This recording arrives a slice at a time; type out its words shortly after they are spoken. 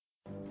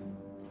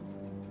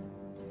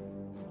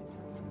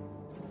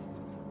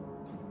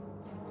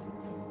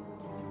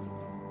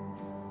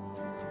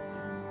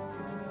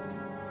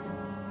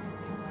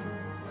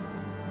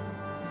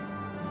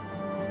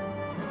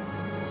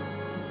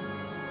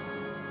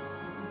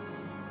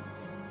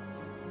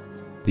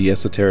The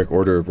Esoteric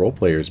Order of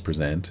Roleplayers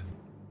present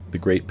The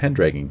Great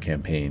Pendragon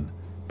Campaign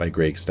by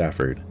Greg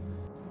Stafford,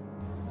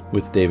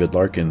 with David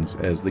Larkins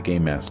as the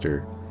Game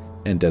Master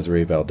and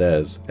Desiree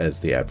Valdez as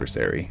the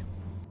Adversary.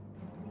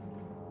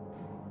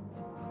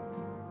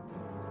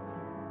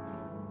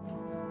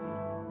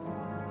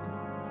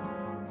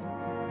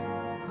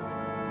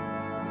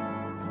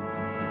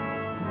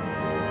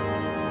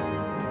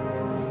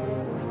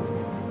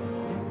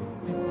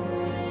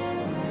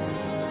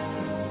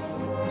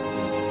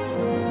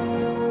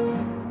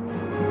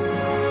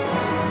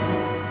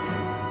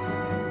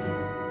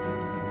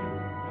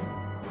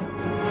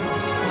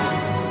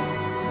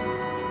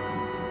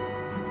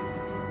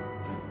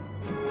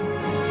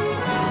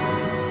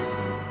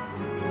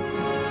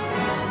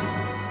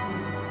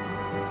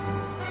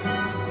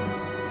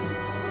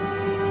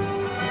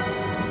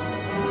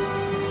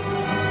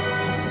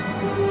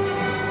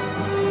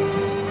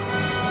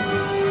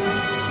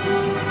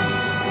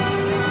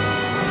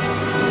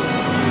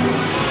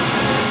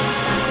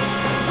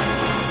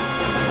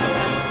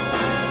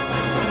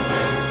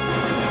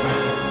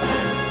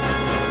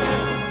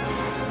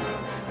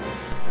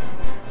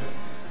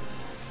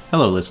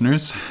 Hello,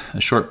 listeners.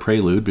 A short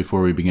prelude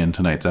before we begin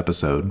tonight's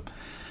episode.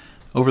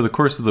 Over the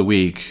course of the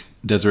week,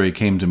 Desiree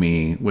came to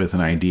me with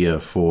an idea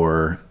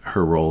for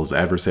her role as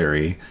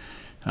adversary,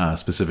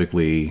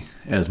 specifically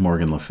as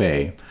Morgan Le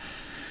Fay.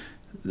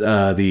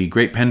 The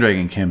Great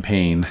Pendragon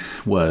campaign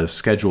was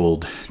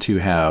scheduled to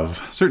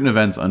have certain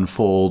events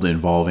unfold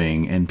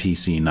involving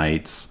NPC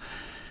knights,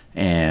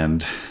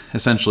 and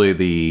essentially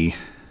the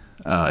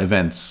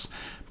events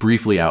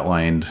briefly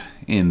outlined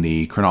in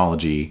the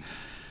chronology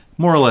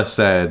more or less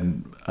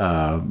said,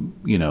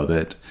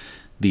 that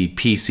the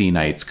PC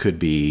knights could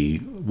be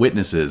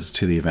witnesses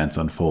to the events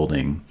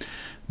unfolding.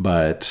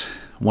 But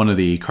one of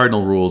the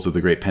cardinal rules of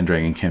the Great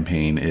Pendragon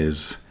campaign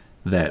is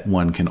that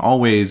one can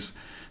always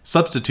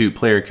substitute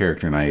player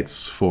character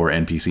knights for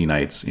NPC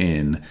knights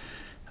in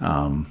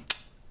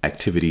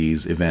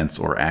activities, events,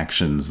 or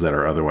actions that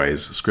are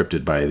otherwise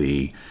scripted by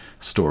the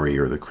story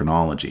or the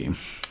chronology.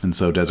 And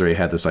so Desiree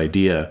had this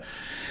idea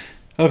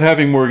of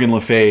having Morgan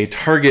Le Fay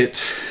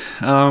target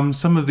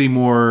some of the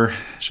more,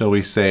 shall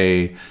we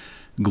say,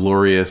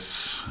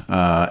 glorious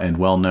and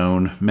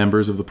well-known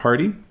members of the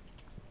party,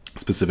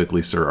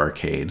 specifically Sir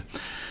Arcade.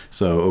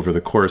 So over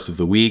the course of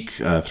the week,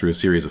 through a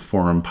series of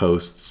forum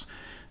posts,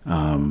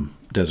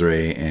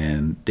 Desiree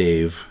and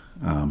Dave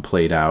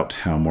played out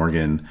how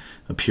Morgan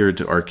appeared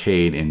to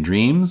Arcade in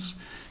dreams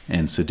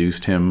and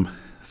seduced him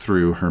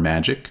through her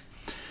magic,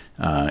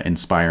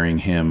 inspiring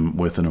him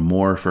with an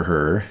amour for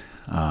her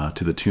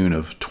to the tune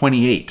of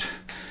 28.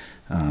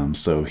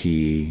 So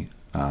he,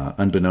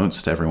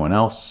 unbeknownst to everyone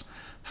else,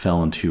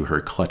 fell into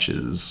her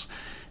clutches.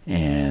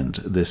 And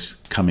this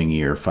coming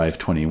year,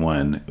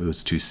 521,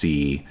 was to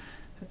see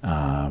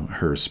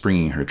her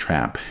springing her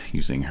trap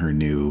using her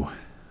new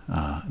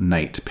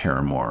knight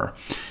paramour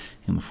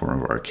in the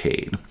form of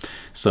Arcade.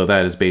 So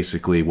that is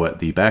basically what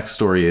the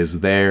backstory is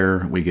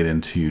there. We get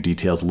into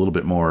details a little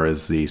bit more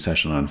as the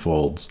session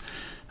unfolds.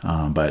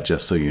 But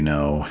just so you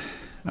know,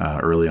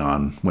 early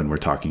on when we're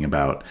talking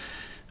about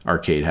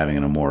Arcade having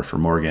an amour for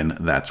Morgan,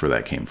 that's where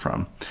that came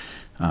from.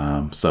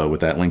 So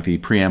with that lengthy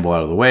preamble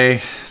out of the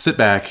way, sit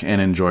back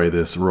and enjoy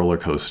this roller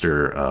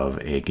coaster of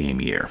a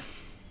game year.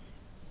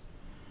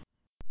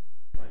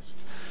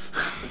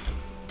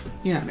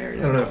 You're not married.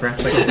 I don't know,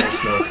 perhaps I can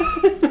smoke.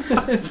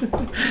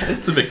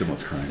 It's a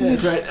victimless crime. Yeah,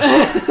 that's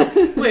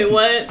right. Wait,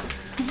 what?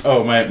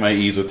 Oh, my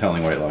ease with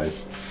telling white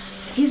lies.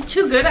 He's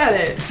too good at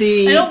it.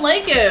 See, I don't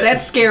like it.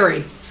 That's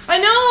scary. I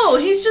know.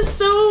 He's just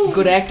so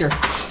Good actor.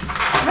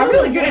 I'm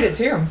really good at it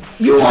too.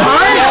 You are?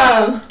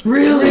 Yeah,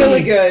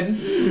 really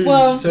good.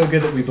 Well, So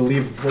good that we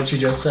believe what she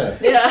just said.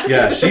 Yeah.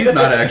 Yeah, she's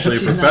not actually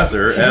a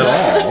professor at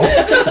all.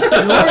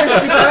 That's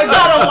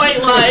not a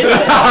white lie.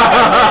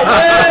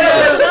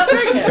 Not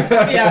very good.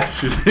 yeah.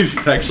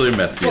 She's actually a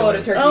meth Swallowed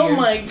a dealer. turkey. Oh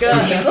my god.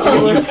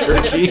 Swallowed a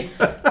turkey.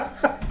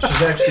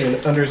 She's actually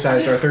an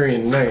undersized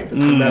Arthurian knight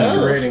that's been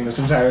masquerading this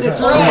entire time. That's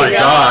Oh right. my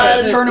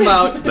god.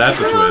 Turnabout. That's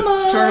a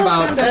twist.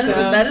 Turnabout.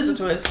 That is a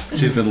twist.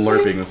 She's been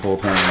LARPing this whole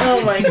time.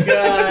 Oh my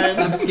god.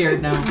 I'm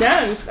scared now.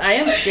 Yeah, I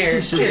am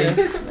scared. Should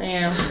True. be. I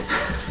am.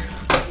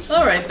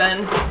 All right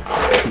then.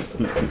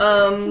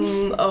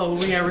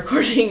 We are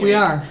recording. We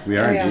are. We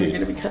are Yeah. We're indeed.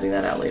 gonna be cutting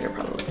that out later,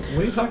 probably.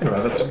 What are you talking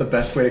about? That's just the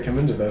best way to come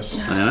into this.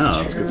 I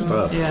know, that's good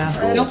stuff. Yeah.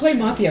 Don't play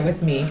Mafia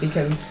with me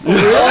because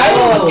I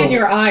will look in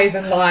your eyes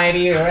and lie to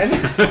you. And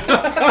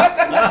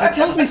It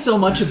tells me so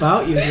much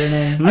about you,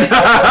 Renee.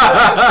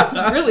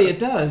 Really, it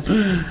does.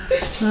 well,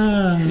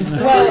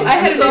 I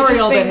had I'm sorry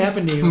all that interesting-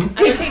 happened to you.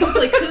 I would hate to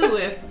play Coup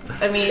with.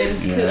 Have you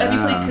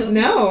played Coup?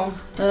 No.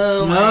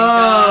 Oh my No.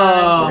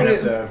 god. We're going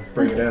to have to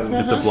bring it in.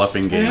 It's a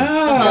bluffing game.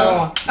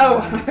 Oh.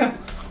 Oh.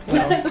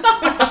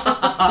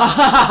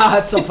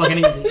 It's so fucking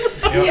easy.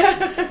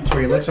 It's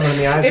where you look someone in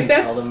the eyes If and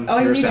tell that's them all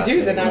you you're need to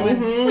do, then I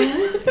assassinating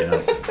would.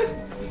 Yeah.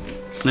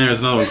 There's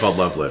another one called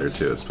Love Letter,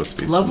 too. It's supposed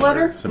to be Love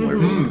similar, Letter? Similar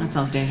vein. That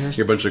sounds dangerous.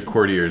 You're a bunch of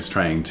courtiers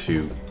trying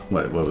to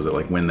what was it,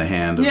 like Win the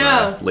Hand of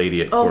Yeah. a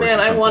Lady at Oh, Court? man,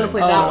 or I wanna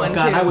something. play that Oh one,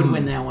 God, too. I would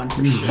win that one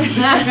for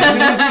sure.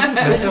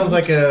 That sounds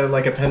like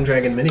a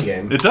Pendragon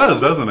minigame. It does,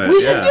 doesn't it?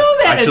 We should do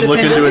that I as should a look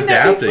into Pendragon.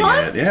 That'd be adapting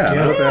fun. it. Yeah,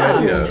 not a Yeah. bad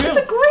idea. That's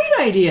a great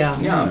idea.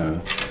 Yeah.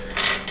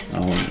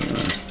 I'll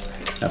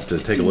have to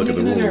take a look at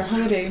the Make another rules.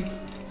 holiday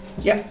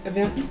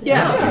event.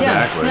 Yeah,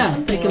 Exactly. Yeah,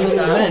 Something make a like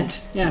little that.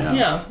 event. Yeah.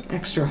 Yeah.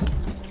 Extra.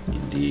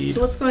 Indeed.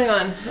 So what's going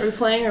on? Are we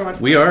playing or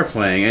what's We are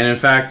playing, and in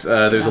fact,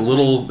 there's a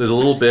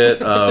little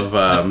bit of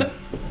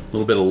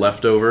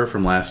leftover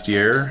from last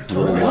year. A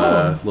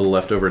little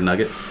leftover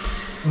nugget.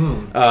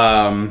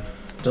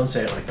 Don't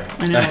say it like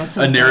that. I know. It's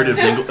A narrative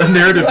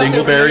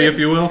dingleberry, if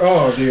you will.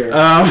 Oh dear.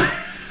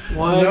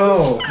 What?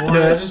 No,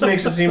 that just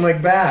makes it seem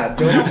like bad.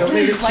 Don't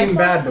make it seem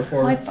bad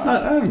before. I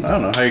don't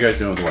know. How you guys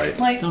doing with light?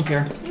 Lights. Don't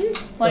care.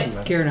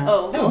 Lights. Care now.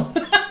 Oh, well,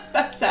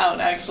 that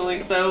sound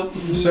actually. So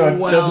So it doesn't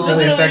really Doesn't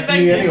really affect affect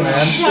me you. anyway. I'm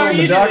How still are in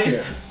the you dark doing?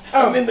 here.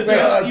 I'm in the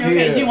dark you okay?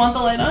 here. Do you want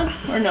the light on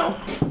or no?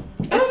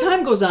 As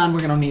time goes on, we're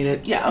gonna need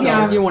it. Yeah, So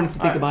okay. you won't have to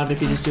think about it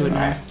if you just do it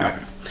now.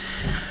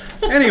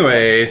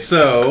 Anyway,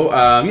 so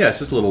it's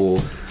just a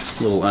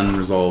little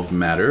unresolved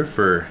matter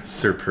for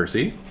Sir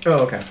Percy.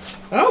 Oh, okay.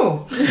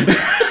 Oh.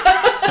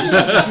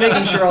 Just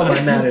making sure all my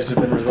matters have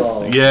been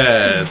resolved.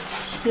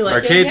 Yes, You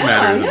like it? Arcade's Yeah,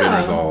 matters have been yeah.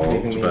 resolved,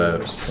 Leaving me in but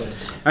worst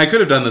place. I could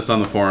have done this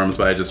on the forums,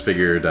 but I just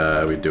figured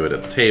we'd do it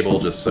at the table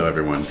just so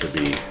everyone could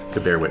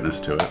bear witness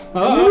to it.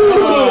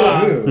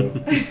 Ooh.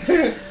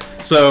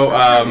 So,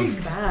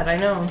 Bad, I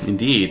know.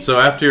 indeed. So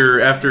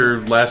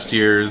after last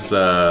year's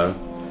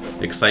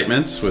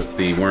excitement with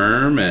the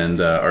worm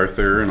and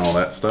Arthur and all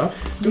that stuff,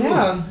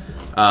 Yeah.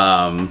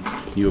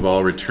 you have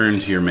all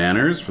returned to your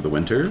manors for the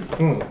winter.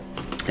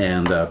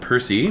 And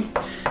Percy,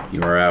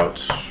 you are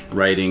out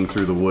riding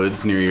through the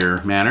woods near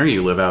your manor.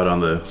 You live out on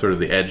the sort of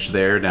the edge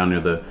there, down near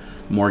the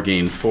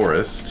Morgaine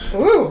Forest.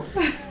 Ooh.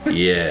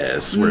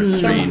 Yes, where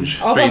strange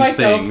All by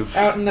myself things.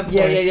 out in the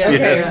forest. Yeah.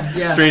 Okay.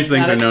 Yes, strange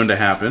things are known to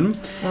happen.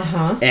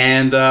 Uh-huh.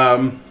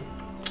 And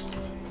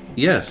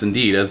yes,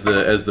 indeed, as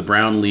the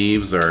brown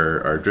leaves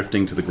are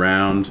drifting to the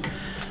ground,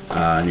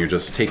 and you're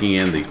just taking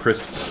in the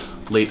crisp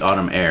late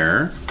autumn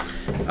air,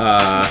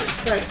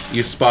 Christ.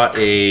 you spot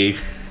a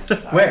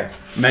Where?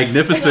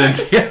 magnificent.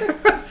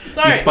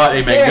 Sorry. You spot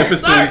a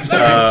magnificent,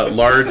 Sorry.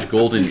 large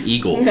golden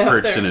eagle Yeah,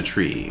 perched there. in a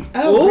tree.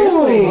 Oh,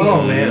 really?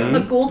 Oh man. A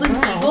golden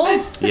eagle?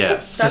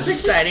 Yes. That's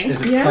exciting.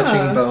 Is it Yeah.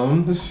 clutching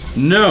bones?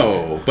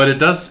 No, but it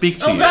does speak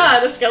to Oh you.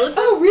 god, a skeleton?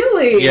 Oh,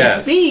 really? Yes.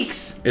 It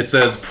speaks. It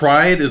says,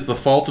 "Pride is the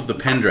fault of the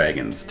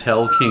Pendragons.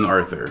 Tell King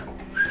Arthur."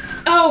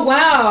 Oh,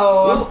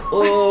 wow.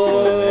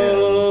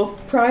 Oh.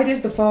 Pride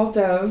is the fault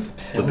of...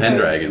 The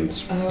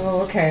Pendragons.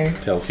 Oh, okay.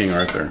 Tell King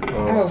Arthur.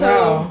 Oh, So-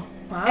 wow.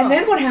 Wow. And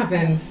then what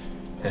happens?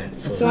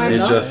 So I'm It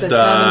Enough? just That's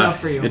not enough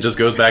for you. it just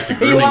goes back to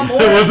grooming. want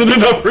more? It wasn't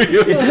enough for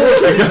you.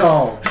 It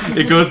dissolves.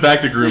 It goes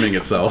back to grooming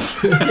itself.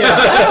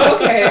 Oh,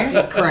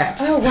 okay.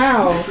 Craps. Oh,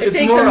 wow. It's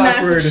Takes more a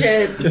massive awkward.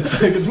 shit. It's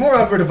like it's more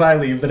awkward if I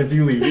leave than if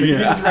you leave. So you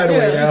just right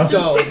away now.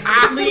 Go.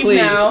 Leave Please.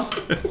 now.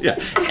 Yeah.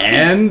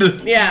 And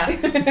Yeah.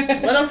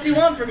 What else do you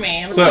want from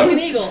me? I'm So- like an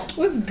eagle.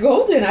 What's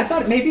golden? I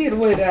thought maybe it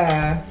would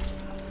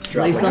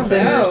Drop Like like something.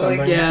 a feather or Oh, something.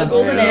 like, Yeah. A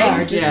golden yeah,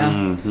 egg. or just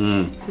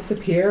Mhm.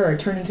 disappear or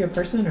turn into a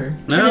person or...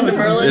 No, into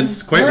Merlin?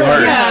 it's quite Merlin,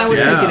 large. Yeah, I was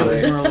Yeah. thinking it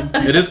was Merlin.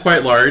 It is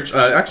quite large.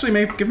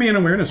 Actually, give me an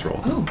awareness roll.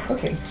 Oh,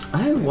 okay.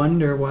 I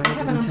wonder why it have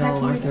didn't an tell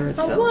unhappy Arthur reason.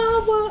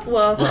 itself.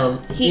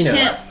 Well, he you know.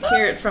 can't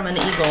hear it from an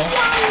eagle.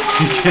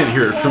 You can't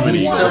hear it from an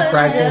He's eagle. so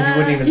prideful he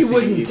wouldn't even He see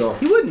wouldn't. eagle.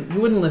 He wouldn't. He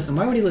wouldn't listen.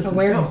 Why would he listen?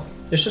 Awareness. No.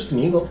 It's just an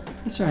eagle.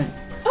 That's right.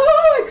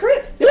 Oh, I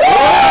crit!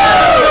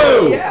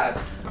 Oh! Yeah.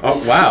 Oh,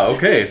 wow.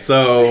 Okay,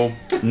 so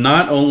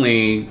not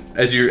only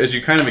as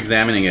you're kind of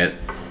examining it,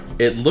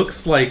 it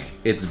looks like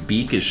its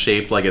beak is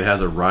shaped like it has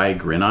a wry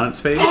grin on its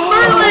face.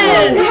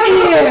 Merlin!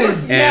 It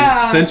is! And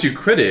Yeah. since you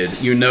critted,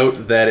 you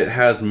note that it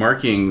has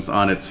markings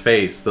on its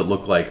face that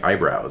look like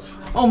eyebrows.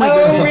 Oh my Oh,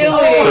 goodness. really?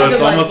 So it's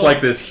delightful. almost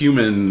like this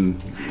human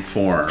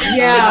form.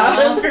 Yeah.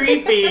 So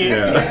creepy.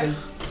 Yeah.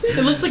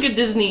 It looks like a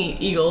Disney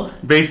eagle.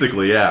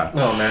 Basically, yeah.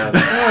 Oh man. Oh,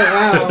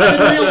 wow. But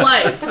in real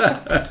life.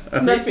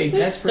 Creepy.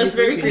 That's pretty That's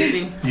very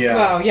creepy. creepy. Yeah.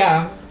 Wow,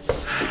 yeah.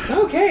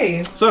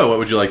 Okay. So, what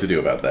would you like to do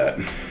about that?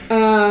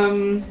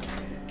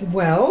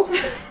 Well...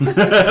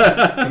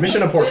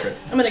 Commission a portrait.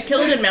 I'm gonna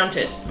kill it and mount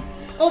it.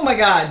 Oh my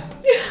god.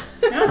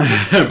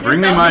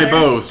 Bring me my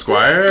bow,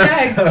 squire.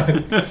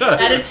 Yeah,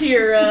 Add it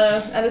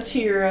to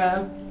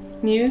your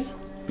muse.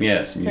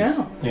 Yes, muse.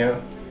 Yeah.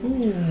 Yeah.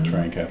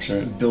 Try and capture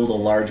it. Build a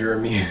larger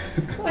me.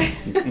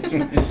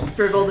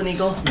 For a golden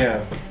eagle.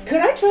 Yeah. could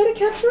I try to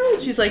capture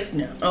it? She's like,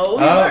 no. Oh,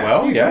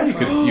 Well, yeah,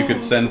 you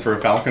could send for a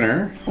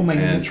falconer Oh my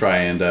and goodness. try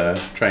and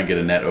get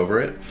a net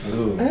over it.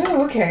 Ooh.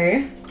 Oh,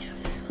 okay.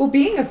 Yes. Well,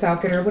 being a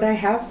falconer, would I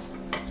have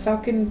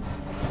falcon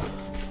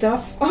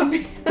stuff on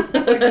me? Like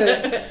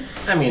the-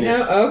 I mean,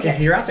 No, okay. if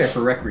you're out there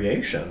for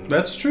recreation.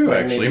 That's true,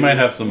 Like actually. maybe- You might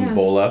have some Yeah.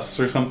 bolas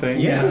or something.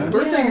 Yeah.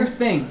 Birds Yeah. are your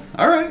thing.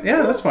 All right,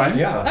 yeah, that's fine.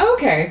 Yeah. Oh,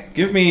 okay.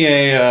 Give me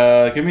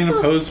an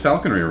opposed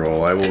falconry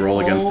roll. I will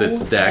roll against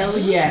its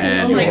dex, hell yes.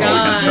 and Oh you my will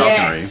roll against God.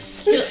 falconry.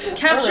 Yes.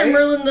 Capture Alright.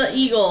 Merlin the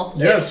eagle.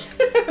 Yes.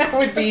 That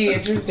would be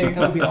interesting.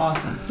 That would be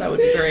awesome. That would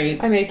be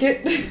great. I make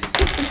it.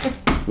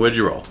 What'd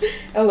you roll?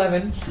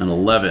 11. An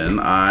 11.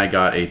 I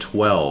got a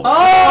 12. Oh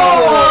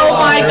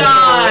my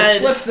god.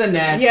 Slips the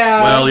net.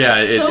 Yeah. Well, yeah,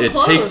 So it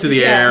close. takes to the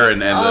Yeah. air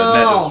and the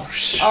net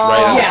just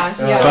right out.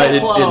 Yeah, yeah. But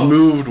it Close.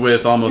 moved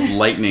with almost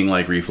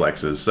lightning-like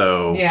reflexes.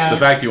 So Yeah. the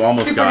fact you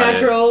almost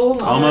Supernatural.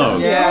 got it.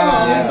 Almost.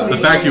 Yeah. The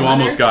fact you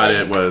almost got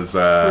it was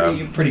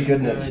Pretty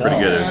good in itself.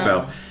 pretty good in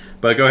itself.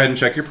 But go ahead and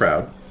check your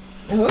proud.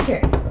 Oh,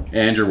 okay.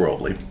 And your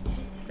worldly.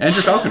 And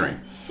your falconry.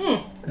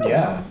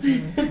 Yeah.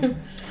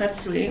 That's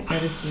sweet.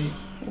 That is sweet.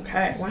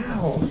 Okay.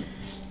 Wow.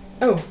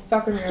 Oh,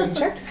 falconry already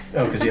checked?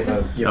 Oh, because you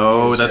have a.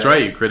 Oh, that's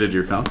right. You critted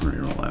your falconry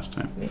roll last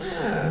time.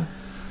 Yeah.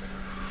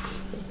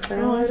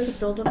 Oh, I have to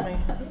build up my.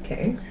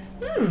 Okay.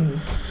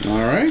 All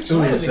right. Ooh,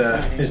 was is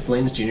exciting.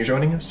 Blaine's Jr.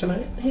 joining us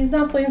tonight? He's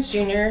not Blaine's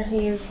Jr.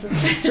 He's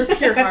Sir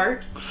Pure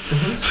Heart.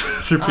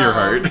 Sir Pure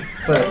Heart.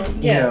 But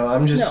yeah. you know,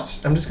 I'm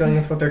just going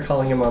with what they're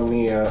calling him on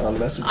the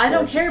message. I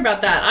don't board. care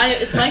about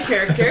that. It's my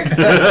character, and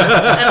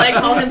I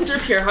call him Sir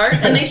Pure Heart,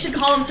 and they should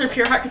call him Sir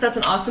Pure Heart because that's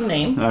an awesome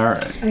name. All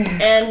right.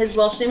 And his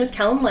Welsh name is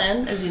Callum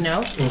Lan, as you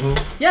know.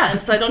 Yeah,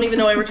 and so I don't even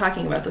know why we're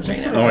talking about this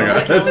right Oh now. my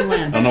god. Callum I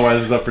Lan. don't know why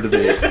this is up for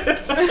debate.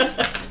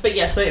 But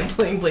yes, I am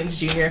playing Blaine's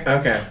Jr.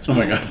 Okay. Oh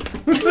my god.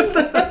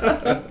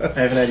 I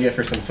have an idea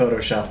for some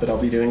Photoshop that I'll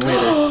be doing later.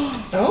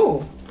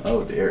 Oh.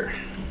 Oh dear.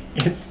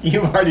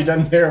 You've already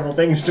done terrible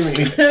things to me.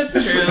 That's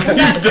true.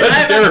 Yes, done I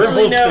have terrible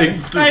absolutely no.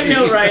 things to I me.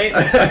 know, right?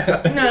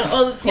 No,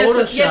 well, it's yet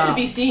to Photoshop.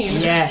 be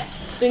seen.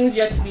 Yes. Things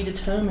yet to be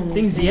determined.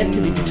 Things yet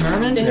to be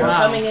determined. Things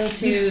Wow. coming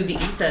into the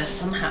ether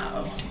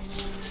somehow.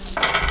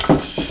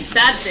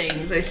 Bad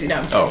things, I see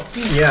now. Oh.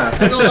 Yeah.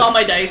 I rolled all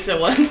my dice at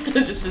once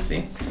just to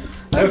see.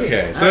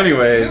 Okay. So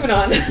anyways, moving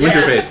on. winter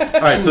Yeah. phase.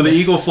 All right. So the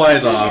eagle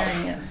flies off,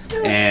 Sharing it.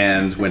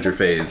 and winter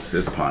phase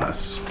is upon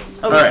us.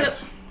 Oh, All is right.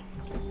 it?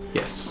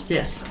 Yes.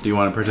 Yes. Do you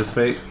want to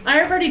participate? I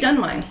have already done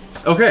mine.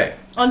 Okay.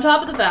 On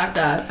top of the fact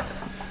that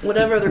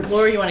whatever other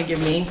glory you want to give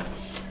me,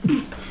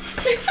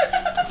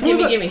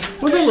 give me.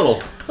 What's that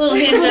little? Little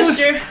hand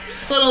gesture.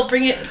 Little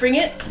bring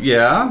it.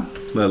 Yeah.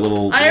 That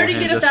little. I already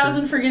little get hand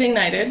 1,000 gesture. for getting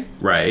knighted.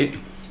 Right.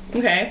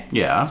 Okay.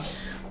 Yeah.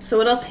 So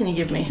what else can you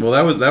give me? Well,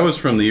 that was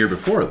from the year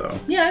before, though.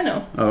 Yeah, I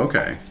know. Oh,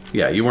 okay.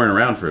 Yeah, you weren't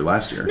around for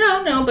last year.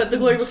 No, but the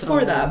glory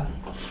before So- that.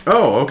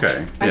 Oh,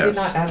 okay. I Yes. did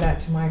not add that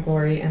to my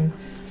glory, and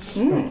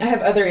I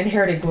have other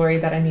inherited glory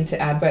that I need to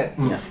add, but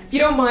if you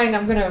don't mind,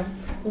 I'm gonna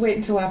wait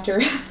until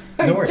after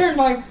I No worries. turn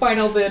my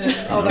finals in and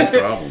all No that.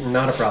 problem.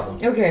 Not a problem.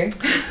 Okay.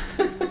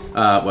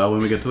 Well,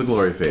 when we get to the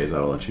glory phase, I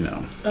will let you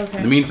know. Okay.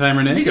 In the meantime,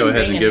 Renee, He go didn't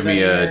ahead and bang give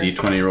me a anybody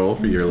d20 roll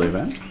for yearly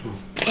event.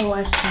 Oh,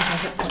 I have to change my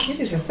hit points. This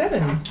is a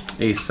 7.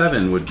 A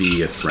 7 would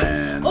be a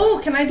friend. Oh,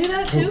 can I do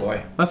that Oh too?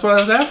 boy. That's what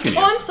I was asking you.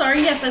 Oh, I'm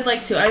sorry. Yes, I'd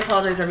like to. I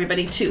apologize,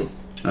 everybody. 2.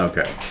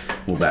 Okay.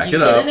 We'll back You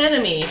it get up. an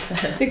enemy.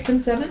 6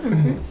 and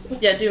 7?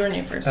 Yeah, do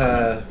Renee first.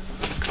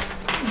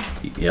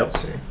 Yep.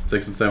 see.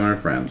 6 and 7 are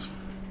friends.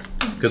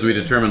 Because we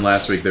determined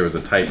last week there was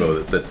a typo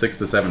that said 6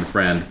 to 7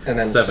 friend, And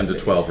then 7 to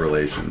seven. 12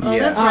 relations. Oh, Yeah.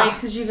 that's right,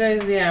 because you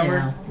guys, were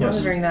Yeah.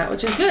 monitoring that,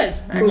 which is good,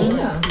 actually.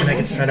 Yeah. And I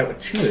get to find out what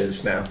 2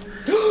 is now.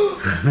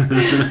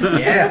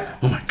 Yeah.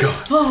 Oh my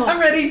god. I'm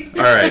ready.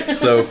 All right,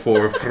 so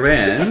for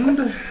friend,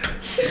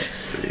 let's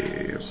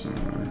see.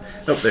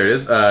 Oh, there it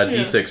is.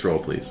 D6 roll,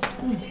 please.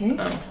 Okay.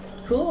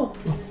 Cool.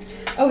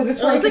 Oh, is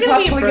this where I is it could gonna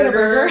be a possibly get a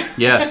burger? burger?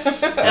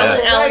 Yes. Alan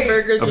yes. Right.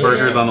 Burger A Jr.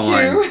 burger's on the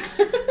line.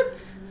 2.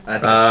 I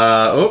think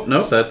Oh,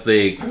 nope, that's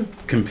a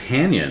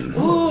companion.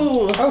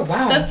 Ooh. Oh,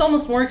 wow. That's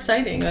almost more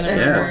exciting than a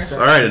That's burger. Yes.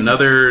 All right,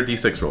 another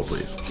D6 roll,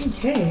 please.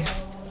 Okay.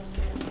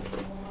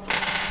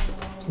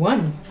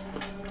 1.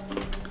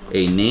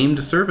 A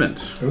named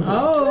servant. Oh,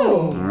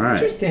 Oh. All right.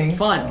 interesting.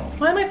 Fun.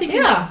 Why am I thinking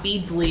Yeah. like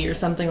Beardsley or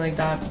something like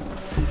that?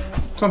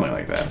 Something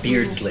like that.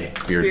 Beardsley.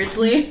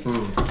 Beardsley?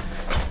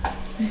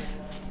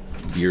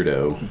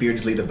 Beardo.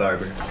 Beardsley the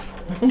barber.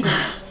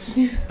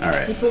 All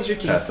right. pulls your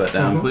teeth. Pass that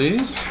down,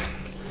 please.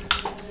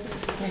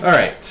 All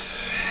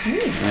right.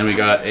 And we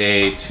got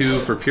a 2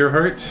 for Pure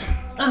Heart.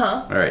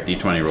 Uh-huh. All right,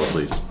 D20 roll,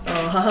 please.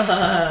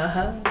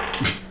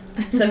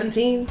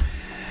 17.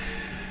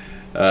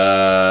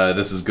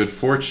 This is good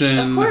fortune.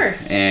 Of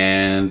course.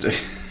 And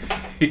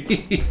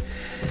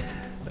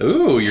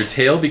ooh, your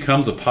tale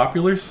becomes a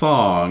popular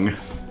song.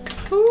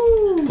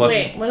 Ooh. Plus-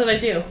 Wait, what did I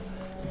do?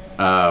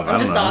 I don't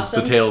just know. awesome.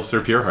 It's the tale of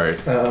Sir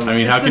Pureheart. Um, I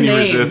mean, how It's can the you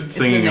name. resist It's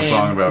singing the a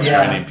song name. about a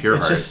guy named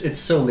Pureheart? it's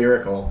so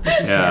lyrical.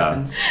 Just Yeah.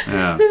 happens.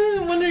 Yeah.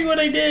 I'm wondering what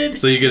I did.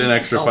 So you get an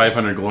extra Oh.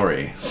 500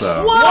 glory.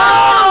 So.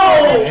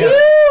 Whoa! That's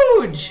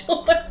Huge!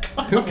 Oh my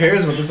god. Who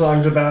cares what the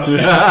song's about?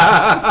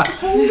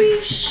 Holy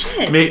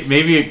shit.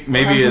 maybe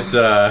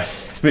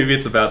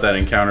it's about that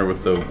encounter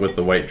with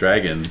the white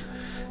dragon,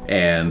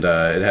 and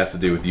it has to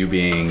do with you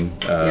being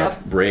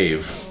Yep.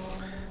 brave,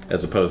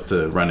 as opposed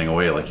to running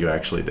away like you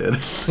actually did.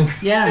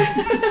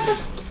 Yeah.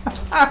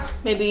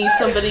 Maybe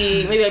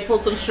I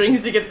pulled some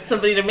strings to get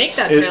somebody to make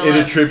that It trail.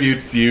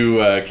 attributes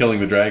you killing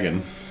the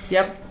dragon,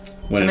 Yep.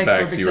 when That in makes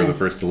fact perfect you were the sense.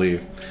 first to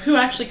leave. Who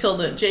actually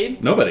killed it?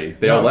 Jade? Nobody.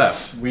 They all No,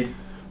 left. We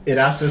it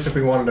asked us if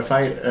we wanted to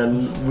fight,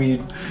 and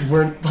we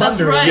weren't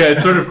pondering. right. Yeah,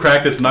 it sort of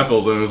cracked its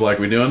knuckles and it was like,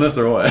 "We doing this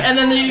or what?" And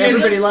then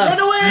Everybody left.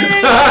 Run away!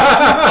 Yeah,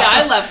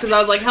 I left because I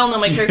was like, hell no,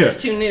 my character's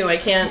too new. I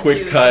can't. do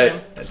Quick this cut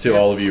with him. to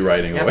all of you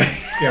riding away.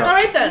 Yeah. All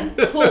right then.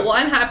 Cool. Well,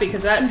 I'm happy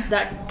because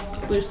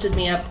that boosted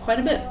me up quite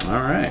a bit.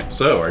 All right.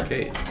 So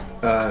Arcade.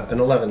 An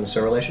 11,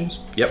 so relations.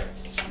 Yep.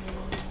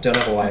 Don't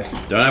have a wife.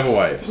 Don't have a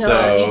wife, No,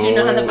 so you do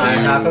not have a wife. I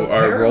have a you are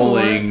paramour.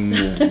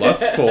 rolling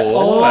lustful.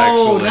 Oh,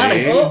 actually,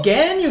 not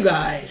again, you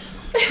guys.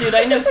 Dude,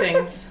 I know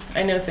things.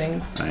 I know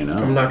things. I know.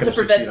 I'm not To going to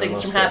prevent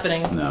things from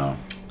happening. No.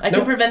 I can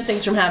Nope. prevent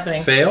things from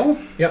happening. Fail.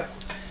 Yep.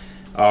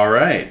 All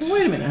right.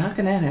 Wait a minute, how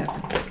can that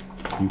happen?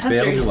 You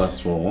failed your Pestries.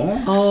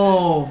 lustful.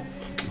 Oh,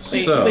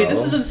 Wait,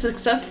 this is a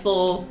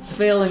successful. it's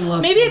failing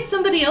lust. Maybe it's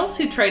somebody else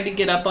who tried to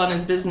get up on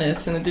his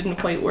business and it didn't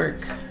quite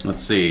work.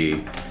 Let's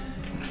see.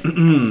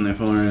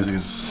 If owner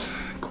is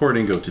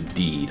courting, go to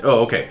deed. Oh,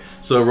 okay.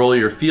 So roll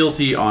your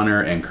fealty,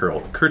 honor, and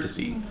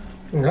courtesy.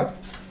 Yep.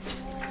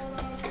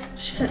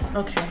 Shit.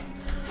 Okay.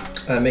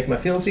 Make my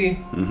fealty.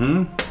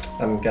 Mm-hmm.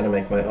 I'm going to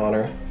make my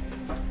honor.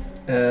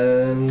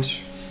 And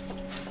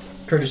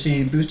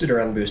courtesy boosted or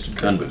unboosted?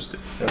 Unboosted.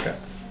 Okay.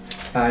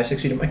 I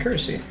succeeded my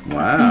courtesy.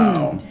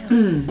 Wow.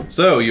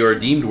 So you are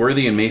deemed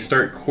worthy and may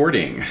start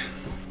courting.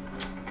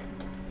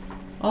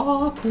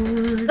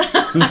 Awkward.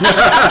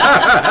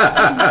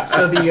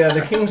 So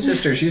the king's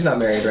sister, she's not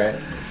married, right?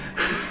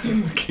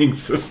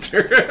 King's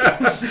sister.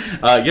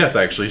 Yes,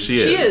 actually, she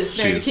is. She is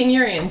married to She's- King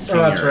Urians. Oh,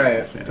 that's Urians, right.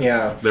 yes.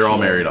 Yeah. They're all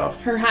married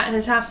off.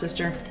 His half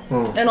sister,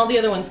 and all the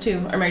other ones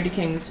too are married to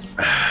kings.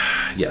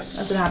 Yes.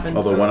 That's what happens.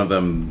 Although one of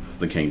them,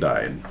 the king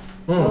died.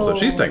 So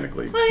she's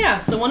technically. Oh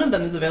yeah, so one of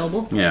them is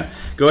available. Yeah.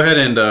 Go ahead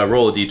and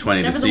roll a d20 It's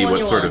to never the see one what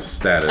you sort want. of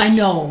status. I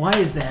know. Why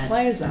is that?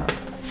 Why is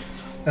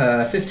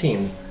that?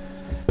 15.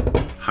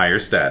 Higher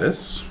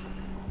status.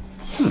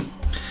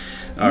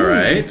 All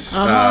right.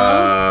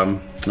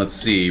 Let's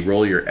see.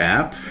 Roll your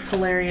app. It's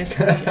hilarious.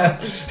 I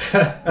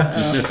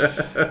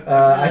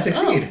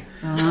succeed.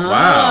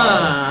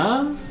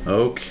 Wow.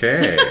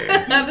 Okay.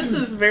 This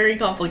is very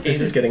complicated.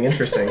 This is getting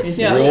interesting.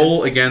 Yeah.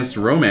 Roll against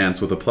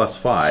romance with a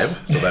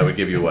 +5. So that would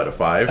give you what, a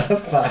 5?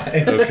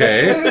 5.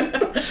 Okay.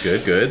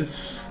 Good.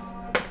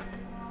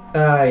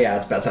 Yeah,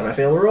 it's about time I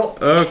fail the roll.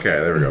 Okay,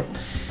 there we go.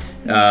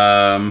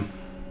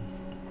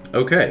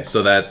 Okay, so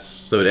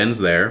it ends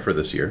there for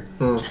this year.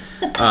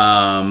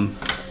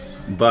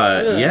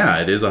 But yeah,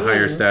 it is a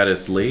higher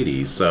status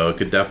lady, so it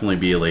could definitely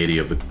be a lady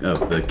of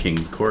the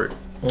king's court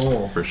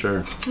for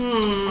sure.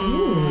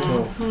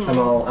 I'm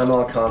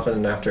all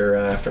confident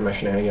after my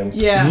shenanigans.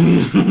 Yeah.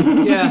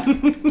 Yeah.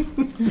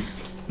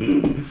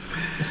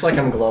 It's like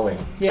I'm glowing.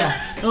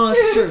 Yeah. Oh,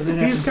 that's true. That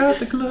happens. got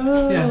the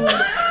glow.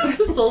 Yeah.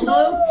 Soul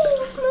glow.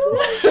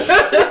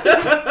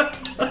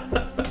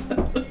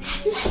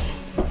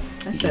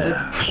 I said it.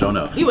 Show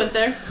enough. You went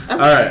there. All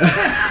right.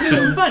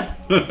 So fun.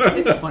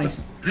 It's a funny.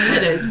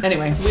 It is.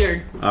 Anyway. It's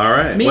weird. All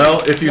right. Me?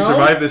 Well, if you No?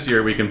 survive this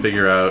year, we can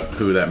figure out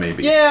who that may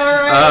be. Yeah.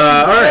 All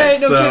right. All right.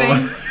 No so,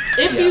 kidding.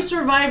 If you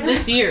survive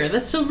this year,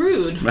 that's so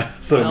rude.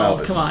 so Oh,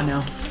 Malvis. come on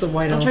now. It's the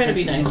white I'm trying to elephant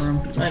be in the nice.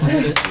 room. I know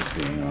it is. Just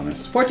being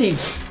honest. 14.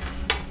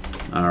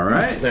 All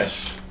right.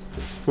 Nice.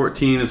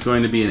 14 is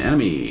going to be an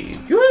enemy.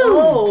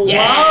 Oh,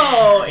 Yeah.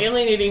 wow.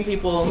 Alienating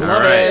people. All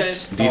Love right. it.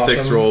 D6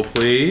 Awesome. roll,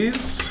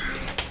 please.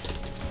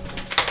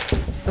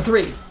 A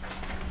 3.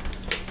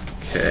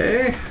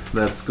 Okay.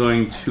 That's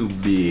going to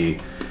be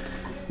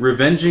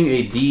revenging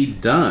a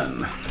deed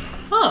done.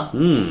 Huh.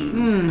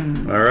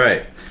 All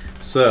right.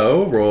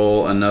 So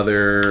roll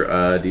another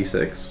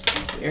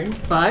D6. Weird.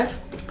 5.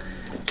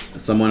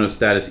 Someone of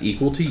status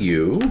equal to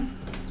you.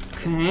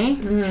 Okay.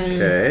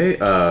 Okay.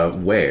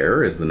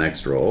 Where is the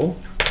next roll?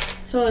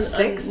 So a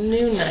 6.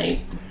 new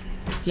night.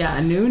 Yeah,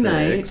 a new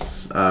night.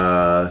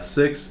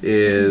 6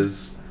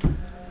 is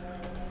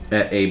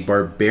at a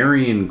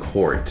barbarian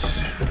court.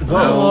 Whoa.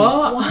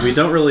 Oh. We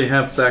don't really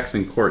have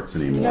Saxon courts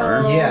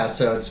anymore. No. Yeah,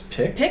 so it's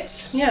Picts?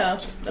 Picts?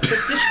 Yeah. A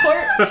Pictish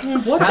court?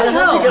 What How the the hell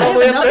hell? did you get I all the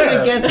way have up nothing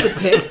there? against the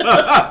Picts.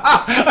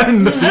 I I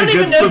don't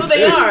even know who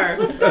they are.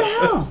 What the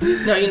hell?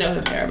 No, you know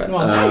who they are, but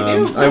Well, now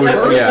you do. I would,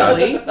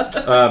 Personally.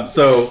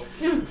 So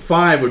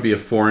 5 would be a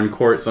foreign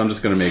court, so I'm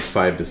just going to make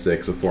 5 to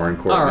 6 a foreign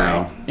court All right.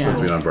 now, Yeah. since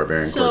we don't have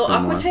barbarian so courts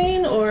anymore.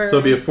 Aquitaine or So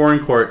it'd be a foreign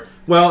court.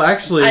 Well,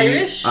 actually,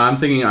 Irish? I'm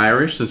thinking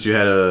Irish, since you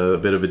had a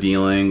bit of a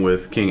dealing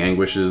with King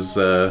Anguish's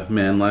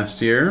men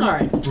last year. All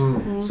right.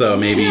 So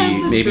maybe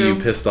that's you true.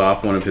 pissed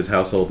off one of his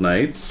household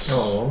knights.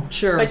 Oh.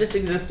 Sure. by just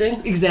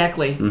existing?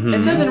 Exactly.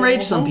 It does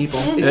enrage some people.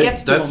 It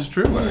gets to That's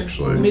them. true,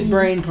 actually.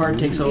 Midbrain part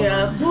takes over.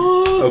 Yeah.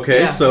 Okay,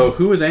 Yeah. so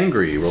who is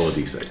angry? Roll a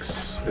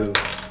d6. Ooh.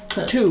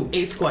 2.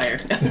 A squire.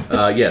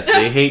 Yes,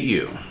 they hate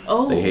you.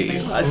 Oh, They hate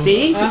you.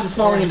 See? This is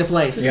falling into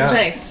place. Yeah.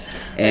 Nice.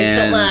 And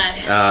don't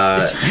lie.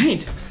 That's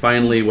right.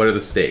 finally, what are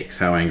the stakes?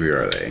 How angry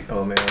are they?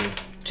 Oh, man.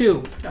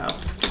 2. Oh,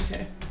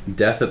 okay.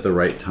 Death at the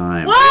right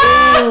time.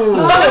 Oh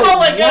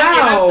my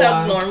god, wow.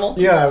 that sounds normal.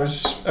 Yeah,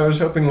 I was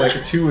hoping like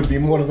a 2 would be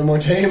one of the more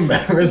tame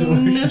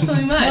resolutions. No,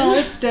 so much. Well,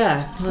 it's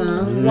death.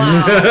 Huh?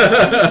 Wow.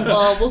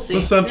 Well, we'll see.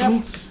 The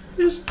sentence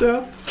is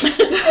death.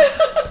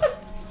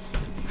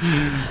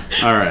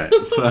 All right,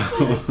 so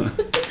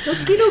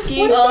Okie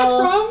What is that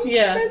from?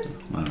 Yeah. That's-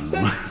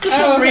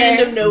 Oh, okay.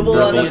 Random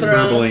noble on the throne.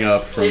 burbling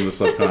up from the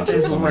subconscious.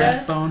 There's a somewhere.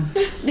 rat bone.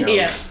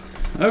 Yeah.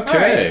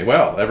 Okay,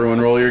 well, everyone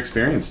roll your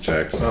experience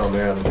checks. Oh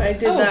man. I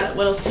did Oh. that.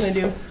 What else can I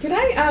do? Could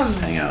I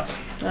Hang out.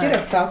 get a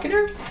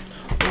falconer?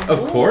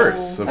 Of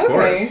course, of Okay.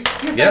 course.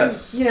 'Cause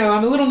Yes.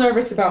 I'm a little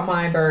nervous about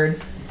my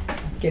bird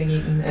getting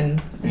eaten and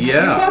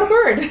Yeah. without a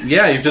bird.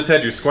 Yeah, you've just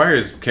had your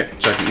squires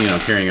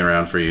carrying it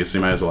around for you, so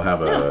you might as well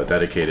have a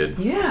dedicated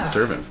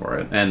servant for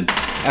it. And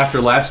after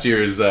last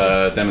year's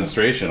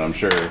demonstration, I'm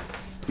sure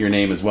your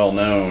name is well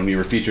known. You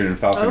were featured in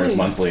Falconers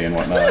Monthly and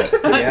whatnot.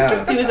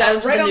 Yeah. He was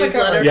added to Right the on the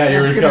newsletter. cover. Yeah,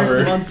 you were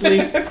covered. Monthly.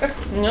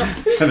 Yep.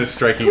 Kind of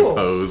striking Cool. a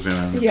pose, you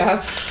know.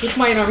 Yeah, with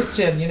my enormous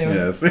chin,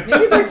 Yes. Maybe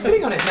a bird's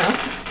sitting on it now.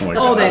 Oh my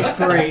Oh, God. that's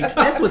great.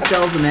 That's what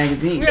sells the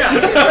magazine. Yeah.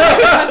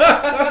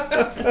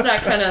 It's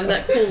that kind of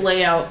that cool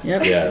layout.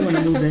 Yep. Yes. You want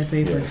to move that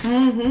paper. Yes.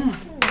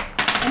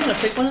 I'm gonna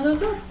pick one of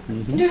those up.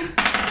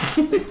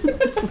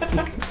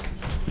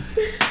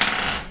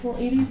 Well,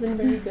 Edie's been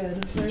very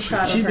good. Very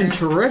proud She's of her. been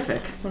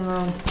terrific.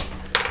 Wow.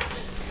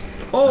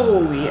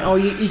 Oh, yeah. Oh,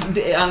 you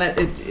on it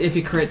if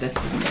you crit,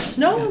 that's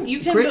No,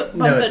 you can Crit? bump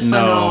No, it. it's-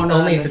 No. no, Only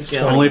on if the it's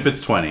skill. Only if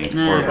it's 20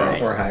 or above.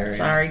 Alright. Or higher.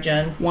 Sorry,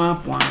 Jen.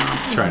 Womp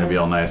womp. Trying to be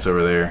all nice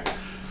over there.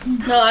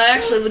 No, I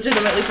actually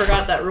legitimately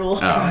forgot that rule.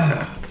 Oh,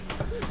 okay.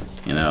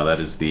 You know, that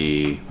is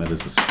the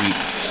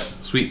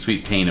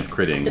sweet pain of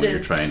critting when you're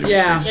is. trying to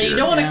Yeah. increase Yeah, you your-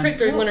 don't want to Yeah. crit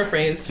during winter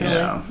phase, really.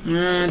 Yeah.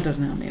 It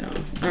doesn't help me at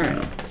all. All right.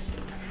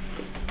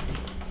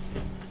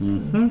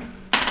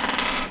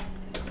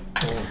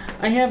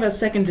 I have a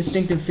second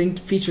distinctive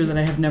feature that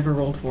I have never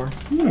rolled for.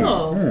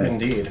 Oh,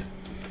 Indeed.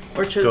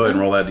 or chosen. Go ahead and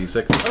roll that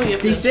d6. Oh, you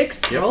have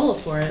D6? to roll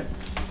for it.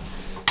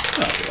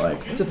 Oh, if you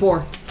like. It's a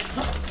 4.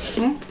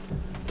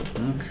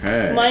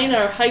 Okay. Mine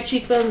are high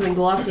cheekbones and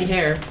glossy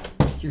hair.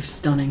 You're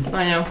stunning.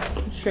 I know,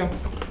 it's true.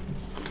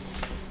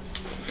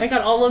 I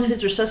got all of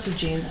his recessive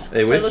genes. A so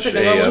I which? look like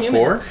a normal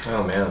human. 4?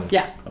 Oh man.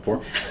 Yeah. A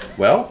 4?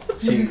 Well,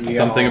 So you got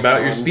something all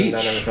about your Collins and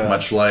speech. none of,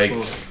 Much like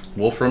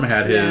Wolfram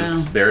had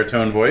his Yeah.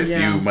 baritone voice,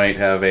 Yeah. you might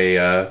have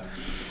a,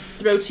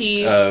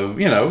 Throaty.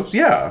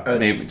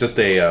 maybe just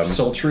a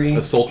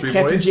sultry. sultry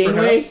Captain voice,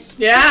 Janeway? perhaps.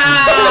 Yeah!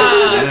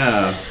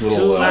 Yeah,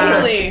 little.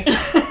 Totally.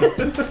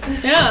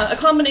 Yeah, a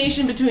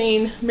combination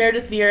between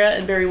Meredith Vieira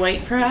and Barry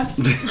White, perhaps.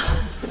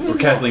 Or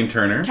Kathleen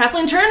Turner.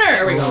 Kathleen Turner.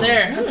 There we go.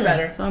 There, that's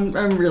better. So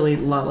I'm really a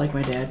lot like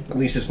my dad. At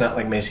least it's not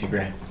like Macy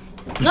Gray.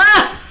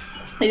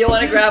 You don't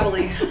want a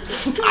gravelly.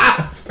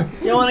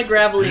 You don't want a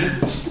gravelly.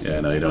 Yeah,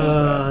 no, you don't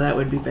want That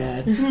would be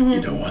bad. that.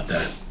 You don't want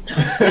that.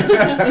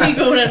 And you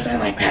go and sound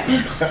like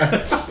Batman.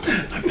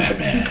 I'm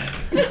Batman.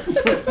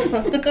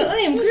 I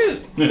am Groot.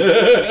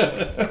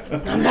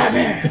 I'm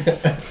Batman.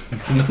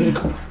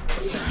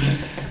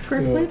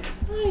 Cricklet?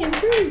 I am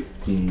Groot.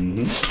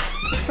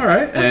 All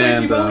right, So if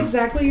and you roll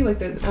exactly like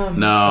the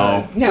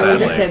no, no, We we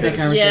just had that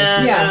conversation.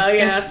 Yeah, Yeah,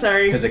 yeah, it's-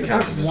 sorry. Because it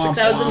counts as a Womp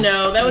success. That was a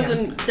no. That was Yeah.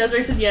 a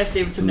Desiree said yes.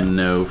 David said no.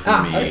 no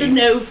for me. It's a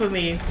no for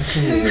me.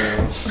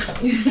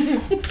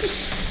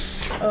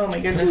 Oh my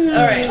goodness.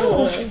 All right.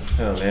 Oh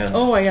man.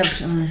 Oh, I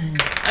got.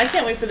 I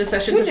can't wait for the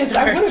session to Goodness, I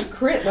start. would have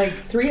crit like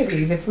 3 of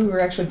these if we were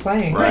actually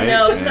playing. Right.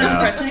 No, isn't that Yeah.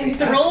 depressing?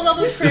 So rolling all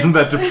those crits. Isn't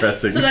that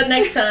depressing? So that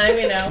next time,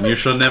 you know. You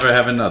shall never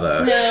have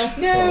another. No,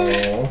 No.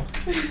 Oh.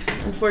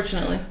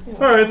 unfortunately.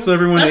 All right, so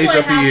everyone That's age why I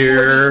up a have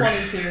year, 4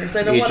 d20s here. 'Cause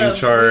I don't want aging to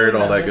chart,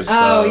 all that good stuff.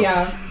 Oh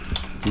yeah.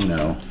 You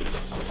know,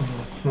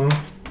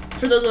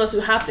 For those of us who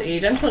have to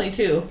age, I'm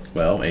 22.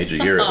 well, age a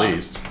year at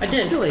least, I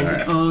did. Still aging.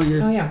 Alright. Oh,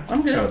 you're. Oh yeah.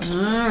 I'm good. No, it's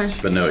All right.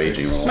 but no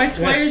aging roll. My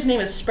squire's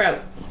name is Sprout,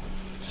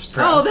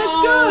 Sprout. Oh, that's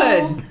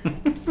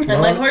good.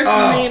 and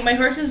my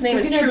horse's name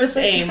Does is he know Truest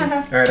this? Aim. All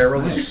right, I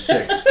rolled a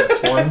 6.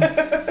 That's 1.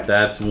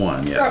 That's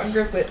one, Sprout and yes.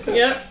 Grifflet.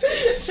 Yep,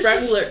 Sprout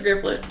and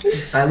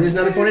Grifflet. I lose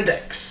another point of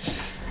dex.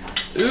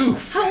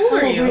 Oof. How old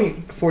are Oh you?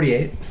 wait.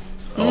 48.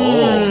 Oh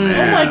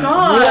man. Oh my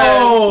god!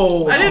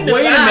 Whoa. I didn't know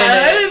Wait that. a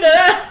minute. I didn't know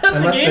that. That's I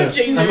a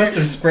game must changer.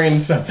 have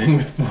sprained something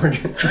with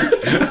Morgan.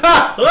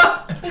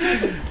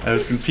 I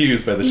was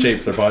confused by the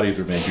shapes our bodies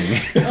were making.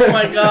 Oh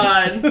my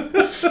god.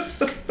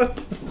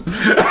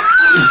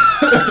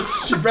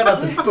 She brought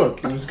out this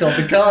book. It was called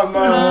The Combo.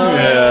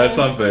 Yeah,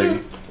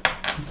 something.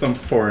 Some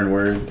foreign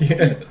word.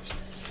 Yes.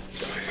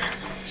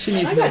 She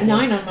needs. I got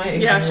 9 on my.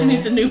 Yeah, she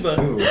needs a new book.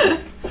 Ooh.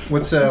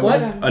 What's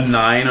What? A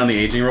 9 on the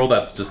aging roll,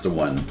 that's just a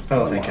 1.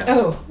 Oh, thank God.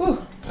 Oh.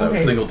 Whew. So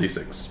Okay. single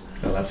d6.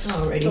 Oh, that's It's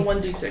a Alrighty.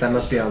 1d6. that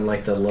must be on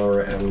like the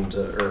lower end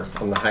or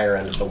on the higher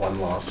end of the 1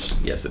 loss.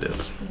 Yes, it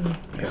is.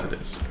 Yes, it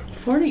is.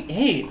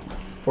 48.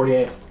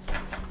 48.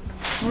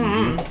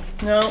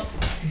 No.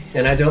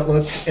 And I don't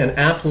look an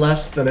app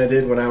less than I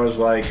did when I was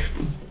like,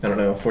 I don't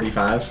know,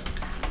 45.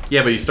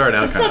 Yeah, but you start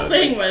out It's kind not of.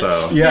 saying much.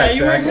 So Yeah,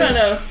 you were exactly. kind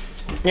of.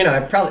 You know,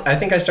 I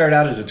think I started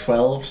out as a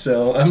 12,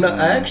 so I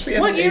actually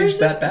What haven't year aged is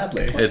that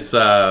badly. it's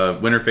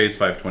winter phase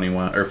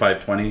 521 or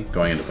 520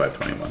 going into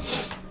 521.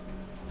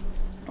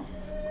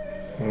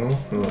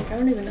 I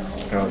don't even know how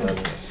old. Oh, then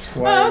Oh,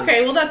 Squires.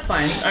 okay. Well, that's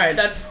fine. All right.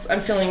 I'm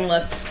feeling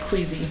less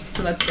queasy,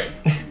 so that's good.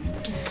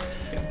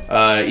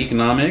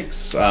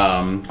 Economics.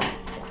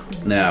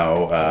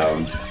 Now,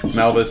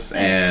 Malvis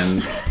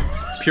and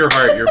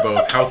Pureheart, you're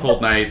both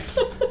household knights,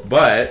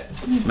 but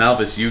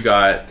Malvis, you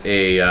got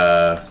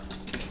a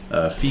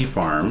fee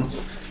farm.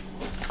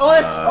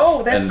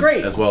 That's and-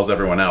 great. As well as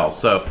everyone else.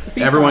 So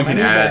fee everyone farm,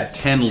 can I need add that.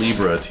 10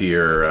 Libra to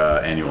your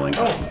annual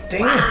income. Oh,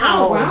 damn.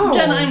 Oh, wow.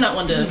 Jen, I'm not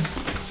one to.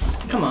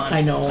 Come on.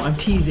 I know, I'm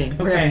teasing.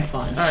 We're having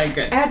fun. All right,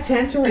 good. Add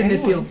 10 to our Didn't it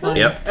annual feel income? funny?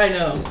 Yep. I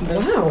know.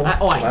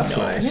 Wow. I That's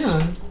know. nice.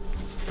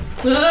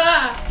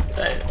 Yeah.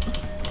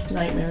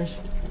 Nightmares.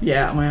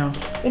 Yeah, wow.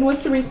 And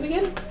what's the reason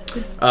again?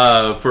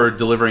 For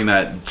delivering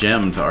that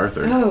gem to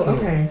Arthur. Oh,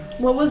 okay.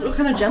 What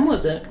kind of gem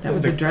was it? That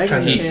was The a dragon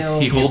kind of- tail.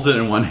 He holds it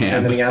in one hand,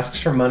 And then he asks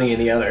for money in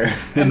the other.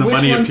 and the Which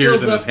money one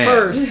appears fills in his up hand.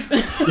 first?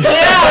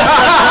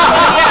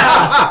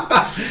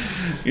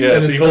 Yes,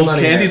 And he it's the holds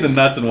money candies hand. and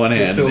nuts in one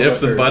hand, and fills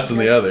ifs up and first. butts in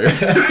the other.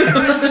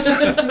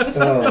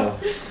 Oh.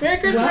 Merry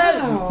Christmas.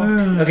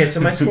 Wow. Okay, so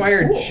my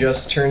squire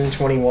just turned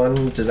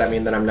 21. Does that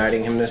mean that I'm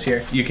knighting him this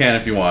year? You can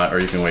if you want, or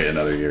you can wait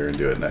another year and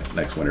do it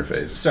next winter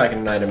phase. So I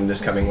can knight him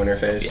this coming winter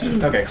phase?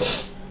 Okay, cool.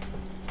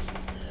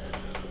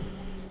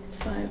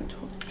 5,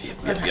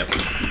 12. Yep.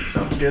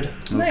 Sounds good.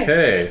 Nice.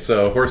 Okay,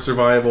 so horse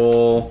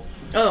survival,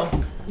 Oh,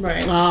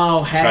 right.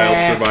 Oh, heck.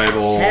 child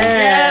survival, Yeah,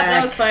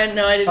 that was fine.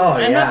 No, I didn't. Oh,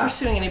 I'm yeah. not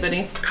pursuing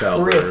anybody.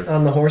 childbirth. Crit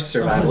on the horse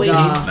survival. Huzzah.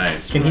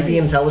 Nice. Can he be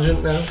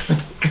intelligent now?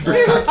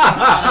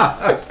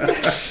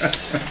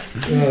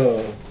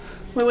 Oh.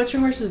 Wait, what's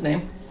your horse's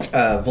name?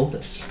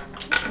 Vulpus.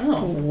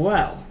 Oh,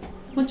 Well,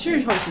 what's your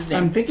horse's name?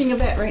 I'm thinking of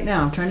that right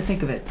now. I'm trying to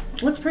think of it.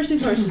 What's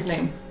Percy's horse's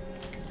name?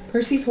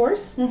 Percy's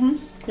horse? Mm-hmm. You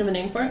have a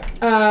name for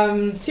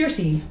it? Circe.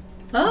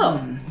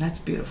 Oh, That's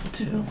beautiful,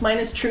 too. mine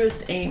is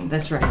Truest Aim.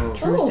 That's right. Oh,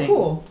 True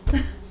cool.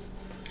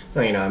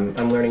 Well, you know,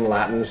 I'm learning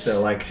Latin,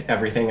 so like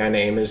everything I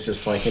name is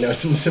just like, you know,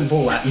 some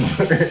simple Latin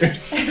word.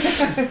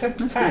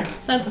 Nice.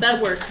 That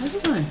works.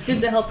 That's fine. It's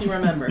good to help you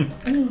remember.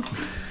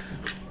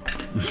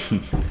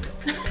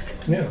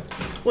 Yeah.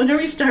 When are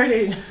we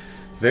starting?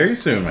 Very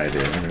soon, my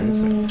dear. Very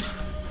soon.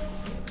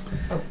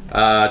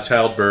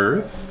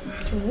 Childbirth,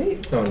 That's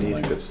right. Oh, all that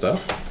indeed. good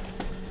stuff.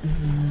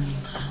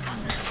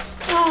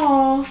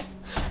 Aww.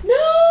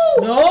 No!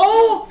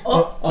 No!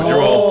 What'd you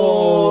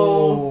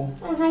roll?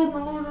 I rolled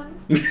an 11.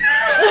 Wait,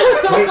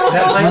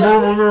 that might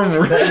not. All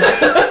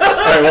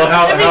right. Well,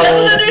 how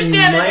old?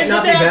 Understand might it.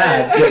 not be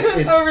bad. It's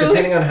Oh, really?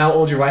 depending on how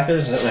old your wife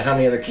is and how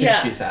many other kids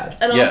Yeah. she's had.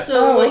 And Yes.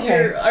 also, Oh, like,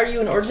 okay. are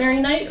you an ordinary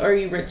knight or are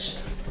you rich?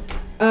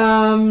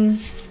 Um.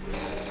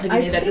 Have you I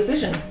made that think-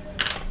 decision?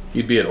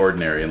 You'd be at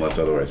ordinary unless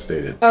otherwise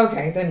stated.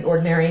 Okay, then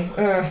ordinary.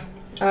 Let's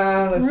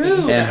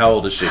Rude. And how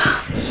old is she?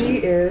 see. She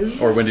is.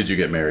 Or when did you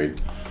get married?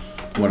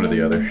 One or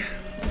the other.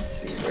 Let's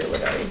see. Where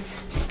would I?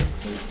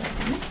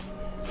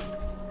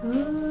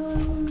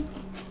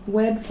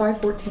 Wed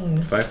 514.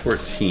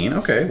 514.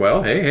 Okay.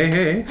 Well,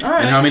 hey. All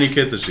right. And how many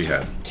kids has she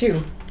had?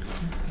 2.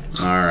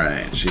 All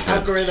right. She's had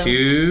Algorithm.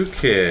 2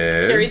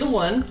 kids. Carry the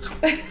one.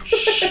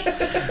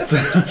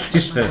 So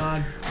she's Oh, had,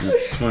 God.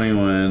 that's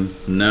 21.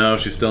 No,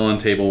 she's still on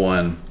table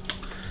 1.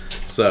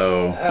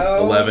 So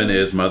Oh. 11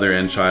 is mother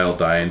and child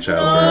die in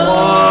childbirth.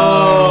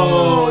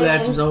 Oh,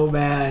 that's so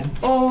bad.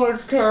 Oh,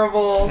 it's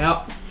terrible.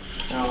 Yep.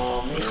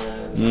 Oh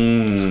man.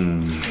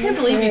 Mmm. I can't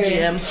believe you, Okay.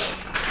 GM.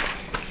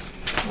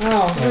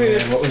 Wow. Oh,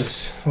 man, what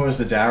was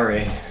the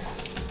dowry?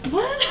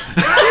 What?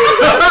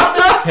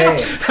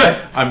 Hey,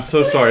 I'm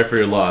so sorry for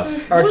your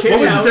loss. Arcade, What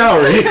was the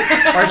dowry?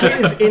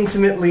 Arcade is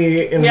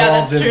intimately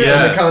involved that's in true. the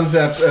Yes.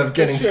 concept of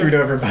getting That's true. screwed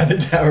over by the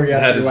dowry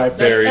after That your is wife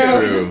very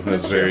dies. true.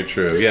 That's very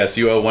true. Yes,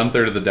 you owe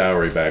 1/3 of the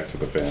dowry back to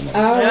the family.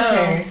 Oh,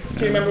 okay. Do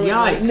you remember what it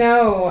Yikes. was?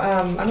 No,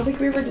 I don't think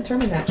we ever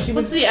determined that. She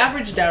What's was. the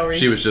average dowry?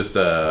 She was just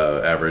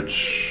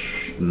average,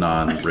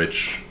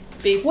 non-rich.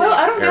 Basic. Well,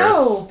 I don't Heiress.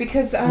 know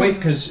because Wait,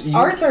 because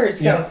Arthur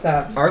set us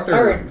up. Arthur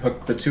Or-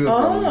 hooked the two of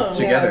Oh. them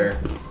together.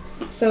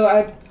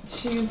 So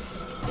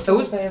she's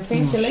a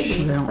fancy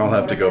lady. I'll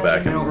have to go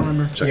back I don't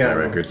remember. and check Yeah, my no.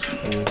 records.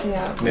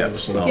 Yeah. Maybe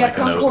this one. I'll Yeah, make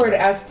a note. Concord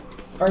asked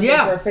Arthur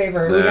Yeah. for a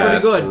favor. was pretty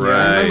That's good. Yeah, I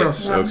right. remember.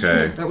 That's Okay.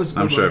 true. That was a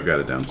I'm good sure one. I've got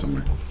it down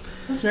somewhere.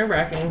 That's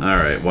nerve-wracking. All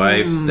right,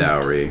 wife's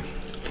dowry.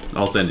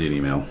 I'll send you an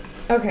email.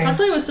 Okay. I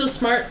thought it was so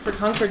smart for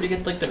Concord to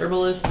get like the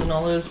herbalists and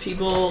all those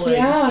people. Like,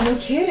 Yeah, no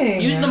kidding.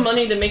 use the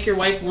money to make your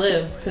wife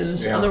live,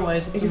 because Yeah.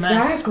 otherwise it's a mess.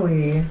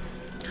 Exactly.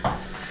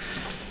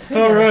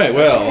 All right,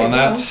 well, Okay, on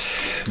well. that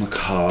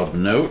macabre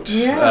note,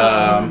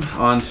 Yeah.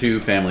 on to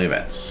family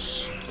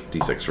events.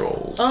 D6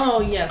 rolls.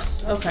 Oh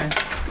yes. Okay.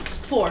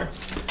 4.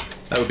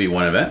 That would be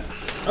one event.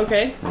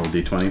 Okay. Roll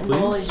D20,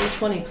 Roll a please.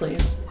 d20,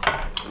 please.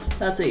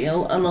 That's an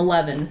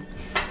 11.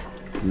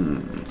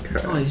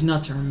 Oh, these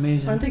nuts are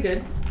amazing. Aren't they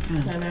good?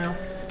 I know.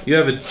 You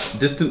have a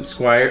distant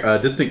squire,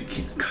 distant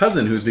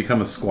cousin who's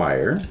become a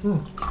squire.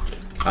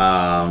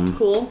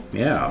 Cool.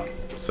 Yeah.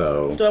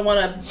 So, Do I want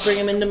to bring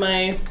him into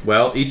my?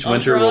 well, each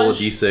winter roll a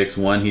Entourage? D6.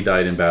 1, he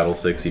died in battle.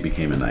 6, he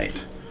became a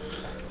knight.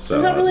 So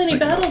There's not I'll really just any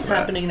make a note battles for that.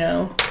 happening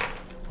now.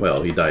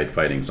 Well, he died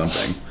fighting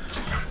something.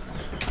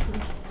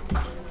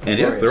 And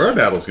yes, there are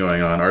battles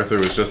going on. Arthur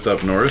was just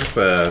up north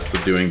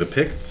subduing the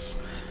Picts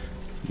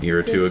a year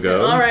or two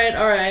ago. All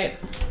right.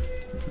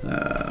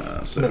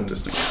 So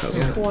distant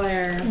cousin.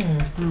 Squire.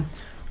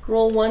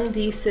 Roll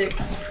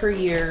 1d6 per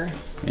year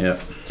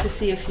Yep. to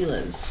see if he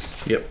lives.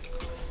 Yep.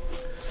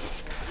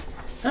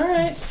 All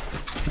right.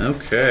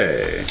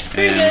 Okay.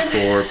 Very and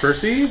good. for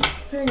Percy?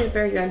 Very good.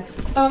 Very good.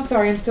 Oh, I'm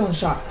sorry. I'm still in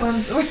shock.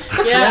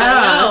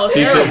 Yeah. No,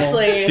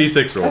 seriously.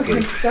 D6 roll, Okay,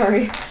 please.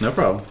 sorry. No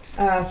problem.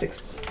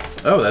 6.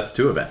 Oh, that's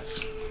 2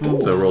 events.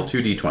 So roll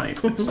 2d20,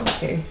 please.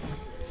 Okay.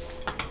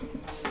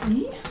 Let's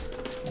see.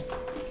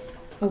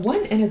 A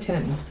 1 and a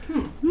 10.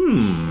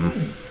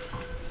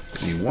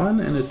 A 1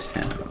 and a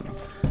 10.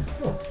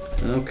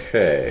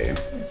 Okay.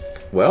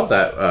 Well,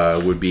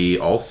 that would be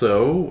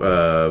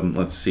also,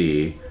 let's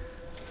see,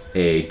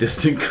 a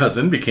distant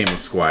cousin became a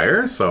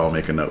squire, so I'll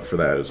make a note for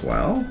that as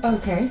well.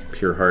 Okay.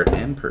 Pure Heart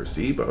and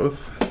Percy, both.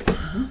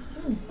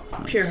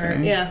 Pure heart.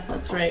 Yeah,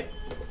 that's right.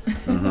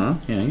 Yeah,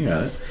 you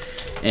got it.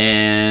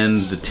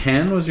 And the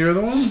 10 was your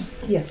other one?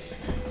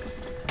 Yes.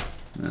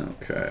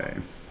 Okay.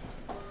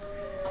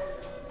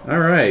 All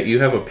right, you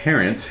have a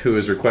parent who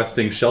is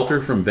requesting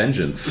shelter from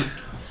vengeance.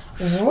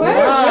 What?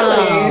 Wow.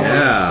 Really?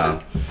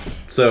 Yeah.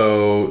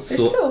 So... They're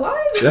still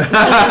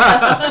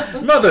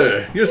alive?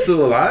 Mother, you're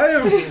still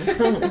alive?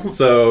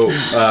 So,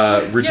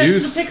 Yes,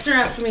 reduce... the pics are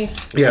out for me.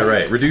 Yeah,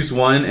 right. Reduce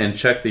 1 and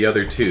check the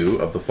other 2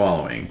 of the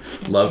following.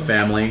 Love,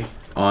 family,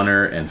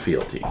 honor, and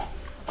fealty.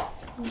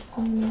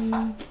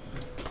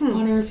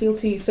 Honor,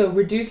 fealty. So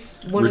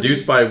reduce one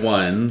Reduce of these. by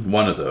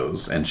one of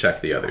those, and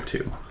check the other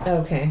 2.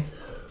 Okay.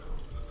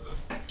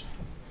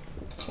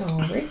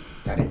 Alright.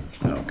 Got it.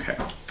 Okay.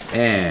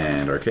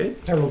 And Arcade?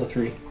 I rolled a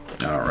 3.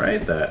 All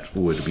right, that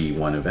would be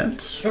 1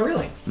 event. Oh,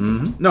 really?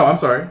 No, I'm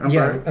sorry. I'm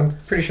sorry. I'm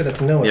pretty sure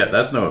that's no. Yeah,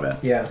 that's no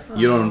event. Yeah.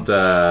 You don't,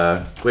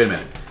 wait a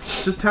minute.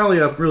 Just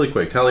tally up really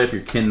quick. Tally up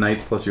your kin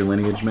knights plus your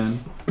lineage men.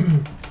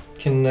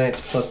 Kin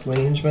Knights plus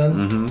Lineage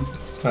Men.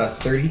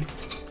 30.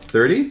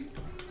 30?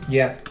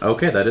 Yeah.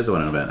 Okay, that is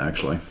one event,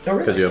 actually. Oh, really?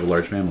 Because you have a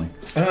large family.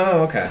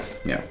 Oh, okay.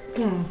 Yeah.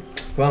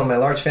 Well, my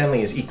large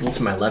family is equal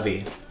to my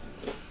levy.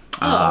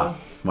 Ah,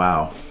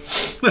 wow.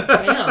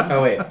 Damn.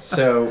 Oh, wait.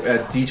 So,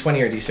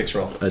 D20 or D6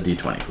 roll? A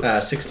d20,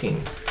 please.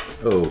 16.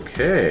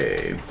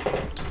 Okay.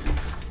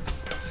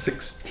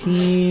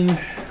 16.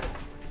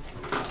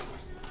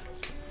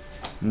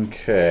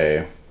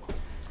 Okay.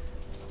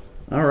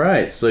 All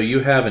right, so you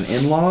have an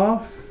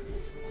in-law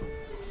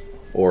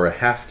or a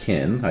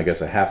half-kin, I guess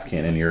a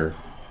half-kin in your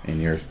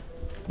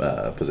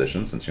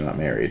position since you're not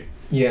married.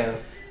 Yeah.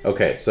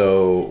 Okay,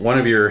 so one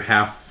of your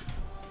half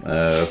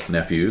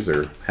nephews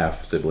or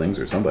half siblings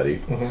or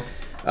somebody.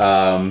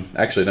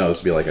 Actually, no, this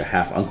would be like a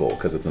half uncle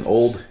because it's an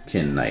old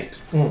kin knight.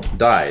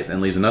 Dies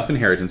and leaves enough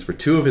inheritance for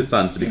 2 of his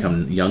sons to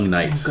become young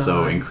knights. Oh,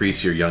 so God.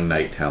 increase your young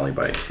knight tally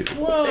by 2.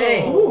 Whoa.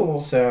 Dang. Ooh.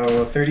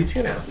 So,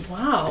 32 now.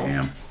 Wow.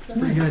 Damn. That's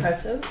pretty good.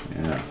 impressive.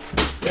 Yeah.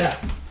 Yeah.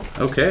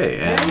 Okay,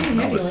 and That'll be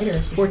handy Elvis. later.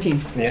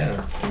 14.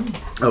 Yeah.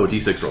 Oh,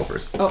 d6 roll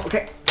first. Oh,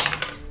 okay.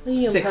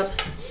 You 6.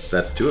 pups.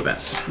 That's 2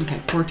 events. Okay,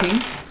 14.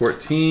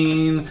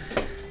 14.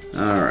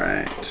 All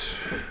right.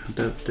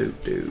 Do.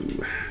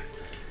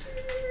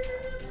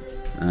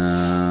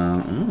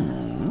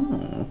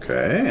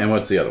 Okay. And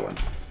what's the other one?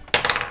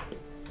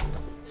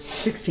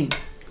 16.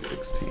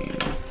 16.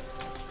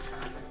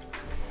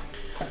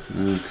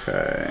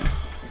 Okay.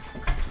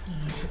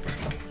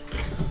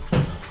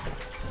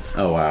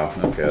 Oh, wow.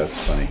 Okay, that's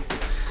funny.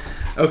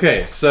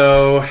 Okay,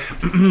 so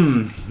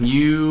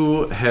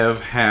you have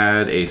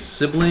had a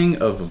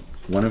sibling of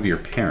one of your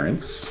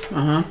parents.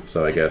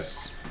 So I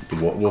guess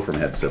Wolfram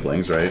had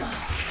siblings, right?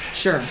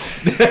 Sure.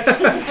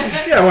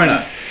 Yeah, why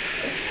not?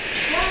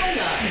 Why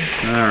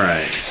not? All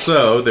right.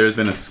 So there's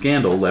been a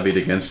scandal levied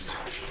against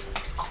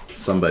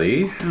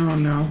somebody. Oh,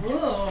 no.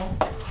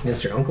 Ooh.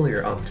 Against your uncle or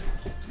your aunt?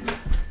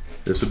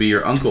 This would be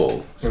your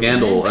uncle.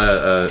 Scandal,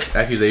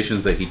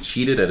 accusations that he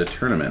cheated at a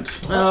tournament.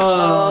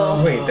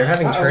 Oh. Wait, they're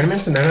having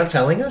tournaments and they're not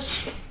telling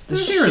us?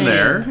 Here and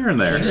there, here and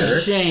there.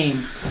 Jerks.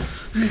 Shame.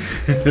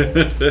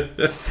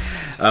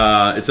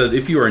 It says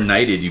if you are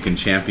knighted, you can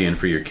champion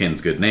for your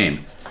kin's good name.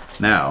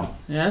 Now,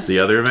 Yes? the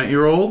other event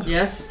you rolled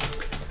Yes?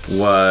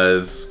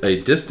 was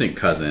a distant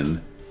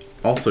cousin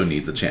also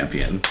needs a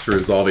champion to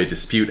resolve a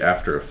dispute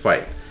after a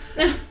fight.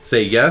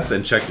 Say yes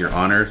and check your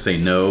honor. Say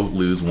no,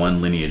 lose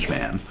 1 lineage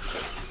man.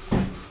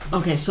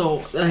 Okay,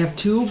 so I have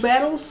 2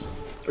 battles?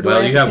 Or do I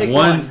Well, you to have pick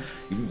one.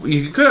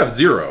 You could have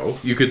 0.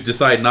 You could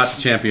decide not to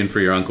champion for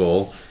your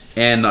uncle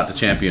and not to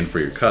champion for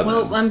your cousin.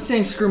 Well, I'm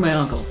saying screw my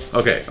uncle.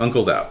 Okay,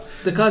 uncle's out.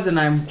 The cousin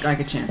I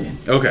could champion.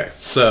 Okay,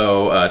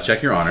 so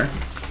check your honor.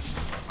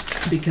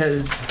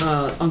 Because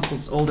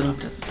uncle's old enough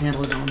to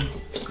handle his own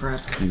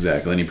crap.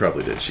 Exactly, and he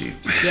probably did cheat.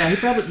 Yeah, he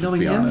probably, Let's knowing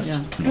be him, honest.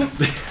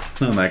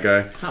 yeah. On that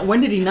guy. When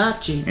did he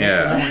not cheat? That's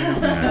what I want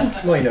to know.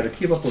 Yeah. Well, to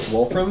keep up with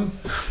Wolfram,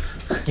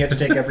 you have to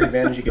take every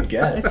advantage you could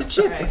get. It's a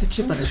chip. It's a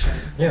chip on the shoulder.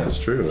 Yeah. That's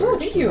true. Oh,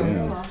 thank you.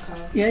 Yeah.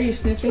 Yeah, you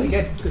sniffing? Really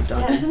good. Good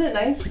dog. Yeah, isn't it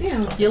nice?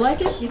 Yeah. You like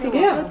it? You think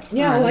Yeah. it's good?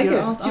 Yeah, I Alright, like it.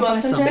 I'll Do you want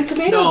buy some, Jen? The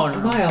tomatoes No, are no.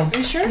 mild. Are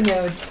you sure? You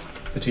know, it's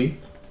The tea?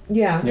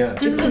 Yeah. Yeah.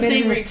 This is a Tomato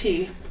savory mint.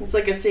 tea. It's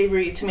like a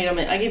savory tomato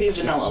mint. I gave you a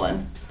vanilla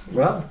one.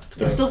 Well,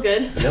 It's still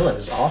good. vanilla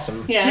is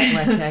awesome. Yeah.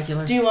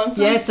 Rectangular. Do you want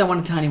some? Yes, I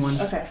want a tiny one.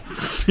 Okay.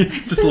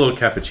 Just a little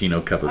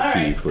cappuccino cup of All tea,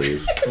 right.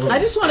 please. I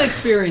just want to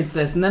experience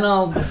this, and then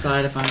I'll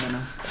decide if I'm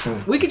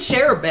gonna. We could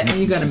share a bag.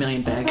 You got a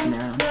million bags in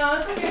there. No,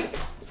 it's okay.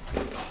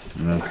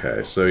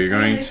 Okay, so you're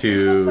going They're still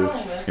to.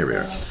 selling this, Here we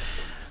are. so-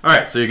 All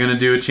right, so you're going to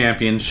do a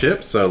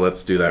championship. So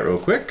let's do that real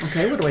quick.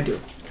 Okay, what do I do?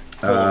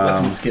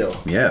 Weapon skill.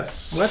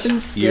 Yes. Weapon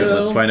skill.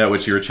 Let's find out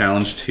what you were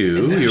challenged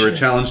to. You were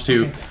challenged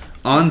to Okay.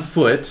 on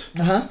foot,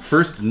 Uh-huh.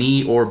 first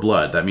knee or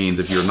blood. That means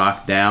if you're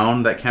knocked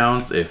down, that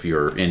counts. If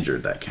you're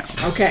injured, that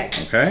counts. Okay.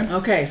 Okay.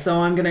 Okay, so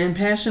I'm gonna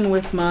impassion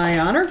with my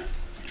honor,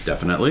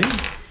 Definitely.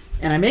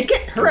 and I make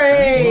it.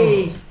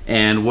 Hooray!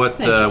 And what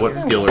Thank you, what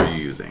dear. skill are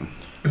you using?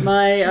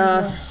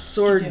 My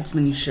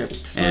swordsmanship.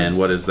 And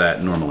what is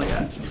that normally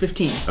at? It's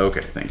 15.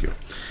 Okay, thank you.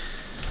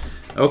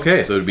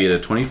 Okay, so it'd be at a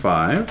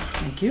 25.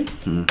 Thank you.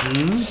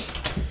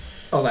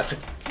 Oh, that's a.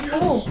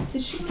 Oh,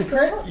 did she? It's a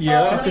crit?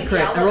 Yeah. That's a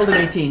crit. I rolled an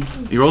 18.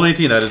 You rolled an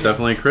 18. That is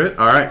definitely a crit.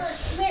 All right.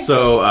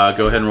 So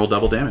go ahead and roll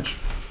double damage.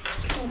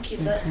 I'll keep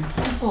that.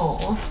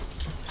 Oh.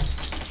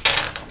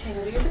 Okay,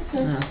 go do your Oh,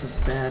 business. this is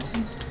bad.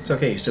 It's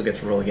okay. You still get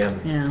to roll again.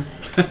 Yeah.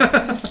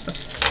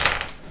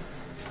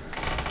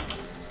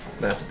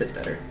 That's a bit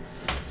better.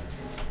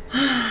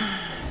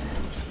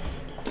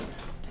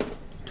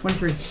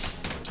 23.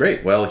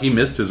 Great. Well, he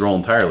missed his roll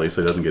entirely,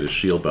 so he doesn't get his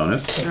shield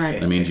bonus. All right.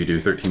 That means you do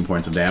 13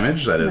 points of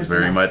damage. That is That's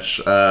very enough.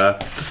 much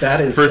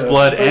That is first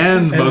blood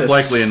and and most a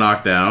likely a s-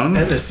 knockdown.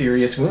 And a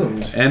serious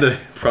wound. And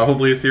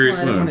probably a serious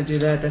Well, I don't want to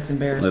wound. do that. That's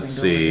embarrassing. Let's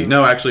Don't wanna see. do it.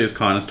 No, actually, his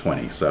con is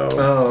 20. So,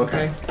 Oh,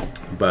 okay. Okay.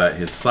 but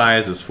his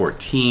size is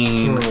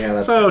 14. Yeah,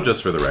 that's so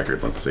just for the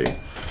record, let's see.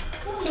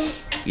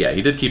 Yeah,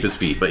 he did keep his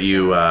feet, but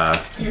you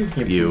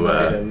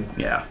murdered him.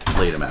 yeah,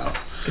 laid him out.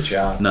 Good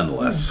job.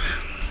 Nonetheless.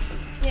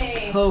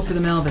 Yay. Ho for the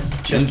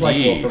Malvis. Just like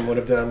Indeed. Wolfram would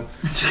have done.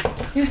 That's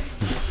right.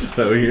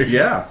 So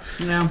yeah.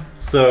 Yeah.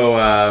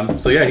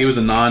 So yeah, he was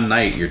a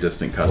non-knight, your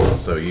distant cousin.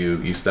 So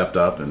you stepped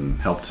up and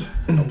helped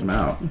him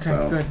out. Okay,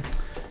 So good.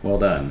 well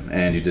done,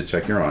 and you did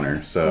check your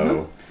honor.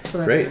 So So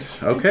that's great.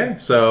 Okay,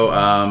 so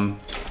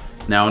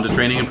now into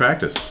training and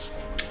practice.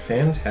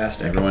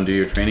 Fantastic. Everyone, do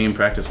your training and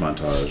practice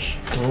montage.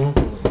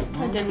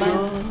 I did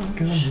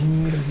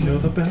mine. You're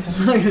the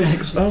best.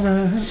 Exactly. All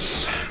right.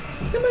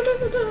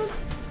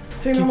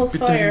 St. Elmo's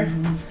Fire.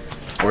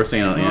 Or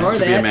Saint, yeah, Or it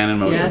could be a that. man in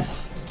motion.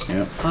 Yes.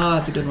 Yep. Oh,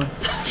 that's a good one.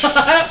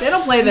 They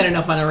don't play that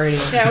enough on the radio.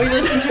 Yeah, we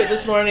listened to it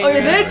this morning. Oh, you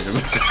Yeah. did?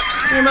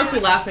 We were mostly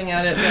laughing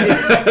at it, but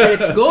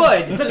It's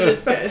good. but it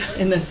is good.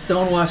 In the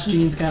stonewashed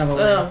jeans kind of a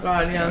way. Oh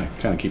God, yeah.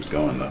 Kind of keeps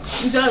going though.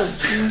 It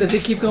does. Does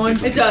it keep going?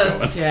 It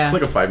does. Yeah. It's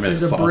like a 5-minute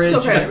There's a song. bridge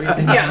Okay. and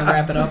everything. Yeah.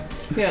 Wrap it up.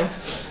 Yeah.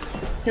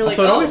 You're like,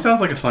 So it oh. always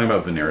sounds like a song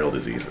about venereal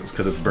diseases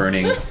because it's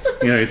burning.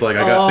 You know, he's like,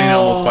 I got St.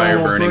 Elmo's fire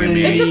burning in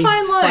me. It's a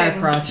fine line. Fire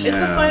crotch. It's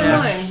a fine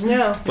Yes. line.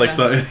 Yeah. It's like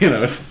some, you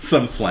know, it's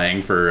some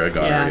slang for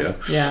gonorrhea.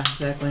 Yeah,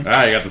 exactly.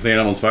 Ah, you got the St.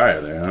 Elmo's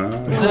fire there.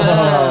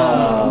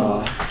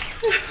 Huh?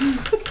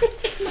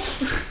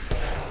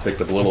 Picked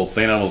up a little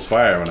St. Elmo's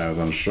fire when I was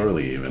on shore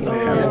leave and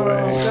had Oh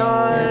away.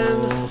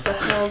 God. What the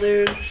hell,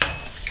 dude?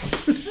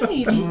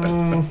 Hey,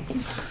 no.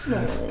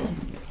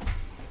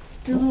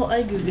 Your little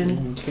eye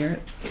googan.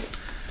 Carrot.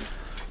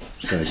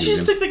 She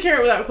just took the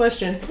carrot without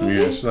question.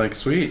 Yeah, she's like,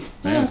 sweet. Yeah,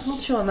 Thanks. we'll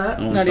chill on that.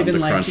 I want Not something even to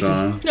like crunch she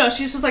just- on. No,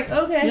 she's just like,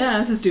 okay. Yeah,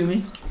 this is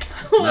Doomy.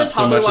 When a Not so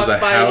toddler much as walks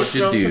a by, how just to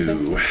throw 'em do.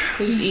 something.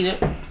 You just eat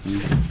it.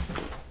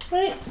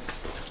 Right?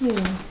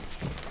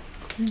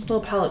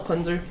 Little palate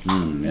cleanser.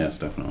 Yes,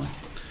 definitely.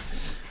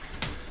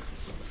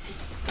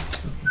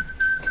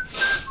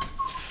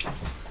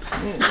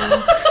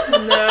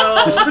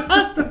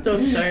 No.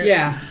 Don't start.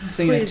 Yeah, I'm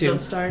singing Please it too. don't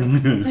start.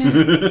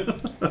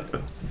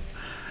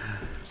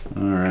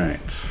 All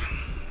right.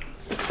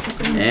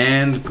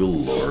 And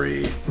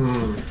glory.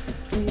 All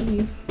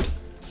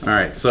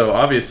right, so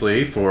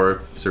obviously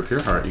for Sir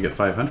Pureheart, you get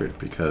 500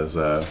 because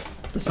of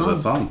song.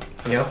 that song.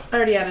 Yep. I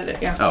already added it,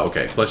 yeah. Oh,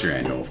 okay. Plus your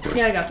annual, of course.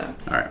 Yeah, I got that.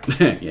 All right.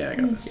 Yeah, I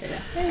got it.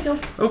 There you go.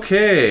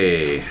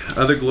 Okay.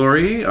 Other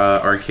glory.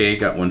 Arcade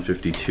got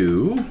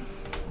 152.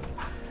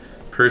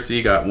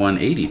 Percy got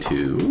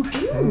 182.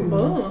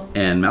 Oh.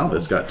 And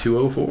Malvis got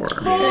 204.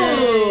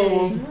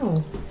 Oh.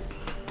 Oh.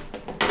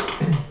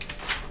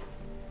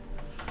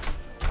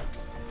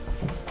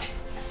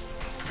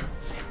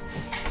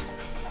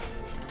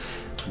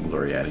 Some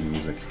glory adding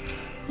music.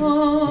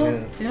 Oh.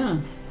 Yeah. Yeah.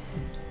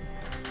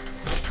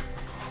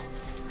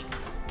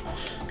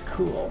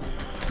 Cool.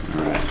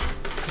 All right.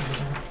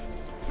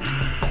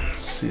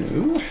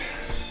 So.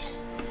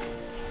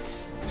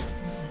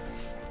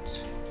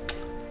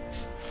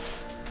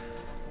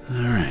 All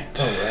right.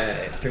 All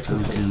right.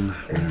 13 Duncan,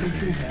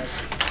 13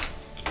 guys.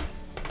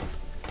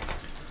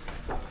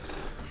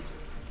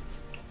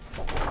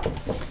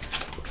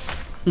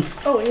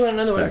 Oh, you want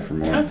another Back one? for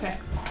more. Okay.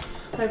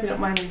 I hope you don't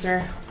mind these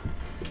are.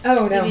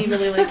 Oh no. Edie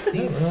really likes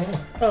these.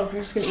 Oh,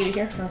 you're just gonna eat it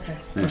here? Okay.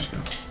 There she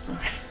goes.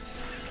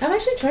 I've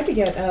actually tried to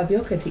get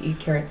Bielka to eat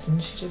carrots,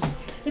 and she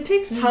just... It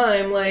takes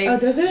time. Like, Oh,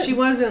 does it? She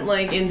wasn't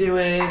like into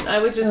it. I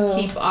would just Oh.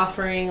 keep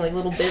offering like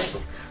little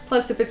bits.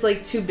 Plus, if it's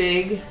like too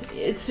big,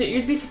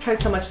 you'd be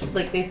surprised how much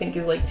like they think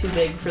is like too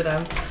big for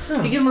them.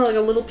 Oh. You give them like a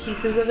little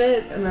pieces of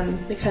it, and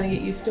then they kind of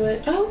get used to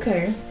it. Oh,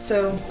 okay.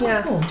 So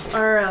yeah, Cool.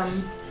 our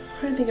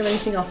I'm trying to think of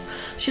anything else.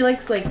 She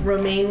likes like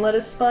romaine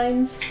lettuce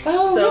spines.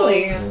 Oh, so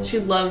really? She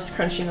loves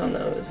crunching on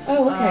those.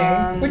 Oh,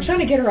 okay. We're trying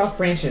to get her off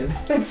branches.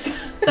 That's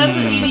what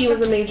Edie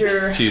was a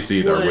major. She used to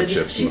eat our wood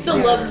chips. She still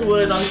loves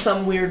wood on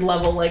some weird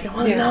level. Like I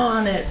want to gnaw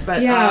on it, but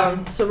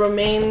so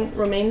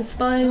romaine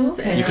spines.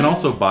 Okay. And You can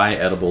also buy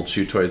edible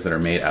chew toys that are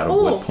made out of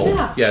wood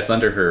pulp. Yeah. It's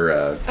under her.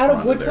 Out of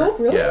Rhonda wood there. pulp?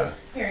 Really? Yeah.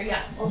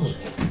 Here, I'll show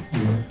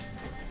you.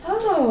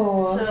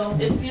 Oh. So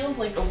it feels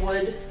like a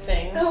wood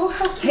thing. Oh,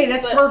 how cute. Hey,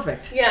 that's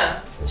perfect.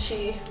 Yeah,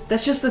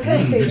 That's just the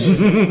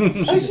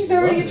thing. Oh, she's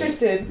already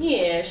interested.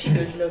 she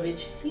does love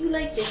it. You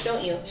like this,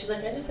 don't you? She's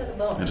like, I just got a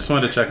bone. I just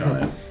wanted to check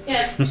on it.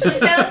 Yeah,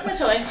 that's my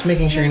toy. Just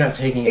making sure you're not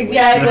taking it.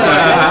 Exactly.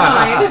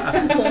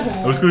 That's fine.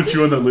 I was going to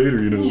chew on that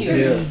later,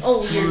 Yeah.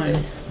 Oh, you're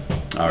good.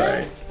 All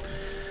right.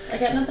 I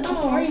got nothing else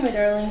for you, my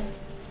darling.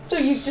 So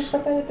you just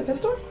got that at the pet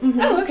store? Mm-hmm.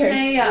 Oh,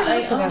 okay. Yeah. I'll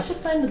look for I that. should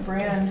find the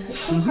brand. It's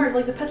so hard.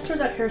 Like the pet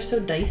stores out here are so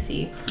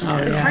dicey. Oh,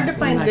 It's yeah. hard to You're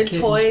find not good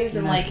kidding. toys You're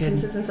and not like kidding.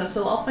 consistent stuff.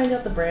 So I'll find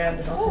out the brand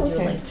and I'll send you a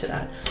okay. link to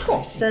that.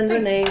 Cool. Send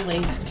Renee a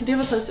link. Do you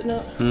have a post-it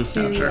note? Oh,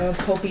 To sure.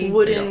 pulpy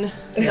Wooden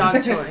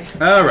dog toy.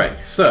 All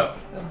right. So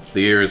the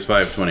year is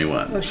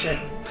 521. Oh shit.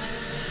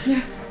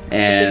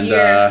 And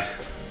year.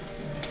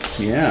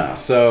 yeah.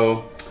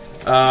 So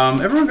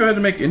everyone, go ahead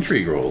and make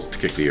intrigue rolls to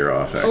kick the year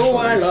off. Actually. Oh,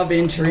 I love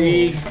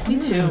intrigue. Me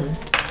too.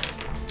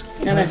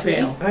 And I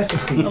fail. I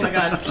succeed. Oh my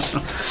god.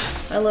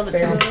 I love it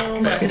Fail.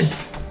 so much.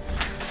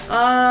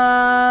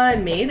 I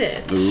made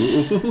it.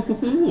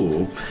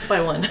 Ooh. By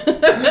one.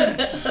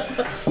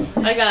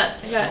 I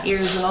got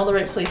ears in all the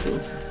right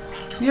places.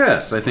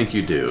 Yes, I think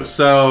you do.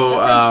 So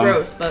That sounds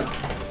gross, but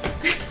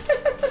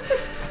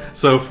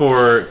So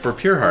for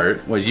Pure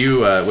Heart, what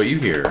you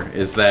hear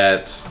is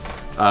that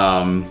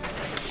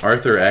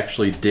Arthur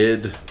actually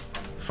did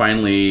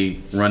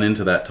finally run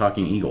into that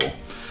talking eagle.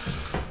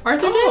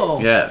 Arthur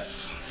did?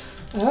 Yes.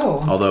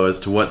 Oh. Although as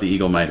to what the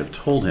eagle might have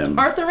told him.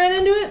 Arthur ran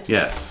into it?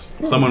 Yes.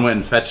 Someone went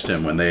and fetched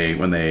him when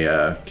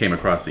they came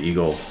across the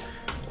eagle,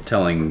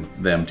 telling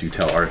them to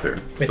tell Arthur.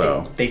 Wait,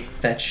 So they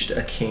fetched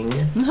a king?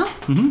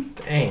 Mm-hmm.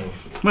 Dang.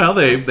 well,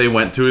 they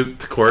went to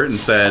court and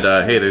said,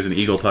 "Hey, there's an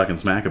eagle talking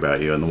smack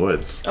about you in the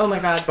woods." Oh my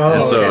god. Oh.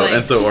 And so Like,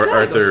 and so gotta go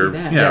Arthur, see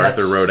that. yeah, Yeah,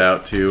 Arthur that's- rode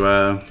out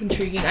to it's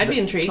intriguing. I'd be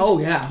intrigued. Oh,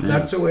 yeah.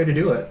 That's a way to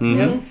do it.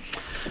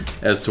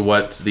 as to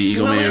what the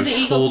eagle Well, may what have did the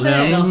eagle told say?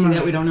 him. No, see,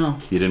 that we don't know.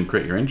 You didn't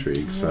crit your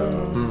intrigue,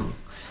 so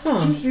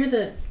Did you hear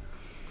that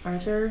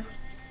Arthur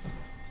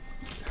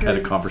had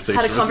a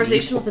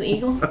conversation with an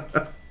eagle?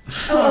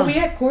 Oh, are we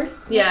at court?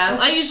 Yeah,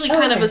 I usually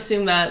kind of okay.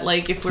 assume that,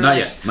 like, if we're Not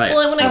like, yet, not yet.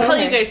 well, when I tell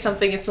you okay. guys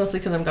something, it's mostly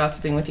because I'm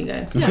gossiping with you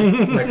guys.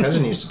 My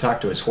cousin used to talk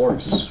to his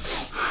horse.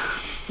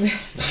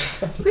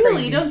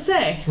 Really, you don't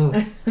say.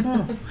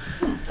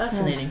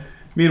 Fascinating.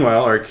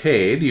 Meanwhile,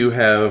 Arcade, you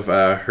have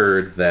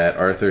heard that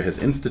Arthur has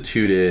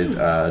instituted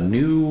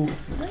new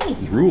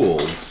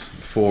rules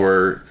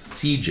for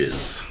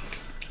sieges.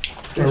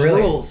 There's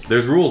really? rules.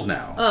 There's rules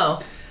now. Oh,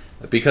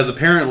 Because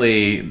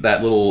apparently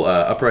that little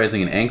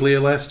uprising in Anglia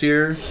last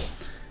year,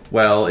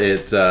 well,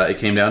 it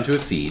came down to a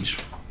siege.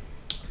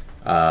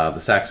 The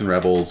Saxon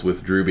rebels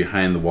withdrew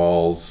behind the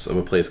walls of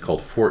a place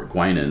called Fort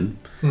Guinan,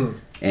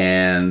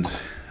 and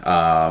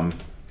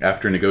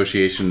after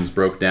negotiations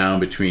broke down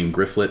between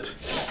Grifflet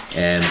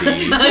and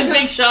the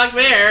big shock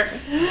there.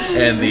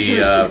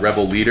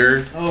 rebel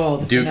leader, Oh,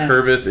 the Duke finesse.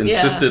 Hervis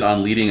insisted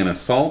on leading an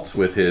assault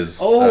with his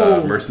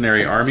Oh.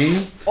 mercenary army.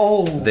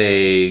 Oh.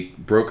 They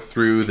broke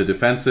through the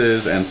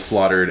defenses and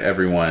slaughtered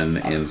everyone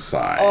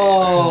inside.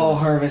 Oh,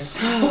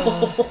 Hervis.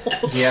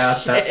 Yeah,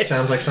 that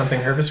sounds like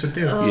something Hervis would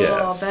do.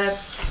 Yes.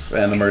 that's-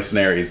 And the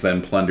mercenaries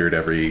then plundered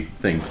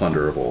everything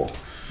plunderable.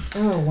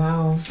 Oh,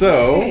 wow.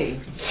 So, Hey.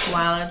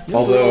 Wow, that's.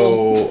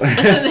 although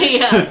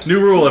Yeah. new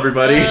rule,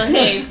 everybody.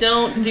 Hey,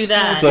 don't do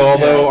that. So,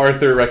 although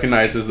Arthur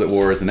recognizes that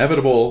war is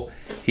inevitable,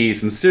 he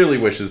sincerely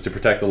wishes to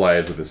protect the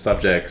lives of his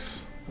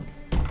subjects,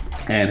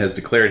 and has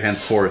declared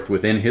henceforth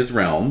within his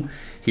realm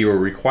he will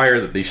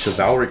require that the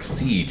chivalric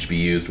siege be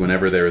used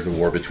whenever there is a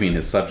war between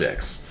his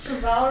subjects.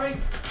 Chivalric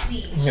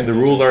siege. The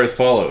rules are as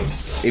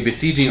follows. A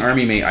besieging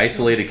army may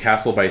isolate a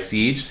castle by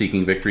siege,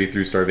 seeking victory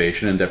through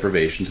starvation and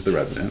deprivation to the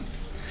resident.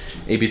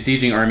 A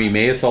besieging army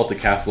may assault a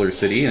castle or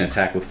city and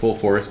attack with full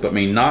force, but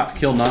may not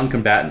kill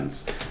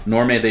non-combatants,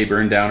 nor may they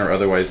burn down or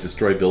otherwise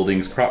destroy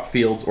buildings, crop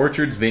fields,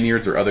 orchards,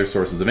 vineyards, or other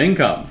sources of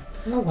income.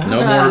 Oh,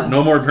 wow.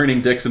 No more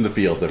burning dicks in the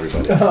fields,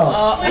 everybody.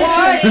 What?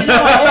 Can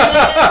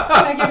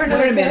I give her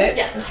another Wait a minute.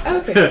 Yeah.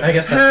 Okay. I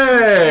guess that's.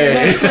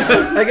 Hey!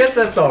 I guess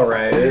that's all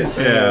right.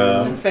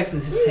 Yeah. It affects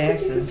his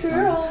taxes. So.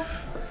 Girl.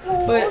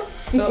 But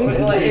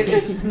It's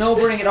just no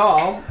burning at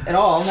all,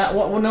 not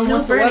none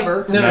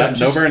whatsoever. No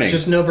burning.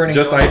 Just no burning.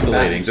 Just no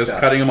isolating. Just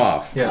stuff. cutting them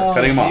off. Yeah.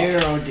 Cutting them Dear,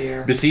 off. oh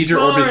dear.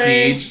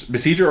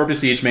 Besieger or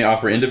besieged may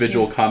offer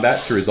individual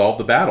combat to resolve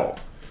the battle.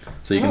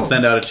 So you can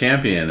send out a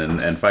champion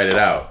and fight it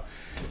out.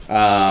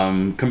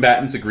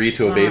 Combatants agree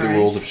to obey the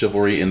rules of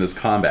chivalry in this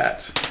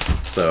combat.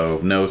 So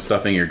no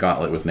stuffing your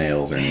gauntlet with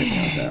nails or anything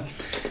like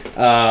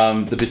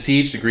that. The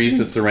besieged agrees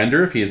to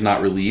surrender if he is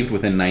not relieved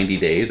within 90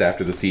 days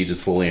after the siege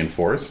is fully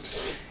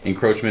enforced.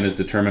 Encroachment is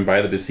determined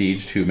by the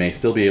besieged, who may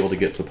still be able to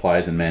get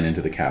supplies and men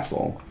into the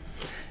castle.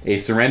 A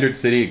surrendered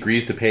city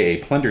agrees to pay a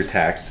plunder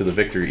tax to the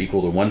victor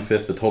equal to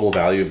 1/5 the total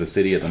value of the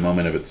city at the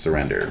moment of its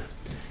surrender.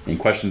 In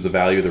questions of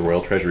value, the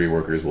Royal Treasury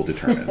workers will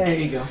determine. There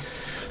you go.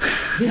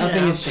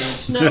 Nothing has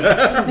changed. No.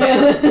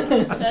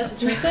 That's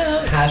what turns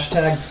out.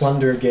 Hashtag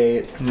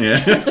Plundergate.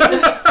 Yeah.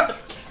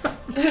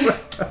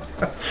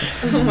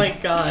 Oh my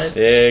god.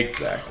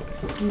 Exactly.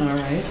 All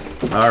right.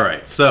 All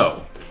right.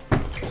 So,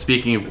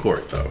 speaking of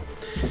court, though,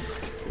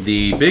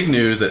 the big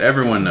news that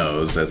everyone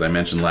knows, as I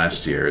mentioned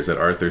last year, is that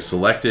Arthur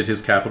selected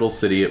his capital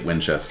city at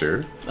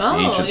Winchester, the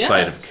ancient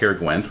site of Caer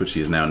Gwent, which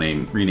he is now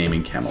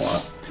renaming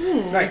Camelot.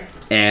 Right.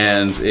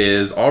 And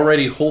is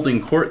already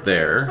holding court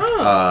there.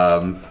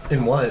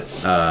 In what?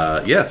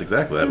 Yes,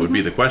 exactly. That would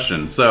be the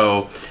question.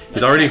 So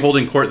he's already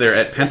holding court there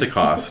at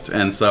Pentecost,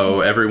 and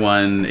so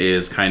everyone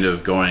is kind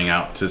of going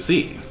out to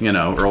see,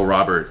 Earl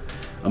Robert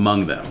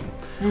among them.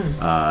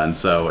 And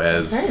so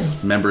as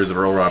members of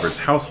Earl Robert's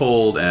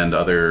household and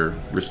other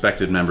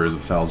respected members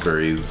of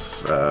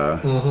Salisbury's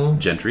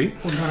gentry,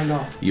 We're gonna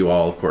go. you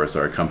all, of course,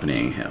 are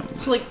accompanying him.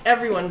 So like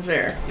everyone's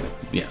there.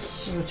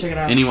 Yes. Go check it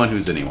out. Anyone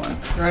who's anyone.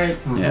 Right.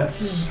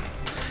 Yes.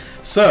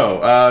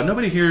 So,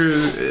 nobody here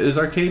is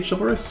arcade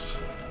chivalrous?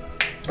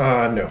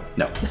 No.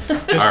 No.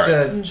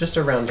 Just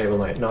a round table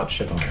night, not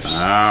chivalrous.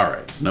 All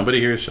right. So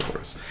nobody here is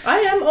chivalrous. I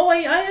am. Oh, I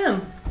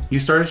am. You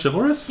started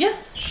chivalrous?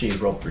 Yes. She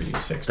rolled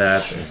 3d6.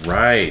 That's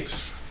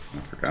right. I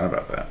forgot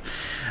about that.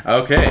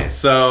 Okay,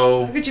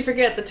 so... How could you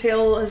forget? The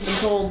tale has been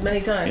told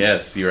many times.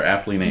 Yes, you're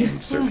aptly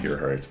named, Sir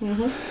Pureheart.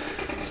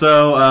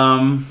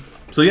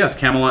 So yes,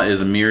 Camelot is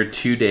a mere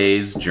 2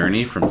 days'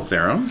 journey from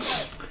Sarum.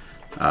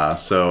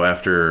 So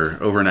after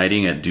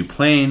overnighting at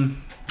Duplain,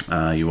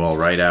 you all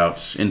ride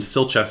out into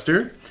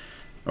Silchester,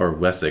 or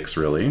Wessex,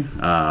 really,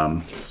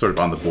 sort of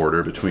on the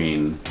border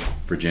between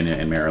Virginia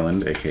and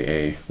Maryland,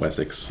 aka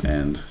Wessex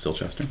and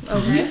Silchester.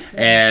 Okay.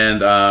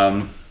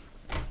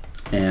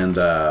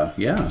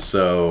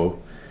 So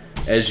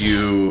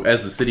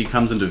as the city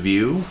comes into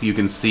view, you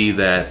can see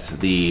that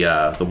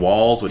the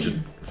walls, which had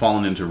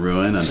fallen into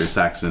ruin under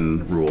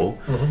Saxon rule,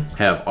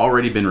 have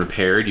already been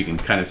repaired. You can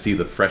kind of see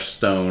the fresh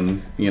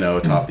stone,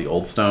 atop the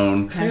old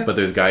stone. Okay. But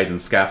there's guys in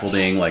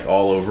scaffolding, like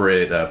all over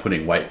it,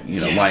 putting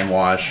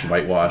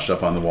whitewash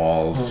up on the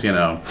walls,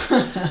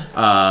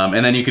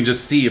 and then you can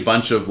just see a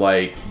bunch of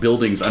like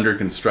buildings under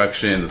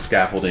construction, the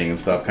scaffolding and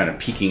stuff, kind of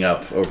peeking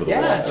up over the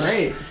walls.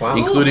 Great. Wow.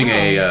 Including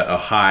a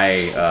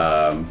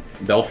high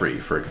belfry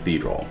for a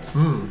cathedral.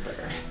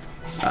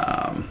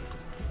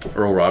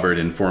 Earl Robert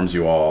informs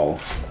you all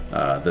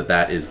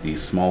that is the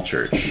small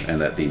church and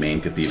that the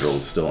main cathedral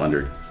is still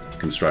under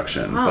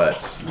construction. Wow.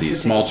 But the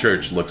small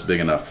church looks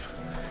big enough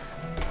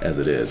as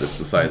it is. It's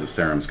the size of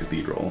Sarum's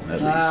cathedral, at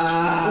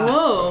least.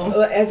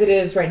 Whoa. As it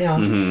is right now.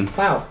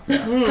 Wow.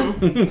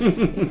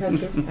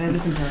 Impressive. That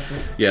is impressive.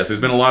 Yes,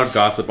 there's been a lot of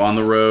gossip on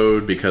the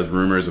road because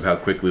rumors of how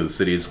quickly the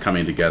city's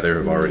coming together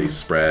have already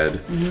spread.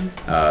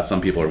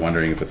 Some people are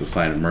wondering if it's a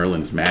sign of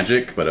Merlin's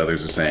magic, but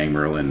others are saying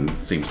Merlin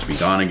seems to be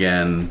gone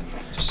again.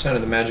 Just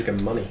sounded the magic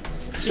of money.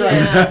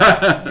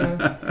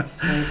 Yeah.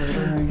 Slave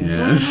labor, I guess.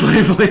 Yeah,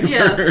 slave labor.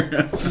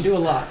 Yeah. Can do a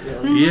lot,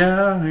 really.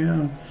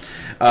 Yeah.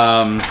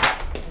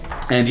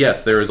 And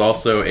yes, there is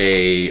also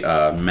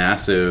a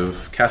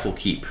massive castle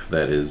keep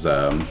that is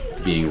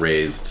being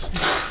raised.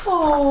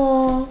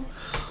 Oh.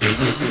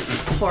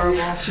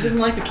 Horrible. She doesn't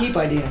like the keep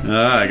idea.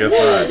 I guess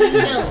not.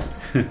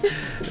 No.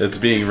 It's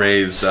being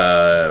raised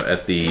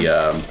at the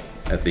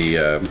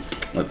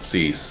let's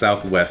see,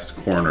 southwest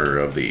corner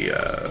of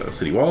the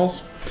city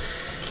walls.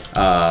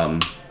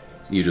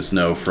 You just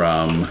know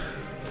from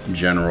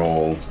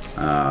general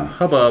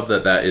hubbub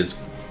that is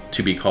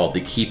to be called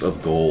the Keep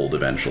of Gold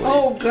eventually.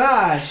 Oh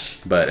gosh.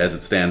 But as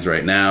it stands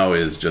right now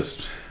is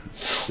just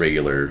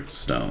regular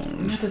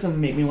stone. That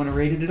doesn't make me want to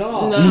rate it at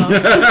all. No.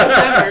 Never.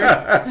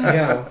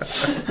 Yeah.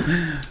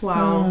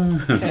 Wow.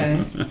 Okay.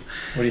 What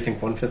do you think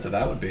 1/5 of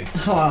that would be?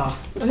 Ah,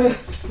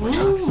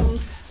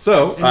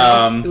 So,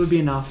 it would be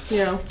enough.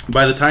 Yeah.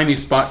 by the time you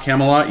spot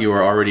Camelot, you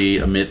are already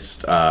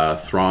amidst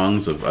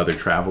throngs of other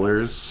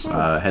travelers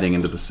heading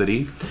into the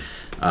city.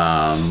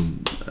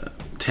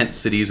 Tent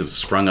cities have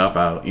sprung up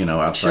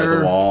outside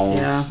the walls.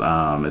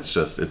 Yeah.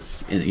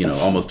 It's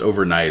almost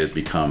overnight has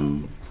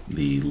become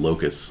the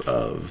locus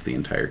of the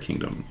entire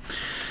kingdom.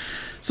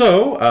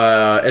 So,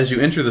 as you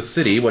enter the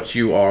city, what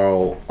you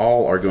all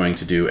are going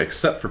to do,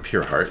 except for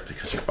Pureheart,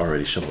 because you're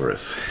already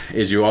chivalrous,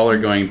 is you all are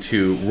going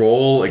to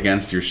roll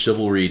against your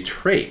chivalry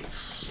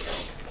traits.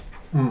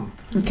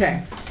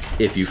 Okay.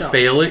 If you So.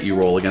 fail it, you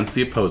roll against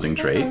the opposing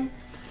trait.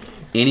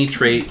 Any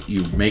trait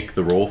you make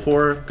the roll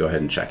for, go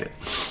ahead and check it.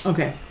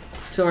 Okay.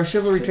 So our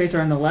chivalry traits are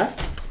on the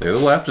left. They're the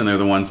left, and they're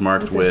the ones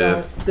marked With the with.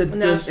 dots. The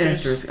Asters.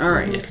 asters. All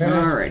right. Okay.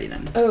 Alrighty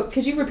then. Oh,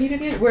 could you repeat it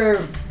again? We're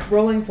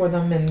rolling for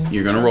them and...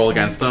 You're going to roll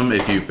against them.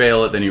 If you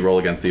fail it, then you roll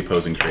against the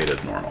opposing trait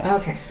as normal.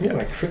 Okay. Ooh,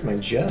 I crit my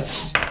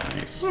just.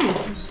 Nice.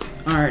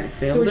 Alright,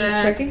 failed So we're just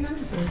that. checking them?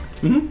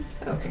 Mm-hmm.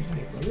 Okay.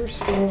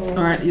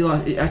 Alright, you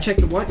lost. I checked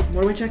the what?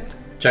 What do I check?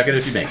 Check it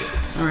if you make it.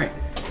 Alright.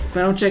 If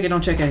I don't check it,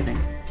 don't check anything.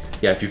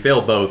 Yeah, if you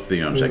fail both,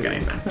 you don't check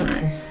anything.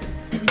 Okay.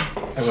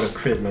 I would have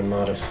critted my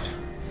modest.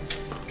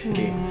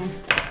 Pity.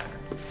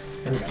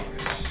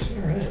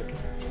 $10. Alright.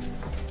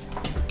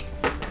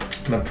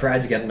 My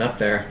pride's getting up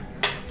there.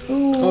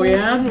 Oh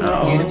yeah?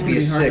 Oh. It used to be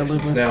a Pretty hard to 6,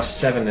 live it's with. now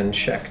 7 and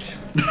checked.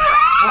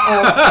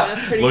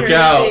 That's pretty Look crazy.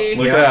 out!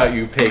 Look Yeah. out,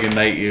 you pagan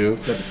knight, you.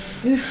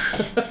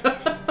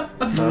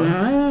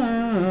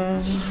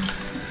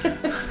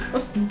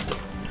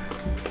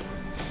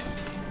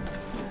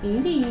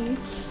 Edie.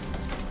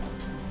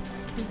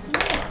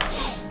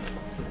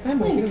 I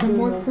might become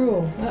more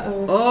cruel.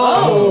 Uh-oh.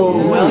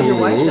 Oh, well, your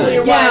wife died.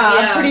 Your wife,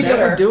 Yeah, pretty That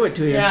bitter. would do it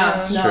to you.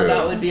 Yeah, no, True.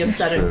 that would be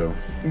upsetting. True.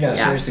 Yeah,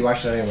 seriously, why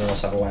should anyone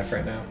else have a wife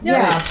right now?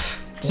 Yeah.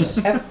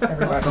 F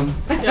everybody.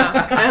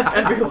 Yeah, F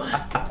everyone.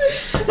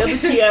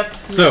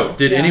 WTF. So,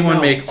 did Yeah, anyone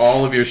no. make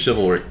all of your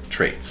chivalry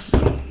traits?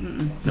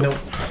 Nope.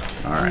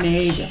 All right.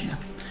 Maybe.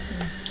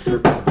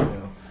 No.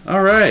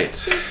 All right.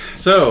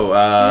 So,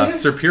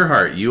 Sir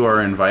Pureheart, you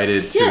are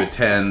invited to Yes.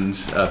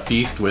 attend a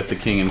feast with the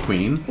king and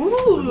queen.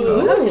 Ooh,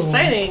 how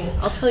exciting.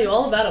 I'll tell you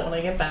all about it when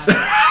I get back.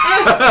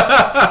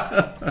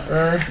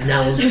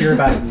 Now let's hear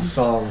about it in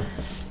song.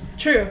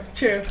 True,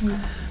 true.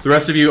 The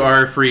rest of you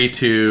are free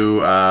to,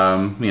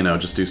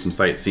 just do some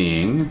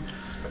sightseeing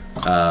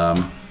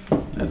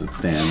as it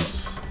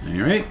stands.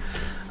 All right.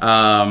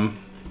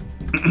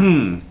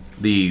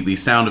 The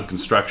sound of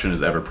construction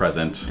is ever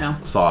present. Yeah.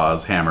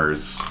 Saws,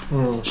 hammers,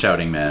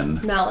 shouting men,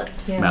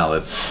 Mallets. Yeah.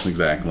 mallets,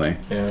 exactly.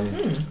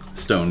 And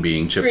Stone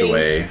being chipped Screams.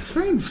 away.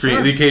 Screams.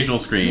 Scream, the occasional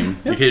scream,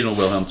 the occasional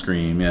Wilhelm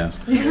scream. Yes.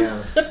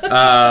 yeah.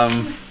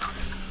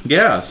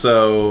 Yeah.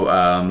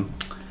 So,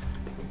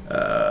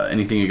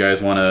 anything you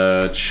guys want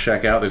to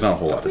check out? There's not a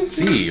whole lot to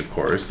see, of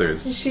course.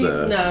 There's she-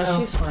 the No,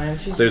 she's fine.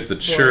 She's there's the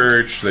just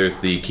bored. church. There's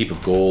the Keep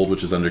of Gold,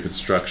 which is under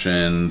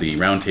construction. The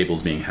round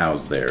table's being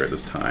housed there at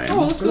this time.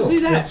 Oh, let's go Cool. see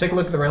that. Let's take a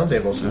look at the round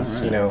table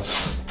since, Alright.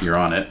 You're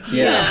on it.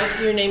 Yeah,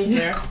 your name's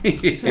there.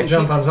 I'll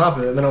jump on top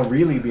of it and then I'll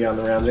really be on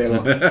the round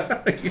table.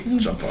 You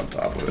jump on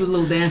top of Do a it.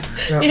 little dance.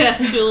 Yeah,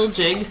 do a little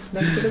jig.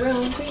 Next to the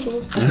round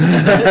table.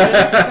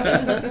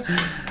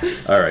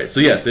 All right. So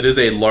yes, it is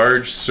a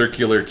large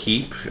circular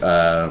keep,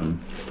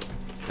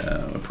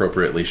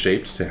 appropriately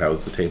shaped to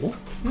house the table.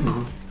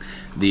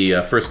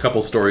 The first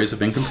couple stories have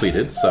been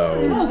completed, so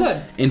Oh,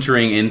 good.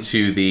 entering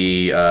into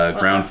the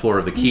ground floor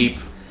of the keep,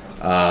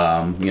 there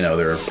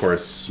are of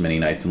course many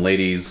knights and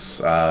ladies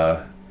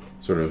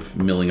sort of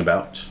milling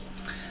about.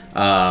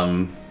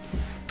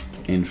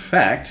 In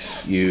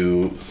fact,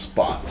 you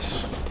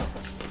spot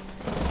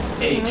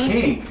a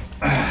king.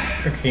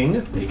 A king?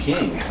 A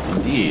king,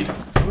 indeed.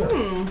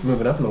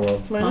 Moving up in the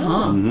world. Why not?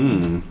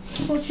 Uh-huh.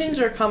 Well, kings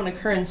are a common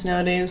occurrence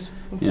nowadays.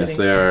 I'm Yes,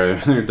 kidding. they're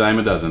a dime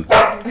a dozen.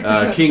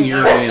 King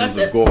Urians That's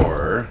of it.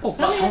 Gore,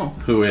 Oh.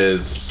 who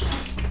is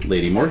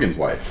Lady Morgan's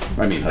wife.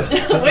 I mean,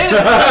 husband. Wait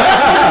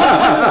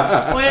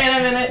a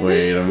minute.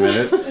 Wait a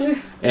minute.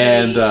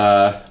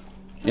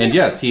 And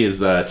yes, he is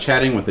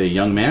chatting with a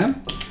young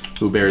man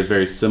who bears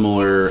very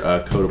similar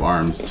coat of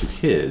arms to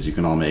his. You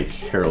can all make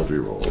heraldry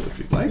rolls if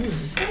you'd like.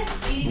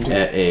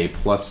 At a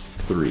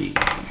 +3.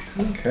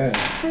 Okay.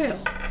 Fail.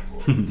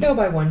 Fail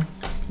by 1.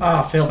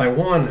 Ah, failed by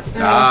 1.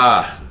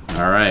 Ah,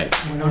 all right.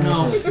 We don't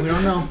know. We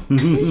don't know.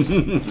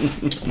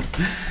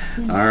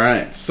 All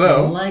right. So,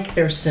 So, like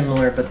they're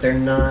similar, but they're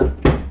not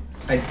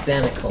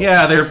identical.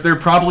 yeah, they're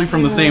probably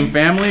from the same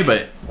family,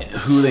 but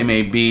who they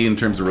may be in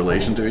terms of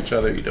relation to each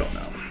other, you don't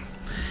know.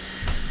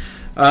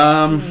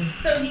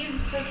 So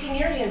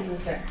King Urians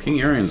is there. King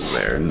Urians is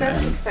there, and,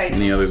 That's and exciting.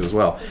 the others as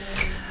well.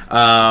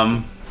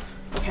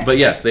 But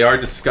yes, they are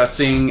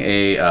discussing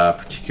a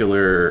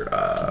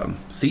particular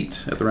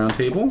seat at the round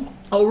table.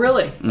 Oh,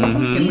 really?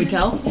 Can we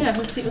tell? Yeah,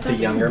 whose seat would The that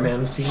be? younger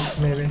man's seat,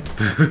 maybe?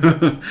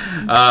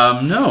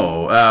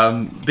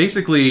 No,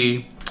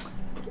 basically,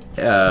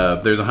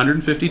 there's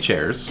 150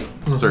 chairs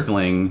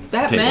circling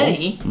That the table.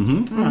 many?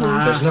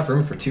 There's enough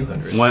room for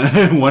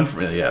 200. One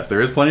for, yes,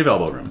 there is plenty of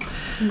elbow room,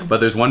 but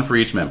there's one for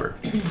each member.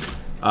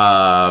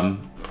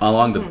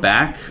 Along the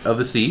back of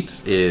the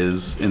seat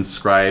is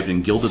inscribed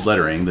in gilded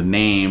lettering the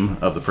name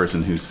of the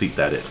person whose seat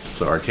that is.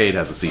 So Arcade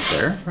has a seat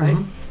there. Right.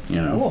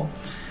 You know. Cool.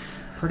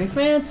 Pretty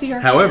fancy.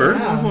 However,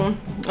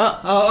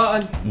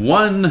 Wow.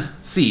 one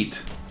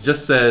seat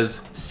just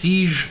says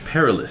Siege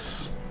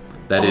Perilous.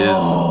 That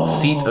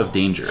is seat of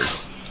danger.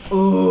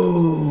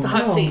 Ooh. The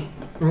hot seat.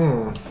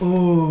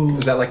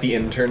 Is that like the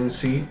intern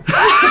seat?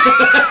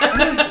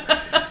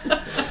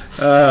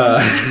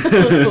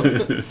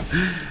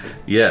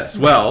 Yes.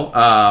 Well,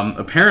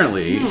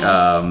 apparently,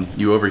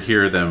 you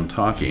overhear them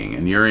talking,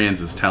 and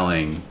Urians is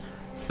telling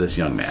this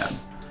young man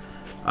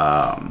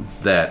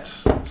that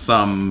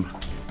some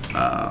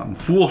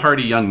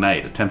foolhardy young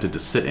knight attempted to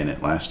sit in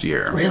it last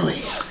year.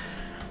 Really?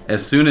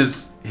 As soon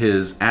as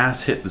his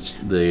ass hit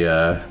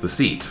the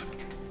seat,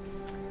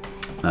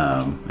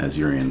 as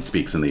Urian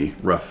speaks in the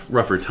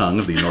rougher tongue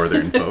of the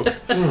northern folk,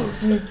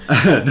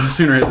 no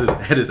sooner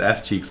had his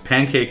ass cheeks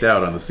pancaked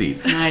out on the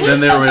seat, Nice. then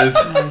there was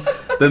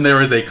Nice. then there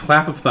was a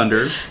clap of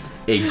thunder,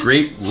 a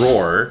great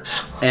roar,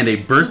 and a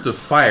burst of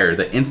fire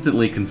that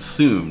instantly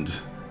consumed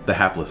the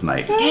hapless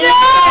knight.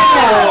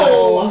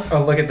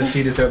 Oh, look at the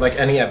seat. Is there like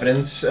any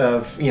evidence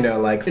of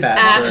like fat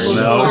ash. burns?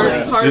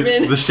 No,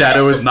 Carbon. the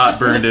shadow is not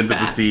burned into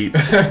the seat.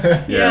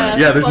 Yeah.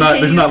 There's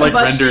not like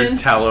combustion. rendered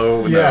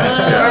tallow.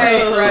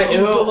 Yeah. Right.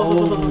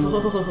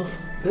 Oh.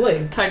 Boy.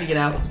 It's hard to get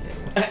out.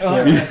 It's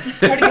hard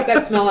to get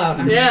that smell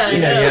out. Yeah,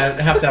 You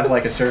have to have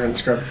like a servant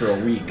scrub for a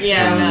week.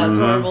 Yeah, it's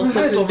horrible. Might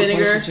as Soap well and replace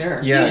vinegar. the chair.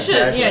 Yeah, You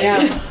should, exactly.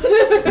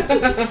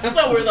 yeah.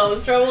 Not worth all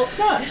this trouble. It's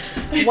not.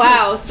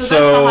 Wow, so that's the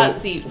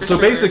hot seat. For so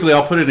sure. basically,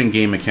 I'll put it in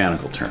game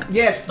mechanical terms.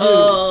 Yes.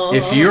 Oh.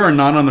 If you are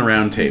not on the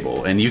round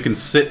table and you can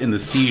sit in the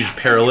siege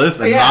perilous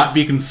and not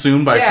be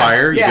consumed by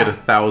fire, you get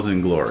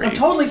 1,000 glory. I'm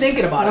totally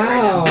thinking about it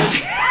right now.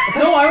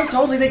 No, I was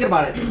totally thinking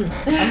about it.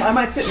 I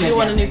might sit in You it.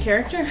 want a new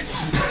character?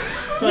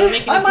 You want to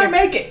make I might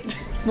make it.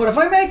 What if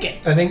I make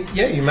it? I think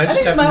you might I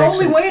just think have it's to my make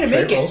only some way to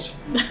trait make it. rolls.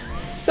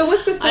 So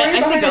what's the story I say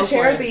behind go the for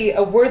chair? it.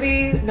 A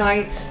worthy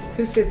knight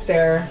who sits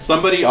there.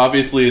 Somebody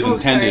obviously is Oh,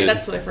 intended. sorry,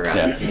 that's what I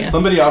forgot. Yeah.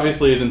 Somebody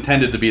obviously is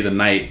intended to be the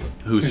knight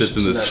who sits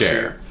in this that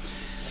chair.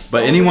 seat.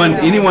 But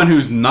anyone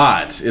who's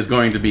not is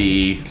going to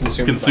be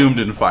Consumed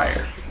in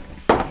fire.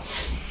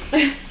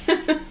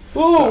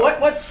 Ooh,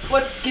 what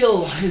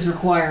skill is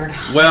required?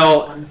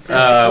 Well,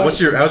 how's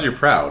your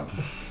proud?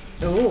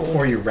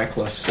 Or you're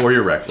reckless. Or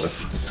you're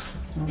reckless.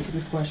 That's a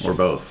good question. Or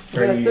both.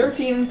 I got a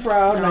 13 in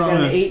proud and I got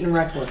an 8 in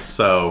reckless.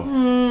 So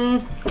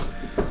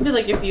I feel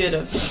like if you had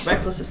a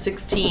reckless of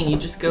 16,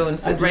 you'd just go and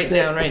sit I'd just sit.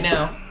 down right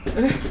now.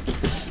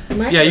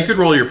 yeah, you could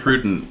roll your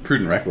prudent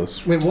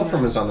reckless. Wait,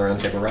 Wolfram is on the round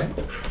table, right?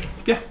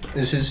 Yeah.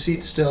 Is his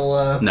seat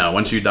still? No,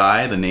 once you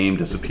die, the name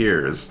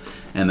disappears,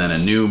 and then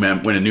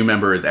when a new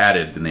member is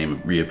added, the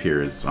name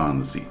reappears on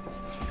the seat.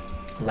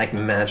 Like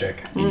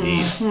magic.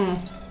 Indeed.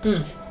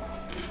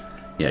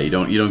 Yeah, you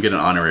don't get an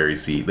honorary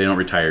seat. They don't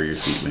retire your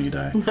seat when you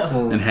die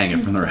and hang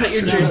it from the Put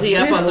your rafters. jersey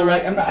up on the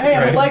right. I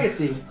have a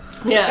legacy.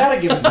 Yeah. Gotta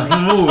give it to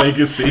me.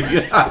 Legacy.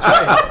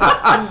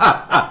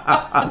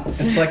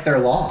 It's like their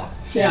law.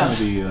 Yeah.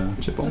 The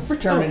chip It's a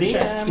fraternity.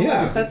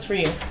 Yeah. That's for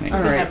you. All You can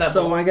have right, that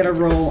so bowl. I gotta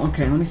roll.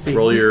 Okay, let me see.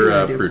 roll Let me see what I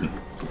your do. prudent.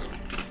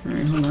 All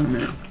right, hold on a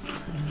minute.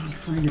 Let me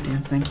find the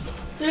damn thing.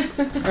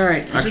 All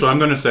right. Actually, I'm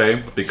going to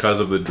say, because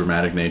of the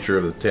dramatic nature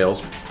of the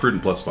tales,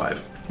 prudent +5.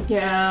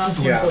 Yeah.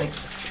 Yeah.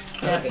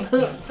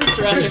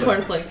 Sriracha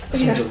cornflakes.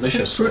 Some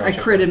delicious. I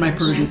critted my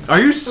prudent.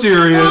 Are you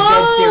serious?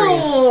 Dead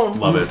serious.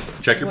 Love it.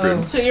 Check your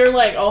prudent. So you're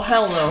like, oh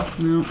hell no.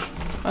 No.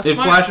 That's It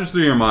smart. flashes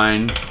through your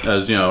mind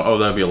as, oh,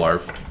 that'd be a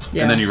larf.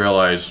 Yeah. And then you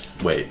realize,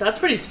 wait, That's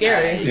pretty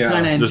scary. Yeah.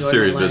 Kind of this enjoy is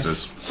serious my life.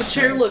 business. The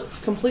chair looks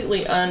completely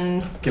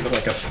Give it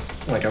like a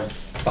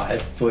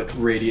 5-foot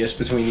radius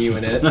between you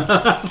and it.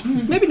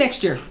 Maybe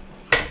next year.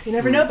 You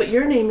never know, but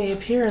your name may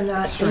appear in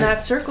that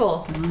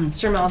circle,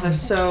 Sir Malvis.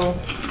 So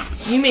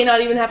you may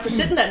not even have to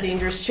sit in that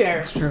dangerous chair.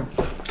 It's true.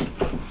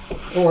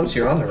 Well, once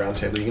you're on the round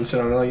table, you can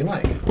sit on it all you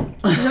like.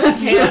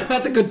 That's true.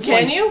 That's a good point.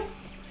 Can you?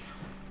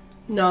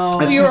 No.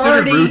 It's You're considered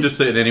already- rude to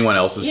sit in anyone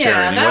else's chair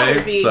Yeah, that anyway,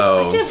 would be.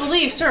 so... I can't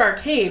believe, Sir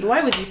Arcade.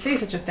 Why would you say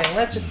such a thing?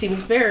 That just seems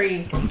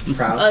very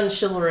Proud.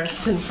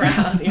 unchivalrous and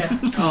proud. Yeah.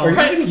 Are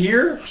you even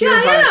here? Yeah,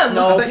 I am.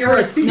 No, thought you were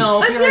a thief. no,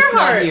 I'm Pierre's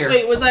not Pureheart. here.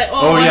 Wait, was I?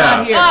 Oh, I'm yeah.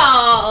 not here.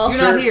 Oh,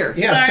 You're not here.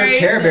 Yeah, Sorry. Sir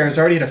Care Bear is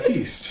already at a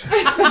feast.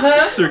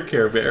 Sir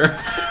Care Bear.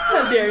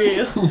 how dare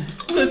you?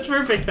 That's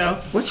perfect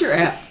though. What's your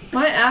app?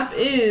 My app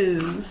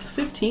is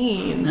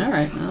 15. All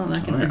right. Well,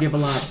 I can forgive a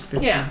lot.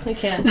 Yeah, I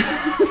can.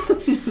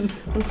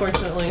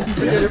 Unfortunately, for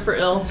good or for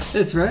ill.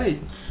 That's right.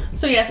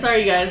 So yeah, sorry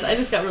you guys. I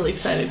just got really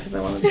excited because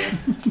I wanted to.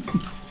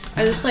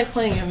 I just like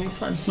playing him. He's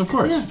fun. Of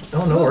course.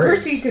 Oh, no Well,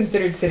 worries. Percy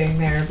considered sitting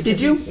there because Did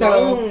you? he's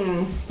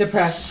so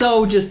depressed.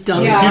 So just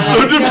done. Yeah, He's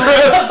so just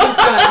depressed.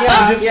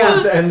 yeah, He just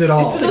wants to end it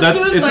all. That's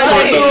it's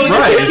Suicide sort of,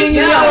 right.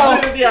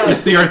 Yeah.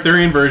 It's the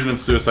Arthurian version of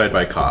suicide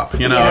by cop.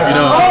 You know, Yeah. if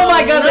you don't. Oh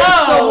my god,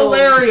 that's so No.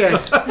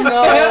 hilarious.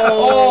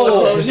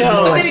 No. This is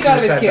more like Then he got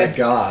his suicide by kids.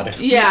 God.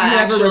 Yeah, You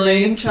have a actually.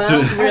 remaining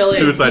child? Really?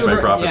 Suicide by You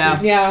were- prophecy.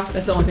 Yeah. Yeah,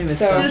 That's the only thing that's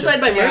So-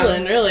 Suicide by Yeah.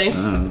 Merlin, really.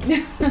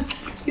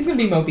 he's gonna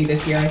be mopey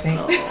this year, I think.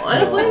 Oh, I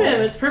don't blame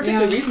him. It's perfectly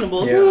Yeah.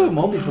 reasonable. Yeah. Ooh,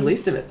 Moby's the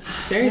least of it.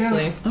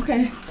 Seriously.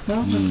 Okay.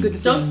 Well, that's good to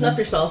see. Don't snuff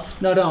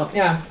yourself. No, don't.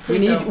 Yeah. We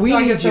Please need don't. we So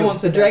I need guess I you. won't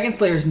The sit there. Dragon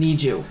Slayers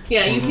need you.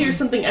 Yeah, you hear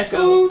something echo.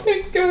 Oh,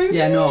 thanks, guys.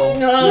 Yeah, no.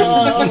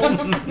 No.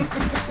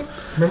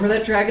 Remember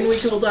that dragon we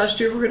killed last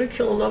year? We're gonna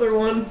kill another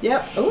one.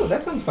 Yep. Oh,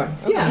 that sounds fun.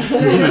 Okay.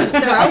 Yeah.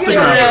 I'll stick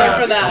around Yeah,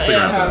 for for that. I'll that. stick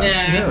around for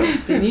that. Yeah.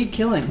 They need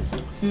killing.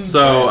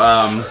 So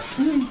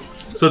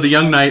So the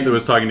young knight that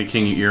was talking to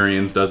King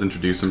Urians does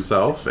introduce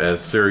himself as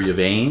Sir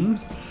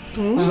Yvain.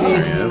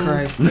 Jesus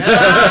Christ.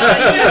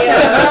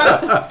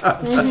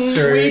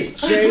 Sweet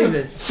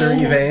Jesus. Sir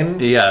Yvain.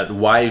 Yeah,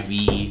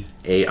 Yvaine.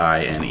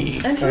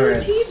 And who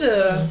is he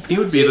the? He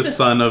would be the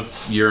son of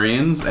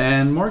Urians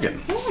and Morgan.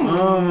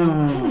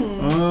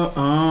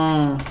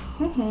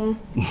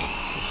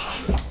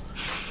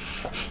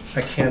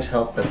 I can't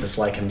help but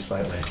dislike him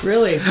slightly.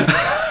 Really?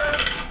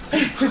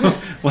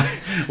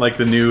 Like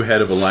the new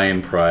head of a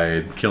lion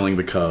pride, killing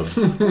the cubs.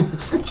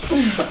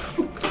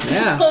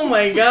 Yeah. Oh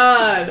my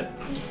god.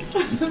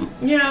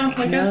 Yeah,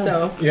 I guess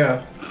so.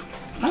 Yeah.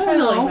 I don't Kinda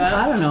know. like that.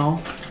 I don't know.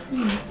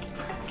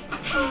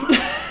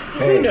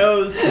 Hey, Who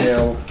knows? You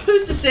know,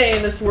 Who's to say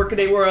in this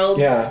workaday world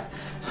yeah.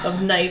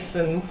 of knights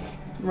and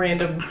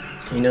random...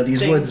 You know, these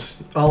Things.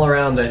 woods all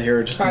around, I hear,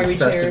 are just Fiery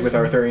infested chairs with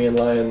Arthurian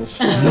lions.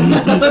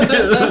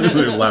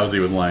 Lousy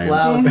with lions.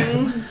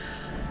 Lousy.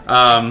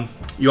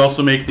 You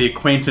also make the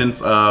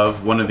acquaintance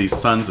of one of the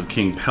sons of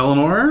King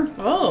Pellinor,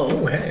 Oh,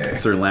 Oh, hey.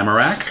 Sir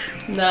Lamorak.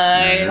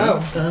 nice.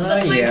 That's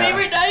my yeah.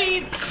 favorite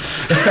knight.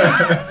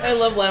 I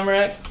love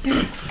Lamorak.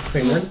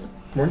 Wait,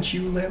 weren't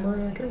you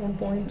Lamorak at one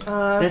point?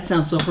 That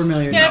sounds so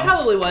familiar Yeah, I now.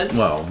 probably was.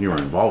 Well, you were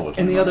involved with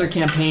In him, the though. other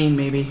campaign,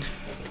 maybe.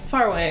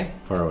 Far away.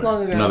 Far away.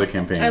 Long ago. Another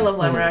campaign. I love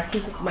Lamorak.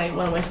 He's one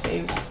of my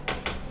faves.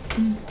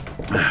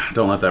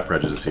 Don't let that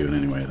prejudice you in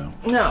any way, though.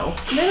 No,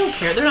 they don't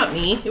care. They're not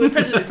me. It would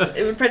prejudice.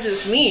 It would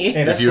prejudice me.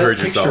 Hey, that, you that heard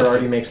picture yourself.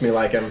 already makes me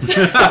like him.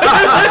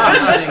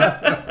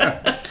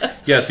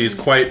 Yes, he's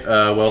quite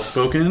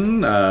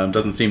well-spoken.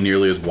 Doesn't seem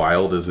nearly as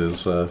wild as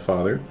his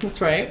father. That's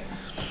right.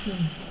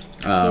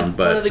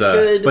 But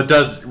good but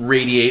does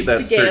radiate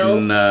that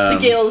certain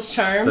DeGale's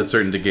charm. that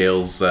certain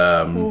DeGale's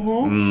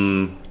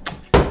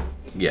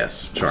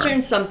yes, charm.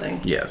 Certain something.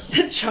 Yes,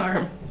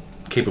 Charm.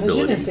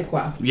 capability. Je ne sais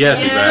quoi. Yes,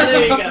 Yeah,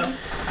 exactly. there you go.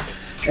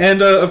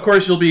 And of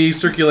course, you'll be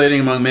circulating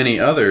among many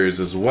others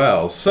as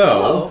well.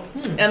 So,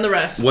 And the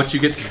rest. what you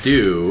get to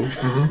do?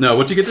 No,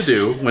 what you get to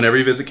do whenever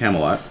you visit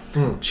Camelot,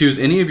 choose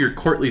any of your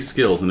courtly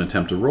skills and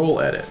attempt to roll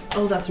at it.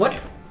 Oh, that's What?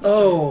 right.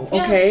 Oh,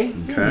 okay.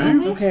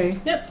 Okay, Okay.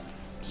 Yep.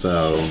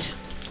 so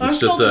I'm it's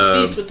just told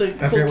this feast with the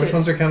I cool forget which kid.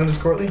 ones are counted as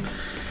courtly.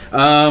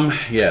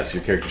 yes,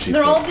 your character sheets.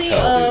 They're all don't the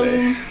tell, do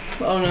they?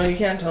 Oh no, you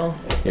can't tell.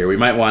 Here, we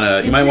might want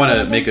to. You might want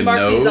to make a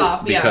Mark these note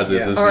off, yeah. because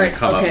this Yeah. is All going right, to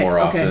come okay, up more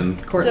okay.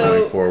 often Courtly.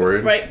 going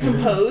forward. Right,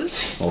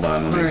 compose. Hold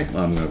on, All right.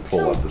 I'm going to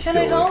pull up the Can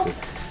I skill list. help?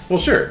 Well,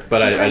 sure,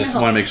 but I Can I just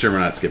help? want to make sure we're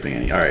not skipping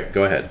any. All right,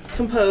 go ahead.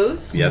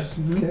 Compose. Yes.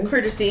 Okay.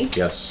 Courtesy.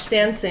 Yes.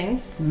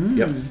 Dancing.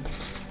 Yep.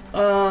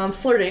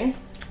 Flirting.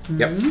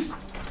 Yep.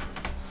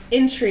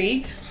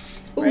 Intrigue.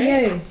 Ooh, Right?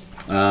 yay.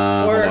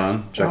 Hold Or-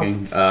 on,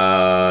 checking.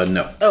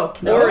 No. Oh,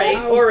 No. orate.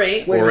 Wait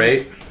Orate. a minute.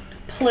 Orate.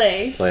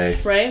 Play. Play.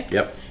 Right?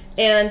 Yep.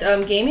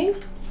 And gaming.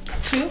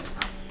 Two.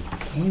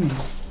 Gaming.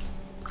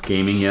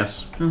 Gaming.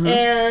 Yes.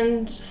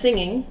 And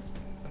singing.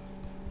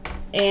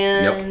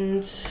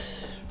 And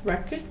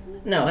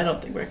No, I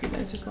don't think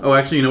recognize is one. Oh,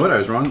 actually, you know what? I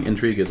was wrong.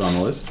 Intrigue is on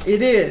the list.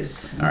 It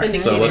is. All right, so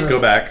Vindicated. let's go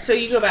back. So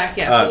you go back,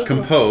 yeah. So those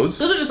Compose.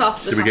 Those are just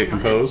off the Did we top get of my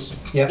head. compose?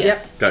 Yep.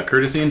 Yes. Got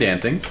courtesy and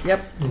dancing.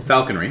 Yep.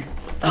 Falconry.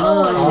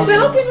 Oh, I see.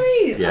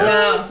 Falconry!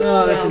 Yes. Awesome.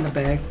 Oh, that's in the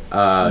bag.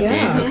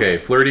 Yeah. Okay,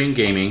 flirting,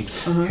 gaming,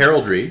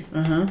 heraldry,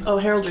 Oh,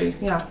 heraldry.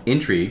 Yeah.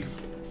 intrigue,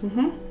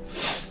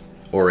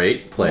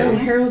 orate, play, Oh,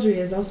 heraldry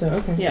is also,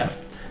 okay. Yeah.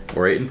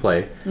 orate and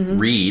play,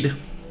 read,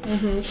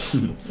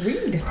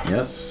 Read.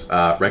 yes,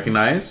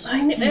 recognize,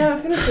 Yeah, I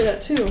was gonna say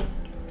that too.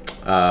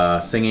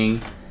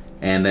 singing,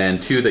 and then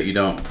two that you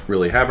don't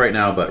really have right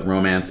now, but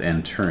romance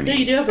and tourney. Yeah,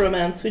 you do have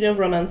romance. We do have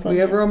romance on We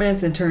have here.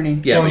 romance and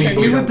tourney. Yeah, Well, but you- you,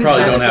 we you don't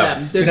probably don't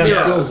possess have. them. You don't have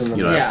zeros. skills in them.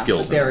 You don't have Yeah,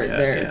 skills in they're them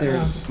they're yet, they're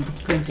yes.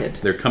 printed.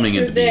 They're coming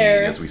into They're there.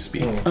 being as we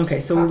speak. Okay,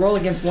 so we roll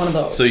against one of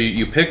those. So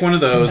you pick one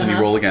of those and you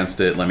roll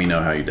against it. Let me know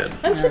how you did.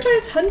 I'm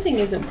surprised hunting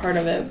isn't part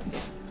of it.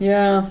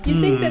 Yeah.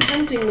 You'd think that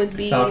hunting would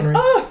be. Falconry.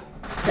 Oh,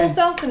 Oh,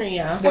 falconry,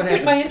 yeah. I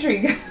quit my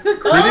intrigue.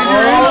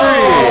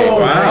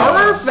 Wow.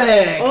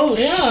 Perfect. Oh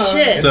Yeah.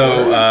 shit.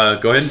 So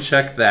go ahead and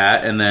check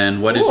that, and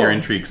then what is your Cool.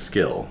 intrigue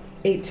skill?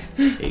 8.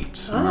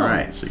 8. All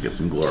right, so you get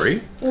some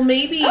glory. Well,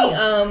 maybe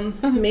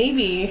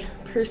maybe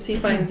Percy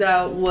finds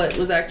out what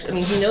was actually. I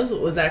mean, he knows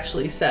what was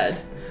actually said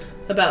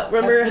about.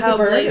 Remember With how the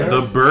bird, Blaine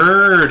or- The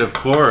bird, of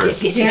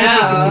course.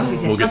 Yes.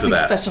 We'll get to Something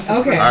that. special for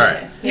Okay. All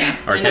right. Yeah,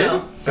 I Arcade?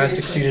 know. I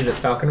succeeded at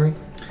falconry.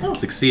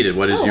 Succeeded.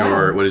 What is Oh,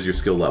 your wow. what is your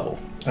skill level?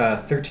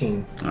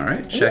 13. All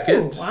right, check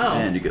Ooh, it, wow.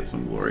 and you get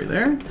some glory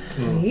there.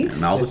 Neat.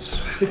 And Albus,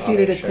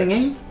 Succeeded at Auto-checked.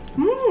 singing.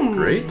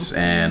 great.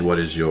 And what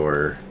is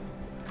your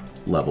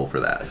level for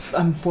that?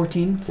 I'm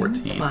 14.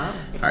 14. Wow.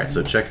 All right,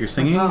 so check your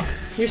singing. Wow.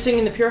 You're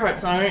singing the Pure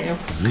Heart song, aren't you?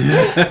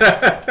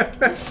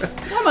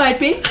 That might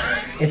be.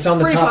 It's on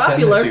the Pretty top 10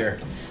 popular. this year.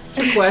 It's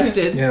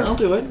requested. Yeah. I'll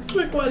do it.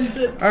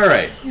 Requested. All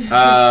right.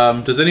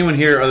 Does anyone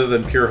here, other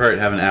than Pure Heart,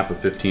 have an app of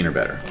 15 or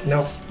better?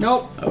 Nope.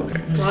 Nope.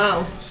 Okay.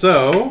 Wow.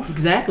 So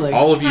Exactly.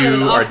 all of Kind of an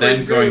you are awkward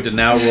then going group. to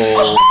now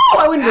roll. Oh,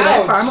 I wouldn't go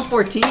that Ouch. far. I'm a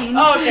 14.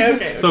 Oh,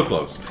 okay. So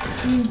close.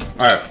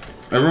 All right.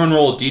 Everyone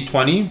roll a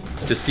d20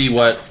 to see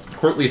what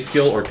courtly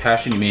skill or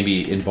passion, you may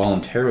be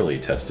involuntarily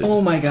tested. Oh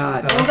my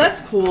god. Oh,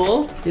 that's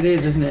cool. It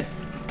is, isn't it?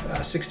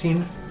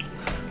 16.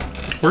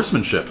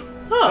 Horsemanship.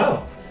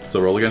 Oh.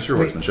 So roll against your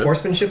Wait, horsemanship.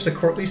 horsemanship's a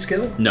courtly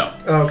skill? No.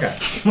 Oh, okay.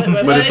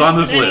 But it's on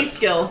this any list.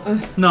 skill.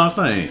 No, it's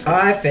not any skill.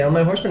 I failed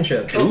my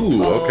horsemanship.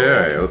 Ooh,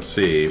 okay. Let's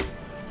see.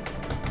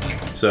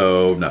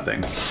 So,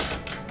 nothing.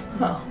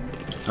 Huh.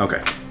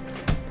 Okay.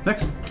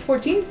 Next.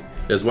 14?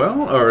 As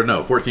well? Or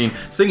no, 14.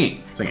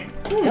 Singing. Singing.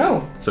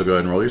 Oh. So go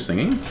ahead and roll your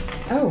singing.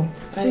 Oh.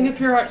 Sing a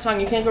pure heart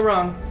song. You can't go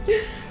wrong.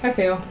 I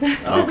fail.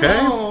 Okay.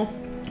 Oh.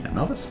 And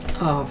Melvis.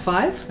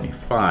 5? A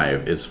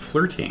 5 is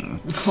flirting.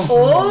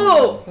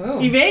 Oh. Oh.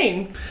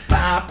 Evane.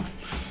 Bop.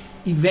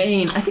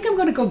 Evane. I think I'm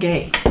going to go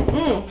gay.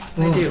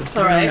 I do.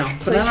 All right. I don't know.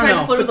 So But you I don't tried know.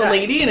 to flirt But with a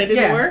lady and it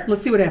didn't yeah, work?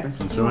 let's see what happens.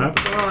 So what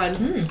happened? God.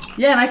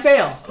 Yeah, and I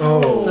fail.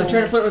 Oh. So I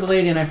try to flirt with a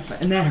lady and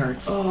that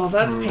hurts. Oh,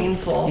 that's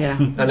painful. Yeah.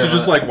 I know. She's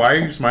just like, why are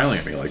you smiling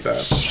at me like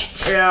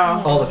that?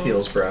 Yeah. all the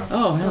feels, bro.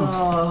 Oh, no.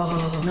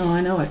 Oh. No,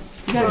 I know it.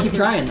 You gotta keep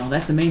trying, though.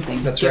 That's the main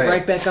thing. That's Get right.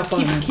 right back up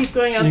on it. Keep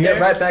going out You there.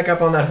 get right back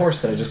up on that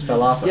horse that I just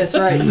fell off of. That's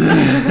right.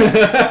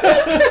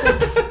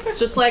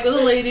 Just like with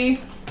a lady,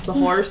 the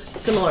horse,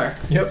 similar.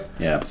 Yep.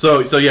 Yeah.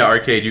 So yeah,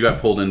 Arcade, you got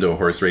pulled into a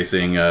horse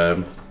racing,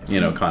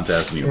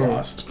 contest and you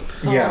lost.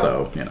 Yeah.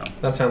 So,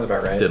 That sounds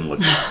about right. didn't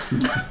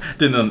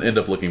end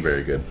up looking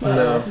very good.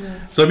 No.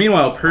 So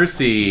meanwhile,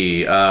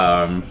 Percy,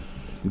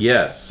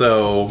 yes.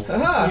 So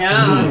Aha.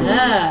 Yeah.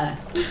 Yeah.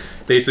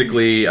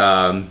 basically,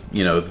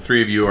 the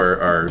three of you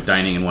are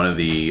dining in one of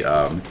the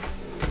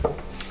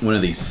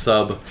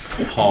sub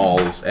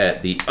halls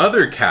at the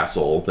other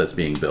castle that's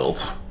being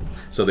built.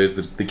 So there's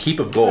the Keep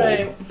of Gold,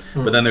 Right.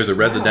 but then there's a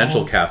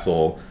residential Wow.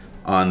 castle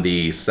on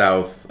the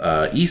south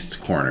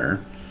east corner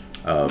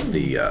of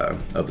the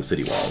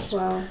city walls.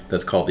 Wow.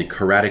 That's called the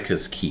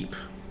Caraticus Keep.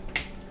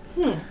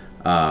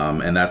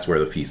 And that's where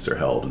the feasts are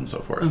held and so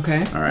forth.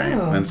 Okay. All right.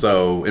 Oh. And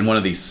so in one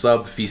of these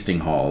sub feasting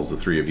halls, the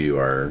three of you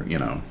are,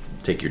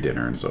 take your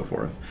dinner and so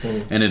forth.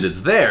 And it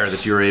is there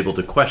that you're able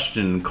to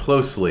question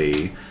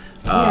closely.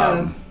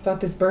 Yeah, about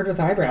this bird with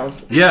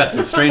eyebrows. Yes,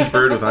 a strange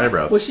bird with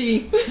eyebrows. Was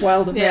she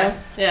wild and Yeah.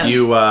 Yeah.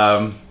 You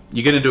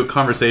get into a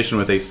conversation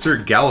with a Sir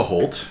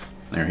Galaholt.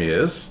 There he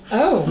is.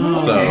 Oh,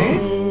 okay.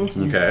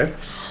 So, okay.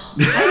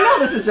 I know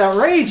this is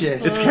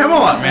outrageous. It's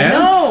Camelot, man.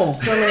 No.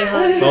 So many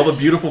hotties. It's all the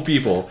beautiful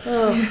people.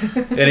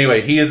 Anyway,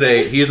 he is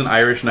an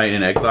Irish knight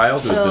in exile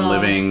who has been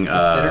living.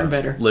 better and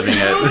better. Living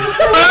at.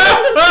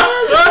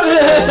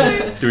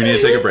 Do we need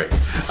to take a break?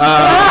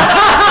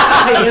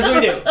 Yes, we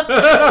do.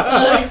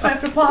 I just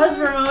have to pause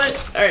for a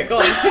moment. All right, go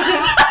on.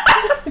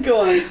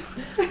 Go on.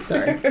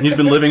 Sorry. He's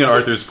been living at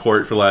Arthur's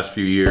court for the last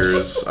few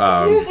years.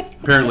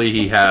 Apparently,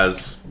 he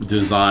has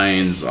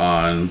designs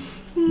on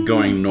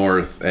going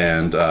north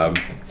and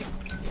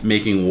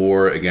making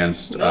war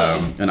against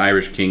an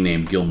Irish king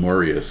named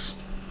Gilmorius.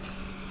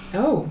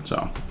 Oh,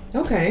 So.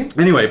 okay.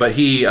 Anyway, but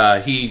he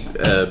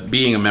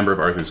being a member of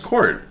Arthur's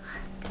court,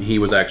 he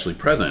was actually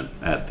present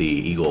at the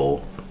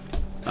eagle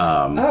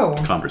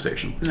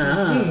conversation.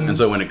 And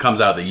so when it comes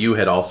out that you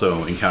had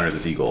also encountered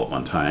this eagle at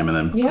one time, and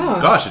then,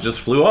 gosh, it just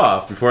flew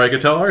off before I could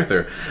tell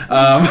Arthur.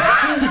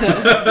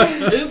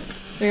 Oops.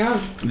 Yeah.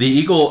 The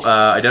eagle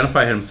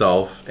identified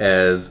himself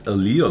as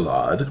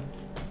Eliolad.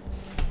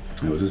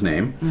 That was his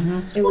name.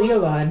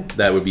 Eliolad.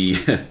 That would be,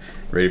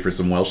 ready for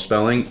some Welsh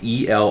spelling,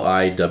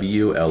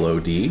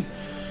 Eliwlod.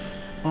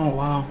 Oh,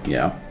 wow.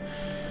 Yeah.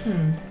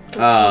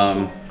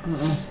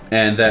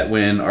 And that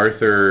when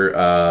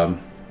Arthur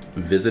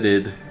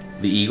visited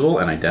the eagle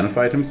and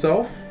identified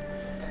himself,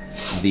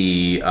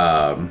 the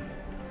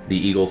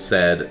eagle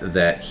said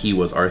that he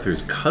was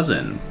Arthur's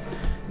cousin,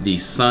 the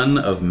son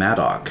of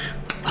Madoc.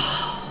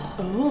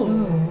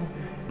 Oh.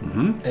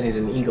 And he's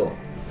an eagle.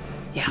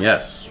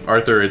 Yes.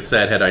 Arthur had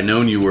said, had I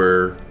known you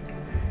were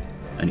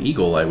an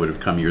eagle, I would have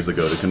come years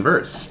ago to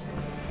converse.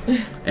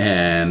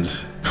 And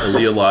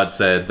Eliolad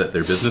said that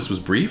their business was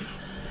brief,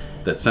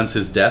 that since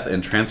his death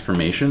and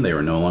transformation, they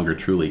were no longer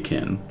truly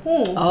kin,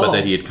 but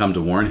that he had come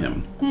to warn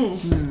him.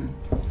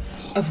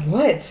 Of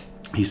what?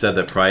 He said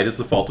that pride is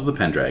the fault of the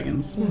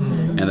Pendragons,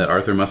 and that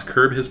Arthur must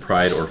curb his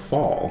pride or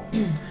fall.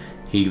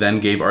 He then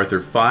gave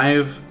Arthur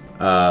 5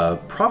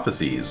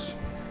 prophecies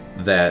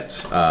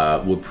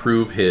that would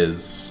prove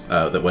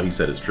that what he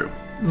said is true.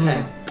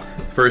 Okay.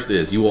 First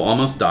is, you will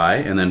almost die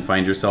and then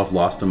find yourself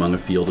lost among a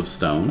field of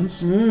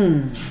stones.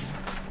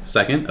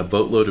 Second, a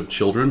boatload of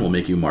children will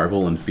make you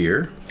marvel and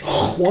fear.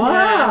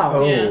 Wow.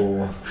 Oh.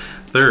 Yeah.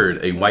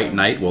 Third, a white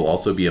knight will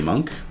also be a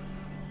monk.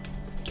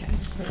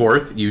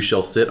 Fourth, you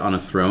shall sit on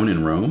a throne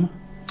in Rome.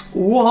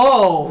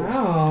 Whoa.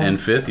 Wow. And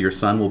fifth, your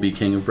son will be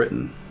king of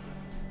Britain.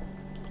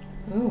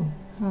 Oh.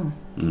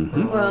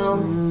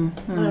 Well,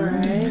 all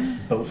right.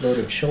 Boatload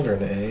of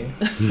children,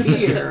 eh?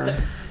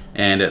 Fear.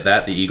 And at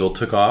that, the eagle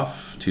took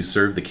off to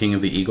serve the king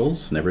of the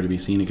eagles, never to be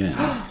seen again,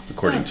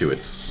 according to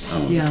its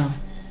own Yeah.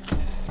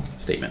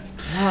 statement.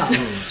 Wow.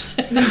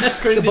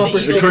 According to bumper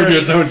the sticker. Eagles. According to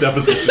its own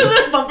deposition.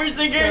 Bumper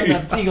sticker.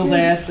 The Eagles'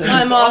 ass. And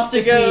I'm off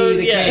to go. see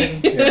the Yeah.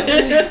 king.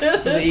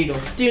 The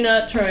Eagles. Do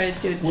not try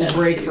to attempt We'll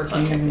break to for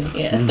contact king. me.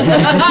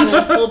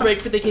 Yeah. We'll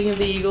break for the king of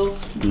the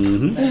Eagles.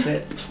 Mm-hmm. That's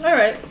it. All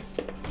right.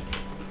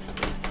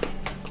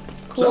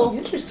 Cool.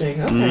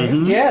 Interesting. Okay.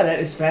 Yeah, that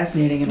is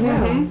fascinating and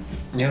Yeah.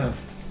 Yeah.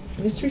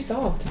 Mystery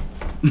solved.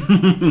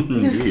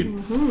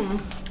 Indeed.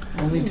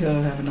 only to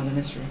have another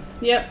mystery.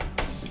 Yep.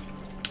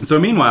 So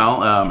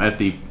meanwhile, at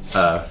the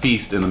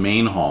feast in the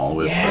main hall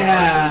with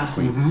Yeah.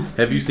 Arthur and the Queen.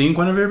 Have you seen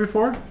Guinevere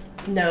before?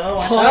 No.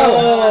 I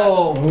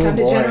Oh. Oh, Time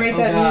to boy. generate Oh,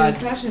 that God.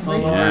 new passion. Oh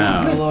Right? Lord.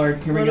 Yeah. Oh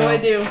Lord. Here we What go. do I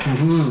do?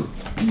 Mm-hmm.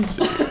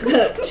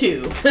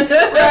 2.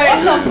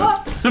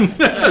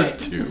 Right.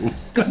 2.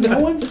 Does no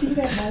one see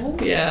that mole?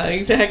 Yeah,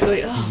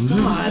 exactly. Oh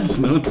God. Does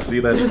no one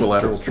see that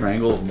equilateral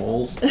triangle of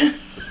moles?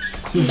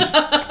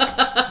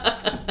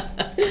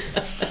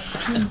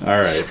 All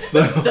right,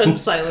 so Stunned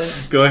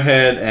silence. go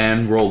ahead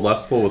and roll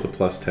lustful with a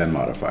 +10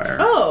 modifier.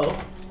 Oh.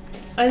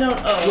 I don't.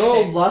 Oh. Roll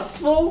Okay.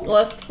 lustful.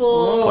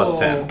 Lustful. Plus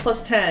 10.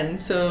 Plus 10.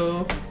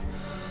 So.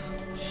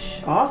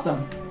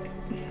 Awesome.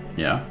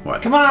 Yeah.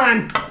 What? Come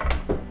on.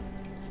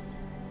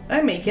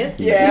 I make it.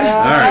 Yeah.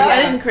 All right.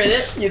 I didn't crit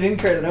it. You didn't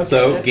crit it. Okay,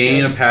 So that's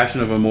gain good. a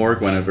passion of Amor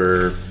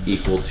Guinevere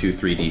equal to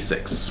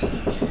 3d6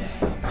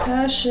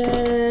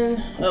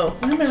 Passion. Oh,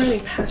 why am I writing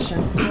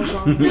passion? What was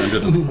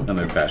wrong?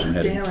 under the passion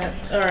heading. Damn it.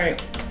 All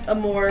right.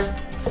 Amor.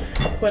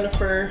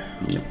 Guinevere.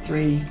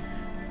 3.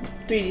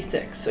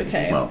 3d6.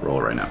 Okay. Well, roll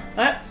it right now.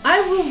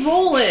 I will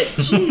roll it.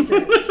 Jesus.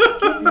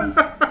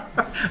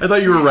 I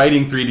thought you were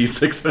writing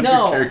 3d6 on your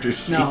No. character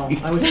sheet. No,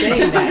 I was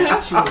saying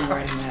that. She wasn't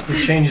writing that.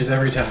 It changes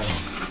every time.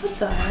 What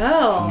the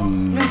hell?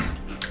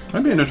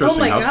 That'd be an Oh interesting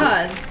my house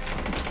god.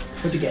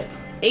 What'd you get?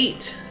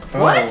 8.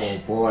 What? Oh,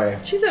 boy.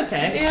 She's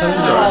okay. Yeah.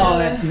 Sometimes. Oh,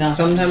 that's nothing.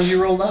 Sometimes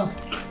you roll low.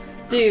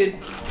 Dude,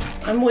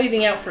 I'm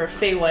waiting out for a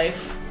Fey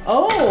wife.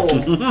 Oh,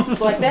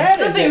 it's like that.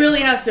 is Something it? really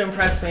has to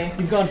impress me.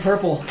 You've gone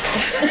purple.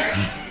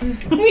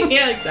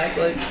 Yeah,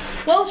 exactly.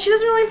 Well, she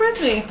doesn't really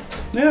impress me.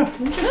 Yeah.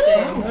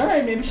 Interesting. All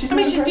right, maybe she's. I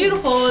mean, not she's impressive.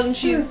 beautiful and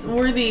she's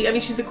worthy. I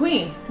mean, she's the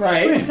queen.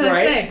 Right. Queen. Can I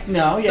right. say?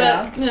 No.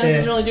 Yeah. But, it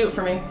doesn't really do it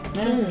for me.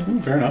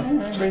 Fair enough.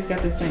 Everybody's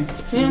got their thing.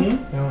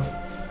 Yeah.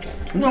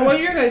 No, what are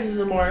your guys'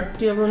 Amor?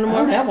 Do you have an I Amor?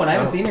 don't have one. I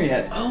haven't Oh. seen her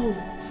yet. Oh.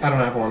 I don't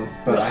have one,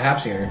 but I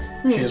have seen her.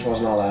 She just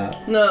wasn't all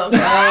that. No.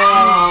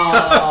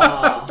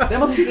 Oh, that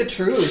must be the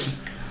truth.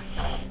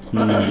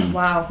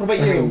 Wow. What about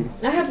you?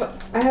 I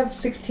have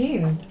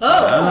 16.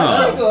 Oh,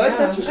 That's pretty good. Yeah.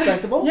 That's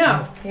respectable.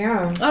 yeah.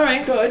 Yeah. All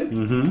right. Good.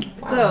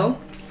 Mm-hmm. So,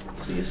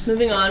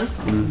 moving on.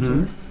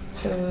 Mm-hmm.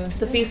 So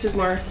The feast is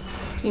more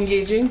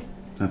engaging.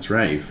 That's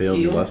right. You failed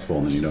your Deal. lustful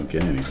and then you don't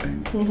get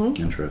anything.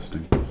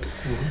 Interesting.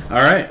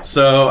 All right.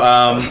 So,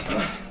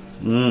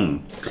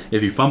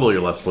 if you fumble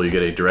your lustful, you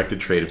get a directed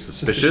trait of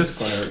suspicious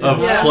Suspicious of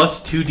clever, yeah. plus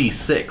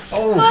 2d6.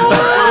 Oh,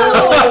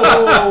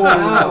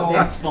 wow.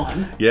 That's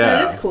fun. Yeah.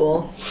 That is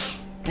cool.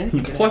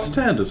 And Plus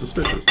 10 to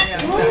suspicious. Yeah,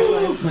 exactly.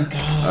 Oh my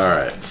god. All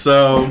right.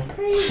 So,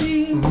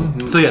 Crazy.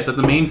 so yes, at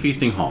the main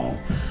feasting hall,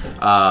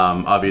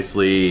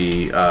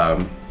 obviously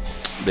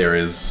there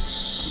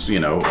is,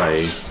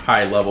 a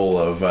high level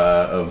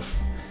of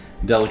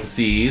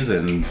delicacies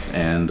and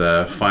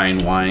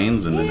fine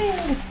wines and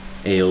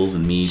ales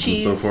and meads and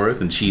so Cheese.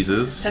 forth and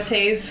cheeses.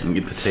 Patés. And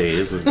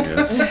patés,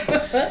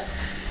 yes.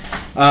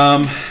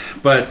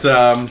 But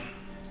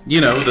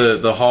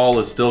the hall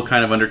is still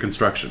kind of under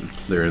construction.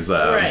 There's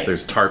Right.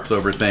 there's tarps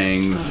over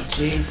things.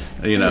 Jeez.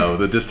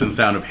 The distant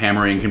sound of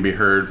hammering can be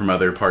heard from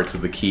other parts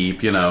of the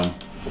keep.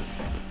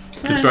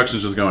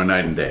 Construction's just going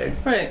night and day.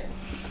 Right.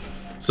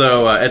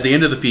 So at the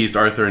end of the feast,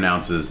 Arthur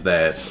announces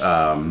that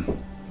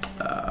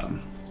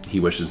he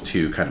wishes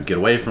to kind of get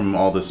away from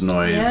all this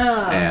noise,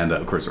 Yeah. and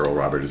of course Earl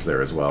Robert is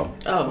there as well.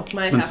 Oh,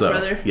 my And half so,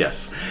 brother.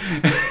 yes.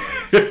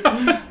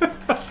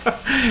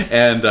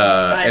 and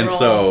roll.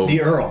 so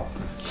the Earl.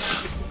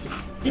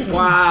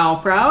 Wow.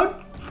 Proud?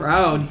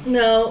 Proud.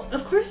 No,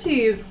 of course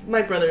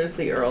my brother is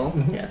the Earl.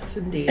 Yes,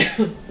 indeed.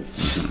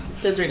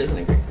 Desiree doesn't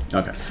agree.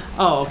 okay.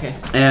 Oh, okay.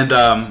 And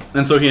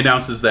so he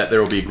announces that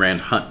there will be a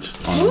grand hunt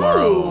on the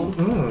morrow,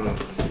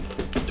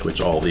 to which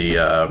all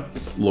the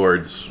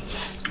lords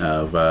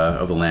of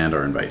the land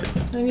are invited.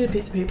 I need a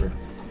piece of paper.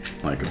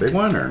 Like a big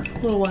one, or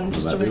Little one,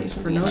 just that to do? write For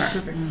something. no Alright.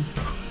 perfect.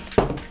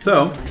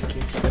 so Ice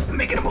cubes.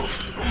 Making a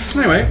move.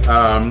 anyway,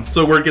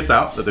 so word gets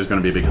out that there's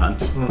going to be a big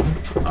hunt.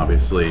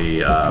 Obviously,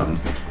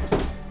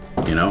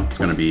 it's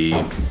going to be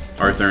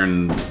Arthur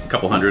and a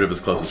couple hundred of his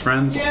closest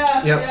friends.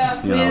 Yeah. Yep.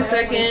 Yeah. You Wait know. a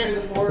second.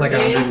 Like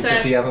Wait a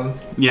 150 sec. of them.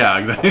 Yeah,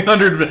 exactly.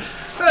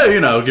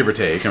 100, give or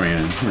take. I mean,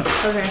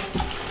 Okay.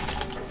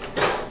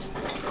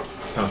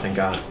 Oh, thank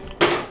God.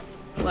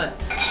 What?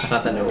 I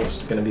thought that note was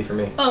going to be for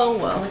me. Oh,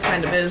 well, it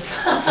kind of is.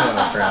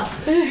 Oh, crap.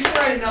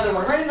 Write another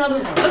one. Write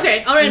another one.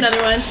 Okay, I'll write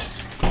another one.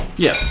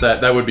 yes,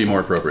 that would be more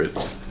appropriate.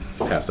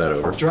 Pass that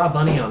over. Draw a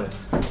bunny on it.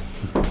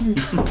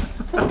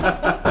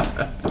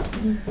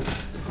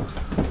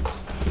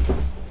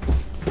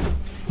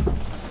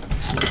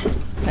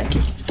 Thank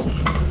you.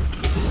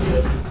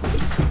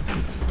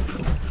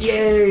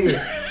 Yay!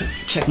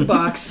 Check the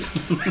box.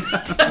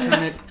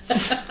 Turn it.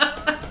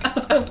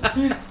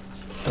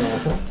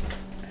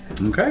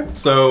 Okay,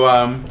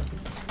 so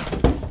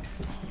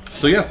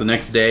yes, the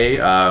next day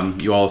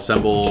you all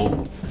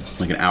assemble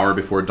like an hour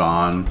before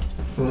dawn.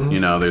 You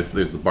know, there's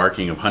the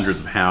barking of hundreds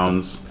of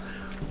hounds,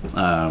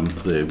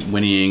 the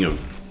whinnying of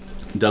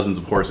dozens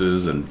of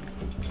horses, and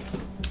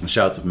the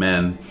shouts of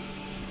men,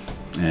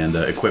 and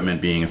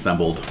equipment being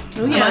assembled.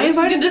 Oh yeah, Am I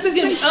invited to this is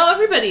this gonna. thing? Oh,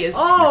 everybody is.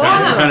 Oh, You're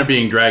awesome. kind of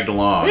being dragged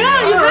along.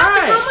 yeah, you All have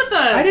right. to come with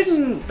us. I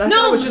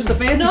thought it was just the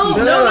fancy No, people.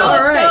 no, No, let's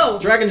all right. go.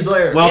 Dragon's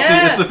Lair. Well, see,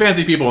 Yes. it's the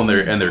fancy people in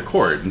their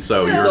court, and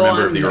so you're So a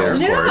member of I'm the there. Earl's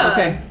court. Yeah.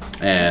 Okay,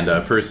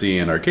 And Percy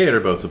and Arcade are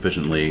both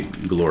sufficiently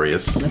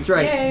glorious. that's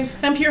right. Yay.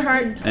 I'm pure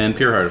heart. And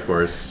Pureheart, of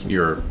course,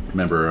 you're a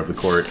member of the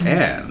court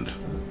and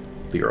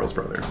the Earl's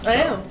brother. I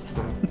am.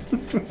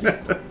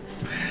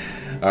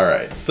 All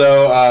right,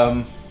 so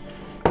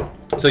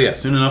yeah,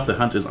 soon enough the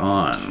hunt is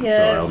on. So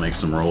Yes. I'll make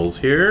some rolls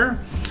here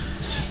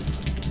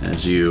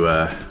as you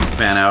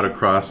fan out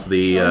across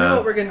the. I know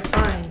what we're gonna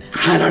find.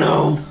 I don't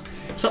know.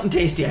 Something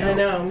tasty. I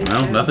know. Me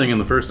well, too. nothing in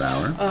the first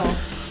hour. Oh,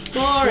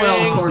 boring.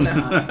 Well, of course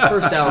not.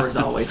 First hour is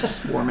always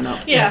just warming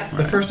up. Yeah.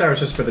 The first hour is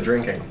just for the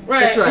drinking.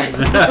 Right. That's right.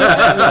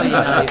 Really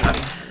not even.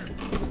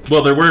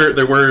 Well, there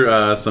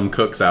were some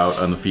cooks out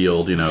on the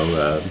field, you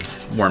know,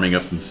 warming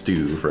up some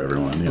stew for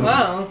everyone. You know.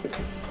 Wow.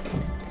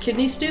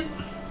 Kidney stew.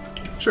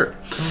 Sure.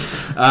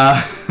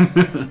 Yeah.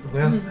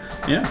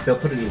 Yeah. They'll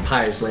put it in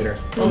pies later.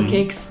 Funnel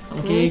cakes.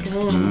 Funnel cakes.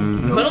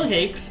 Funnel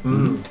cakes.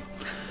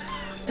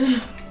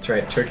 That's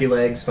right. Turkey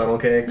legs, funnel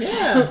cakes.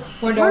 Yeah.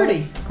 Corn Party.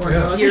 dogs. Corn Yeah.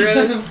 dogs.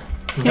 Heroes.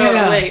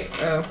 Yeah. Oh wait.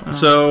 Oh.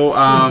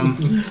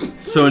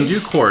 So in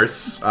due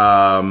course,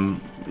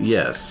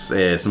 yes,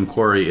 some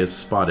quarry is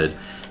spotted.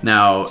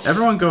 Now,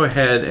 everyone go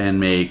ahead and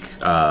make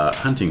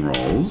hunting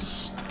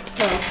rolls.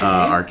 Okay.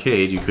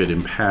 Arcade, you could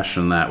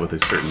impassion that with a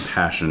certain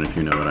passion, if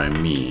you know what I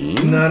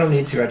mean. No, I don't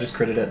need to. I just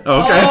critted it.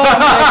 Okay.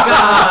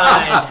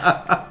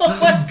 Oh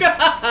my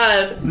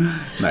god.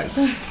 Nice.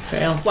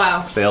 Fail.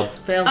 Wow. Failed.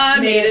 Fail. I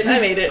made it. I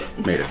made it.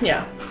 Made it.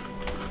 Yeah.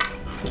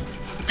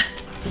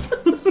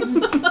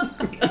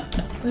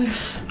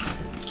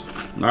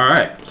 All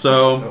right.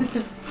 So,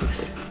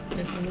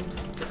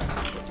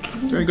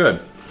 very good.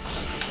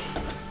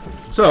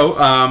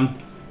 So,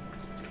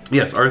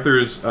 yes,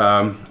 Arthur's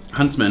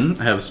huntsmen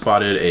have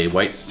spotted a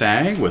white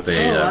stag with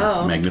a Oh,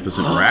 wow.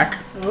 magnificent rack.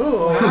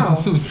 Ooh.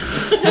 Wow.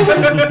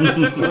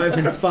 So I've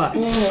been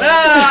spotted.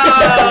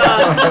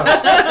 Ah!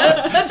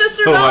 Just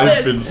So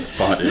I've been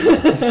survive spotted.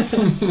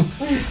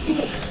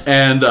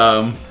 And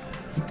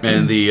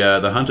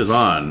the hunt is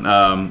on.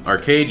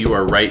 Arcade, you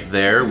are right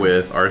there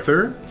with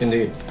Arthur.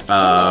 Indeed.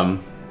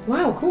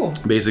 Wow, cool.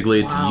 Basically,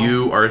 it's Wow.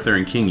 you, Arthur,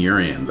 and King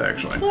Urians,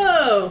 actually.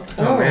 Whoa.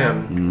 Oh,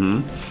 man.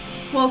 Mm-hmm.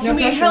 Well, can No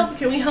we pressure. help?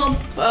 Can we help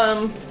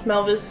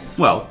Melvis?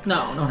 Well, No.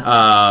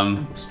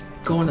 um,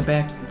 Go in the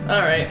back.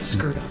 All right.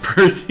 Skirt up.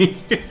 Percy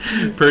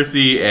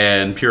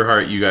and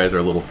Pureheart, you guys are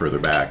a little further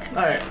back.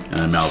 All right.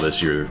 And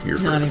Malvis, you're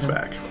Not furthest even.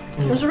 back.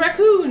 There's a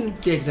raccoon.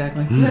 Yeah,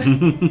 exactly.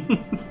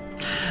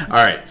 All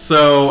right,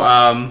 so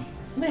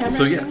They have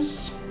so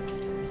raccoons? yes,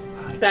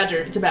 Badger.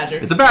 It's a badger.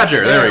 it's a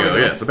badger. There we There go.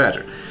 we go. Yes, a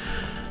badger.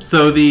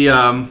 So the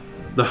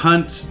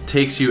hunt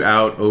takes you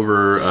out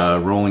over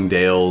rolling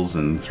dales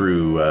and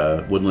through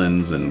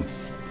woodlands and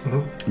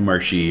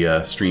marshy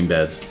stream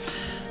beds,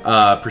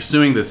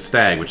 pursuing this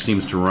stag, which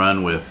seems to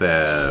run with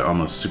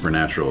almost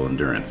supernatural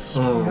endurance.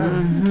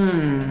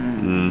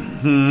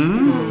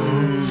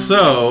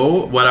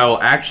 So what I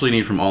will actually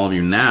need from all of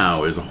you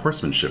now is a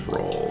horsemanship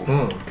roll.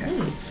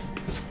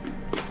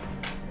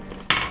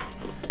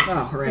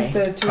 Oh, hooray. Is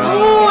the turkey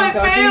Oh, I and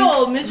dodging?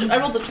 failed. I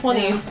rolled a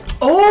 20. Yeah.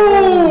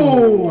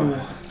 Oh!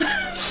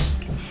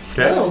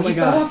 Okay. Oh, my you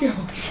God. fell off your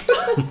horse.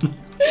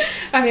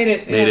 I made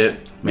it. Made yeah. it.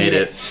 Made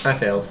it. I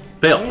failed.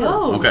 Failed.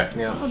 Oh. Okay.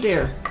 Yeah. Oh,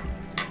 dear.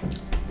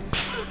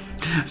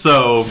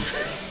 So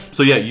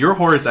yeah, your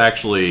horse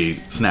actually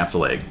snaps a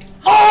leg.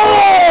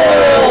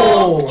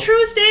 Oh!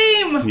 Truest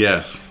aim.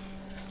 Yes.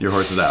 Your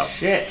horse is out.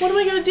 Shit. What am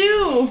I gonna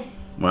do?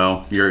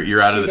 Well,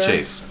 you're out of the Shooter.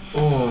 chase.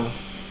 Oh.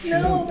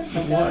 No, there's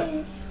no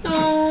guns.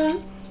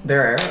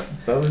 There are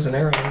bows and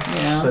arrows.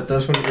 Yeah. But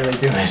those wouldn't really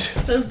do it.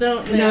 Those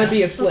don't. No, it'd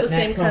be a it's not slit the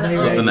same neck kind of. probably,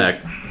 Slip the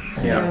neck.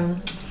 Yeah.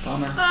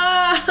 Bummer.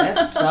 Ah,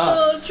 That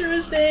sucks.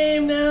 truest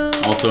aim. No.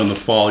 Also in the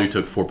fall, you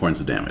took 4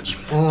 points of damage.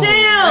 Damn.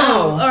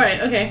 Ow. All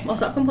right. Okay. I'll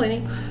stop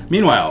complaining.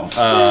 Meanwhile,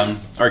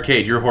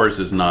 Arcade, your horse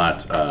is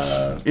not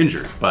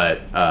injured,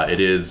 but it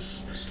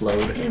is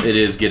Slowed.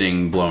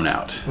 getting blown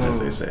out, as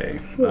they say.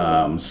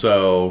 But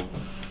so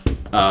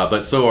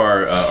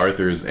are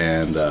Arthur's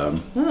and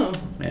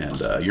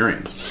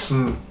Urian's.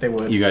 They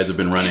would. You guys have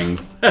been running.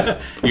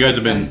 You guys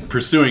have been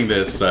pursuing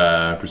this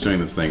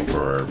thing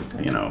for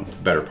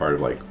better part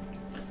of like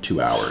 2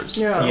 hours.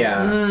 Yeah.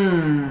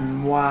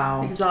 Yeah.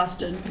 Wow.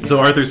 Exhausted. So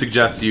Arthur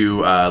suggests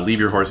you leave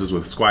your horses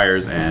with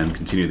squires and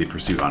continue the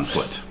pursuit on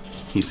foot.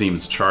 He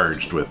seems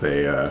charged with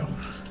a,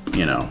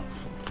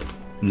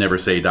 never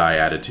say die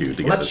attitude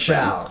to get Let's this thing.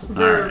 shout.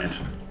 All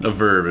right, a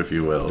verb, if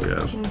you will.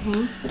 Yes.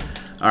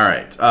 All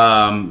right.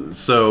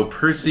 So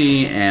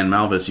Percy and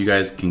Malvis, you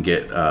guys can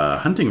get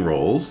hunting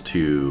rolls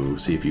to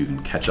see if you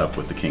can catch up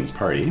with the king's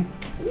party.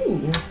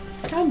 Ooh.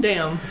 God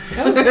damn.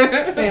 Oh,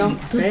 fail.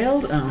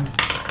 Failed? Oh.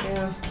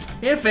 Yeah.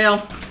 It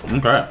failed.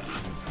 Okay.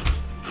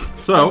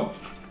 So,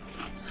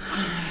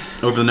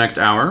 over the next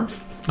hour,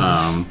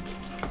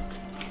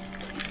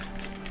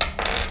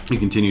 you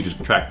continue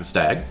to track the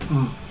stag.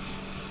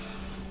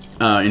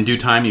 In due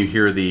time, you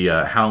hear the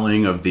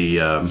howling of the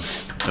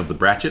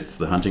Bratchets,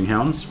 the hunting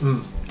hounds,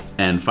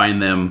 and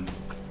find them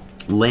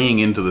laying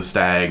into the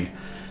stag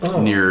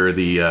near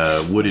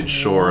the wooded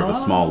shore of a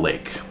small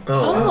lake.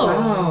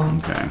 Oh.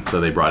 Okay, so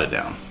they brought it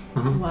down.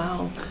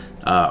 Wow.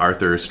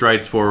 Arthur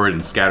strides forward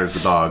and scatters the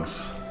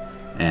dogs,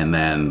 and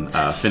then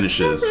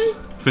finishes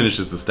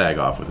the stag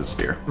off with his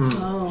spear.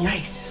 Oh.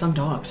 Yikes. Some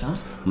dogs, huh?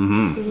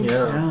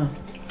 Yeah.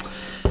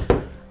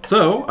 Yeah.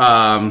 So,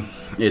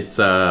 it's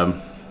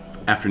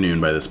afternoon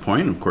by this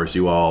point. Of course,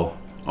 you all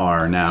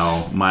are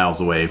now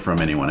miles away from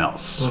anyone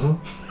else.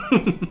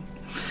 What's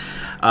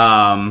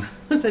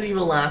that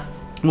evil laugh?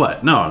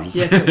 What? No, I'm just...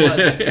 Yes, it was.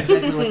 That's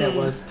exactly what that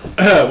was.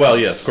 Well,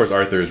 yes, of course,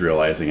 Arthur is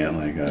realizing it.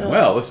 Like,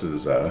 well, this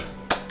is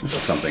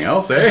something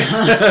else,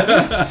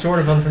 eh? Sort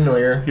of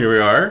unfamiliar Here we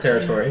are.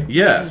 territory.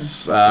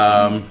 Yes.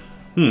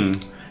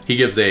 He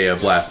gives a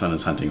blast on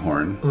his hunting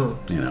horn,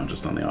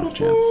 just on the off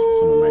chance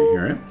someone might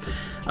hear it.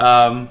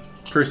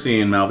 Percy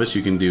and Malvis,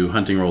 you can do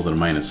hunting rolls at a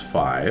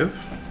 -5.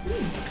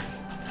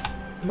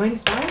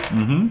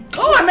 -5?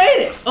 Oh, I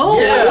made it! Oh,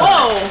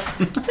 whoa!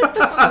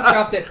 Almost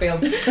dropped it,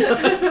 failed.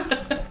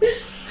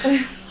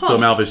 So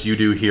Malvis, you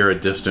do hear a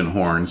distant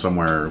horn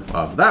somewhere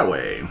off that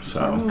way.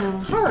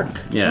 So Hark.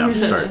 yeah,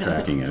 start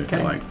tracking it if you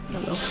Okay. like. I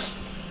will.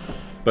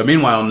 But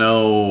meanwhile,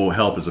 no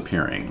help is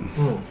appearing.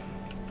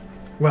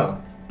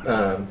 Well,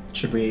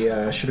 should we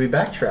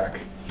backtrack?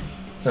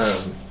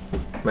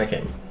 My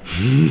king.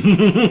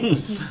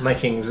 My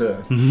king's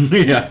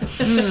Yeah,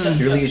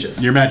 your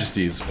lieges. Your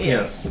Majesties.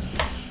 Yes.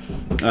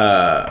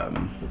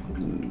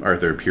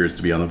 Arthur appears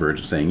to be on the verge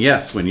of saying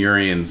yes when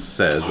Urian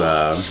says,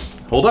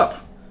 "Hold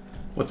up!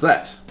 What's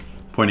that?"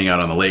 Pointing out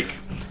on the lake,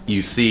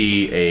 you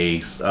see a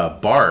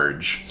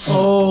barge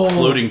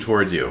floating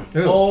towards you.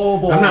 Ooh, Oh,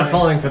 boy. I'm not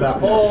falling for that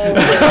one.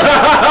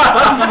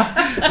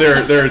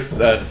 Oh,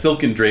 There's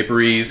silken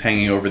draperies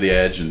hanging over the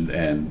edge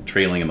and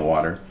trailing in the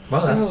water,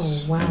 Well,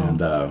 that's wow. and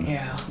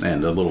Yeah.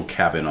 and a little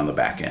cabin on the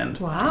back end,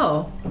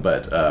 Wow.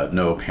 but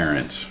no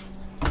apparent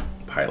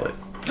pilot.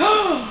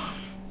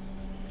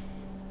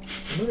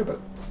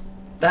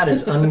 that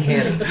is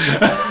uncanny.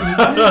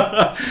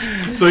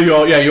 So you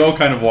all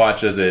kind of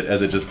watch as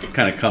it just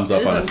kind of comes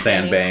up is on a uncanny.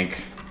 sandbank,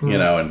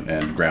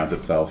 and grounds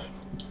itself.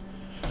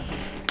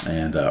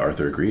 And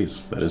Arthur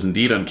agrees. That is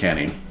indeed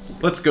uncanny.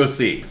 Let's go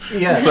see.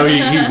 Yes. So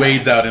he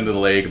wades out into the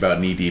lake about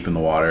knee deep in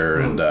the water,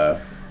 and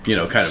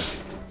kind of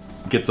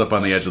gets up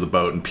on the edge of the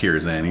boat and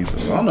peers in. He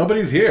says, "Well,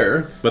 nobody's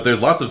here, but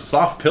there's lots of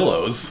soft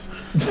pillows."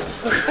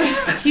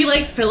 He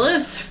likes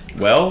pillows.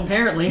 Well,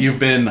 Apparently. you've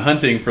been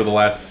hunting for the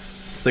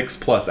last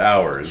 6+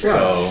 hours,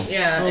 so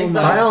Yeah, Oh, my.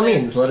 exactly. By all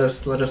means, let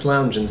us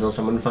lounge until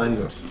someone finds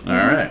us. all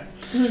right.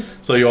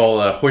 So you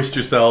all hoist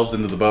yourselves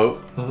into the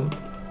boat,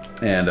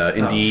 and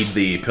indeed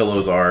the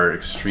pillows are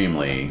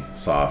extremely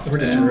soft. We're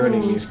just and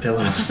ruining these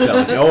pillows.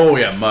 delicate. Oh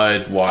yeah,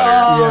 mud, water,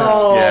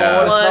 Oh, Yeah.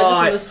 what a Blood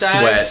thought. from the stag.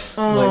 sweat.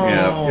 Like,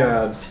 Yeah.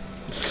 gods.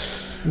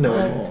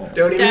 No,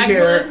 don't even Stag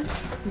care. blood?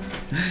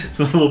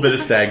 A little bit of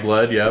stag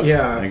blood. Yep.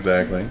 Yeah.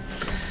 Exactly.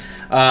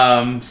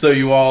 So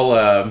you all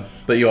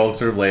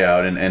sort of lay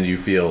out, and you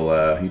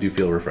do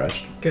feel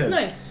refreshed. Good.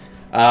 Nice.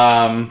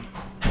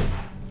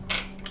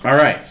 All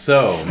right,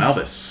 so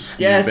Malvis,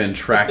 Yes. you've been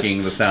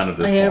tracking the sound of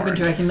this I have horn.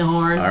 been tracking the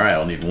horn. All right,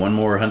 I'll need one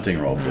more hunting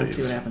roll, please. Let's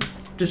see what happens.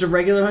 Just a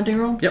regular hunting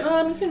roll? Yep.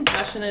 You can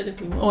fashion it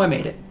if you want. Oh, I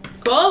made it.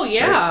 Oh,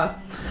 yeah.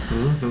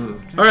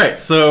 All right,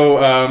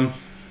 so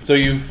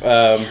you've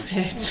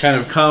It. kind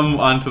of come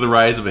onto the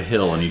rise of a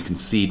hill, and you can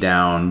see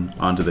down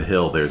onto the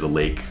hill. There's a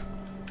lake,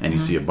 and you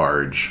see a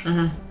barge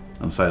on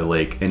the side of the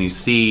lake, and you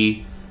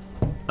see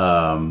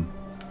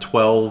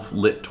 12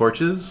 lit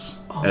torches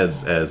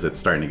as it's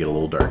starting to get a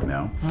little dark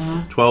now.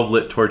 12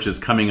 lit torches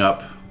coming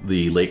up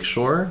the lake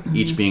shore,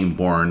 each being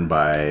borne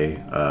by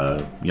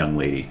a young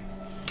lady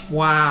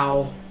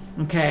Wow.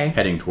 Okay.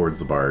 heading towards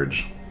the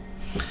barge.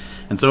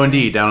 And so,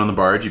 indeed, down on the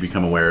barge, you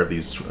become aware of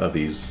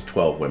these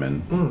 12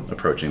 women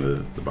approaching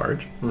the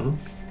barge.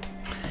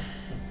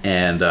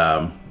 And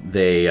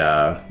they,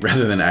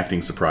 rather than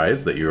acting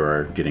surprised that you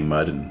are getting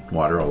mud and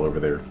water all over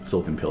their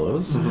silken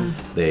pillows,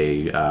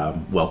 they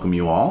welcome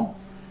you all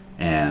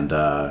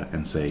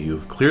and say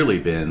you've clearly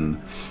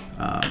been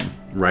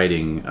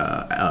riding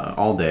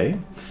all day.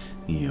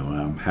 You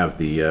have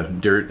the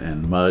dirt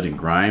and mud and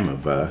grime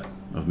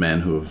of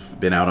men who have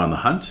been out on the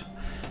hunt,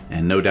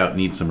 and no doubt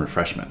need some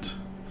refreshment.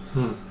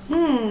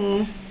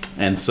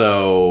 And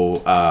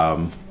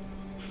so,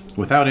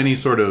 without any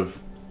sort of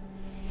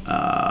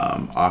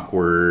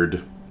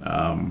awkward,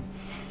 I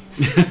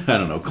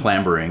don't know,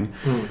 clambering,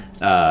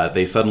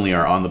 they suddenly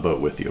are on the boat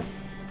with you.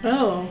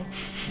 Oh.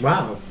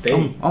 Wow,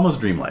 almost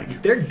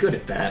dreamlike. they're good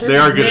at that. They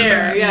are good at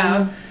There, that.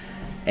 yeah.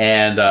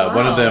 And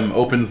one of Wow. them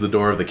opens the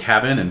door of the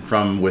cabin, and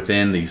from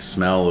within, the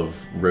smell of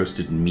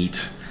roasted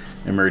meat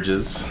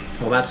emerges.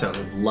 Well, that sounds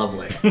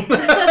lovely.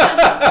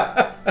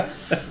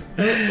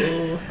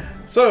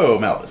 So,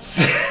 Malvis.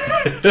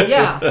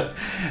 Yeah.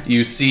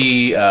 You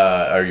see,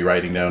 are you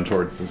riding down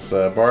towards this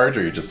barge,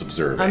 or are you just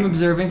observing? I'm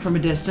observing from a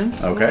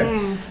distance.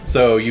 Okay.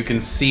 So you can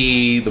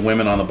see the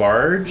women on the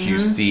barge. You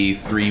see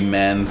 3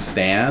 men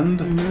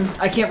stand.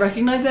 I can't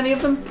recognize any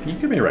of them. You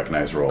give me a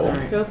recognize roll. All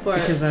right. Go for it.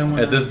 Because I want.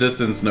 At this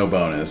distance, no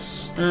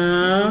bonus.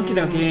 Okie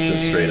dokie.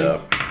 Just straight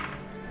up.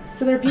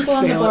 So there are people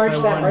on the Fail it barge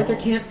by that one. Arthur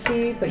can't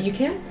see, but you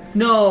can?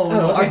 No,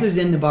 no. okay. Arthur's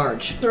in the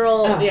barge. They're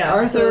all, Oh, yeah.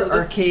 Arthur, so the-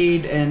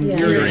 Arcade, and Yeah.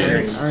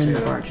 Urians Urians, are in the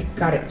yeah. barge.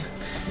 Got it.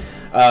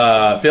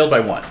 Failed by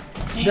 1.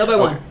 Failed by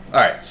one. All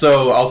right.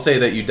 So I'll say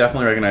that you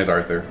definitely recognize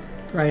Arthur,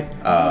 Right.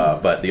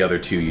 but the other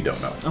 2 you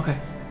don't know. Okay.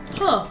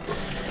 Huh.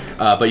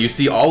 But you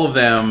see all of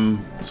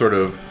them sort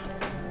of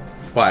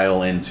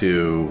file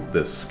into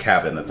this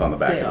cabin that's on the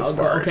back They of this all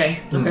go. barge. Okay.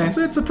 Okay.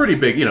 It's a pretty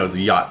big, it's a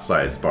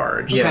yacht-sized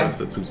barge. Yeah.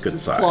 So it's a good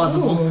size.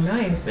 Plausible. Oh,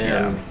 nice.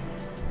 Yeah.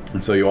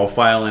 And so you all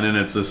file in, and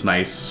it's this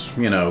nice,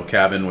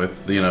 cabin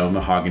with,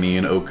 mahogany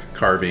and oak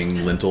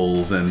carving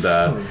lintels, and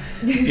a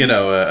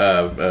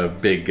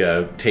big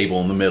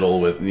table in the middle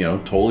with,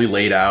 totally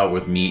laid out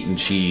with meat and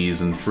cheese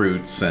and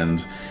fruits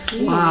and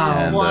Wow.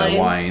 and Wine.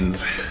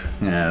 wines.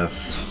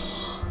 Yes.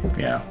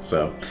 Yeah.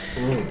 So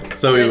Ready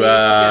to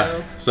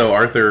go. so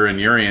Arthur and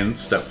Urians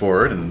step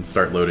forward and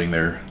start loading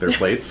their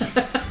plates.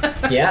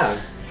 Yeah.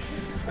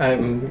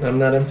 I'm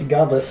not empty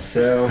goblet,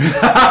 so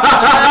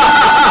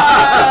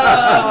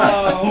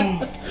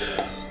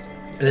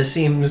this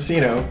seems,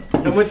 I'm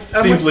with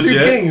Seems 2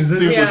 legit. kings. This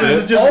Seems is legit.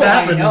 this just Oh, I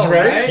happens, know,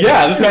 right? right?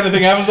 Yeah, this kind of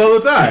thing happens all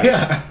the time.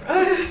 Yeah.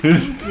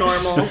 It's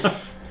normal.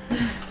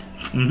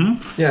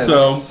 Yeah.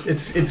 So-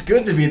 it's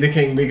good to be the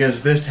king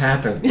because this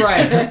happens.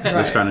 Right. This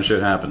Right. kind of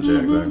shit happens. Yeah,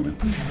 exactly.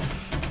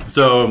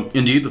 So,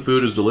 indeed, the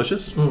food is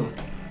delicious.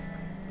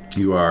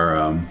 You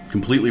are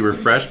completely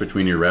refreshed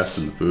between your rest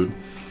and the food.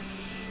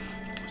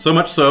 So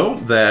much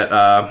so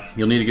that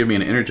you'll need to give me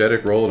an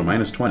energetic roll at a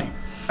 -20.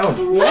 Oh,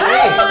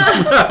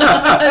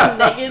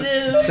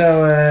 Negative.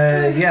 so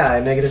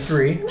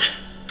 -3.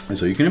 And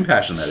so you can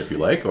impassion that if you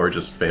like, or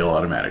just fail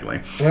automatically.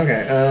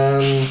 Okay.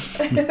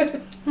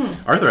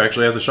 Arthur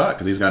actually has a shot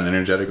because he's got an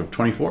energetic of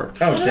 24.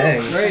 Oh, dang.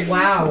 Great.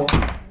 Wow.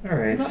 All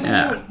right.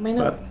 Yeah, my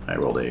note. but I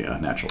rolled a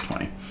natural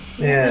 20.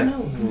 Yeah.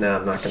 No. No,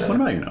 I'm not What gonna.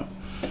 about you, no?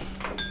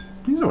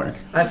 He's aware.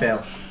 I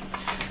fail.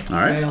 All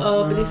right. Fail.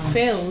 Oh, but he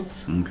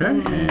fails. Okay.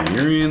 And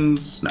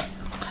Urians, no.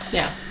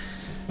 Yeah.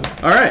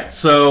 All right.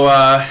 So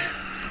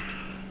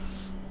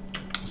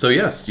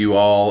yes, you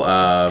all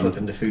Slip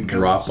into food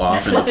drop comas.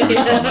 off into food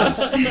comas.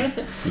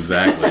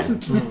 Exactly.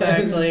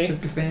 Exactly.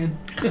 Tryptophan.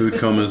 Food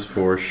comas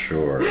for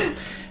sure.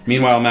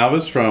 Meanwhile,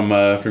 Malvis, from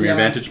your Yeah.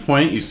 vantage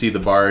point, you see the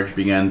barge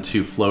begin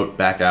to float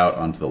back out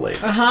onto the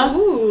lake. Uh-huh.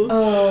 Ooh.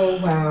 Oh,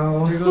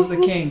 wow. There goes the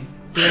king.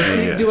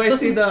 Do I Yeah.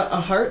 see the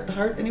heart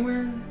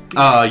anywhere?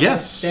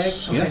 Yes, Stag?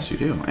 Okay. yes, you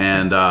do.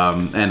 And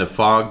a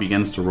fog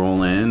begins to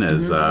roll in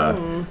as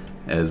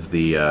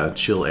the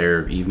chill air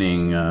of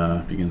evening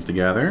begins to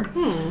gather.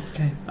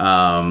 Okay.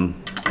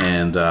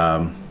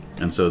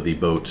 And so the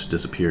boat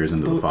disappears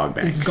into the fog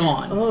bank. He's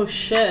gone Oh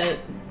shit.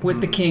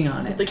 with the king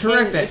on it. The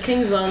Terrific. the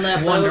king's on that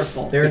boat.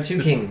 Wonderful. There are 2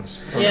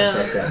 kings on Yeah.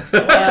 that boat, guys.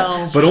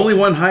 Well, But only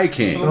one high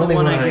king. Only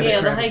one I high give a Yeah,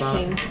 the crap High about.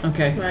 King.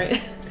 Okay.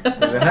 Right.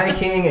 There's a high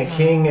king, a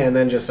king, and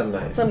then just some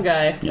knight. Some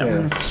guy. Yep. Yeah.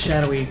 This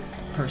shadowy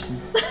person.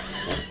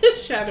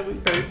 This shadowy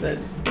person.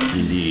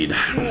 Indeed.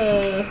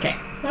 Okay.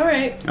 All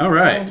right. All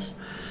right.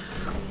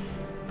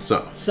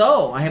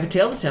 So, I have a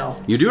tale to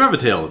tell. You do have a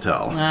tale to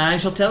tell. I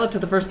shall tell it to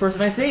the first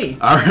person I see.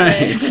 All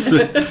right.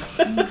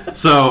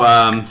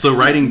 So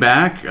writing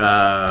back,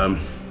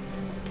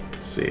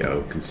 let's see,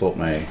 I'll consult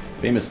my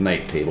famous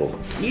night table.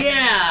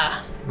 Yeah.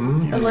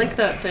 I like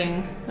that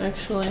thing,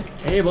 actually.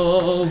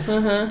 Tables.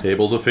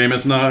 Tables of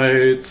famous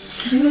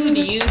knights. Who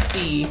do you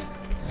see?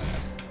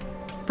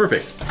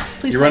 Perfect.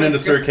 Please You tell run me into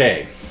it's Sir good.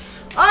 Kay.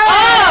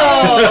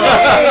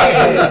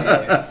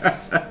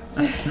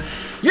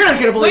 You're not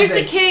gonna believe Where's the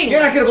this. king? You're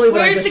not gonna believe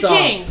what I Where's just the saw.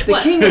 king? The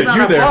What? king was on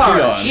You a there,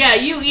 barge. peon. Yeah,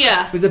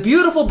 yeah. It was a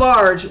beautiful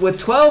barge with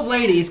 12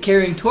 ladies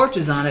carrying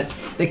torches on it.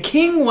 The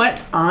king went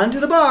onto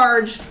the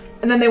barge,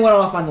 and then they went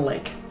off on the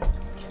lake.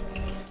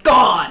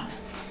 Gone.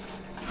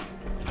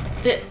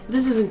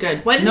 This isn't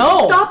good. Why didn't No.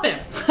 you stop him?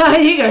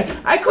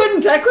 I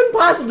couldn't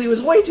possibly. It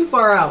was way too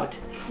far out.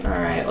 All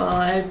right. Well,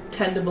 I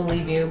tend to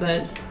believe you,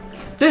 but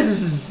This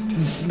is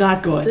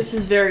not good. this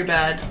is very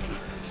bad.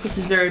 This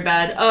is very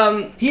bad.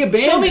 He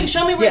abandoned.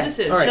 Show me where Yeah. this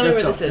is. All right, show me let's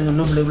where go. this is. All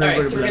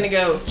right, so we're gonna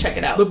go check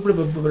it out.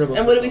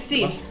 And what do we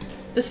see?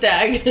 The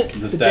stag.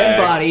 The stag, dead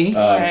body.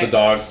 Alright. The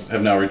dogs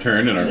have now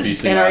returned and are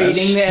feasting And on are us.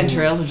 eating the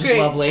entrails, which is Great.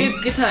 lovely.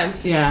 Good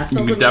times. Yeah.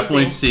 Sounds You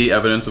definitely amazing. see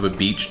evidence of a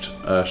beached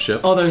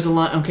ship. Oh, there's a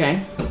line. Okay.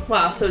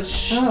 Wow. So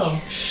it's Oh.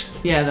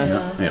 Yeah.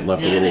 It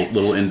left a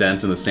little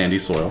indent in the sandy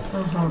soil.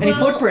 Any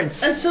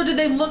footprints? And so did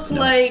they look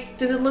like?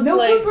 Did it look No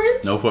like?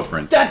 footprints? No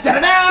footprints.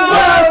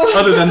 Da-da-da-da! Whoa!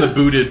 other than the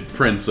booted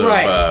prints of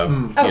Right.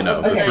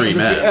 the three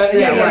men,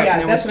 Yeah.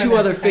 There that's was what I 2 meant,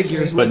 other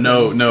figures. actually. but with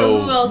no them.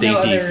 So who else?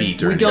 dainty No other-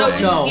 feet or we don't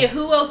anything. know. Yeah,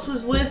 who else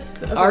was with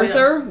okay,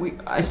 Arthur.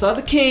 I saw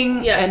the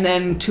king, Yes. and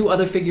then 2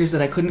 other figures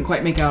that I couldn't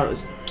quite make out. It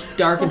was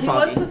dark Well, and he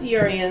foggy. was with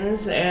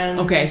Urians and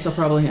Okay, so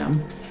probably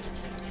him.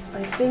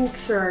 I think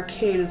Sir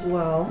Arcade as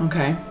well.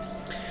 Okay.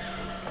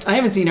 I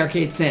haven't seen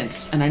Arcade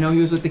since, and I know he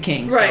was with the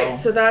king. Right,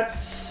 so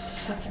that's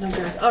no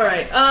good. All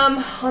right.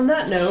 On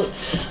that note,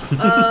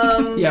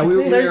 Yeah,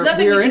 there's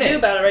nothing we were we in can do it.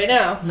 about it right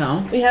now.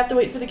 No. We have to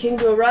wait for the king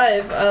to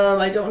arrive.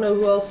 I don't know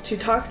who else to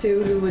talk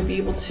to who would be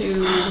able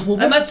to. Well,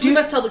 we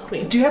must tell the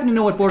queen. Do you happen to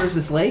know what borders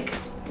this lake?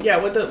 Yeah.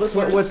 What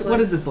What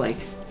is this lake?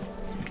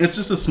 It's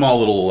just a small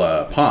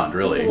little pond,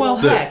 really. Well,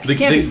 heck, the, it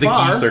can't be the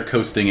far. geese are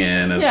coasting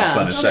in as Yeah, the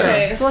sun is sure.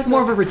 setting. It's like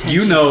more of a retention.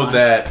 You know pond.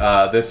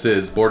 that this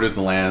is borders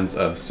the lands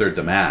of Sir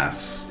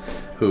Damas,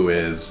 who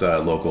is a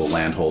local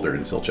landholder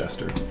in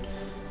Silchester.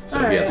 So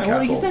he has a Alright. castle.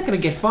 Well, he's not going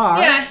to get far.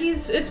 Yeah,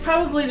 it's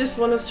probably just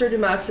one of Sir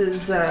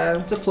Dumas's.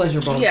 It's a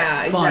pleasure boat.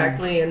 Yeah, Fun.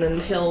 exactly, and then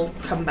he'll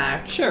come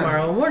back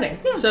tomorrow morning.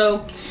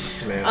 So,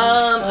 Man.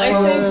 I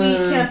say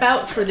we camp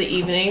out for the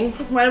evening.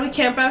 Why don't we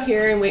camp out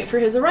here and wait for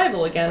his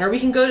arrival again, or we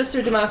can go to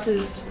Sir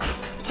Damas's,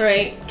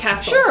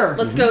 castle. Sure.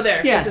 Let's go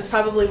there. Yes. This is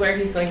probably where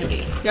he's going to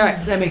be. All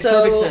right, that makes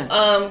So, perfect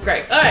sense.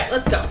 great. All right,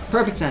 let's go.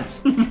 Perfect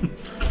sense.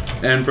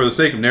 And for the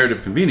sake of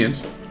narrative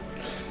convenience,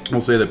 we'll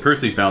say that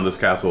Percy found this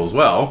castle as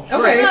well.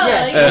 Okay.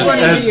 Yes.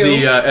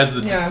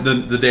 As Yeah.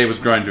 the day was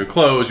drawing to a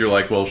close, you're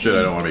like, well, shit,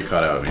 I don't want to be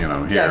cut out, here.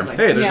 Exactly.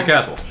 Hey, there's Yeah. a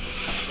castle.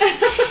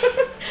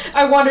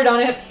 I wandered on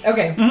it.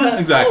 Okay.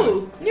 Exactly.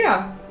 Ooh.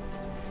 Yeah.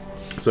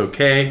 So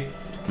Kay,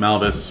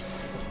 Malvis,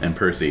 and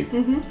Percy,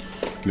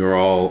 you're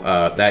all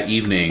that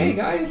evening. Hey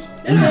guys.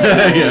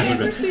 Yes.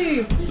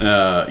 Percy.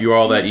 You were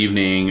all that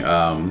evening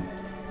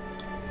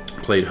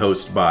played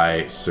host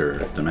by Sir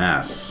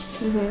Damas,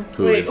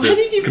 who Wait, is why do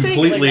this you keep saying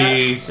it like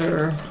completely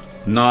Sir.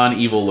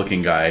 non-evil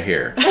looking guy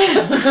here.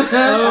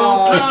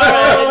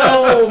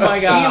 Oh my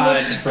He God.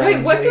 looks friendly.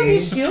 Wait, what's on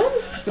his shield?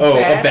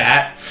 A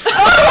bat.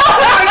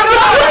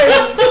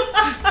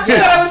 You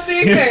thought I was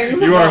seeing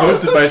things. You are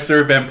hosted by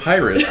Sir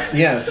Vampirus.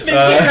 Yes.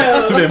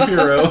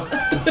 Vampiro.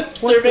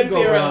 What Sir could go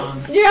Vampiro.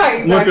 wrong? Yeah,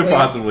 exactly. What could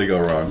possibly go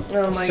wrong?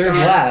 Oh my Sir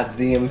god. Vlad,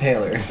 the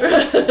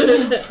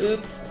Impaler.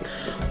 Oops.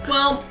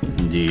 Well,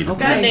 Indeed. Okay.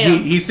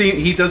 Goddamn.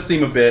 He does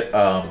seem a bit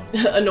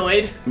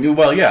annoyed.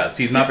 well, yes,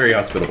 he's not very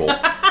hospitable.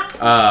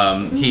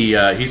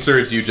 He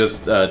serves you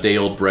just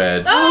day-old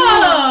bread,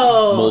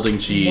 Oh! molding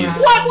cheese,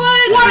 Wow.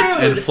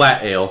 What? and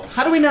flat ale.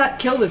 How do we not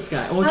kill this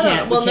guy? Oh, we I don't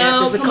can't. know. Well, we can't.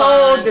 no, There's a come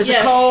code. on. There's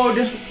Yes. a code.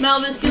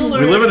 Malvis, you'll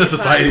learn. We live in a over time.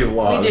 society of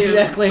laws. We do.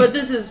 Exactly. But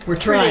this is We're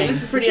trying.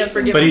 This is pretty This is-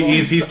 unforgivable. But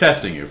he's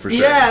testing you for sure.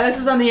 Yeah, this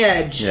is on the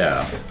edge.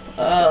 Yeah.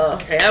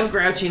 Okay, I'm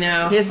grouchy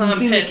now. He hasn't I'm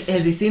seen pissed.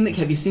 has he seen the?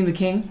 Have you seen the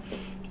king?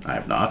 I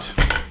have not.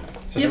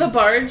 Do you have a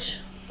barge?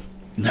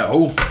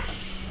 No.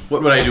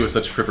 What would I do with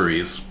such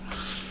fripperies?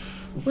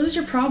 What is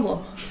your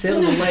problem? Sail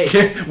to the lake.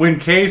 When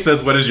Kay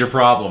says, "What is your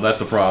problem?"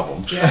 That's a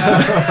problem.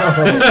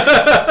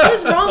 What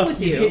is wrong with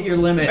you? Hit your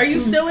limit. Are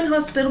you so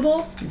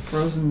inhospitable? Your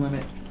frozen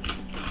limit?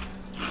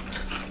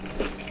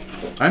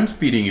 I'm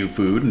feeding you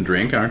food and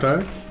drink, aren't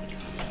I?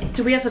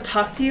 Do we have to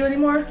talk to you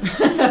anymore?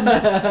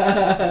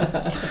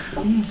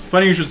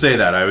 Funny you should say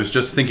that. I was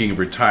just thinking of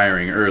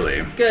retiring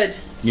early. Good.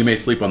 You may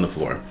sleep on the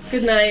floor.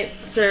 Good night,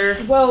 sir.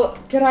 Well,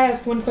 could I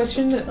ask one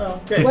question?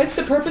 Oh, great. What's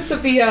the purpose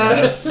of the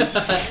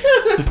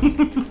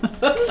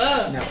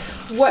No.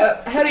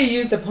 what? How do you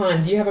use the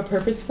pond? Do you have a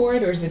purpose for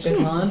it, or is it just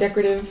Pond?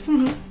 decorative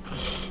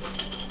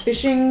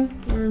fishing?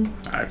 Or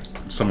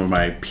Some of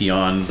my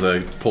peons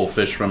pull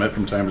fish from it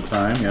from time to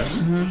time. Yes.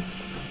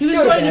 He was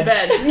Go to going to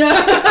bed. Go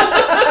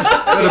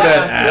to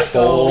bed,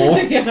 asshole.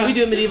 We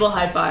do a medieval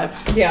high five.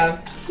 yeah.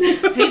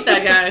 Hate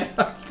that guy.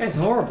 That's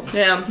horrible.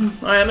 Yeah. All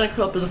right, I'm gonna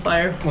curl up in the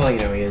fire. Well, he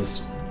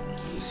is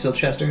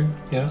Silchester,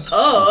 yes?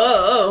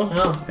 Oh.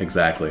 Oh.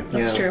 Exactly.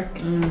 That's Yeah.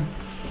 true.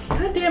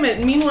 God damn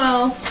it.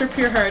 Meanwhile, Sir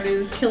Pureheart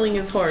is killing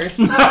his horse.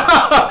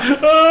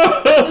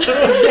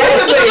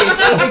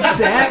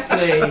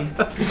 Exactly.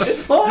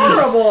 It's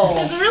horrible.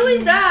 It's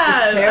really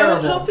bad. It's terrible. I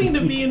was hoping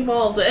to be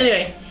involved.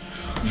 Anyway.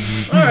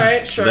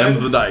 Alright, sure. Them's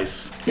the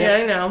dice. Yeah,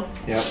 I know.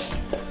 Yep.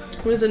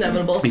 It was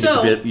inevitable.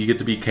 You get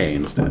to be Kay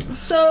instead.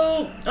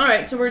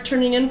 Alright, so we're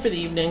turning in for the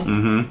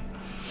evening.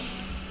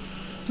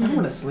 I don't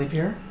want to sleep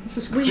here. This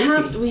is We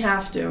creepy.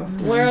 have to.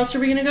 Where else are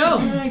we gonna go?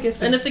 I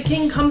guess. And if the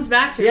king comes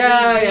back here,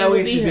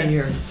 we should be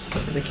here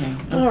for the king.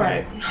 Okay.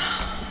 Alright.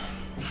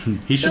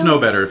 He should know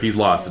better if he's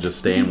lost to just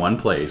stay in one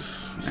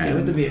place. Stay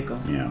with the vehicle.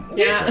 Yeah.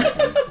 Yeah.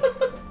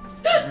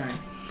 All right.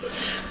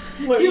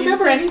 Do you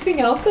remember anything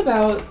else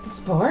about this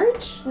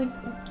barge? Like,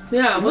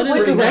 Yeah, what What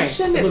is Pretty it? nice.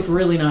 direction? It looked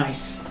really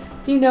nice.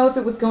 do you know if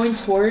it was going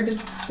toward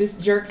this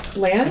jerk's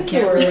land? I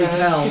can't or, really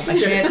tell.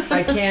 Yes.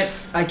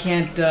 I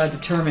can't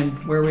determine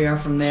where we are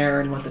from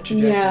there and what the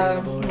trajectory Yeah.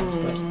 of the boat is.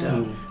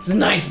 But it's a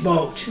nice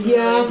boat.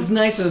 Yeah. It's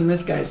nicer than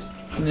this guy's.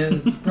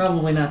 It's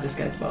probably not this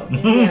guy's boat.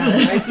 Yeah,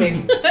 I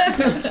see.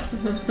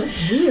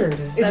 It's weird.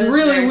 It's That is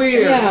really very weird.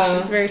 strange. Yeah.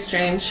 It's very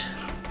strange.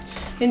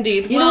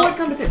 Indeed. You well, know what?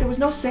 Come to think, there was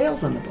no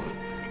sails on the boat.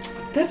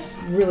 That's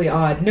really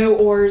odd. No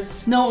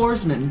oars. No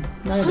oarsmen.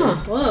 Neither.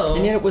 Whoa.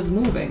 And yet it was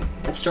moving.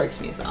 That strikes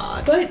me as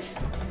odd. But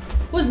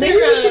was Maybe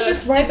there we a should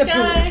just ride the stick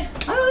guy?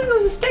 I don't think it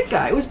was a stick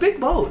guy. It was a big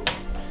boat.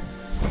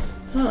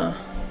 Huh.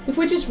 If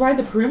we just ride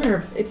the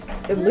perimeter, it's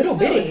a little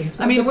bitty.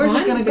 I mean, The where's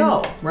it pond's going to been-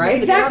 go, right?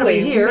 Exactly.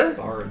 It's gotta be here.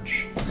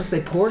 Barge. Unless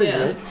they ported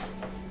Yeah. it,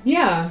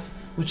 Yeah.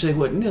 which they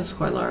wouldn't. It was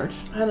quite large.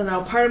 I don't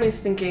know. Part of me's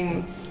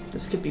thinking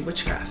this could be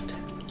witchcraft.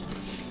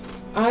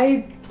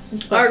 I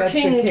suspect Our that's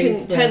king the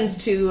case. tends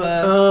to,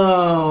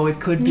 Oh, it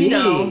could be. you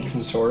know,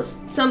 Consort.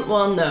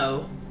 well,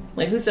 no.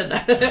 Wait, who said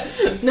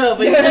that? No,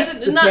 but he doesn't.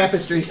 The not,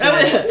 tapestry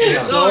said.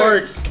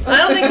 Sword. I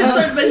don't think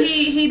consort, but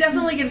he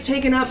definitely gets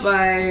taken up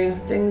by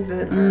things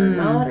that are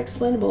not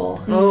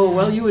explainable. Oh,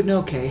 well, you would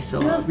know, Kay,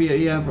 so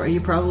yeah,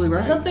 you're probably right.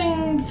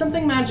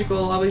 Something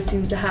magical always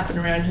seems to happen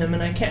around him,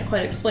 and I can't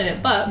quite explain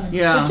it. But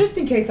Yeah. But just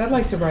in case, I'd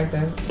like to ride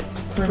the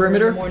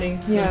Perimeter? in the morning.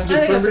 Yeah. I think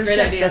that's a Perimeter great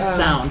check, idea. That's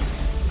sound.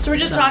 So we're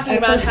just Sound. talking At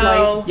about first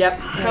how light. Yep.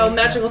 how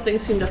magical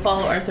things seem to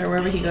follow Arthur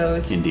wherever he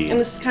goes. Indeed. And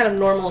this is kind of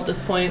normal at this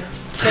point.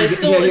 But it's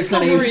still, Yeah, you're it's still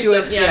kinda used to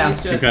worrisome. it. Yeah, Yeah. I'm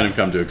used to You it. kind of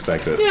come to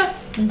expect it. Yeah,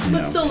 but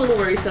Yeah. still a little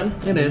worrisome.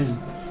 It is.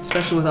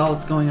 Especially with all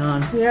that's going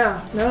on. Yeah,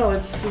 no,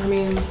 I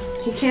mean,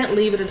 he can't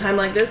leave at a time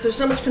like this. There's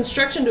so much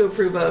construction to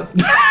approve of.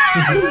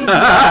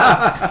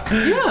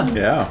 Yeah.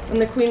 Yeah.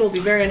 And the queen will be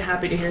very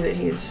unhappy to hear that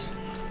he's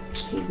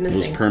Those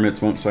missing.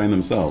 permits won't sign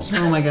themselves.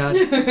 Oh my god.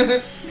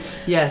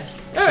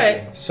 Yes. All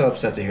right. So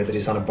upset to hear that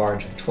he's on a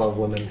barge with 12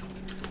 women.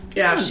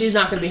 Yeah, she's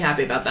not going to be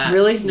happy about that.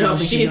 Really? You No, don't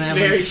think she's you're gonna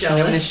very have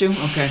jealous. an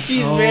issue? Okay.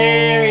 She's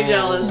very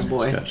jealous. Oh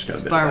boy. She's got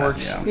a bit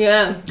Fireworks. Of that,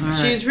 yeah. Yeah, All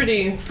she's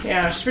pretty.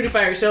 Yeah, she's pretty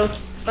fiery. So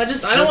I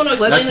don't want to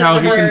explain That's this how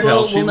to he her. can tell.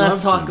 We'll she not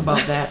loves talk him.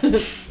 about that.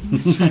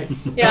 That's right.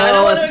 Yeah, I Oh,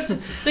 don't want that's to.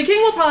 The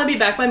king will probably be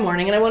back by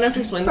morning, and I won't have to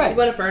explain this Right.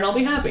 to Gwynnifer, and I'll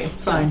be happy.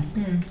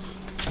 fine.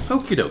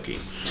 Okie dokie.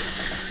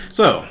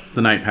 So,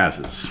 the night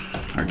passes.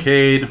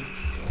 Arcade.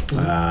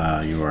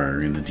 You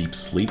are in a deep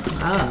sleep.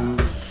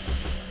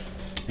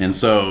 And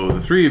so,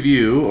 the three of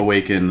you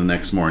awaken the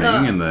next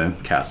morning in the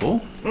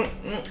castle. Well,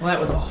 that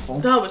was awful.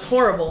 That was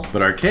horrible.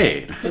 But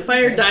Arcade, The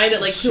fire died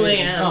at like 2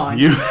 a.m. Oh,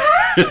 you...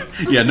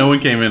 yeah, no one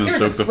came in and There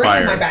was a stoked the spring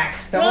fire. in my back.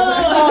 The whole time.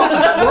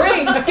 Oh,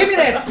 spring! Give me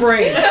that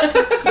spring!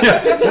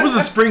 Yeah, what was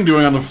the spring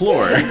doing on the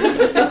floor?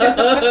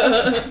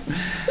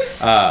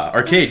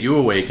 Arcade, you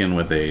awaken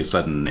with a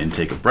sudden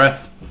intake of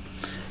breath.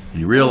 And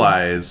you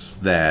realize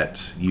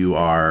that you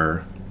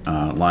are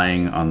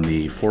lying on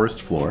the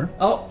forest floor.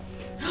 Oh,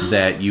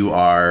 That you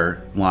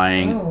are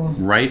lying Oh.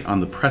 right on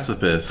the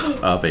precipice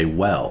of a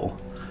well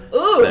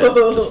Ooh. that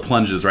just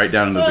plunges right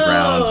down into the Oh.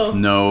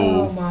 ground. No,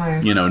 Oh, my.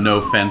 no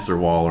fence or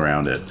wall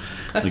around it.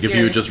 That's like if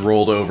scary. you just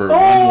rolled over Oh,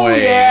 one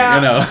way,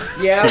 yeah.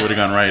 Yeah. it would have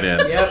gone right in.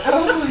 yep.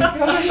 Oh my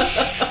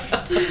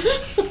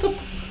gosh.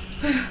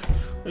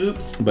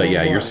 Oops. But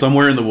yeah, boy. you're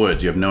somewhere in the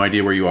woods. You have no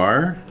idea where you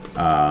are.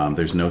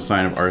 There's no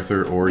sign of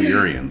Arthur or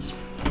Urians.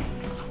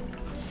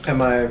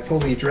 Am I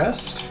fully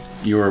dressed?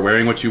 You are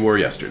wearing what you wore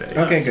yesterday.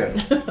 Okay,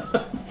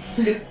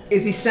 good.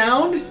 Is he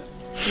sound?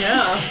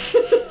 Yeah.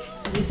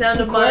 The sound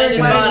of mind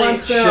and Mind body.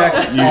 wants to-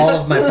 Check all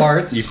of my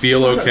parts. You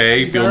feel okay.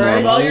 You feel all right?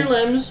 normal. All your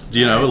limbs.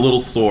 You know, a little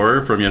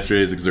sore from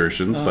yesterday's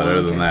exertions, but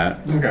other than that,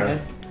 Okay.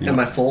 Am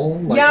I full?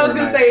 Like, Yeah, I or was am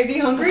gonna say, is he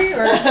hungry?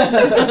 Or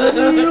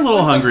you're a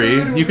little hungry.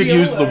 food You could real,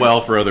 use the or-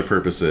 well for other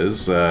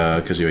purposes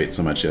because you ate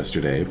so much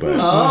yesterday. But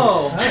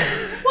Oh. What?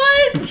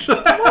 Why would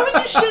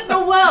you shit in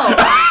a well?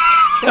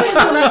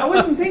 I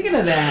wasn't thinking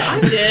of that.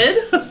 I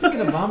did. I was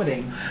thinking of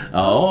vomiting.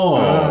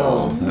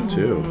 that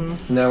too.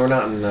 No, we're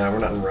not in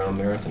Rome.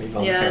 There aren't any Yeah,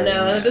 volunteers.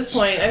 no, at this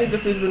point, I think the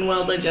food's been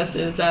well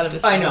digested. It's out of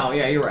his I stomach. know,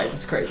 yeah, you're right.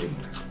 It's crazy.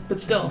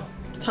 But still,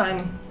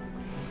 time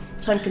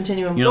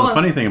continuum. You know, Go the on.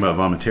 funny thing about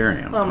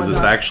vomitarium Oh my is it's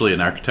God. actually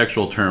an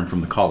architectural term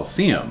from the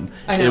Colosseum.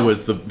 I know. It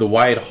was the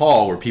wide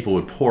hall where people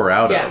would pour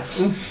out Yeah.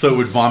 of, so it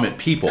would vomit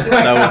people.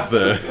 That was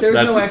the. There's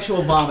that's no the-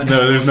 actual vomiting.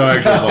 No, there's no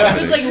actual It vomiting.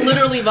 was like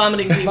literally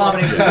vomiting people.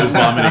 Vomiting. It was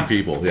vomiting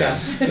people. Yeah.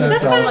 That's kinda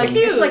awesome. like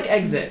cute. It's like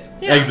exit.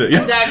 Yeah, Exit.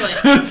 Yeah. Exactly.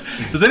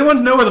 Does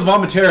anyone know where the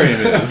vomitarium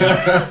is?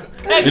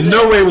 Exit. In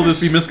no way will this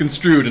be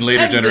misconstrued in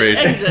later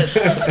generations.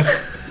 Exit.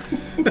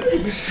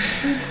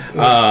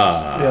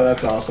 Yeah,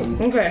 that's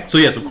awesome. Okay. So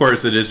yes, of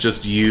course, it is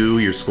just you.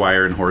 Your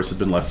squire and horse have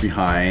been left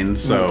behind.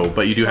 So,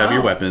 but you do have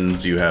your Wow.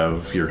 weapons. You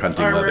have your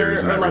hunting Armor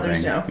leathers and or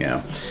everything. leathers,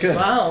 Yeah. Good.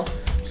 Wow.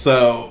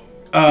 So,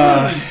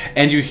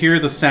 and you hear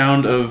the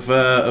sound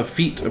of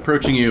feet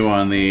approaching you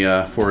on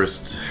the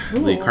forest,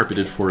 the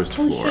carpeted forest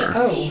Holy floor. shit.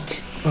 oh,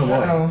 Oh boy.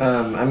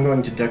 Uh-oh. I'm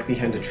going to duck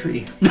behind a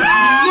tree. yeah.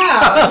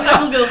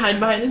 I will go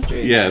hide behind this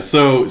tree. Yeah.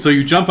 So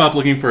you jump up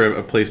looking for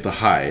a place to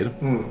hide,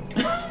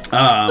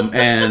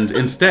 and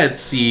instead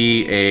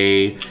see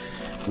a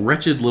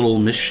wretched little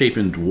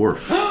misshapen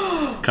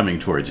dwarf coming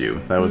towards you.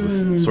 That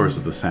was the source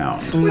of the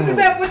sound. What's his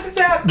app? What's his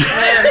app?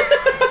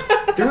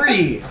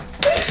 3.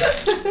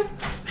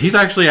 He's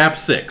actually app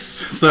 6,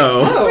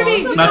 so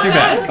not too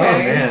bad. Oh,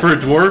 man. For a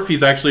dwarf,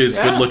 he's actually as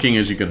Yeah. good looking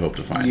as you could hope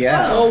to find.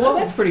 Yeah. Oh, well,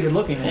 that's pretty good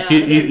looking. Yeah.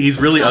 He's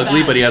really It's not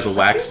ugly, bad. but he has a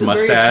waxed seen some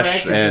very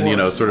mustache attractive and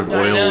dwarves. sort of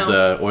I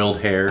know. oiled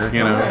hair.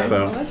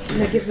 So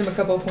That gives him a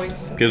couple of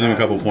points. gives him a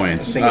couple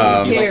points. Thinking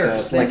he'd be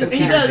cares? like the He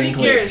Peter does, he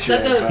Dinklage. cares.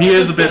 That does- He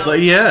is a bit Yeah.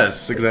 like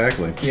yes,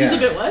 exactly. Yeah. He's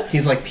a bit what?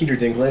 He's like Peter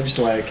Dinklage,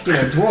 like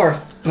dwarf,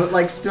 but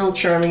like still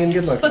charming and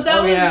good looking. But that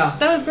Oh, was yeah.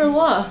 that was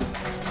Gorlois.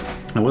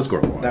 It was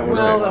Gorlois. That was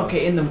Well, Gorlois.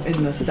 okay, in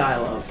the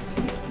style of.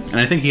 And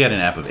I think he had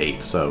an app of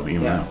 8, so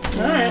even Yeah.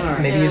 now. All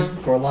right. Maybe Yeah. he's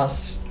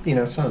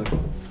Gorlois, son.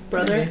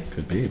 Brother.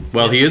 Could be.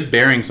 Well, he is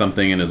bearing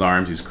something in his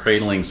arms. He's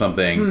cradling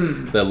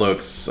something that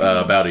looks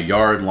about a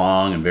yard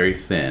long and very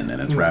thin, and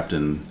it's wrapped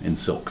in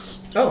silks.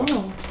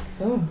 Oh.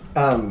 Oh.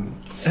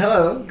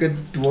 Hello, good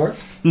dwarf.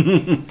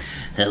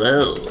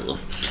 Hello.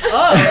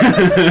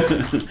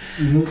 Oh.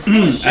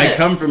 I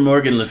come from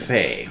Morgan Le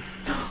Fay.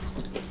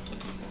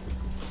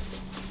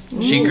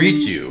 She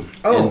greets you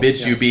and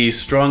bids you yes. be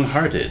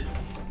strong-hearted,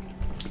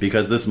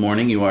 because this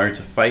morning you are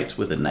to fight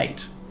with a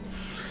knight.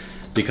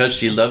 Because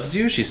she loves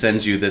you, she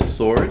sends you this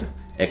sword,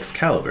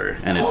 Excalibur,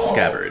 and its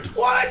scabbard.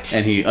 What?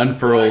 And he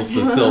unfurls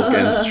the silk,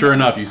 and sure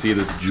enough, you see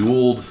this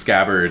jeweled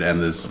scabbard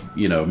and this,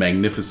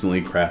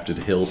 magnificently crafted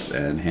hilt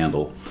and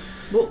handle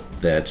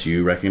that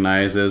you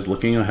recognize as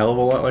looking a hell of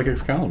a lot like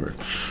Excalibur.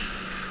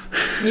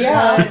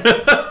 Yeah.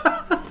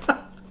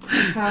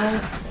 How?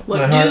 What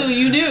My knew heart-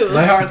 you knew.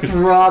 My heart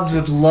throbs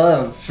with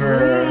love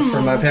for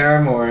my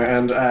paramour,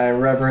 and I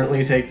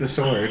reverently take the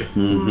sword.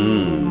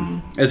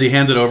 As he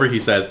hands it over, he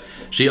says,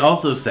 "She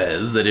also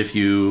says that if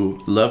you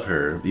love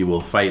her, you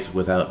will fight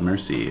without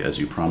mercy, as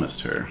you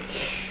promised her."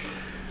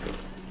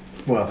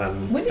 Well,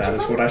 then, When did that you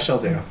is promise? what I shall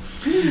do.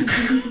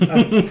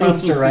 I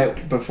promised her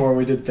right before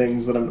we did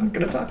things that I'm not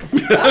going to talk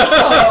about.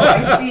 Oh,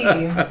 I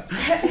see.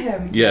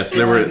 Ahem. Yes,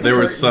 there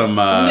was some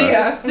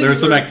Yeah. there was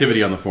some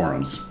activity on the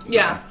forums. So.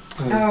 Yeah.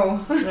 Oh.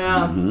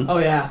 Yeah. Oh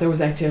yeah, there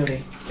was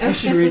activity. I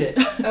should read it.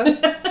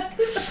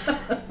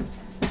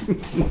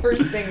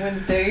 First thing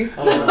Wednesday.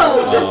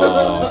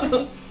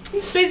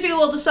 Basically,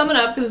 well, to sum it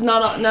up, because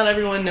not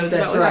everyone knows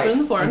That's about what right. happened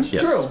in the forum. That's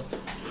Yes. true.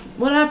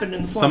 What happened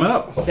in the forum? Sum it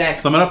up.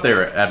 Sex. Sum it up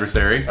there,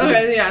 adversary.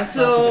 Okay, yeah.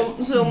 So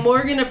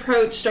Morgan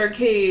approached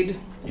Arcade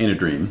In a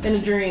dream. in a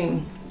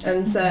dream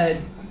and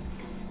said,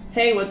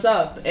 "Hey, what's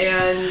up?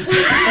 And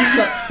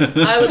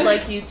I would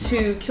like you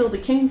to kill the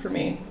king for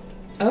me."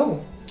 Oh.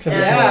 So it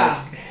was more Yeah.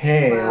 like,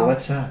 hey, Wow.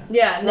 what's up?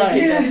 Yeah, Right.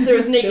 nakedness. There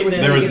was nakedness.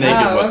 There was naked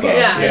Oh, what's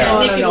okay. up. Yeah, No,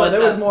 naked no, what's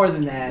there was up. more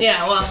than that.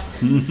 Yeah, well,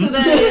 so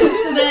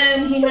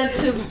then he had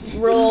to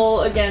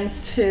roll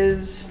against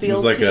his It fealty.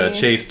 was like a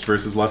chaste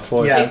versus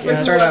lustful. I Yeah, think. Chase it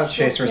versus started out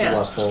lustful. chase versus Yeah.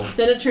 lustful.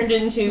 Then it turned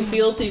into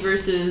fealty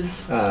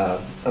versus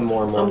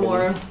Amor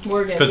Morgan.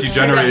 Morgan. Because you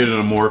generated an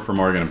amour for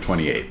Morgan of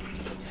 28.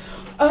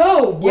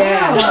 Oh, wow.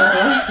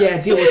 Yeah. Yeah,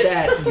 deal with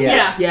that.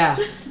 Yeah. Yeah.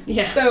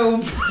 Yeah.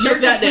 So you're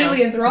that down.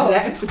 completely enthralled.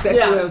 That's exactly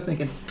Yeah. what I was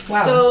thinking.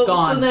 Wow. So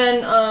Gone.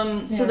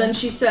 then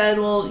she said,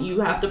 "Well,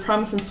 you have to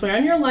promise and swear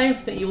on your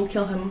life that you will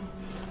kill him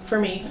for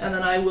me, and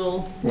then I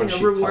will When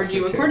she reward tells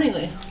you me to.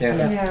 accordingly."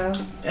 Yeah. Yeah.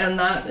 And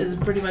that is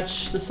pretty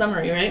much the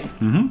summary, right?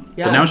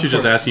 Yeah. But now she's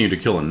just course. asking you to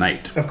kill a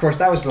knight. Of course,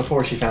 that was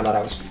before she found out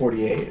I was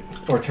 48,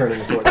 or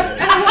turning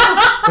 48.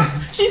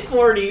 She's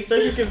 40, so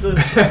who gives a...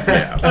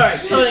 Yeah. All right.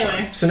 So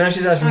anyway, So now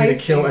she's asking me I to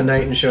kill see. a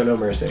knight and show no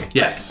mercy.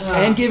 Yes.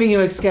 And giving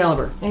you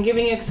Excalibur. I'm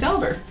giving you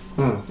Excalibur.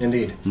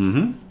 Indeed.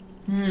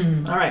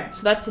 All right.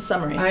 So that's the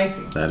summary. I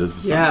see. That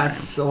is the Yeah, summary.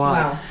 it's a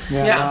lot. Wow.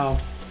 Yeah. Wow.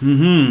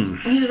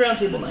 He's a round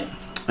table knight.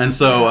 And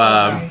so,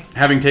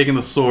 having taken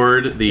the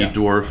sword, the Yeah.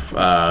 dwarf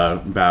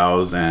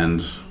bows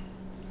and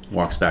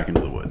walks back into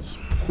the woods.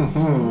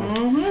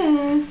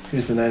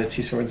 Who's the knight of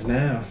two swords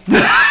now?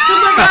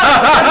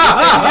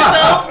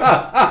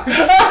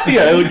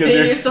 Yeah, look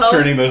Seeing yourself.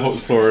 turning the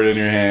sword in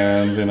your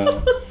hands,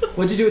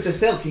 What'd you do with the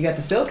silk? You got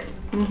the silk?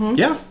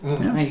 Yeah, Oh,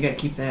 you gotta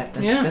keep that.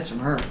 That's, Yeah. that's from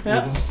her.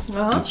 Yep.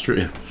 that's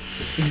true.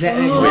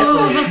 Exactly.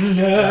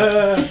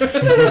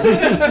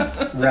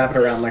 Wrap it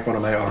around like one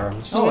of my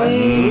arms. Oh,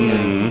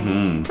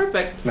 absolutely.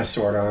 Perfect. My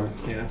sword arm.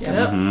 Yeah.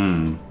 Yep.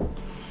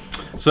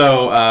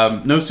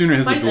 So, no sooner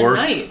has Fight the the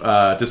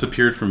dwarf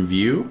disappeared from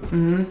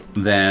view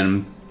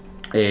than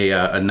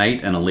a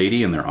knight and a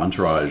lady and their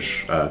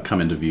entourage come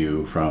into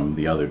view from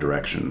the other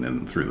direction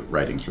and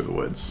riding through the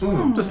woods,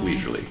 just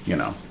leisurely,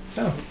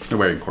 Oh, They're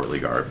wearing courtly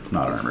garb,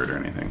 not armored or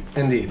anything.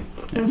 indeed.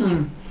 Yes.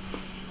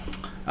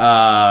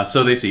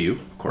 So they see you,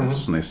 of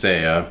course, and they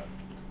say,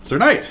 "Sir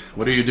Knight,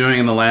 what are you doing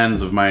in the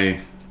lands of my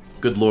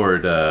good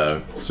lord,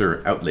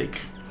 Sir Outlake?"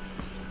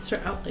 Sir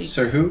Outlake.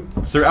 Sir who?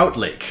 Sir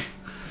Outlake.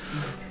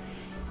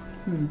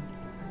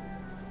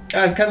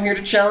 I've come here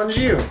to challenge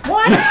you.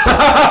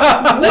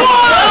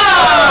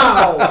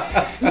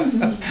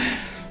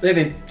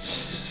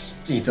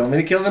 He told me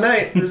to kill the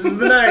knight. This is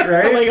the knight,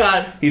 right? Oh my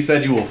god. He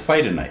said you will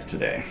fight a knight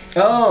today.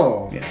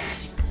 Oh.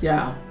 Yes.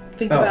 Yeah.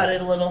 Think Oh. about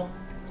it a little.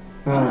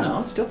 I don't know.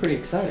 It's still pretty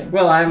exciting.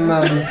 Well, I'm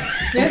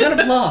kind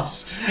of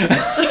lost.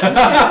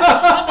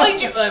 I'll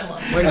fight you. I'm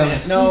lost. Wait a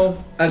minute.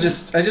 No. I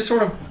just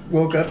sort of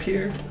woke up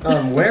here.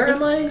 Where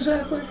am I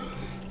exactly?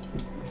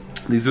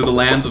 These are the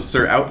lands of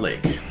Sir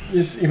Outlake.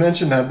 You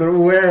mentioned that, but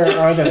where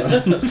are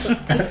those?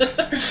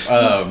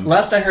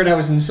 Last I heard, I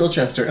was in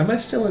Silchester. Am I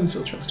still in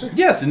Silchester?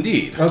 Yes,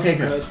 indeed. Okay,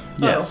 good.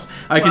 Yes. Oh,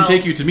 I can well,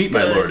 take you to meet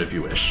my good. lord if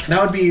you wish.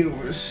 That would be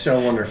so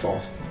wonderful.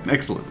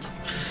 Excellent.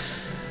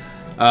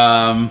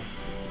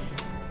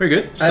 Very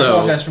good. I So,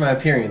 apologize for my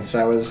appearance.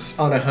 I was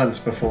on a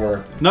hunt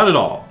before. not at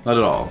all. Not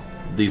at all.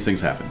 These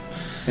things happen.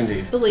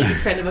 Indeed. The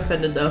lady's kind of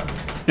offended, though.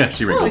 Yeah,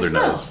 she wrinkles her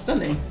Smells nose.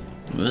 stunning.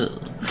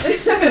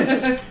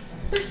 Ugh.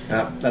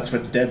 That's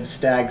what dead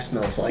stag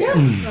smells like. Yeah.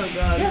 Oh,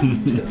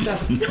 God. Good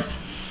stuff.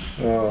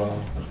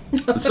 Oh.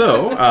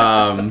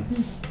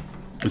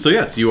 So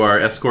yes, you are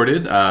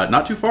escorted.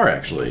 Not too far,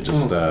 actually.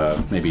 Just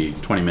maybe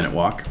 20-minute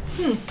walk.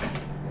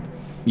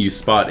 You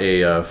spot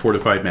a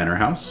fortified manor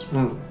house.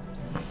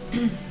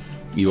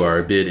 You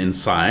are bid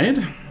inside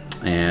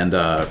and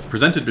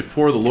presented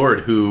before the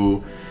lord,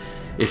 who,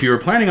 if you were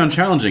planning on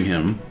challenging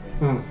him,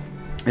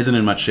 isn't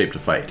in much shape to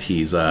fight.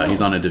 He's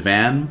on a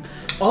divan,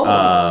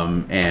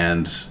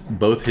 and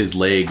both his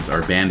legs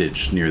are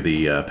bandaged near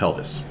the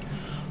pelvis.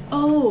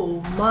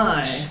 Oh,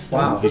 my.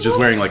 Wow. He's just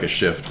wearing like a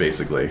shift,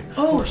 basically.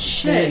 Oh,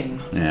 shit.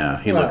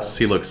 Yeah, he Wow.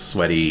 looks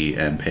sweaty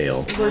and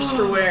pale. Worse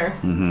for wear.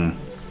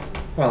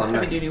 Well, I'm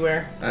Heavy not. duty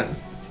wear.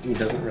 He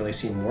doesn't really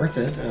seem worth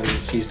it, and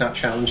he's not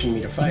challenging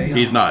me to fight.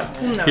 He's not.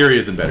 No. Here he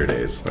is in better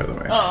days, by the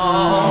way.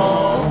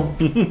 Oh.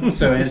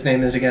 So his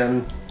name is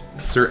again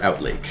Sir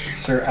Outlake.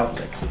 Sir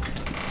Outlake.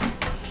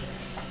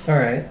 All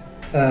right,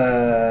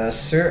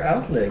 Sir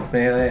Outlake.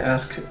 May I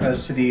ask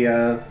as to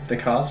the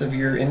cause of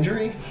your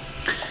injury?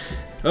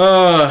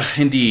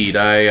 Indeed.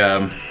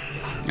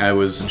 I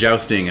was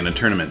jousting in a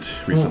tournament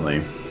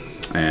recently,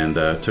 and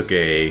took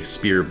a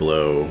spear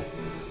blow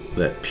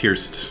that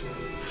pierced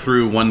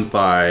through one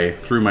thigh,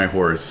 through my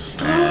horse,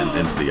 and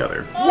into the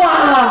other.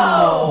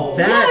 Wow!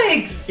 That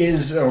Yikes!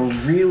 is a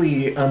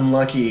really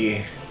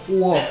unlucky.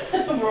 Whoa.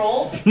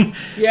 Roll.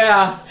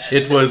 Yeah.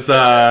 It was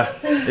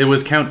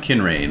Count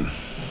Kinrain.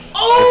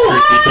 Oh!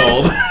 Truth be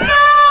told.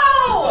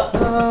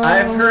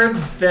 I've heard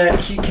that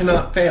he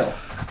cannot fail.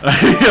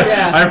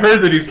 Yes. I've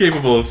heard that he's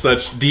capable of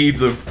such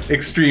deeds of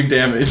extreme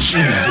damage.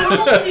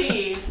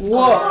 Guilty.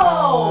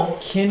 Whoa.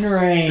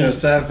 Kinrain.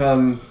 Yes, I've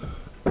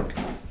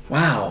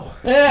Wow.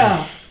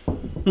 Yeah.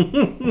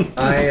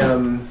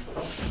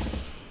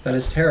 That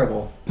is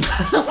terrible.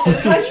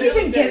 How'd you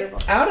even get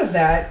out of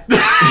that?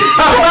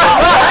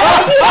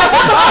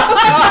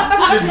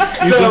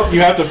 You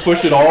have to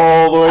push it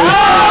all the way.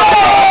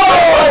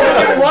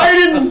 It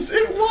widens.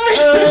 It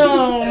widens.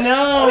 Oh,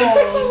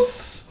 no.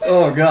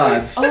 Oh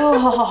God. That's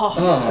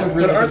a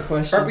really but good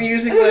question. aren't we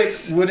using like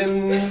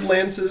wooden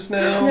lances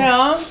now?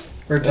 Yeah.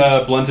 Or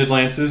did Blunted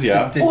lances,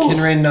 yeah. Did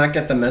Kinrain not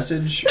get the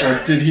message,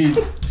 or did he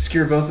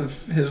skewer both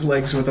of his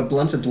legs with a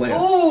blunted lance?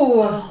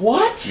 Oh,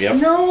 what? Yep.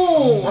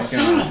 No. How What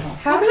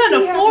kind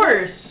did he of have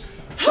force?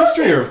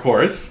 Destrier, of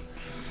course.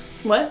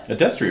 What? A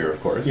destrier,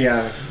 of course.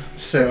 Yeah.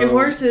 So Fucking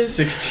horses.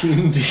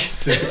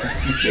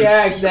 16d6.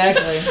 Yeah,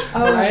 exactly. that?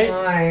 Oh Right?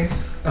 my.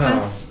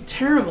 That's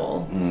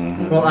terrible.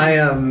 Well,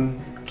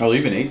 Oh,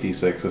 even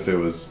 8d6. If it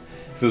was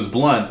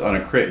blunt on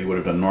a crit, he would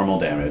have done normal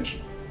damage,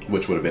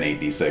 which would have been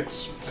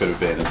 8d6. Could have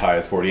been as high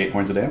as 48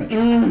 points of damage.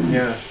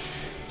 yeah.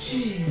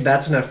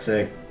 That's enough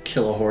to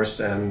kill a horse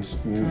and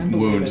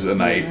Wound a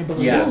knight.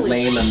 yeah, Holy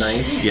lame a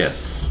knight.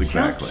 Yes, Count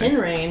exactly.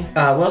 Kinrain.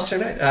 Well, Sir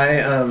Knight,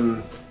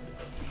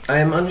 I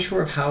am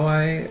unsure of how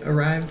I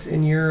arrived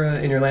in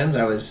your lands.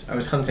 I was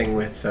hunting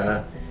with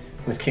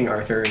King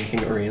Arthur and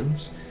King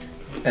Uriens,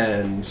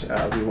 and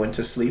we went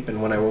to sleep.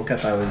 And when I woke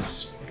up, I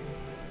was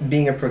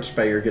being approached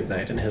by your good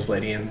knight and his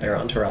lady and their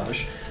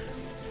entourage.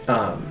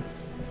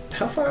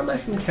 How far am I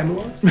from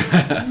Camelot?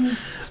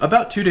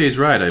 About 2 days'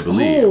 ride, I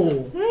believe.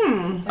 Oh.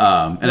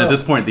 And at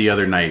this point, the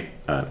other knight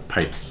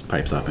pipes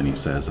up and he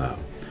says,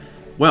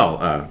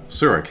 "Well,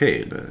 Sir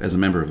Arcade, as a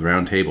member of the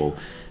Round Table,"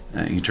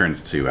 he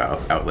turns to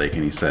Outlake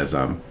and he says,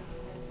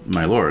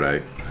 "My lord,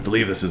 I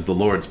believe this is the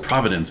Lord's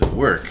providence at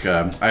work.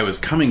 I was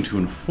coming to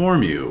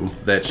inform you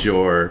that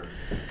your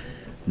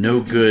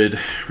no-good,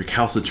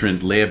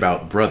 recalcitrant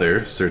layabout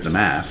brother, Sir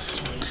Damas,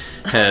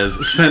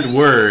 has sent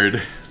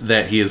word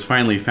that he has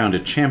finally found a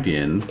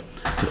champion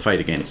to fight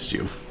against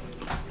you."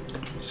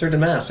 Sir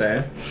Damas,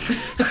 eh?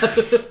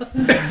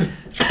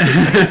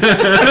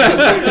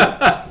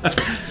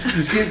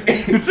 Excuse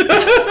me.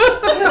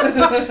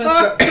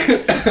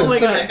 Oh my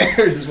Sorry, god. I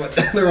just went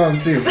down the wrong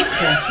tube.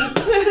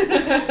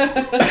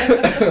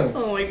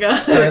 Oh my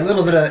god. Sorry, a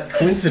little bit of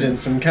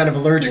coincidence. I'm kind of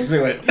allergic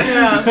to it.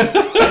 Yeah.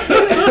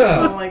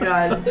 Oh my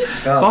god.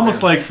 It's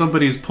almost like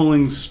somebody's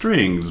pulling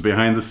strings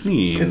behind the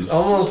scenes. It's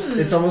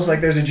almost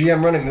like there's a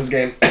GM running this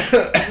game.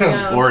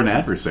 Yeah. Or an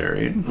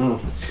adversary.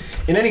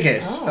 In any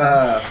case,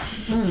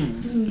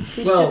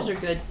 These well- chips are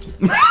good.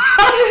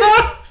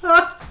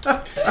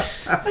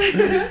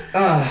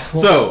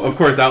 So, of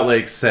course,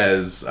 Outlake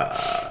says, or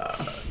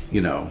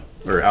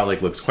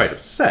Outlake looks quite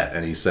upset,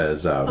 and he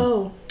says,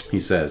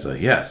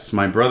 yes,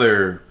 my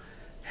brother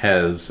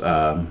has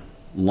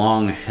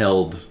long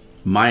held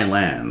my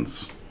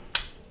lands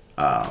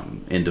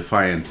in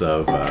defiance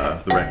of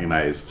the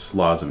recognized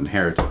laws of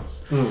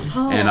inheritance.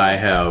 And I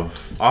have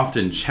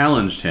often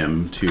challenged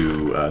him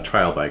to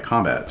trial by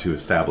combat to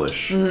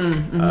establish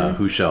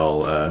who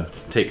shall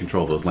take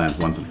control of those lands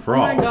once and for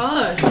all. Oh my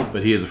gosh.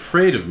 But he is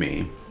afraid of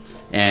me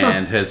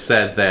and has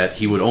said that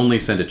he would only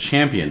send a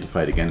champion to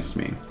fight against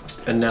me.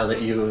 And now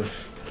that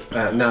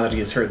now that he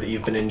has heard that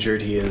you've been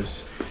injured, he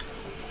is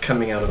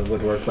coming out of the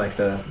woodwork like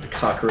the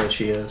cockroach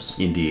he is.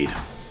 Indeed.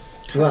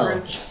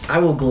 Well, I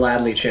will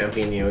gladly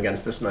champion you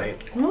against this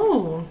knight.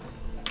 Oh.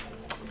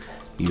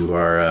 You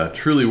are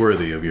truly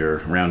worthy of your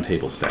round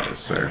table status,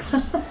 sir.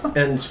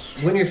 And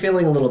when you're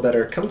feeling a little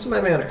better, come to my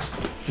manor.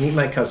 Meet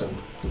my cousin.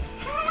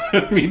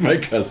 Meet my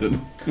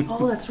cousin.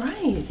 Oh, that's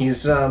right.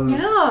 He's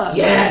Yeah.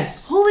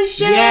 Yes. Holy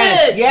shit.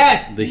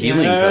 Yes. The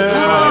healing cousin.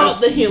 Oh,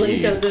 Yes, the healing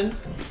indeed. cousin.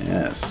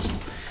 Yes.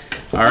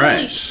 All right.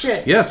 Holy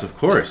shit. Yes, of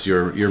course.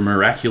 Your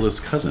miraculous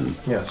cousin.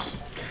 Yes.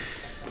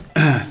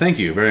 Thank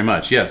you very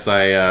much. Yes,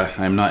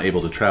 I'm not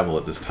able to travel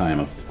at this time,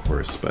 of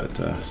course,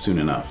 but soon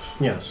enough.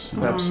 Yes.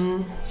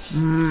 Absolutely.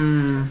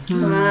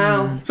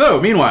 Wow.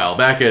 So, meanwhile,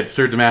 back at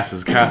Sir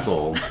Damas's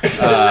castle,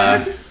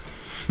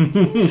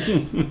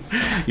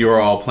 you are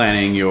all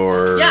planning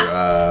your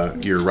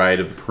ride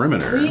of the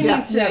perimeter. We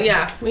need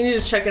to, we need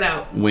to check it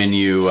out. When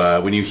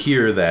you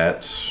hear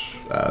that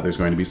there's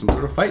going to be some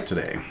sort of fight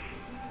today.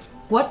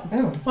 What?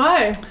 Oh.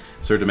 Why?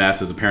 Sir Damas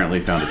has apparently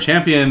found a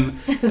champion,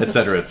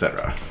 etc.,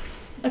 etc.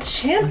 A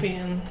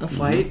champion. A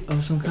fight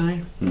of some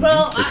kind?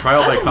 Well, A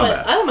trial by don't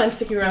combat. I don't mind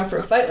sticking around for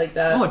a fight like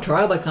that. Oh, a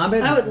trial by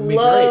combat? I would Be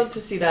love great. to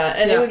see that,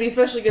 and it Yeah. would be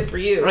especially good for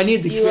you. I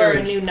need the You are a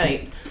experience. new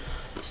knight,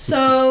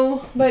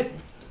 so But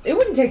it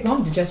wouldn't take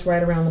long to just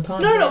ride around the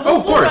pond. no. right? Oh,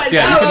 of course, ride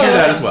yeah, you out. can do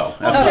that as well.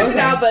 We'll Absolutely. check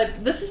it out,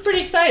 but this is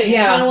pretty exciting.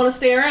 Yeah. I kind of want to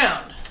stay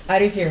around. I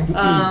do too.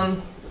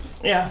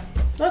 Yeah.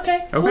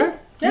 Okay. Cool. Okay.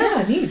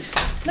 Yeah, neat.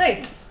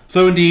 Nice.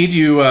 So indeed,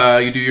 you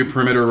do your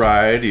perimeter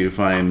ride. You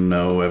find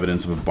no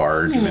evidence of a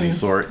barge of any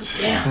sort.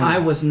 I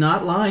was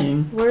not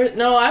lying.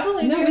 No, I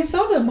believe No, you. we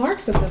saw the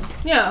marks of the.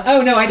 Yeah.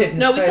 Oh no, I didn't.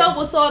 No, we but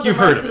saw the You've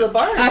marks heard of of the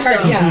barge. I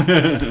heard. though.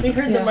 Yeah. We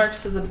heard Yeah. the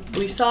marks of the.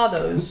 We saw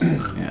those.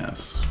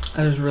 Yes.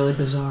 That is really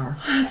bizarre.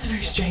 That's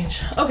very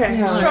strange. Okay,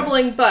 Yeah. it's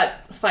troubling, but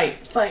fight.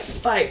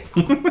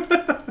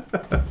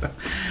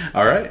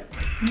 All right.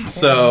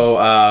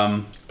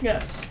 So,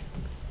 Yes.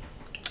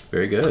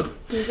 very good.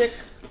 Music.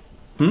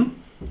 Hmm?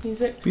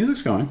 Music.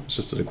 Music's going. It's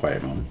just a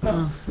quiet moment.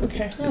 Oh,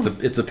 okay.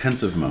 It's a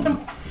pensive moment.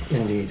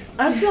 Indeed.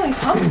 I'm feeling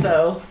pumped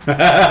though.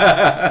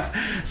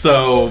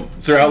 So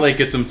Sir Outlake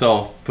gets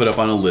himself put up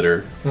on a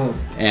litter,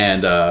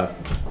 and there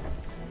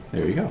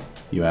you go.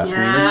 You ask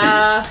and you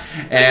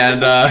receive,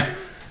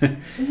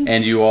 and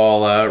and you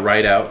all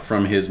ride out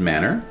from his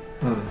manor.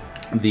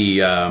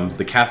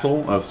 The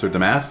castle of Sir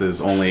Damas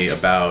is only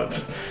about.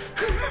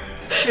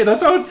 Hey,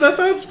 that's how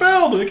it's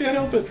spelled. I can't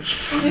help it.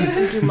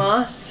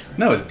 Dumas.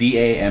 No, it's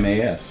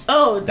Damas.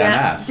 Oh,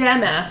 Damas.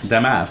 Damas.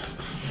 Damas.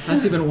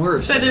 That's even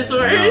worse. That is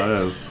worse. I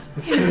know it is.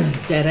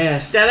 Dead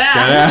ass. Dead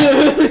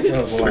ass. Dead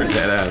ass. Oh boy.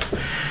 Dead ass.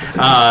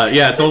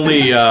 Yeah, it's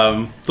only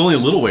a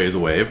little ways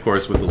away. Of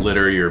course, with the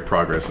litter, your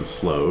progress is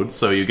slowed,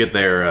 so you get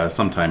there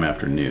sometime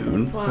after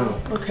noon. Wow.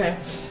 Okay.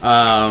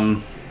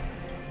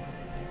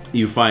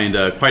 You find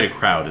quite a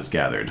crowd is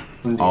gathered.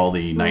 All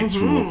the knights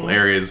from local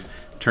areas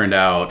turned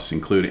out,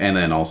 and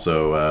then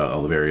also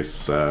all the various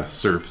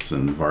serfs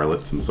and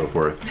varlets and so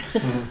forth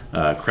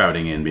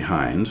crowding in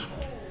behind.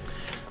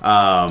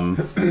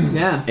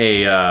 Yeah.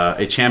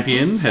 A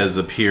champion has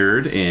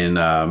appeared in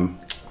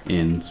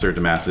Sir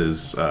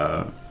Damas's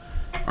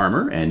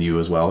armor, and you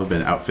as well have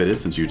been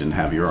outfitted since you didn't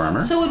have your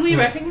armor. So would we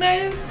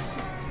recognize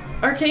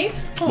Arcade?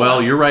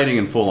 Well, you're riding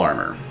in full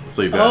armor,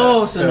 so you've got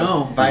Oh, a, so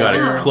no. you've got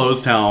visor. a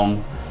closed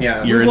helm.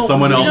 Yeah. You're in won't-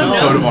 someone we else's don't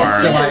coat know of who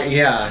this arms. So is.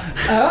 yeah.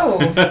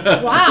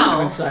 Oh.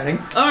 Wow. Exciting.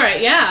 All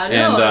right. Yeah. No.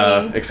 And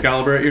I mean,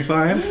 Excalibur at your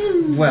side.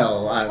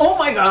 Well, I've Oh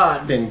my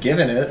god. been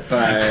given it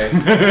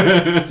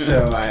by,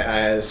 so I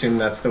assume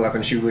that's the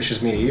weapon she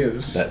wishes me to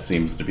use. That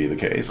seems to be the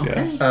case.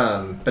 Yes.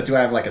 But do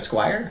I have like a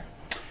squire?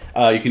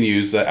 You can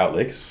use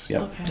Outlake's.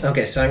 Yep. okay.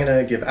 Okay, so I'm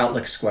gonna give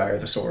Outlook Squire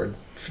the sword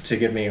to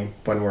give me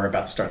when we're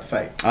about to start the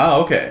fight.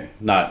 Oh, okay.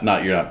 Not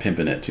you're not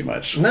pimping it too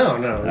much.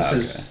 No, this Okay.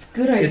 is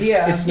Good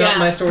idea. It's not Yeah.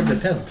 my sword to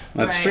pimp.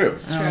 That's Right, true.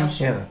 it's true.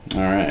 Yeah. All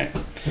right.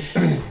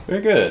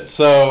 Very good.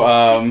 So,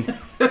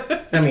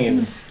 I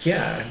mean,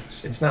 yeah,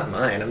 it's not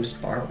mine. I'm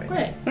just borrowing.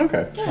 Right.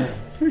 okay.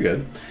 Very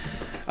good.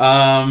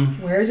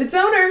 Where's its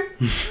owner?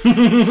 We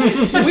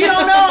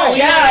don't know.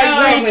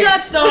 Yeah, We exactly.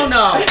 just don't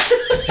know.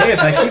 Hey, if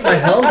I keep my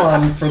helm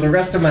on for the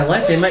rest of my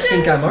life, they might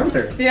think I'm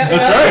Arthur. Yeah.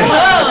 That's right.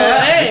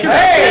 Oh, hey.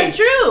 That's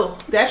true.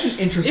 That's an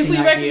interesting If we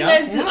idea.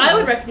 recognize, Yeah. I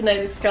would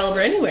recognize Excalibur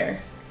anywhere.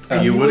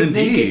 You would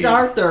think indeed. it's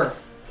Arthur.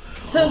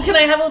 So can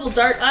I have a little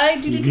dart eye?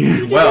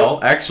 Do-do-do-do-do-do? Well,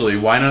 actually,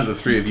 why not the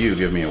three of you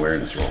give me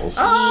awareness rolls?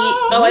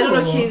 Oh, I don't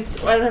know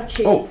keys. I don't have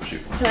keys. Oh,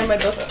 shoot. Can I have my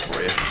book?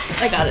 For you.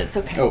 I got it. It's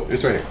okay. Oh,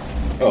 it's right here.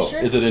 Oh,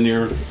 sure? is it in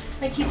your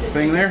I keep it.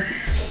 thing there?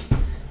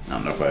 I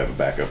don't know if I have a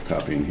backup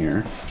copy in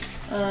here.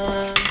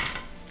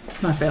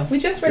 My fail. We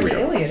just read Here we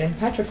the go. Iliad, and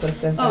Patroclus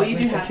does that Oh, you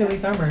do with have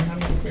Achilles' armor. I don't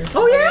know if you're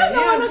Oh yeah,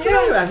 familiar. no, I'm not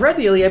familiar. I've read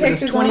the Iliad, but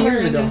Takes it's his 20 armor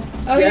years and ago.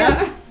 then- Oh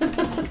yeah.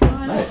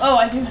 Nice. Oh,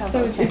 I do have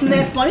So one. it's Isn't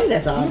that funny?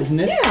 That's odd, isn't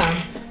it?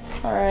 Yeah.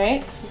 All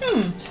right.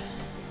 So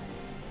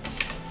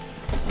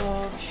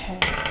Okay.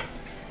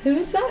 Who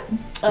is that?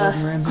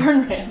 Gordon Ramsay.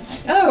 Gordon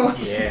Ramsay. Oh.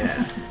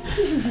 Yeah.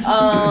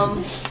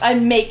 I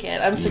make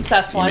it. I'm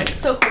successful. you I'm make it.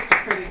 so close to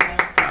critting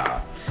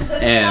though. Does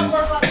anyone And-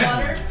 want more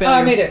hot water? Oh,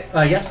 I made it.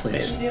 Yes,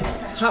 please. You do?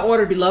 Okay. Hot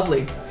water would be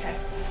lovely. Okay.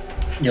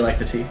 You like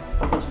the tea?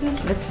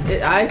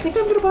 I think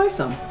I'm gonna buy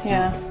some.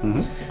 Yeah.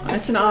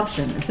 It's an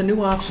option. It's a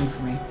new option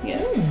for me.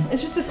 Yes.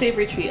 It's just a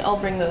savory treat. I'll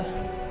bring the.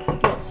 You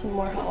want some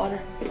more hot water?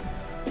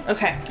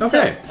 Okay. Okay.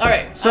 So, all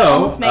right. So, I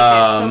almost make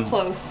it. So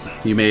close.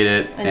 You made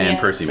it, and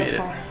yet Percy so made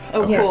far. it.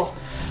 Oh, Okay. cool.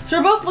 So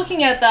we're both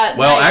looking at that.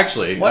 Well, knife.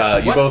 actually,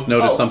 What? you What? both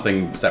noticed Oh.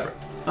 something separate.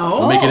 Oh.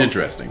 We'll make it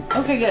interesting.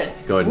 Okay, good.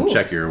 Go ahead and Ooh.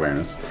 check your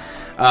awareness.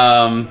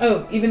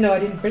 Oh, even though I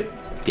didn't crit.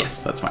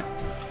 Yes, that's fine.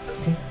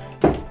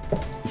 Okay.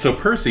 So,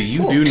 Percy, you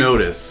Cool. do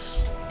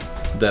notice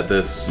that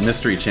this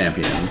mystery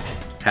champion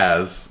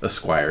has a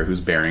squire who's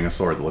bearing a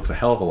sword that looks a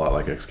hell of a lot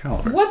like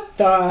Excalibur. What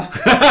the?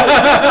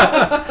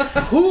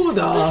 Who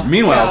the?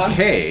 Meanwhile, Yeah.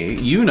 Kay,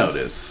 you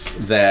notice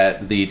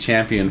that the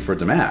champion for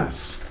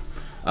Damas,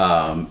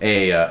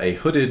 a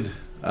hooded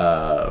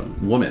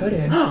woman,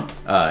 Hooded.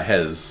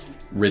 has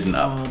ridden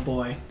up Oh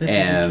boy, this is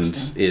and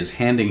interesting. is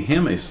handing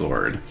him a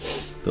sword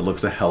that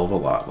looks a hell of a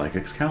lot like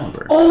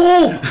Excalibur.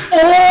 Oh!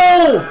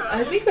 Oh!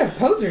 I think we have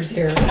posers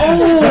here.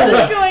 What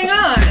is going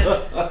on?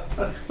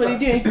 What are you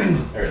doing?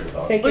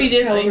 Fake Oh, you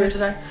did. Oh, you heard Excaliburs.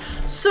 that.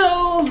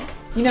 So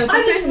You know, I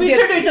sometimes just we get-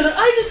 turned to each other.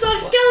 I just saw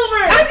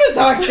Excalibur. I just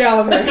saw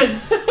Excalibur.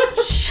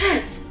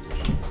 shit.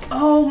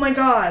 Oh my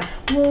god.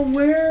 Well,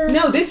 where?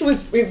 No,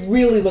 it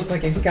really looked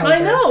like Excalibur. I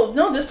know.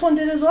 No, this one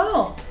did as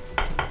well.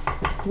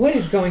 What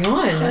is going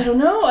I on? don't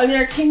know. I mean,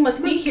 our king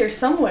must be here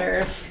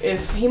somewhere.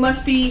 If he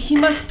must be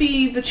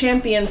the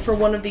champion for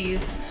one of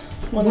these.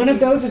 One of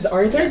those is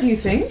Arthur, Yes. do you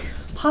think?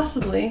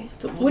 Possibly.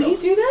 Would he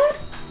do that?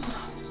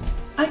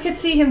 I could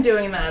see him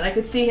doing that. I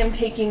could see him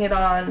taking it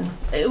on.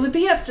 It would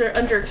be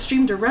under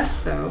extreme duress,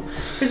 though,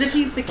 because if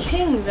he's the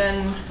king,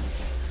 then.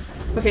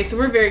 Okay, so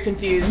we're very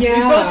confused. We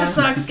Yeah. both just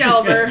saw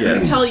Excalibur. Yes. I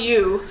can tell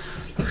you,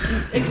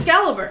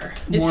 Excalibur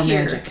is More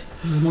here. magic.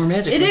 This is more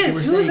magic. It like is. you were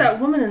Who is saying. that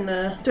woman in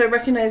the? Would I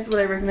recognize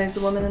the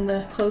woman in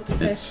the cloak?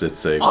 Okay. It's a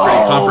pretty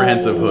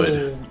comprehensive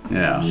hood.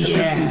 Yeah.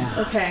 Yeah.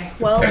 Okay.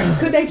 Well.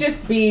 Could they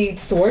just be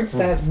swords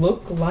that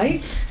look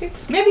like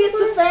Excalibur? Maybe it's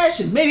the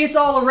fashion. Maybe it's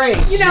all the rage.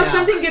 You know, now.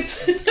 something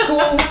gets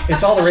cool.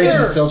 It's all the rage in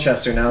Sure.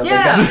 Silchester now that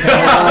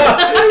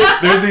Yeah.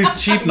 There's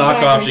these cheap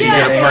knockoffs you can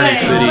get at Party Yeah,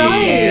 City.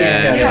 right.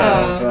 And,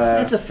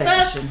 Yeah. It's a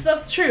fashion.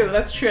 That's true.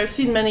 That's true. I've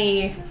seen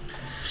many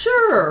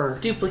Sure.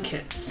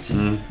 duplicates.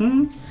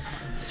 Mhm.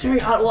 It's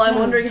very odd. Well, I'm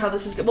wondering how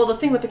this is. Well, the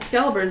thing with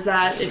Excalibur is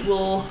that it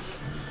will.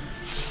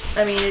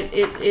 I mean,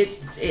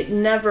 it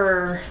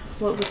never.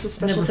 What's the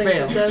special Never thing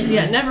fails. it does?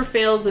 Yeah, it never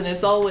fails, and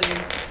it's always.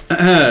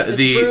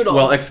 brutal.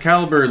 Well,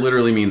 Excalibur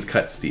literally means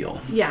cut steel.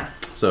 Yeah.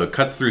 So it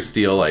cuts through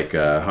steel like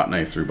a hot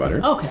knife through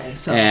butter. Okay,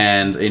 so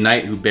And a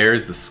knight who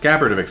bears the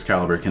scabbard of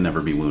Excalibur can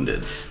never be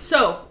wounded.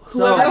 So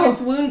whoever So-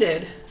 gets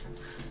wounded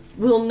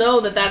will know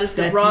that is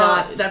the That's wrong.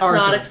 not That's Arthur.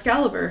 not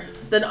Excalibur.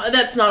 Then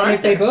that's not And Arthur.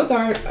 if they both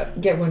are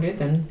get wounded,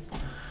 then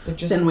they're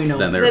just. then we know.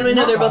 Then Then we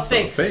know they're both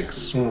knockoffs.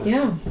 fakes.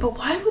 Yeah. But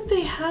why would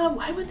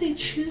they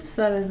choose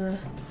that as a?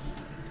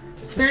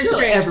 It's very Sure,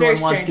 strange. Everyone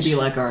very wants strange. to be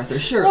like Arthur.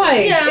 Sure.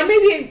 Right. Yeah. And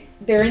maybe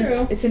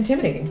True. it's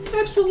intimidating.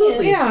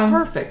 Absolutely. Yeah. It's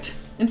perfect.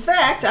 In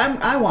fact,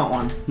 I want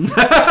one.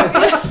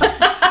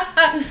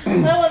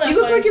 You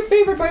look like you're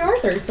favored by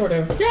Arthur, sort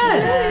of.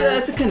 Yeah,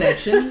 it's a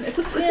connection. It's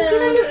a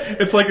connection.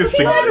 It's like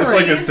it's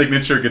like a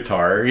signature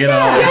guitar, you know?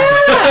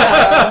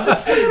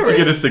 Yeah. You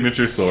get a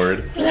signature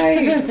sword.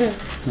 Right.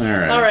 All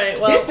right. All right.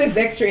 Well, This is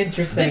extra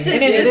interesting. This is-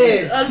 And It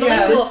This is.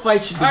 unbelievable. This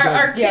fight should be our, good.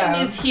 our king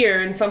Yeah. is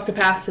here in some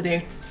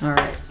capacity. All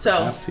right. So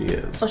Perhaps he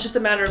is. it's just a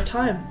matter of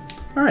time.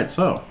 All right,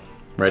 so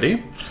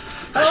ready?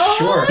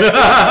 Sure.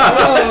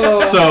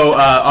 Oh. So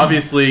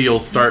obviously you'll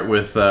start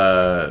with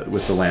the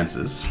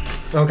lances,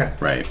 Okay.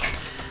 right?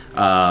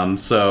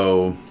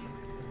 So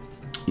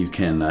you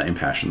can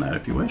impassion that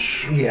if you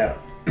wish. Yeah.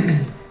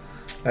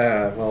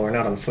 Well, we're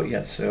not on foot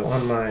yet, so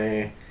on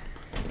my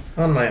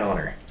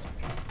honor.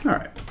 All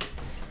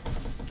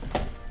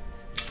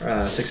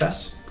right,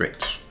 Success. great.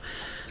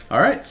 All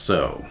right,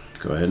 so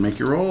go ahead and make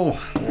your roll.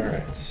 All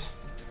right.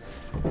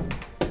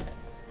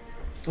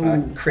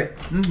 Crit.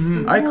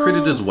 I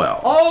critted as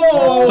well.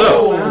 Oh.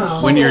 So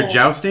wow. when you're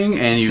jousting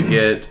and you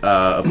get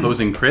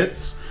opposing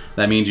crits,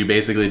 that means you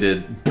basically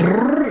did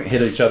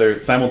hit each other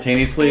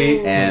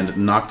simultaneously and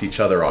knocked each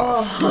other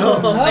off.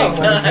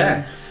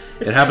 Okay.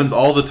 It happens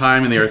all the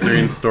time in the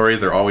Arthurian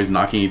stories. They're always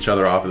knocking each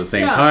other off at the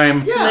same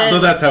time. Yeah. So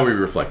that's how we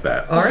reflect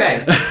that. All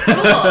right.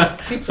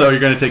 Cool. So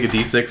you're going to take a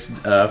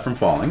d6 from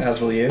falling.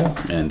 As will you.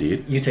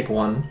 Indeed. You take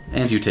 1.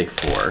 And you take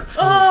 4.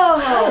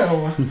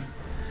 Oh.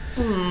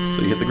 So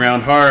you hit the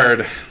ground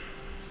hard.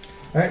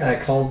 All right. I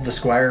called the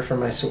squire for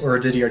my sword, or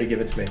did he already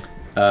give it to me?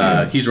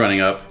 He's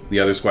running up. The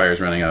other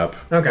squire's running up.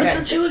 Okay.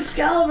 The 2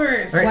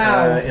 Excaliburs. All right.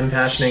 Wow.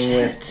 Impassioning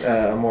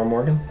with more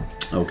Morgan.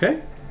 Okay.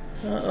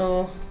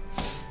 Uh-oh.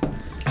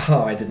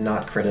 Oh, I did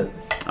not crit it.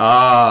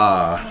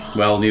 Ah,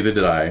 well, neither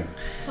did I.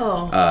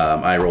 Oh.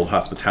 I rolled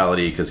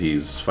hospitality because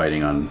he's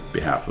fighting on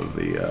behalf of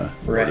the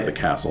lord of the Right.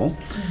 castle.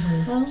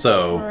 Well,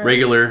 So all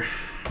right.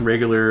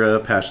 regular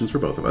passions for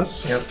both of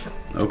us. Yep.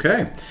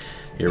 Okay,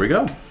 here we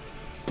go.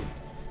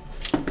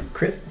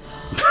 Crit.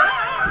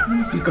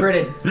 You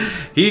critted.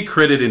 He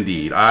critted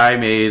indeed. I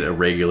made a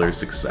regular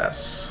success.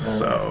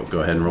 So go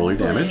ahead and roll your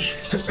damage.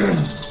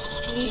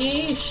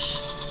 Yeesh.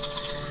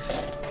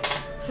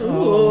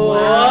 Ooh.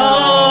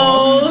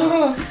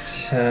 wow.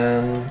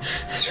 10,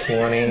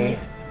 20,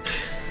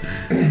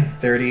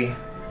 30,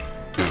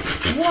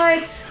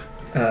 What?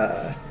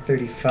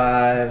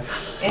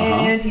 35,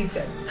 And he's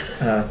dead.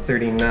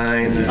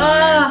 39,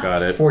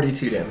 Got it.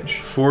 42 damage.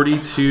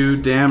 42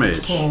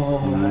 damage.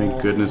 My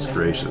goodness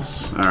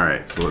gracious. All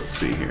right, so let's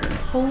see here.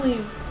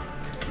 Holy.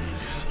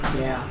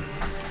 Yeah.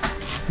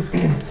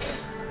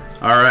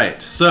 All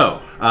right,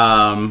 so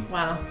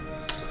Wow.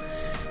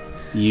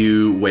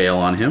 you wail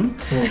on him.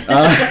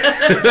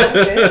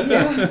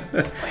 Yeah.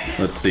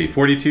 Let's see,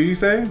 42 you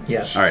say?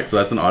 Yes. All right, so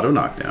that's an auto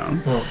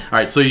knockdown. All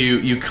right, so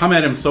you come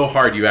at him so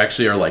hard you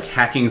actually are like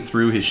hacking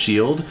through his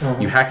shield.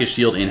 You hack his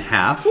shield in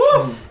half,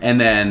 and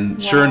then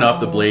sure enough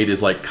the blade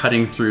is like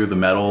cutting through the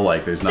metal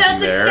like there's nothing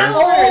That's there.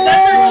 Excalibur.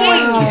 That's our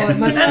Wow, king. it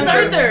must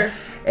That's be Arthur.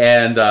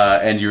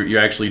 And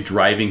you're actually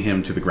driving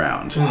him to the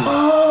ground.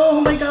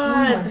 Oh my Oh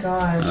god. my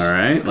gosh. All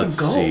right, let's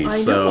go. see. I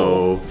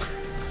So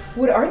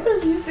Would Arthur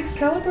use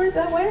Excalibur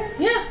that way?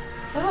 Yeah,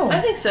 Oh.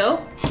 I think so.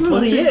 Well,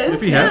 he is.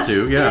 if he had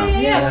to, yeah.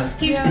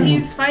 Yeah.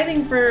 He's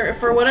fighting for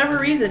whatever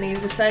reason.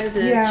 He's decided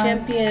to Yeah.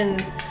 champion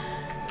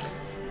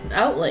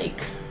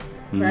Outlake,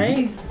 right?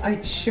 These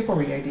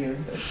chivalry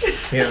ideas.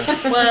 Though. Yeah.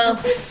 Well,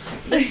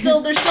 they're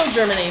still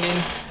germinating.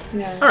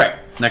 Yeah. All right,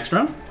 next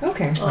round.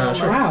 Okay. Sure.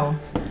 Wow.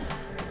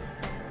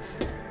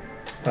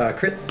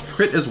 Crit.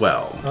 Crit as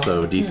well.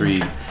 So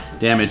D3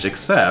 damage,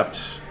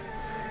 except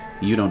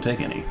you don't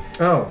take any.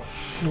 Oh.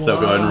 So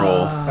go ahead and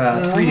roll.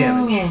 3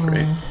 damage.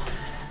 Great.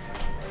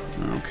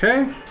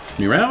 Okay,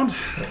 new round.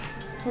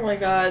 Oh my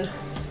god.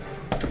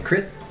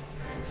 Crit.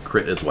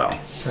 Crit as well.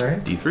 All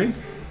right. D3.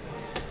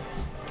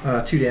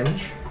 2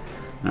 damage.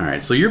 All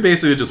right, so you're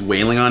basically just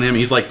wailing on him.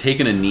 He's like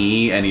taking a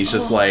knee and he's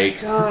just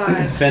like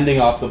God.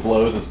 fending off the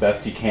blows as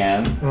best he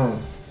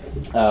can.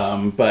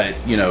 But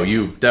you know,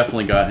 you've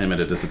definitely got him at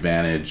a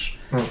disadvantage,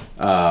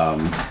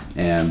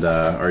 and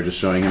are just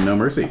showing him no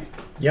mercy.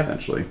 Yep.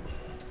 Essentially.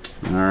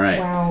 All right.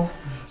 Wow.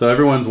 So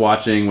everyone's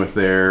watching with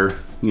their,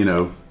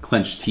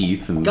 clenched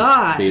teeth and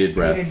God. bated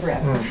breath. Bated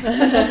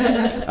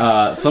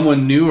breath.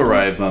 Someone new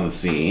arrives on the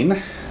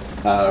scene,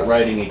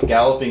 riding a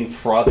galloping,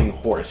 frothing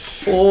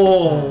horse.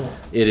 Oh.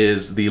 It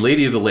is the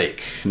Lady of the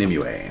Lake,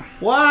 Nimue.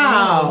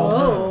 Wow.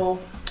 Oh.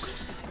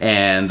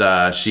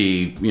 And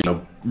she,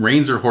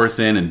 reins her horse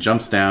in and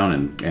jumps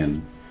down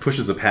and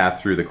pushes a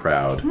path through the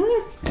crowd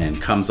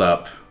and comes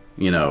up,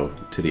 to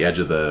the edge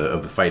of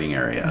the fighting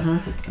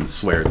area and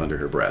swears under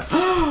her breath.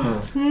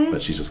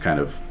 But she's just kind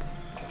of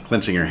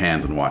clenching her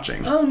hands and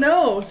watching. Oh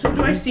no. So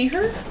do I see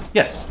her?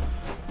 Yes,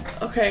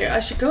 Okay, I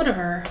should go to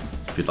her.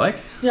 if you'd like.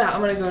 Yeah, I'm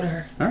gonna go to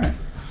her. All right.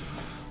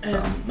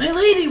 My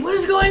lady, what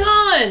is going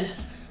on?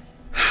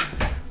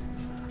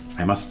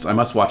 I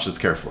must watch this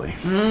carefully.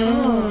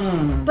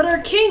 But our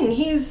king,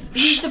 he's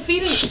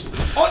defeating.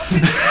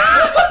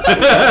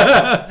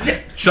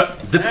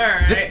 Shut. Zip. All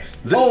right. Zip.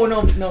 Oh,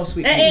 no,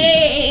 sweet.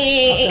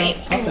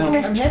 Hey.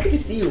 I'm happy to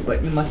see you,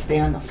 but you must stay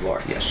on the floor.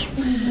 Yes.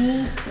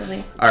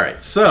 Silly. All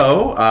right.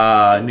 So,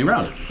 new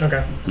round.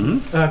 Okay.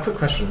 Quick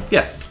question.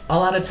 Yes.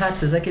 All out attack,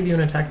 does that give you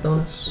an attack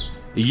bonus?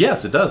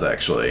 Yes, it does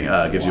actually.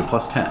 Gives you a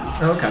plus 10.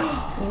 Okay.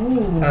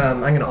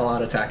 I'm going to all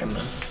out attack him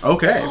then.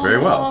 Okay, very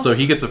well. So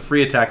he gets a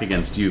free attack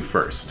against you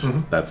first.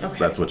 That's Okay.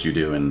 that's what you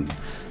do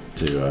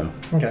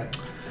Okay.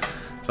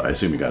 So I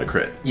assume you got a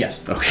crit.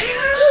 Yes. Okay.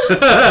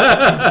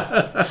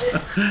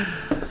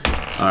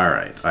 All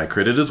right, I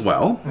critted as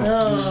well.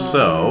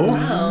 So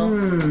Wow.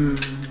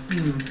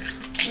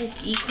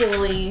 Like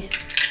equally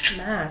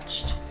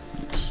matched.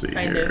 let's see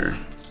Kind here.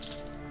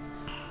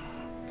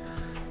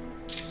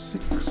 of.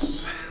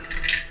 6.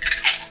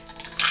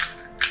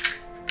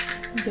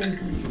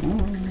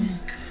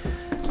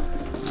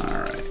 All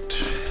right.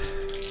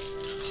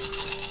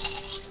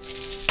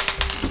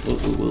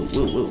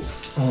 Whoa.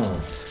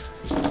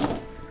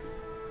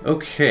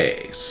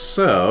 Okay,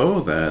 so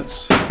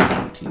that's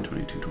 18,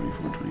 22,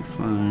 24,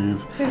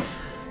 25.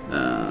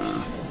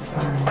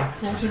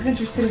 Now she's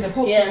interested in the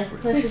Pope. Yeah.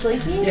 And she's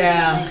like,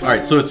 Yeah. All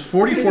right, so it's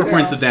 44 Good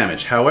points girl. of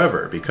damage.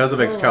 However, because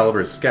of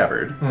Excalibur's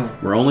scabbard,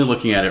 we're only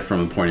looking at it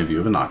from the point of view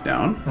of a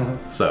knockdown.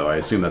 So I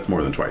assume that's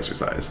more than twice your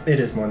size. It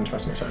is more than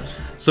twice my size.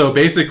 So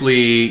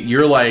basically,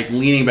 you're like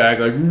leaning back,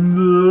 like,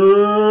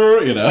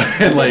 and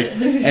like,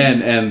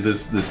 and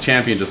this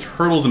champion just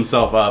hurtles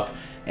himself up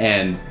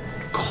and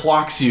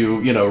clocks you,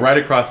 right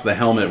across the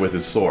helmet with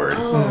his sword,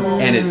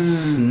 and it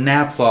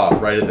snaps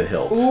off right at the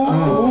hilt.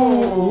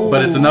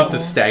 But it's enough to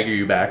stagger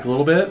you back a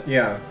little bit.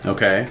 Yeah.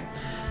 Okay.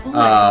 Oh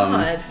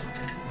my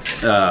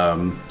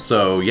god.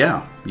 So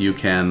yeah, you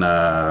can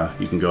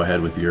go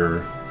ahead with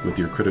your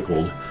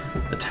critical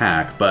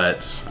attack,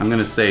 but I'm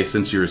gonna say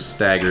since you're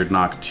staggered,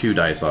 knock 2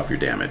 dice off your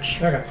damage.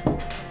 Okay.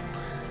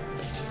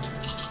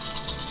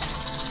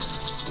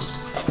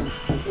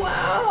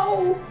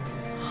 Wow.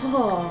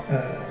 Oh.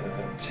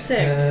 Sick.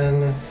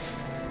 10,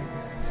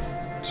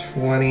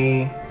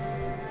 20,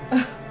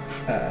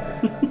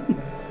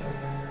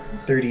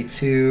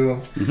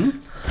 32.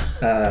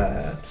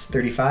 It's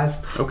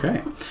 35.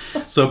 Okay.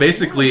 So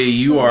basically,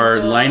 you are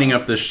lining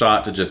up this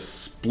shot to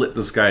just split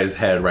this guy's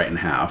head right in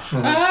half.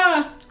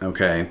 Ah!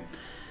 Okay.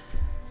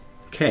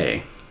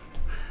 Okay.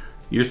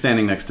 You're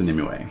standing next to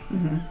Nimue.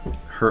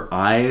 Her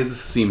eyes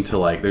seem to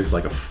there's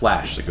like a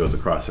flash that goes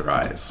across her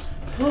eyes.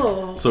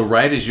 Oh. So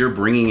right as you're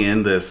bringing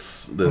in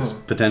this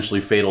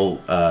potentially fatal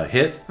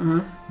hit,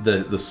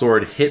 the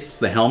sword hits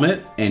the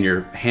helmet and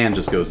your hand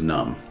just goes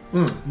numb.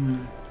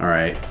 All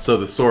right. So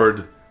the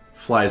sword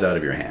flies out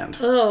of your hand.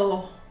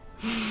 Oh.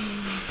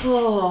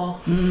 Oh.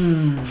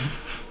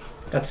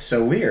 That's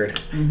so weird.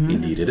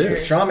 Indeed it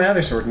is. Draw my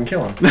other sword and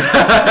kill him.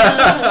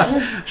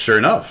 Sure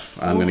enough.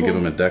 I'm going to give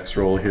him a dex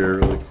roll here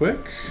really quick.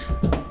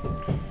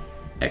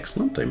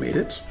 Excellent. I made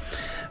it.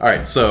 All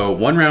right. So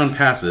 1 round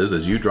passes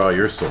as you draw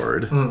your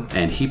sword,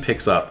 and he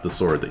picks up the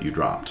sword that you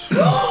dropped.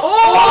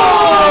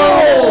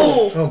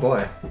 Oh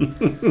boy.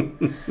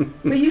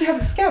 But you have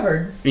the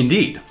scabbard.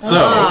 Indeed. So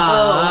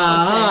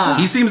Oh.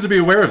 Okay. he seems to be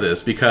aware of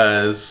this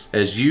because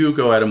as you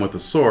go at him with the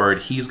sword,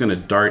 he's going to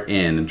dart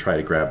in and try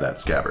to grab that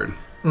scabbard.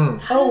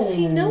 How does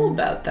he know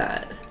about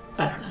that?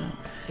 I don't know.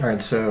 All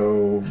right,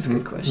 so That's a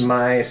good question.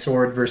 my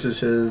sword versus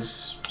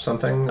his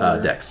something?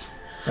 or- Dex.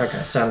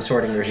 Okay, so I'm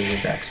sorting versus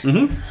his dex.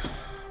 Mm-hmm.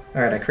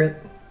 All right, I crit.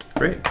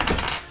 Great.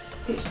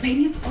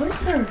 Maybe it's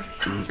Arthur.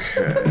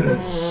 Okay,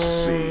 let's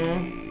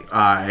see.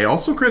 I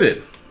also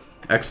critted.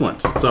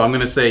 Excellent. So I'm going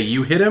to say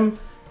you hit him,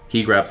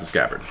 he grabs the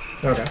scabbard.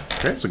 Okay.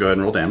 Okay, so go ahead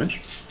and roll damage.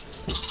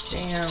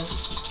 Damn.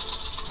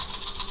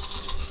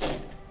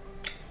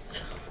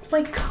 Oh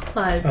my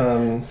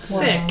god.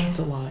 Sick. Wow. It's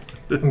a lot.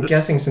 I'm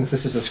guessing since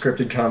this is a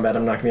scripted combat,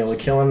 I'm not gonna be able to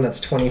kill him. That's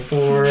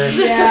 24.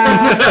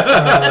 Yeah.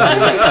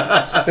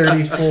 That's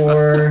 34.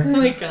 Oh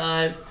my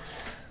god.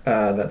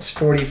 That's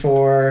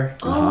 44.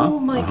 Oh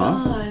my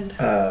god.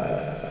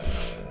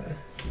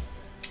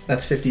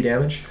 That's 50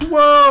 damage.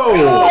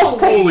 Whoa!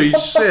 Holy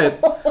shit.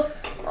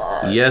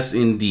 Yes,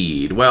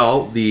 indeed.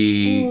 Well,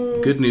 the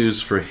good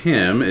news for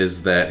him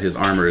is that his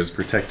armor is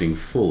protecting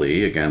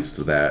fully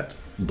against that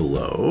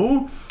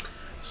blow.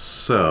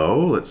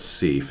 So, let's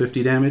see.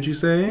 50 damage, you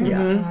say?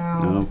 Yeah.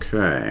 Wow.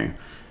 Okay.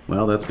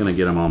 Well, that's going to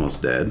get him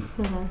almost dead.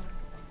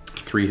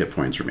 3 hit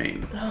points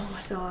remain. Oh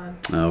my god.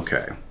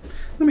 Okay.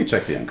 Let me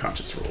check the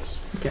unconscious rules.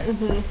 Okay.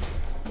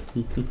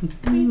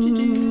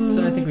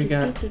 So I think we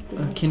got a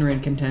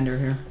Kinraid contender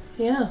here.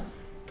 Yeah.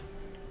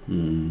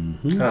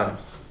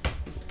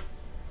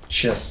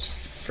 Just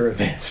for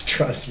this,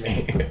 trust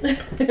me.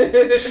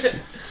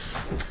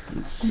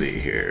 Let's see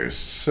here.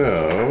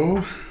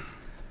 So,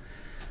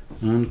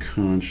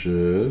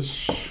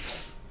 unconscious.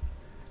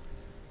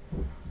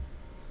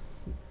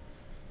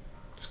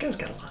 This guy's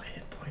got a lot of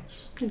hit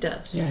points. He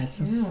does. Yeah, it's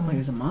like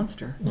he's a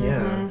monster.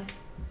 Yeah.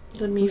 The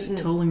Who's mutant.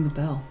 tolling the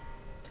bell?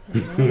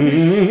 Uh-oh.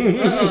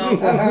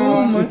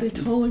 Whom are they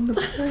tolling the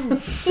bell?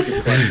 It's a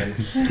good question.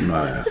 Do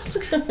not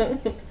ask.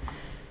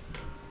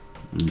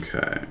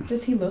 Okay.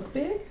 Does he look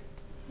big?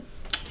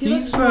 He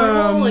looks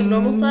normal, like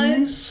normal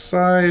size?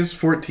 Size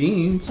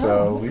 14, so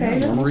Oh, okay, yeah,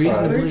 that's normal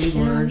Reasonably size.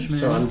 large man.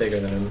 So I'm bigger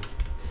than him.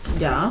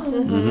 Yeah.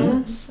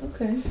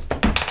 Okay.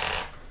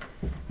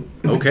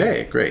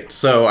 Okay, great.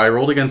 So I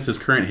rolled against his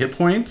current hit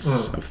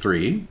points of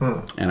 3,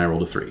 and I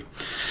rolled a 3.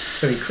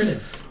 So he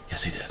critted.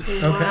 Yes, he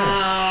did.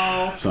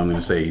 Wow. So I'm going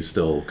to say he's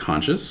still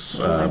conscious,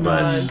 my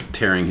but God.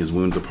 tearing his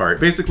wounds apart.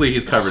 Basically,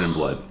 he's covered in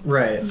blood.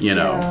 Right. You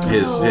know, Yeah.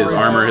 his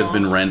armor has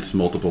been rent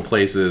multiple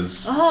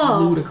places, Oh.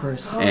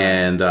 Ludicrous.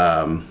 and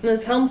And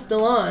his helm's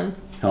still on.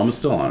 helm is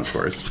still on, of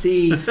course.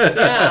 See,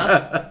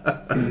 Yeah.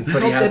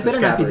 But he has that the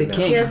better not be scabbard the now.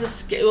 king. He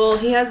has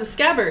he has a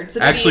scabbard. So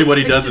did Actually, what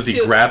he fix does his is he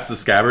suit? grabs the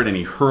scabbard and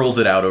he hurls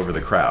it out over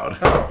the crowd.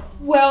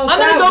 Well, I'm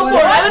gonna go for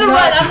it. I'm gonna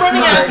run. I'm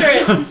running after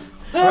it.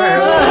 All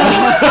right.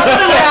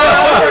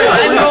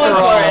 I'm going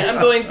for it. I'm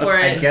going for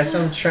I it. guess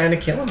I'm trying to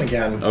kill him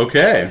again.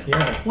 Okay.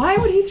 Yeah. Why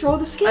would he throw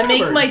the I scabbard?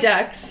 make my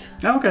dex.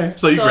 Okay.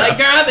 So you So I grab.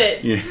 grab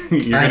it. You're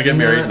I gonna do get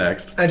married not-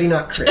 next. I do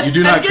not crit. You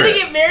do not I'm gonna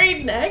crit. get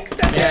married next.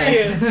 How dare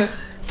you?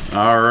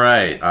 All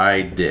right,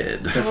 I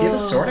did. Does he have a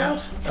sword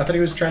out? I thought he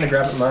was trying to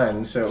grab at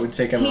mine, so it would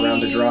take him around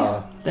to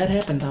draw. That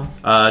happened though.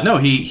 No,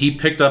 he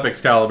picked up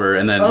Excalibur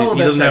and then Oh, he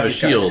that's doesn't right, have a he's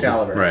got shield.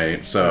 Excalibur.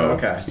 Right. So Oh,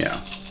 okay. yeah.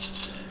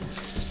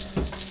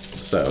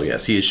 So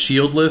yes, he is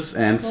shieldless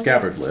and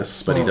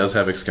scabbardless, but he does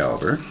have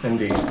Excalibur.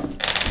 Indeed.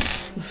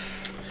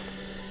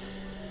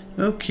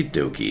 Okie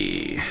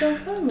dokie.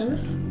 Don't come,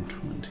 Ruth.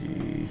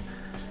 20,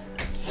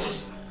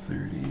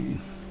 30,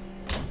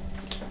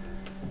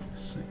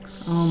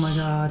 Oh my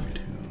god.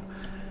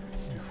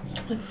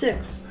 That's sick.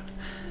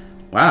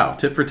 Wow,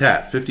 tit for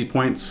tat. 50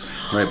 points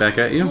right back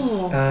at you.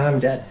 I'm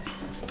dead.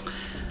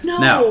 No.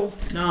 Now.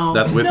 No.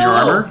 That's with No. your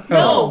armor?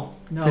 No.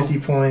 No. 50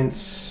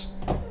 points.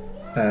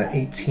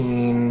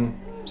 18.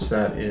 So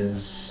that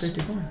is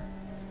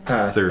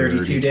 54.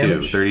 32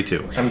 damage.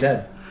 32. I'm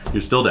dead.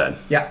 You're still dead.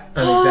 Yeah,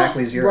 I'm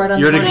exactly 0. Right on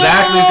You're at the money.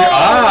 exactly zero.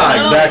 Ah,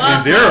 No. exactly I'm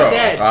zero.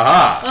 dead.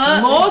 Aha.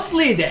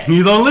 Mostly dead.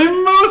 He's only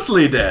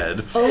mostly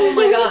dead. Oh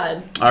my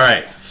god. All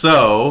right.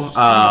 So,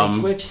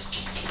 Twitch.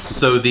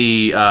 so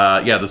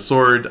the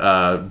sword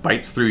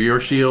bites through your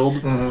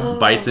shield,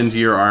 bites into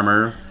your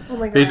armor. Oh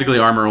my god. Basically,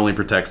 armor only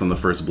protects on the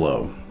first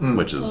blow,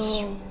 which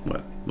is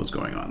what was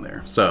going on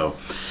there. So,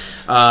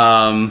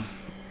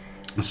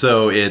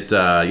 so it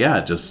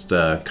just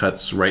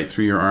cuts right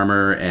through your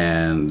armor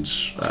and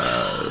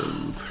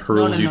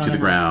hurls you to the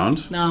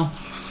ground. No.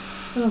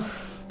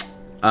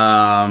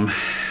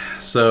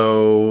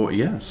 So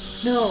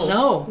yes. No.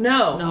 No.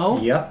 No. No.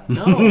 Yep.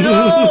 No. No.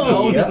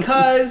 No, Yep.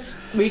 because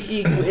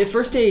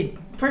first aid.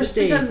 First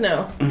aid. because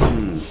no.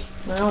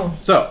 Wow.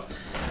 So,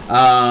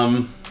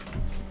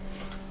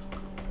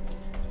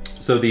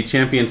 so the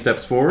champion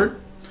steps forward.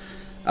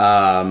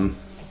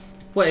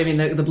 What, I mean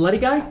the bloody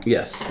guy?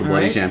 Yes, the All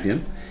bloody right.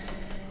 champion.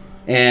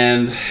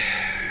 And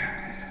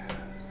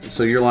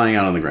so you're lying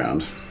out on the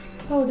ground.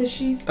 Oh, does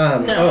she?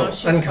 No,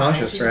 she's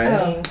unconscious, fine. She's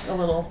right? staying a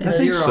little. That's I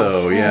think Zero.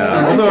 so,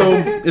 yeah. Although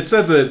it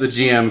said that the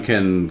GM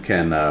can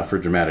for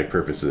dramatic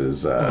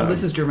purposes, Oh,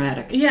 this is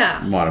dramatic.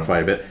 Yeah. modify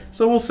a bit.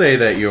 So we'll say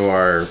that you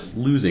are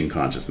losing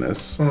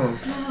consciousness.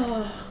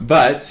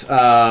 But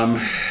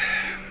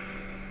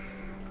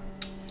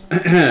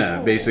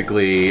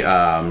basically,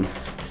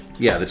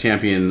 the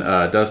champion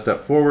does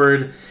step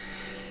forward,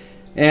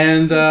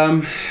 and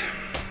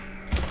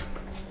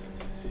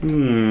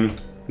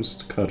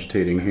just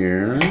cogitating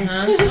here.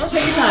 No,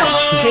 take your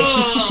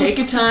time. Take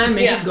your time.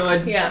 Make it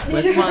good. Yeah.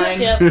 That's fine.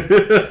 Yep.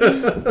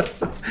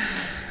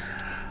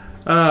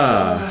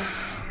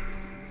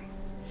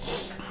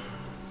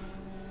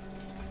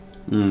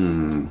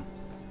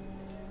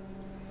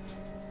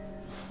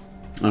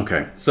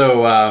 Okay,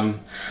 so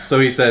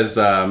he says,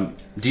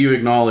 do you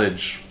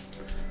acknowledge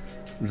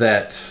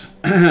that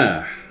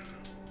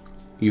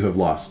you have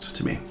lost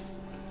to me?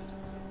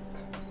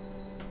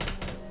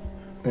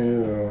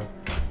 Ooh.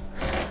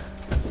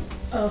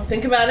 Oh,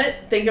 think about it.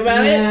 Think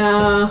about it.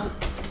 Yeah. I'm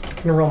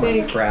gonna roll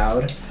my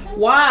proud.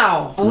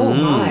 Wow. Oh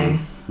my.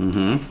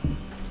 Mm-hmm.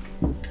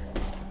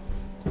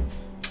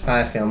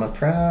 I fail my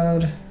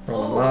proud.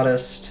 Roll my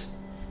modest.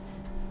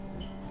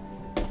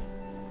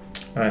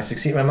 I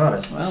succeed my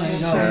modest. Well, there you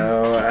go.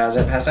 So as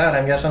I pass out,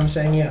 I guess I'm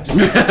saying yes.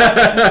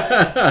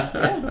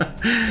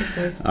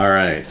 All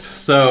right.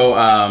 So,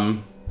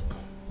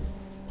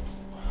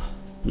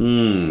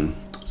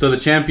 so the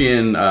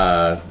champion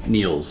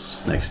kneels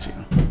next to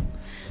you,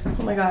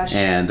 Oh my gosh.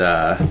 and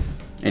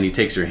he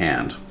takes your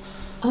hand,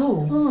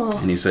 Oh.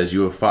 and he says,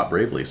 "You have fought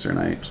bravely, Sir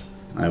Knight.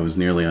 I was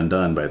nearly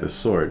undone by this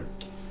sword.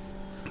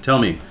 Tell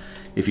me,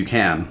 if you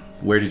can,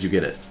 where did you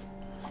get it?"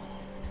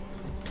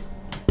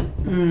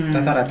 I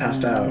thought I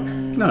passed out.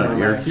 No,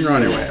 you're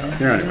on your way out.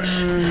 You're on your way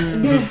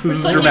out. This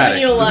is like dramatic.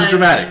 keeping you This is alive.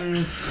 dramatic.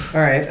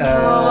 All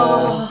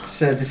right.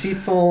 So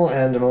deceitful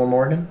and Amor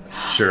Morgan.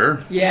 Sure.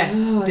 Yes,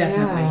 Oh,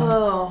 definitely. yeah.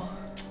 Oh.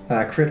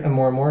 Crit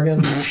Amor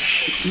Morgan.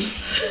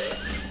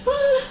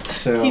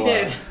 So He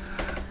did.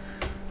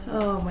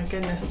 Oh my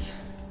goodness.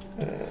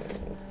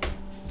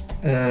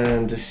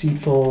 And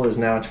deceitful is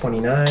now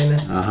 29.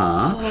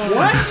 Uh-huh.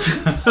 What?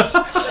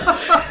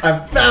 I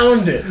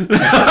found it.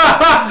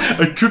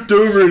 I tripped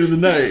over it in the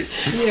night.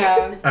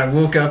 Yeah. I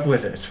woke up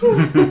with it.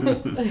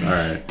 All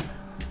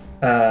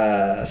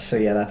right. So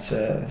yeah, that's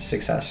a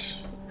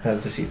success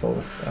of deceitful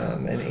with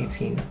an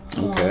 18.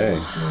 Okay.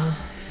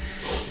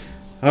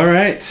 All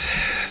right.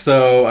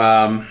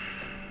 So,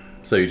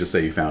 so you just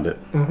say you found it.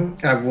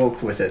 I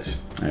woke with it.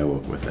 I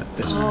awoke with it.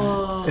 This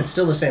morning. It's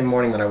still the same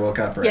morning that I woke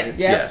up, right? Yes.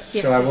 Yes.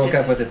 So I woke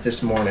up with it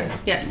this morning.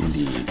 Yes.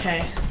 Indeed.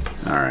 Okay.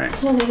 All right.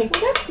 Oh my Well,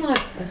 that's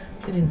not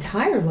an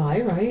entire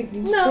lie, right?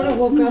 You No, sort of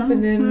woke up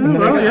and then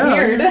Well,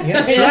 appeared.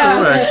 Yeah.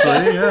 True,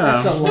 actually, yeah.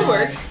 That's a lie. It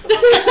works.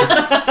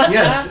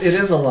 Yes, it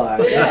is a lie.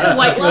 Yes.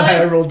 White That's why I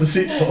lie. rolled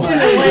deceitful.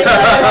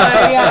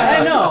 Yeah,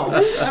 I know.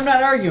 I'm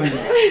not arguing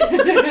that.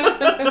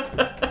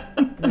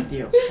 With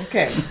you.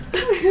 Okay.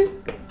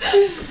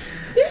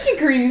 There are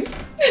degrees.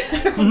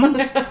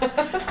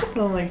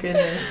 Oh my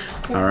goodness.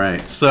 All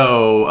right.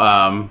 So,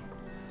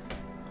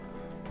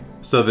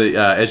 so the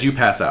as you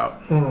pass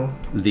out,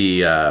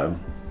 the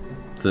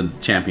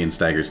champion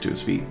staggers to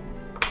his feet,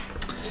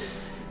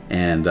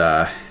 and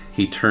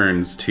he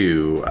turns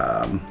to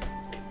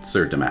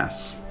Sir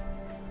Damas,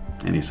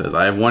 and he says,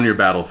 "I have won your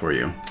battle for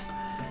you."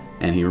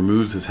 And he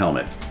removes his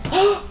helmet,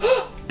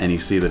 and you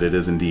see that it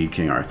is indeed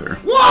King Arthur.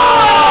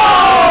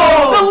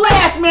 Whoa! The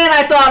last man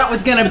I thought it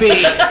was gonna be.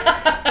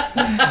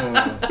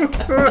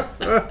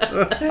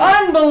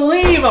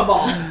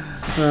 Unbelievable!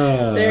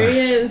 There he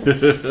is.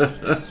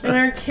 An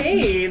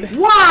arcade.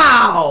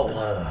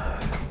 Wow!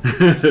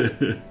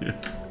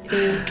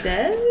 Is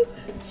dead?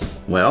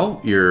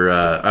 Well, your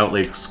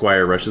Outlake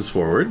Squire rushes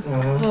forward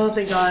Oh,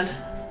 thank God.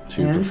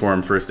 to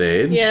perform first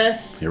aid.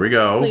 Yes. Here we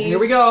go. Please. Here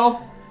we go.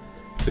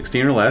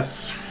 16 or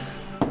less.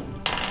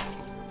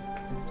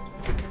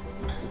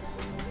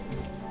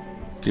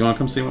 Do you want to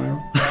come see what I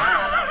roll?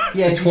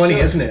 Yeah, It's a 20,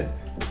 isn't it?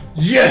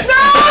 Yes!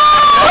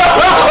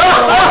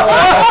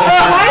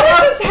 Why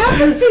did this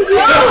happen to you?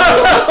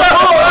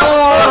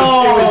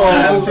 It was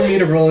time for me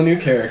to roll a new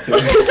character.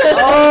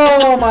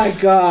 Oh my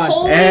God.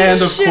 Holy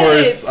And of shit.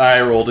 course,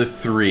 I rolled a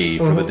 3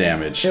 for the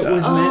damage. It die.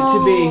 was meant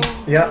to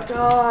be. Yep.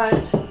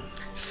 God.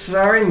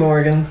 Sorry,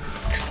 Morgan.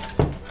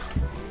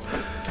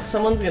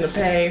 Someone's gonna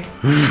pay.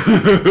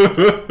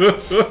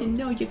 You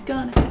know you're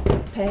gonna have to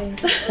pay.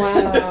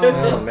 Wow.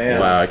 Oh, man.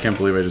 Wow, I can't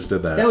believe I just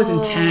did That that. was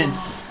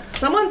intense.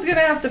 Someone's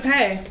gonna have to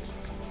pay.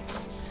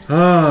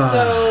 Ah.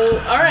 So,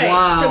 alright.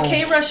 Wow. So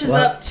Kay rushes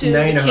Well, up to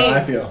now you the know king. how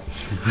I feel.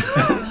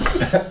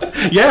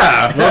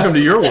 Yeah, welcome to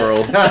your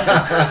world.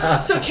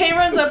 So Kay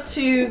runs up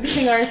to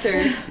King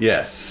Arthur.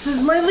 Yes. This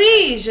is my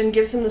liege, and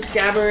gives him the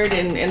scabbard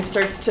and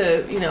starts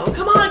to,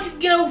 come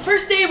on,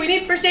 first aid. We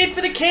need first aid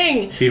for the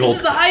king. This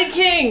is the High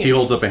King. He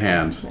holds up a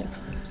hand.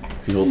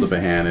 He holds up a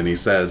hand and he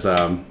says,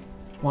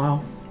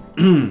 Wow.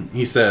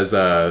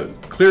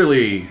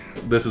 clearly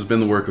this has been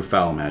the work of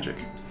foul magic.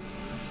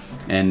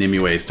 And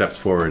Nimue steps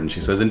forward and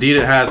she says, indeed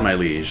it has, my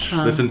liege.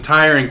 This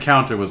entire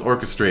encounter was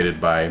orchestrated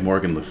by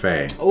Morgan Le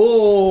Fay.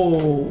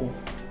 Oh.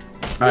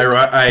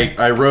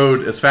 I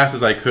rode as fast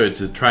as I could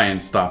to try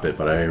and stop it,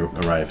 but I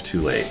arrived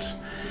too late.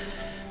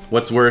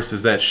 What's worse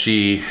is that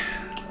she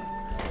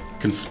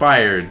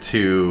conspired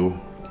to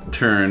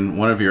turn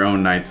one of your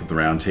own knights of the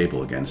Round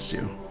Table against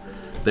you.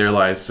 There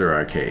lies Sir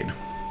Arcade.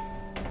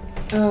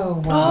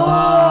 Oh,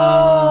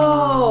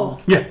 wow. Oh.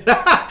 Yeah.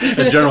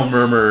 A general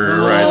murmur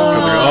rises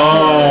from the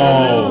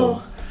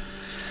Oh.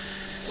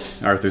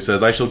 Arthur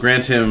says, I shall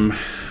grant him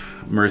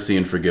mercy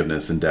and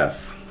forgiveness in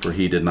death, for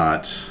he did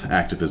not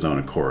act of his own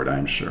accord, I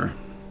am sure.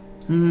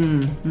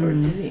 Or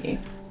did he?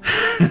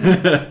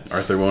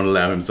 Arthur won't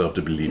allow himself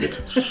to believe it.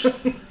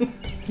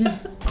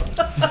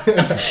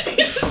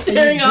 He's just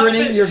staring off.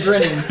 You're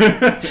grinning.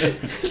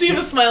 Does he have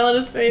a smile on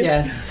his face?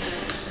 Yes.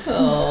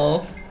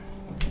 Oh.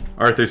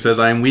 Arthur says,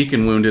 I am weak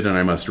and wounded and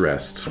I must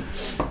rest.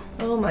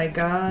 Oh my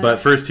God. But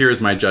first, here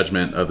is my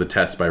judgment of the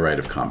test by right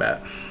of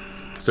combat.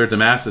 Sir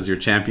Damas, as your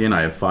champion,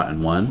 I have fought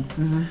and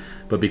won.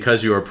 But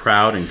because you are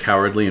proud and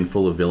cowardly and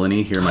full of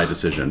villainy, hear my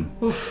decision.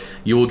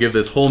 You will give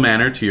this whole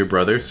manor to your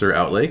brother, Sir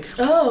Outlake,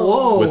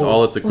 Whoa. with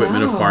all its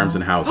equipment of Wow. farms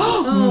and houses.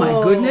 Oh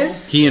my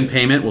goodness. He, in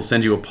payment, will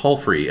send you a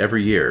palfrey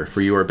every year, for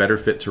you are better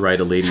fit to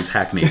ride a lady's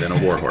hackney than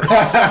a warhorse.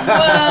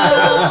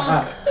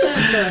 Well,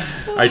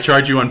 I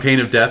charge you on pain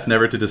of death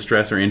never to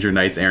distress or injure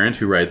knights errant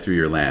who ride through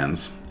your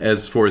lands.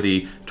 As for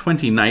the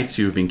 20 knights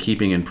you have been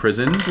keeping in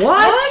prison,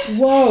 What?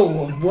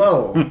 Whoa.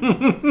 Whoa.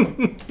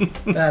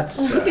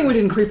 That's. Good thing we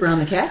didn't creep around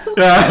the castle.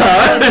 we would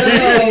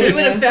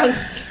have found. It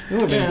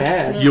would have been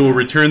bad. you will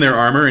return their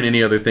armor and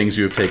any other things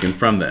you have taken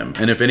from them.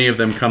 And if any of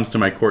them comes to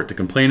my court to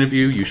complain of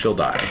you, you shall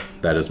die.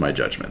 That is my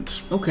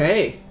judgment.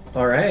 Okay.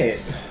 All right.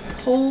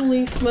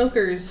 Holy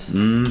smokers.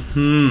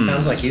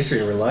 Sounds like you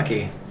three were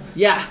lucky.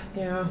 Yeah.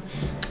 Yeah.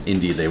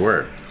 Indeed, they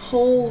were.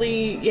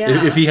 Holy,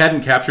 yeah. If he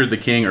hadn't captured the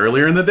king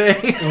earlier in the day,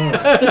 He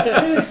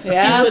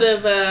Yeah. would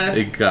have.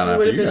 it gone It after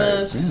would have you been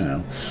guys. us. Yeah.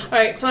 All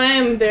right, so I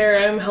am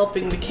there. I'm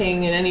helping the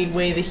king in any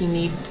way that he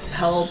needs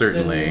help.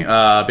 Certainly.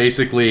 and-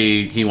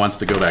 Basically, he wants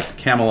to go back to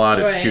Camelot.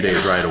 It's Right. 2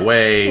 days ride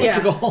away. yeah.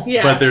 the goal?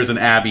 Yeah. But there's an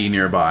abbey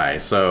nearby,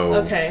 so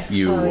Okay.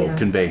 you Oh, will yeah.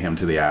 convey him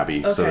to the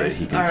abbey so that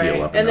he can All heal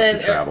right. up And enough then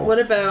to travel. what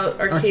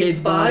about Arcade's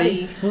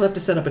body? We'll have to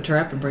set up a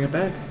trap and bring it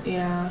back.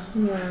 Yeah.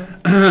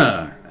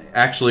 Yeah.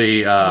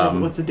 Actually,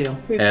 What's the deal?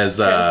 as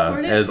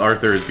Transport it?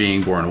 Arthur is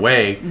being borne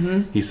away,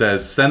 he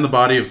says, "Send the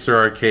body of Sir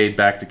Arcade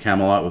back to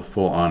Camelot with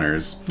full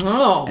honors,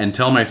 Oh. and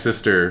tell my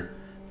sister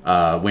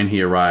when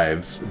he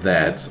arrives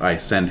that I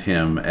send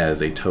him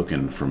as a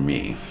token from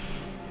me."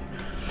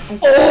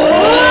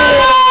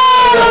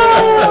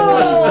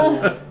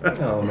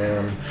 Oh,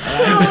 man.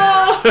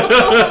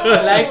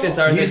 I like this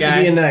Arthur Used to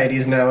be a knight,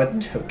 he's now a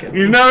token.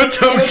 He's now a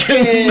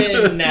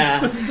token.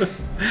 Nah.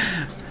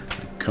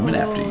 Coming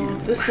after you.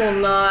 This will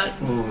not.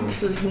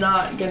 This is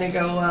not gonna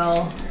go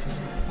well.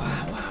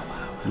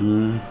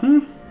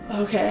 Wow.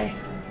 Okay.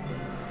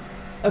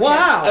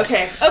 Wow.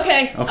 Okay.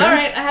 All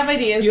right. I have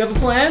ideas. You have a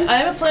plan? I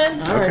have a plan.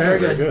 All right, very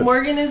good.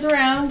 Morgan is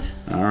around.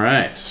 All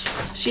right.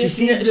 She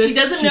sees this, She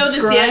doesn't she's know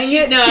this yet. scrying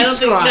it? No, I She's don't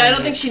think. No, I scrying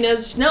don't think it. she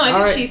knows. No, I All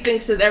think right. she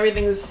thinks that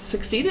everything's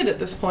succeeded at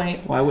this point.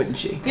 Why wouldn't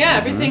she? Yeah,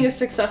 everything is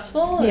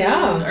successful.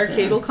 Yeah, and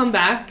Arcade will come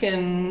back,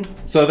 and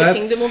So the that's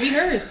kingdom will be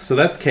hers. So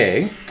that's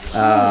Kay.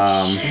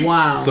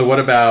 Wow. So what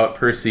about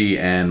Percy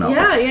and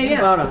Malthus? Yeah. What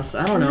about us?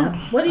 I don't know.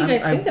 What do you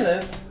guys I think of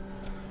this?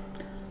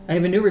 I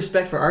have a new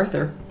respect for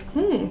Arthur.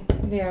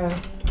 Yeah.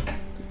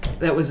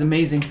 That was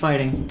amazing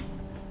fighting.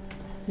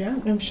 Yeah.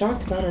 I'm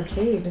shocked about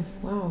Arcade.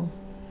 Wow.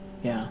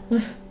 Yeah.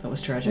 That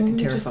was tragic and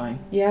terrifying.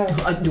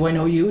 Yeah. Do I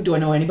know you? Do I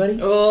know anybody?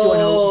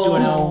 Oh. Do I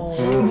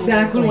know?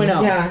 Exactly. Who do I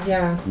know?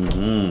 Yeah.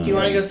 Do you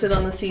want to go sit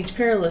on the Siege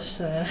Perilous?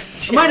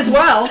 Might as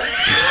well.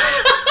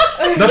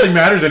 Nothing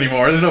matters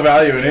anymore. There's no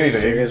value in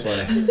anything.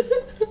 Seriously.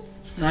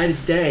 Night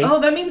is day. Oh,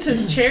 that means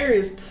his chair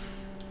is.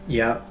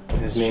 Yep.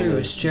 His True, name his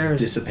was chair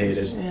is-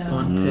 dissipated. Yeah.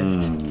 Gone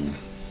piffed.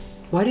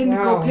 Why didn't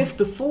it go Wow. piffed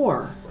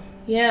before?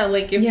 Yeah,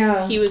 like if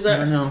Yeah. he was I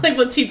don't know. like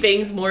once he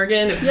bangs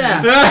Morgan. If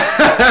Yeah.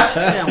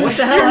 Yeah, what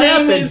the hell Your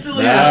name happened? is like,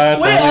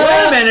 That's wait, only-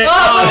 Wait a minute.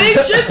 Oh, they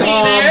should be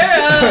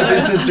there.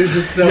 Your sister's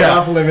just so Yeah,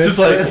 off limits. just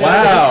like, that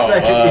wow,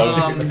 the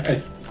second you do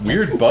it.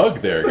 Weird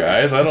bug there,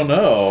 guys. I don't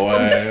know.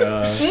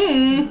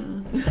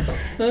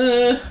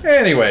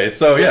 Anyway,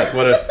 so yes,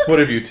 what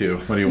have you two?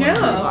 What do you want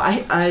to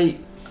Yeah.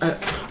 do?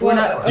 We're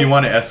not. Do you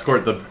want to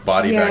escort the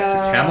body back to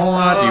Yeah.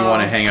 Camelot? Do you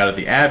want to hang out at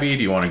the Abbey?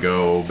 Do you want to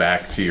go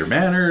back to your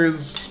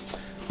manors?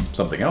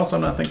 Something else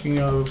I'm not thinking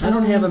of. I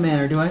don't have a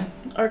manor, do I?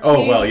 Arcade,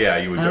 Oh well, yeah,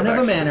 you would I go don't back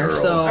have a to the manor, Earl.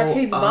 so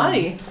Arcade's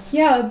body.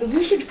 Yeah,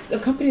 we should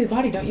accompany the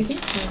body, don't you think?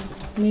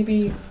 Or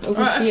maybe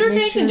oversee Sure, it,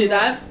 make Kay can do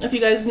that. If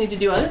you guys need to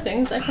do other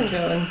things, I can go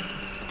and.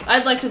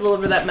 I'd like to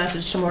deliver that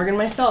message to Morgan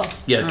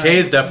myself. Yeah, Kay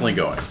is definitely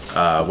going.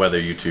 Whether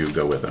you two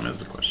go with him is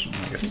the question,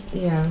 I guess.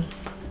 Yeah.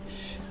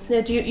 Yeah,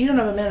 you don't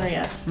have a manor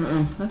yet.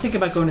 I think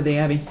about going to the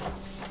Abbey.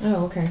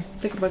 Oh, okay.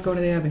 Think about going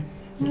to the Abbey.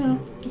 No.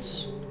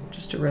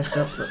 Just to rest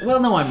up. Well,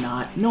 no, I'm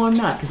not. No, I'm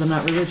not, because I'm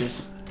not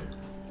religious.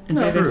 In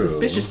fact, I'm True.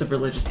 suspicious of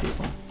religious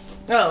people.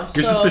 Oh,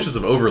 You're so suspicious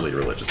of overly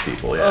religious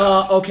people,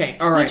 yeah. Okay,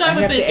 all right. Which I I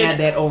would have think to it- add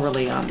that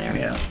overly on there.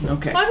 Yeah.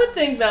 Okay. I would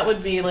think that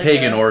would be like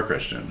Pagan a, or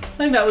Christian. I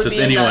think that would Just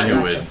be anyone a who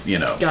nun. would, you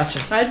know. Gotcha.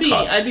 I'd be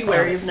Cosplay.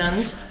 wary of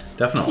nuns.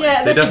 Definitely.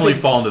 Yeah, they that's a definitely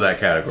big- fall into that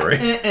category.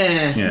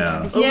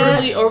 Yeah.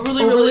 Yeah.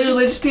 Overly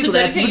religious people. to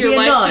That dedicate would your be a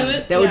life nun. to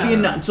it. That would be a Yeah.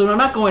 nun. So I'm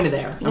not going to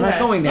there. I'm not Okay.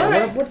 going there. All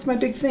right. What's my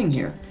big thing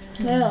here?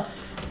 Yeah.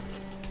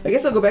 I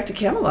guess I'll go back to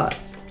Camelot.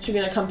 So you're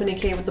gonna accompany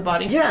Kay with the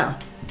body? Yeah.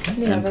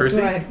 Yeah, And that's Percy?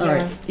 what I. All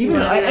right. Even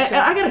wanna though do that too?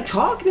 I gotta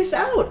talk this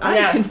out. I'm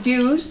Yeah.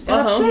 confused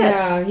and Uh-huh. upset.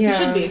 Yeah, yeah. You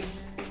should be.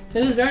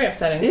 It is very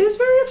upsetting. It is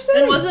very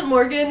upsetting. And wasn't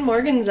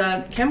Morgan's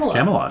Camelot?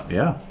 Camelot,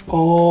 yeah.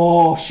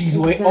 Oh, she's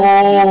way. Exactly.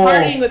 She's Oh.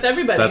 partying with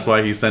everybody. That's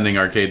why he's sending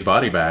Arcade's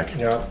body back.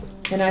 Yep.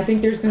 And I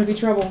think there's going to be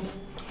trouble.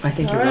 I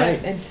think All you're right.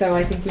 right. And so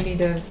I think we need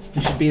to.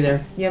 You should be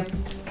there. Yep.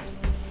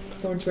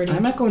 Swords ready.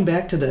 I'm not going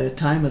back to the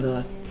time of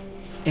the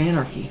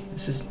anarchy.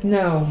 This is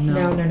No.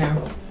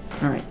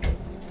 all right.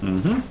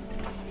 Mm-hmm.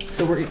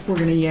 So we're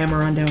gonna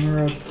yammer on down the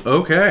road.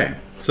 Okay.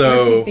 Percy's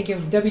So thinking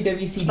of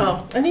WWCD.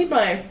 Oh, I need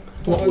my.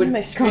 What I would- need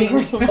my screen.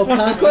 Concord. Oh,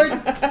 Concord.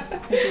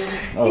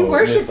 He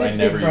worshipped his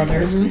big brother.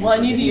 Well, I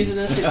need to use it in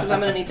this case because I'm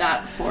gonna need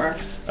that for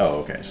Oh,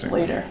 okay. So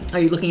later. Are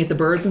you looking at the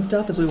birds and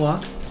stuff as we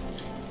walk?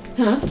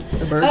 Huh?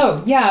 The birds.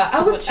 Oh, yeah. I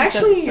That's what was she says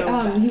actually, is so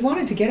bad. he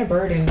wanted to get a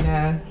bird,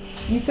 and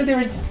you said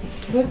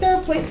was there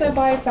a place to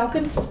buy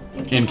falcons?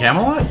 in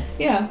Camelot?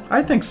 Yeah.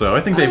 I think so.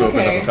 I think they've opened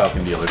Okay. up a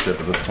Falcon dealership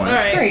at this point. All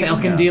right. Great.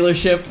 Falcon Yeah.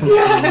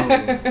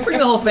 dealership. Bring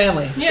the whole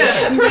family.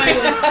 Yeah,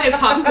 they have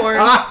popcorn,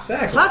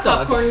 Exactly. Hot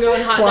dogs. popcorn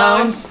going, hot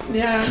Clowns. dogs.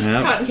 Yeah.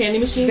 Yep. Cotton candy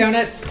machine.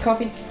 Donuts,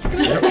 coffee.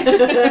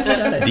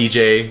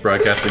 DJ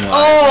broadcasting live.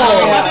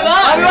 Oh,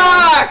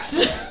 Yeah.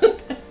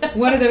 unbox.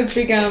 One of those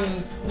big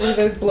one of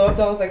those blow up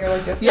dolls that go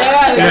like this.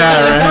 Yeah.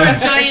 Yeah, Or a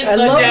right. giant I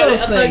love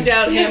those thugged things.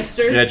 out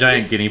hamster. Yeah,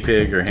 giant guinea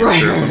pig or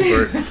hamster of some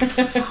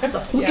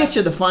sort. We'll get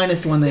you the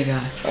finest one they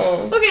got.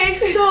 Oh. Okay,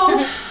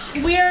 so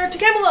we're to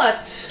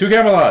Camelot. To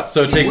Camelot.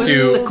 So it takes With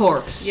you the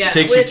corpse. Yeah.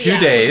 takes you with- 2 yeah,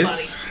 with the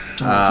days.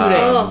 2 days.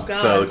 Oh,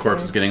 God. So the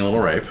corpse is getting a little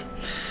ripe.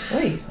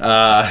 Wait.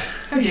 Uh,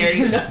 How dare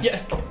you? No, yeah.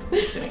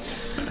 Just kidding.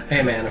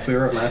 Hey man, if we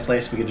were at my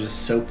place, we could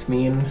just soaked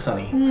me in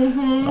honey.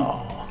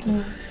 aw.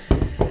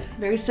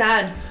 Very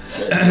sad.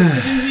 The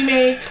decisions we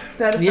make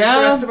that affect Yeah.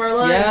 the rest of our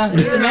lives. Yeah. and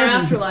Just even our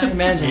imagine. afterlives.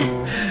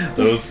 Imagine.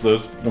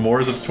 Those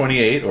amours of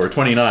 28 or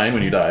 29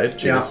 when you died.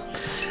 Cheers.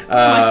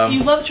 Like,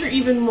 you loved her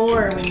even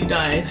more when you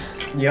died.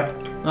 Yep.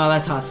 Oh,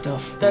 that's hot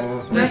stuff.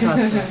 That's That's hot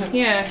stuff.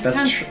 yeah.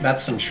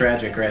 That's some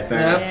tragic right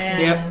there. Yep. Yeah,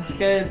 Yep. that's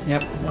good.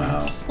 Yep.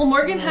 Wow. Well,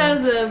 Morgan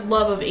has a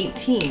love of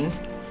 18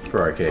 For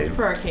Arcade.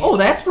 for Arcade. Oh,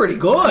 that's pretty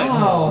good.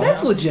 Wow.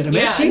 That's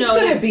legitimate. Yeah. She's no,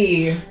 gonna it's-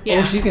 be. Yeah.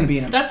 Oh, she's gonna be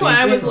in a That's why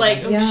I big was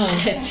like, oh Yeah.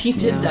 shit, he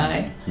did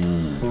die.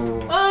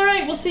 All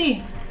right, we'll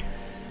see.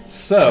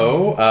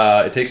 So,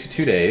 it takes you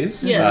 2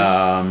 days. Yes.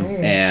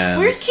 Okay. And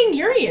Where's King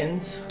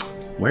Urians?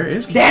 where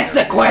is King That's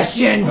the Urians?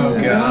 question.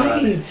 Oh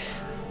god. Right.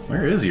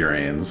 Where is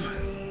Urians?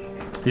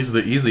 He's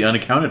the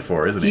unaccounted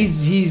for, isn't he?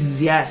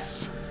 He's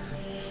yes.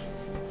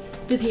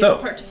 Did he So- have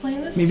a part to play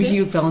in this? Maybe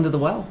too? he fell into the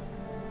well.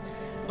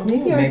 Maybe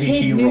Maybe Arcade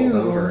he knew.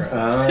 rolled over.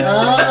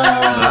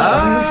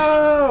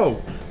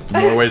 Oh!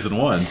 More ways than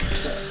one.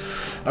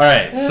 All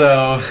right,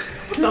 so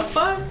What the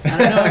fuck? I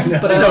don't know,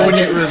 but I I know like when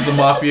it. it was the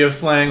mafia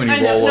slang when you I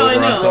know, roll no, over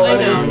I know, on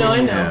somebody. I know,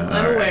 Yeah, I'm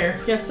all right. aware.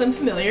 Yes, I'm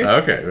familiar.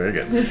 Okay, very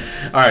good.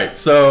 All right,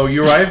 so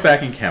you arrive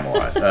back in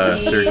Camelot.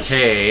 Sir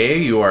Kay,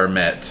 you are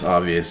met,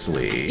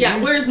 obviously. Yeah,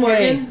 where's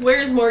Morgan?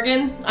 Where's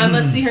Morgan? I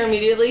must see her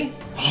immediately.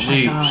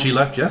 She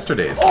left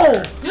yesterday.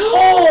 Sir.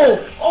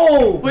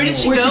 Oh! Where did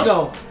she Where'd go? you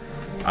go?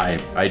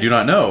 I do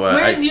not know.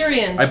 Where's I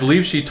Urians? I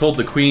believe she told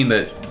the queen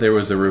that there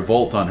was a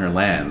revolt on her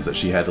lands that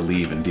she had to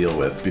leave and deal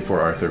with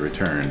before Arthur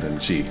returned,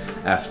 and she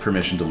asked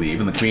permission to leave,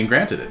 and the queen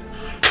granted it.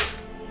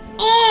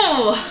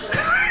 Oh!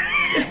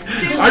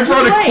 Damn I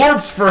brought a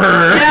corpse for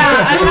her. Yeah,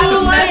 I have a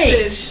Too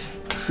late. message.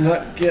 It's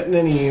not getting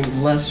any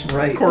less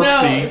right. Corpsey.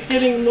 No, it's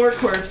getting more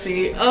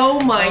corpsey. Oh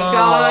my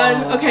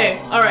god. Okay,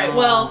 alright,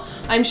 well,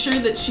 I'm sure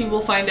that she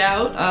will find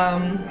out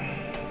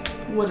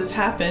what has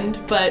happened,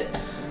 but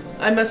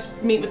I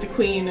must meet with the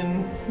queen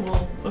and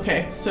we'll...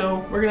 Okay,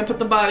 so we're gonna put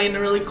the body in a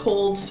really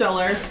cold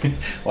cellar.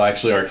 Well,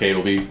 actually, Arcade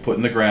will be put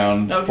in the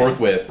ground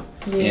forthwith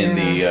in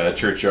the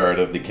churchyard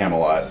of the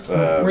Camelot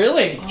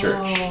Really? church.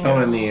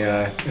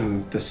 Oh,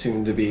 and the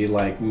soon-to-be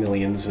like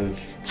millions of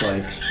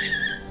like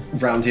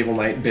round table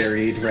night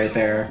buried right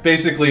there.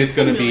 Basically, it's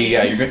going to be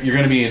Millions. you're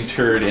going to be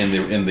interred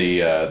in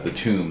the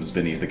tombs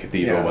beneath the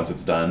cathedral Yeah. once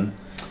it's done.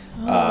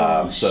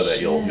 So that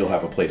you'll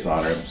have a place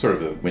on her, sort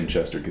of a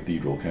Winchester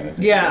Cathedral kind of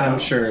thing. Yeah. I'm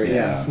sure,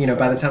 yeah. You know, so-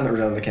 by the time that we're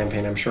done with the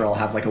campaign, I'm sure I'll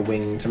have like a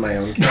wing to my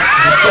own character.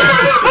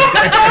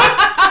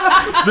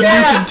 The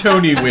Newton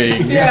Tony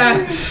wing. Yeah.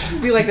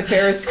 Be like the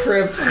Paris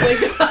script. Oh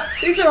my god.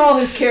 These are all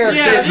his characters.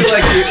 Yeah. This is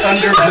like the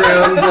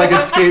underground like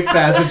escape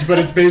passage, but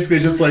it's basically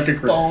just like a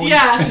crypt. Bones.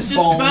 Yeah, it's just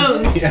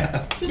bones.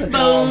 Yeah. Just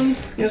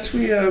bones. Yes,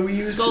 we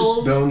used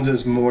Skulls. his bones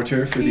as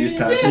mortar for these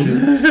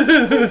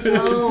passages.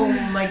 Oh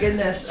my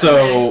goodness.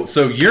 So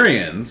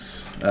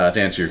Urians,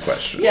 to answer your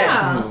question,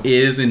 Yes.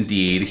 is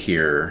indeed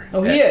here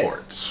Oh, at he is.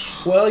 court.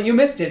 Well, you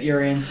missed it,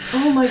 Urians.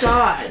 Oh my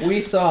god. We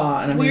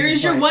saw an amazing Where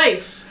is your fight.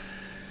 wife?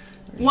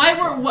 Why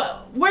were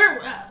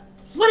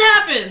what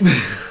happened?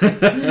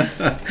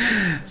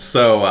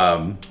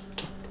 So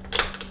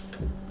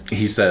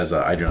he says,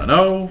 I do not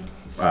know.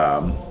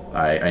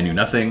 I knew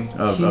nothing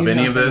of He knew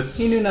any of nothing. this.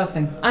 He knew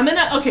nothing. I'm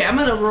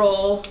gonna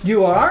roll.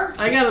 You are?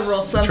 I gotta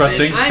roll something.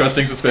 Trusting, I'm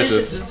trusting,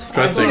 suspicious. suspicious as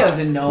Trusting. He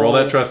doesn't know. Roll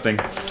that trusting.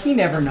 He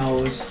never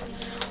knows.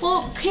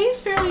 Well, Kay's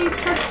fairly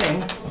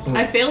trusting.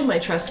 I failed my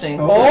trusting.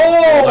 Roll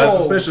that Oh!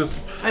 suspicious.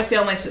 I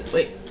failed my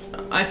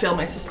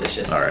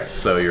suspicious. All right,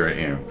 so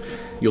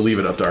you'll leave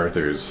it up to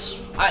Arthur's.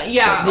 Yeah,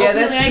 Yeah,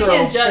 ultimately that's I true.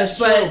 can't judge, That's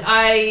but true.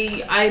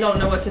 I don't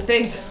know what to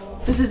think.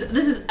 This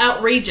is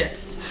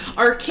outrageous.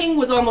 Our king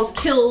was almost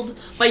killed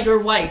by your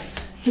wife,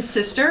 his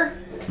sister,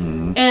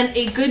 and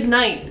a good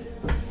knight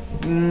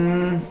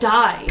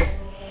died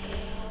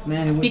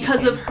Man, it would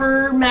because be of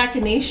her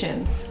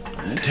machinations.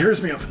 And it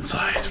tears me up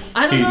inside.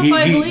 I don't know if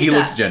I believe he that.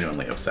 looks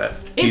genuinely upset.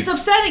 It's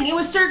upsetting. It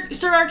was Sir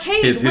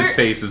Arcade. His Where-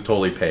 face is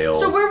totally pale.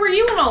 So where were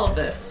you in all of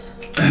this?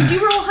 Because you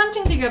were all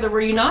hunting together,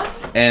 were you not?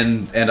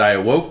 and I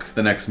awoke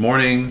the next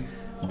morning,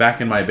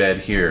 back in my bed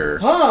here.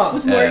 Huh.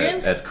 With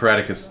Morgan? At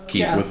Caraticus Keep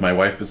Yeah. with my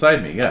wife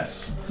beside me,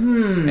 yes.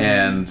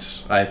 And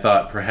I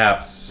thought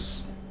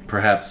perhaps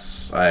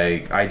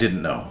I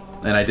didn't know.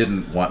 And I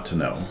didn't want to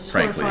know, It's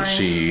frankly.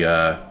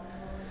 horrifying.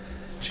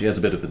 She has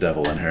a bit of the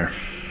devil in her.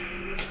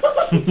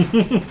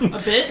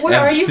 A bit? Where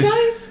are you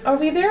guys? Are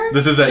we there?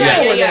 This is at Yeah,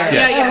 yes. yeah, yeah,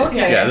 yes. yeah, Oh,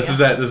 okay. Yeah, this is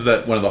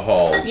at one of the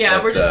halls. Yeah,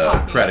 at we're just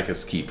talking.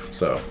 Caraticus Keep.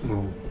 So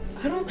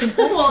I don't think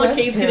I Well, the trust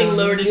cade's him. getting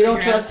lowered into You don't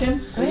the ground. trust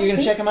him? I don't You're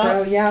gonna think check him so.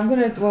 out? Yeah, I'm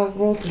gonna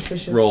roll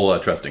suspicious. roll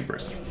trusting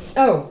first.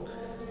 Oh.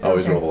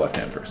 Always Okay. roll the left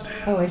hand first.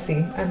 Oh, I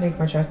see. I make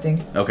my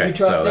trusting. Okay, You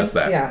trust so him? that's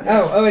that. Yeah.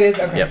 Oh, it is.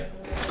 Okay. Yep.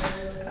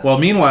 Well,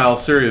 meanwhile,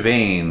 Sir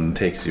Yvain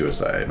takes you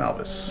aside,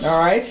 Malvis. All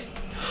right.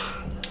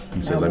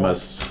 He says, Now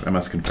I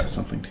must confess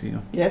something to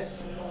you.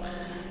 Yes.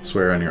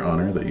 Swear on your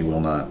honor that you will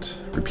not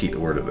repeat a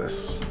word of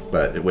this,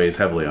 but it weighs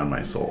heavily on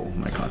my soul,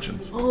 my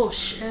conscience. Oh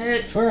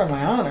shit. Swear on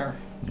my honor.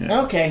 Yes.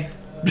 Okay.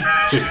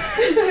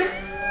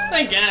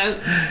 I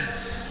guess.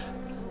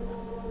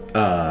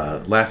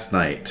 Last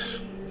night,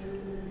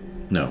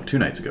 no, 2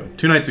 nights ago.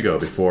 2 nights ago,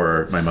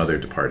 before my mother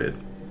departed,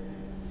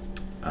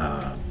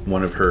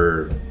 one of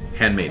her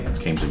handmaidens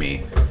came to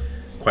me,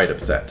 quite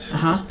upset,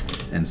 Uh-huh.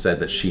 and said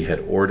that she had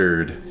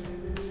ordered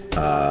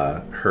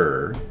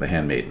her, the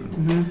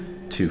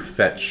handmaiden, to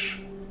fetch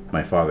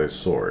my father's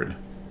sword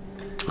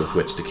with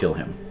which to kill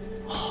him.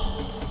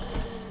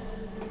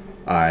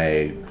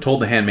 I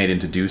told the handmaiden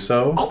to do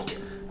so,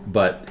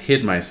 but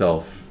hid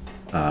myself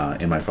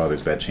in my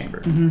father's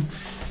bedchamber.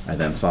 I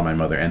then saw my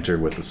mother enter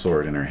with the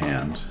sword in her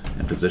hand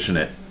and position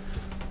it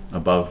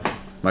above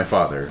my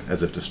father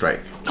as if to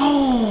strike.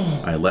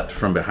 I leapt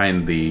from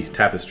behind the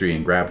tapestry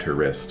and grabbed her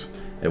wrist,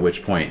 at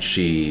which point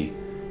she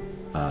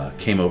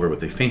came over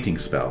with a fainting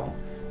spell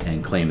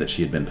and claimed that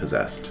she had been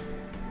possessed.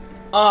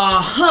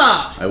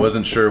 Uh-huh. I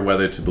wasn't sure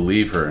whether to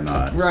believe her or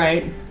not,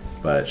 Right.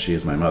 but she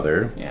is my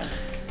mother,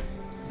 Yes.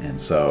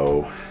 and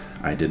so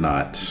I did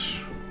not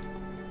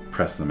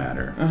press the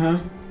matter. Uh-huh.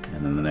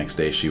 And then the next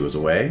day she was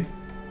away,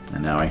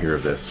 and now I hear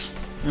of this,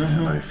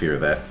 and I fear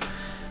that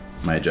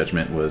my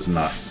judgment was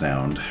not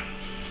sound.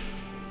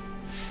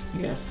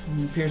 Yes.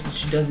 It appears that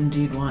she does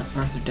indeed want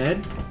Arthur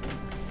dead.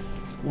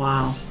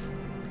 Wow.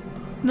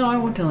 No, I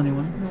won't tell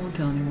anyone. I won't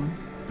tell anyone.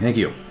 Thank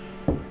you.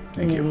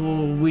 Thank you.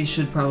 Well, we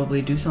should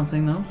probably do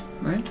something, though,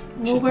 right?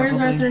 We Well, should where's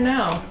probably- Arthur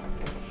now?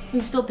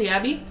 He's still at the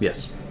Abbey?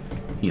 Yes.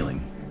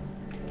 Healing.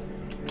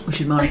 We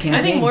should mount a campaign.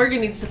 I think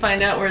Morgan needs to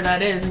find out where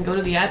that is and go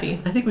to the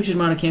Abbey. I think we should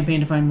mount a campaign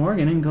to find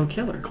Morgan and go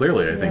kill her.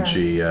 Clearly, I think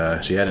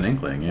Yeah. she had an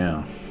inkling,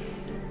 yeah.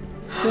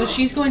 So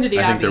she's going to the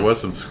I Abbey. think there was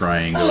some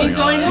scrying going She's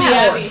going to on. the Of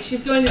Abbey. course.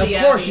 She's going to the Of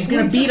Abbey. course, she's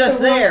gonna beat us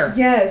there.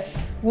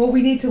 Yes. Well,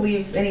 we need to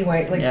leave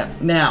anyway. Like, Yeah.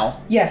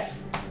 Now.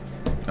 yes.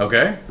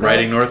 Okay. So-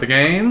 Riding north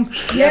again.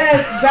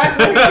 Yes, back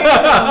where we came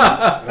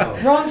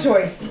from. Wrong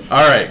choice.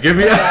 All right. Give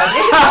me.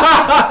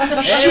 And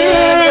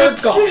we're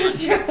gone.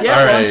 Yeah,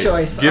 All wrong right.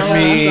 choice. Give Son of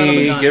a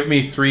me. gun. Give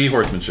me 3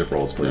 horsemanship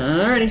rolls, please.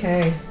 Alrighty.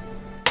 Okay.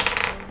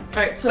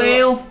 Alright, so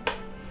Fail.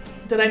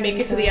 did I make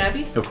it to the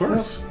Abbey? Of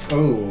course.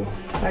 Oh.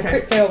 I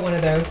crit failed one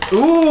of those.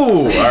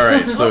 Ooh. All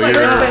right. So Crit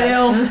you're.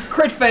 fail.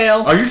 Crit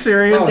fail. Are you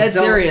serious? I'm dead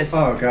serious.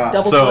 Oh god.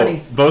 Double So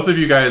 20s. both of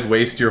you guys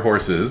waste your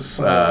horses.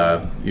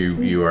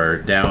 You are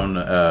down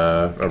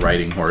a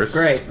riding horse.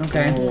 Great.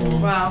 Okay.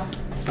 Wow.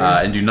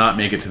 And do not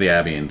make it to the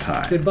Abbey in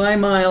time. Goodbye,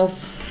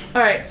 Miles.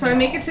 Alright, so I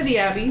make it to the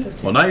Abbey.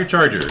 Well, not your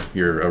charger.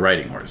 You're a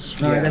riding horse.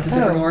 All right, Yeah. that's a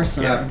different Oh. horse.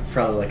 Yeah,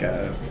 probably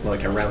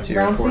like a roundseat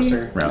or a Roundseat?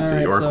 courser. Roundseat.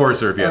 Alright, Or a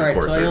courser if you have a alright,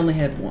 courser. So I only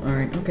had one. All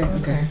right. Okay.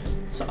 Okay.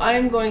 So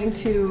I'm going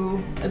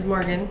to, as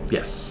Morgan,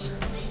 Yes.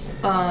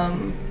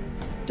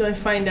 do I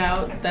find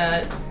out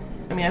that,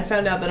 I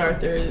found out that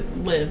Arthur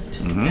lived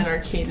Mm-hmm. and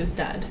Arcade is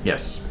dead.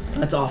 Yes.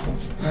 That's awful.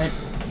 Right.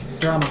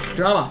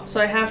 Drama.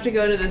 So I have to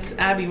go to this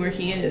Abbey where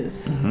he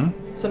is. Mm-hmm.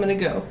 So I'm gonna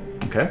go.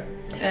 Okay.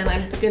 And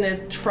I'm gonna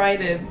try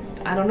to,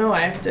 I don't know,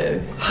 I have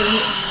to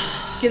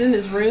get in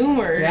his room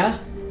or... Yeah.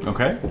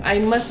 Okay. I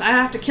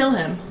have to kill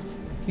him.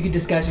 You could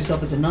disguise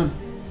yourself as a nun.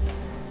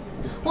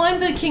 Well, I'm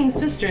the king's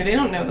sister. They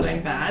don't know that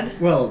I'm bad.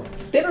 Well,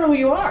 They don't know who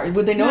you are.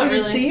 Would they know Not you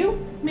really. see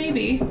you?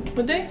 Maybe.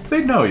 Would they?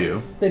 They'd know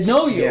you. They'd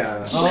know you.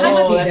 Yeah. Oh, How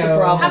much- that's a How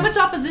problem. How much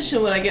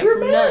opposition would I get You're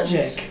from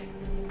magic. nuns?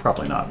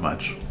 Probably not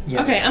much.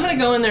 yeah. Okay, I'm gonna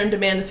go in there and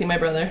demand to see my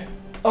brother.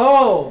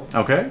 Oh,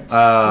 Okay.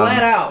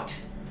 flat out.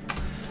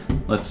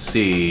 Let's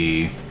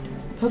see.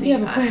 Hope you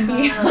have a plan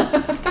B.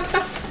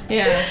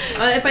 Yeah.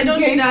 If I don't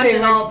do case that, they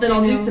then I'll do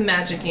know. some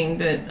magicking.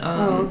 But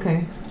Oh,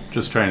 okay.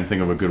 Just trying to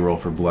think of a good roll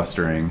for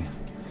blustering.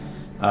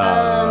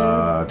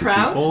 Proud?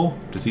 Deceitful?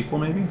 Deceitful,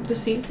 maybe?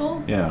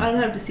 Deceitful? Yeah. I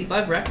don't have deceitful. I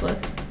have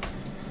reckless.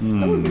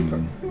 That would be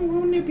proud.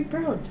 Wouldn't you be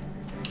proud?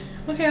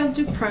 Okay, I'll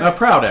do proud.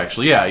 Proud,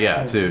 actually.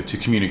 Yeah. To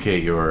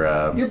communicate your.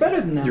 You're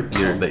better than that.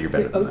 that you're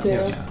better than them.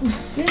 Oatmeal.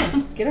 Yeah.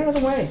 Yeah. Get out of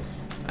the way.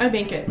 I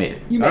make it. Made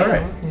it. You made All it.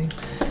 right. Okay.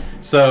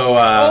 So.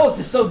 Oh, this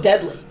is so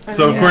deadly.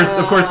 So of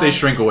Yeah. course they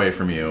shrink away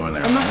from you, and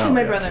they're. I must like, see "Oh,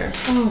 my yes, brother.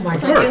 yes." Oh my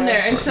So god. I'm in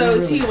there, and so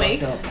is he Really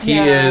awake? fucked up. He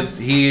Yeah. is.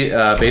 He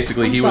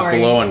basically I'm he was sorry,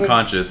 below it was-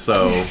 unconscious.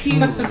 So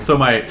He's so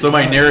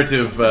my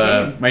narrative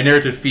game. my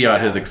narrative fiat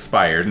has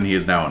expired, and he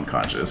is now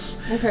unconscious.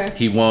 okay.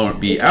 He won't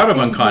be It just out of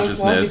seemed most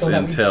unconsciousness logical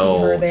that we'd see her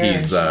until there and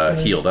he's she's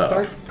gonna healed up.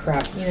 Start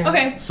crap, you know.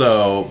 Okay.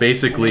 So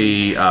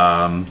basically,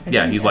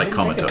 yeah, he's I like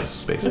didn't think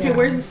comatose, basically. Okay.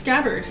 Where's the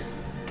scabbard?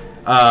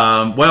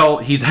 Well,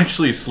 he's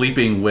actually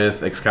sleeping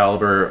with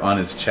Excalibur on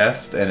his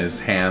chest and his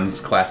hands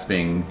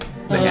clasping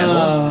the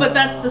handle. But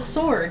that's the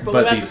sword. But,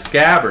 But what the about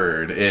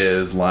scabbard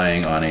is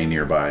lying on a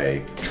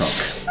nearby trunk.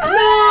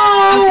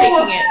 I'm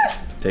taking it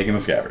Taking the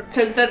scabbard.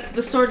 because that's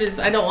the sword is.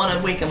 I don't want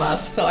to wake him up,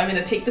 so I'm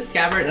gonna take the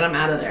scabbard and I'm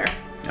out of there.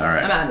 All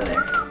right. I'm out of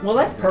there. Well,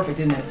 that's perfect,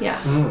 isn't it? Yeah.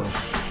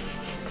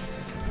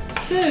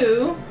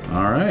 So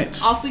All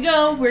right. off we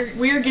go.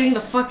 We're getting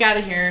the fuck out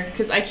of here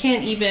because I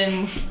can't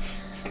even.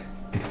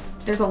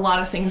 There's a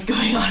lot of things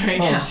going on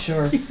right Oh, now.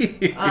 sure.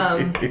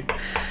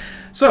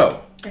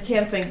 So, I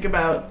can't think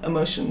about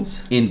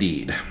emotions.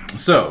 indeed.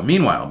 So,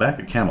 meanwhile, back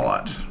at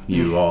Camelot,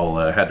 you all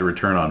had to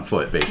return on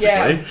foot, basically.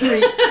 Yeah,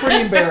 pretty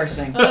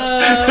embarrassing.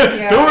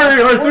 Yeah. Don't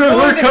worry, Arthur, we're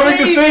going to coming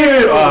to save save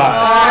you. you.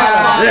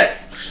 Ah, shit.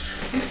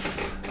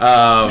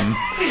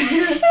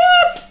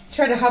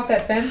 Try to hop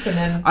that fence and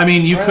then. I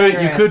mean, you Right could up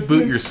your you ass. could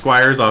boot your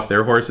squires off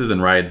their horses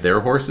and ride their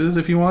horses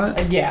if you want.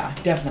 Yeah,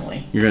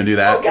 definitely. You're gonna do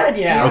that. Oh God,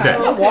 yeah. Okay.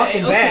 I'm not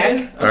walking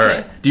back. All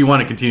right. Do you want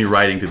to continue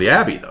riding to the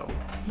Abbey though?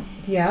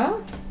 Yeah.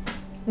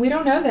 We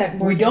don't know that. We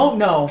Morgan. don't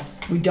know.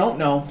 We don't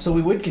know. So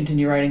we would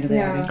continue riding to the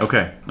Yeah. Abbey.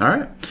 Okay. All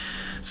right.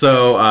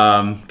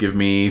 So, give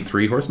me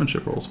 3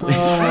 horsemanship rolls, please.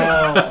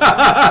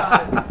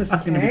 Oh, this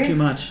is gonna be Okay. too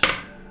much.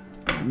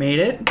 Made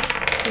it.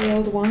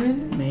 Failed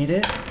one. Made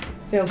it.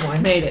 Failed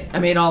one. Made it. I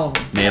made all of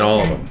them. Made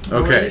all of them.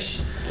 Okay.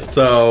 Alrighty.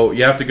 So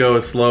you have to go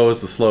as slow as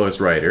the slowest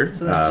rider.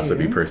 So that's so it'd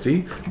be you.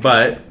 Percy.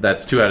 But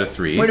that's 2 out of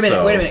 3. Wait a minute.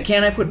 so- Wait a minute.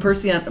 Can I put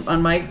Percy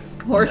on my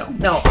horse?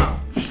 No.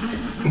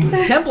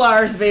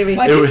 Templars, baby.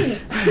 Why It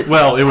didn't would,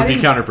 well, it would be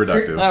didn't-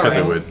 counterproductive because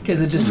it would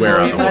because it just wear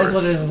slow, out you the might as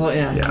well horse. just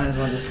Yeah. might as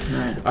well just all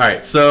right. All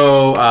right,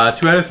 so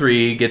 2 out of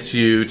 3 gets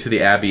you to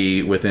the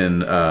Abbey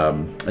within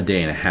a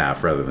day and a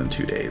half rather than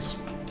 2 days.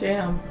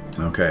 Damn.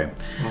 Okay,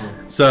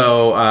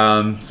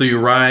 so so you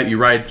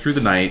ride through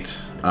the night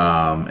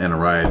and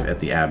arrive at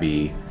the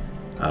Abbey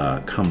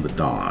come the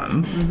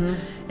dawn,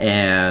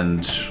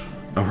 and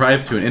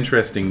arrive to an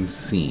interesting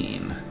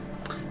scene.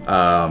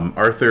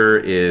 Arthur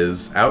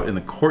is out in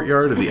the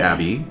courtyard of the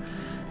Abbey,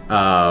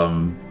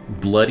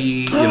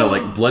 bloody,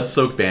 like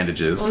blood-soaked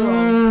bandages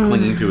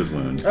clinging to his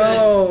wounds.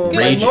 Oh, my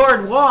Raging.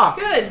 Lord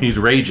walks. Good. He's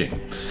raging.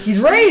 He's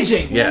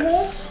raging.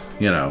 Yes.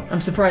 I'm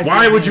surprised.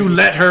 Why he's would you raging.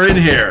 let her in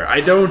here? I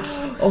don't.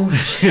 Oh,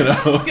 shit.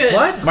 Good.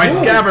 What? My Ooh.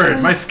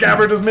 scabbard. My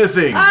scabbard is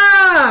missing.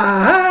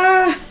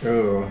 Ah!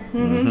 Oh.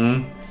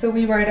 So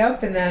we ride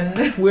up and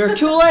then. We're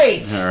too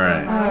late. All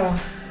right. Oh.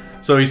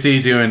 So he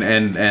sees you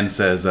and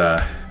says,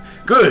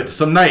 "Good,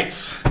 some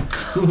knights.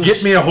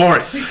 Get me a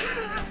horse.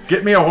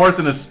 Get me a horse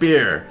and a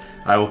spear.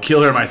 I will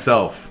kill her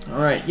myself."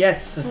 All right.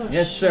 Yes.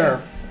 Yes, sir.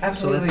 Yes, So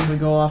absolutely. we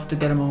go off to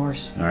get him a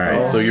horse. All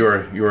right. So you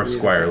are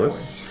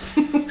squireless.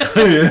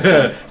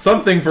 Boys.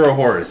 Something for a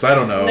horse. I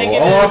don't know.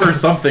 Negative. I'll offer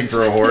something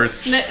for a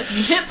horse.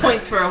 Hit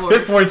points for a horse.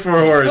 Hit points for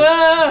a horse.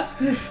 Ah!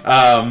 the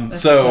title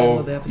So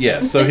of the episode.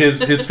 yes, so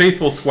his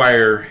faithful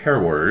squire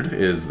Hereward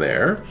is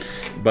there,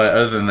 but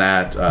other than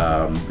that,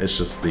 it's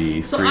just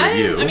the So three of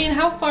you. I mean,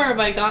 how far have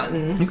I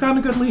gotten? You've gotten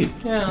a good lead.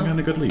 Yeah. You've gotten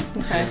a good lead.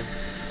 Okay.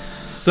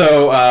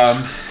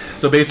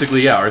 So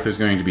basically, yeah, Arthur's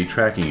going to be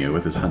tracking you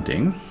with his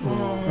hunting,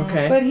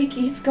 Okay. But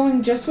he's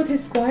going just with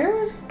his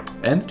squire?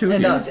 and the two of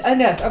And you. us. And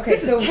us. Okay,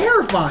 This so is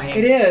terrifying.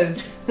 it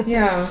is.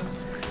 Yeah.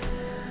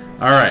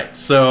 All right.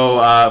 So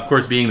of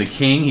course, being the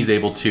king, he's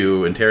able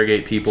to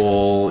interrogate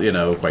people,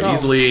 quite Oh,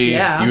 easily.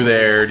 yeah. You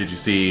there? Did you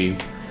see?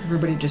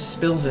 Everybody just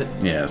spills it.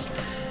 Yes.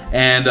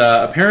 And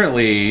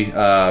apparently,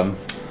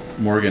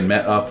 Morgan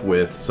met up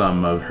with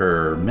some of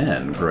her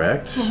men,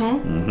 correct?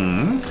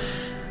 Mm-hmm.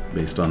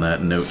 Based on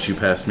that note you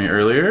passed me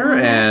earlier.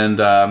 And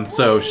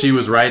so she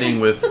was riding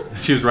with...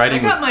 I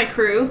got my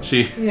crew.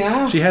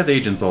 Yeah. She has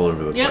agents all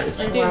over the Yep, place.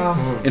 I do.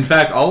 Wow. In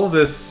fact, all of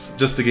this,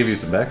 just to give you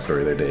some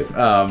backstory there, Dave,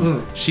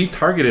 she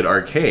targeted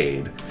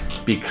Arcade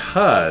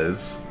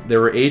because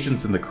there were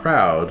agents in the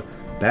crowd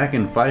back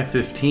in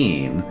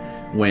 515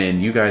 when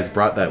you guys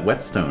brought that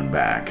whetstone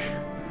back.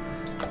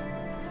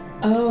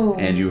 Oh.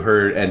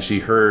 And she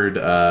heard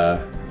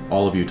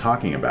all of you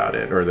talking about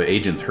it, or the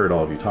agents heard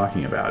all of you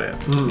talking about it,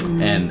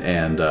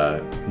 and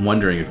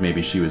wondering if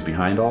maybe she was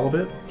behind all of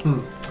it.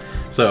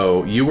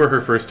 So you were her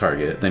first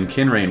target. Then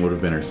Kinrain would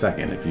have been her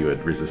second if you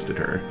had resisted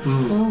her,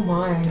 Oh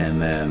my. and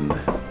then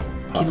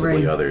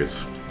possibly Kinrain.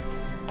 others.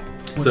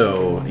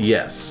 So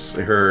yes,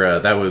 her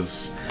that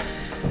was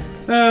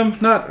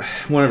not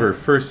one of her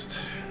first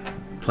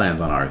plans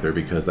on Arthur,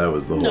 because that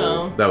was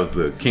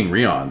the King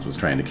Rion's was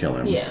trying to kill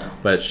him. Yeah.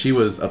 But she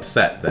was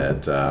upset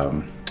that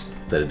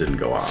it didn't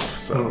go off.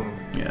 So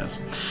yes.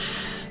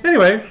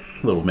 Anyway,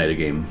 a little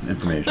metagame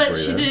information But for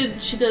you there.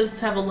 she does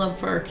have a love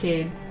for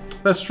arcade.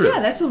 That's true. Yeah,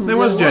 that's a it was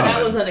real genuine.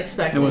 That was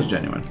unexpected. It was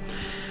genuine.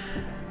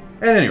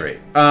 At any rate,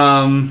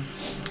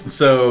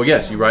 so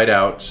yes, you ride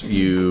out,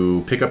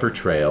 you pick up her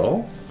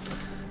trail,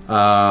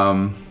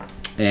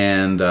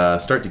 and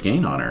start to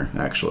gain on her.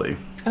 Actually,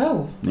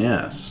 Oh.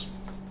 yes,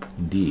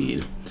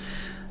 indeed.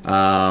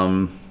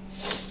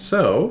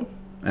 So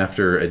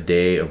after a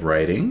day of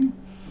riding,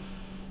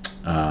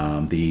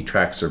 the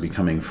tracks are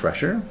becoming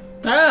fresher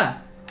Ah!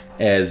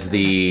 as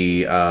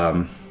the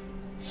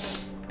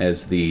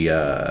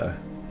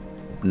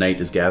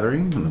night is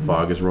gathering and the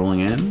fog is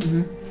rolling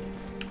in.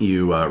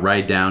 You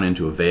ride down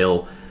into a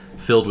vale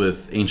filled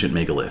with ancient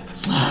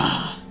megaliths.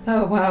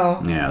 Oh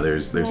wow. Yeah,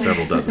 there's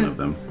several dozen of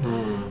them.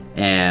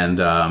 And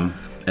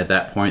at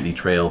that point, the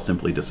trail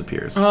simply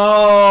disappears.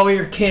 Oh,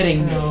 you're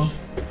kidding me. Oh.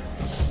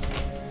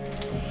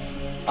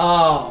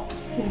 Oh.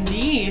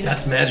 Indeed.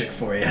 That's magic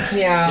for you.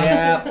 Yeah.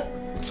 Yeah.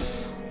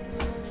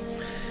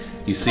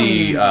 You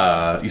see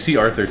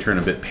Arthur turn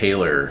a bit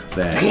paler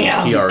than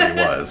he already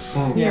was,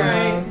 Yeah.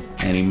 Right.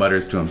 and he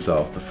mutters to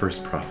himself, "The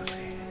first prophecy.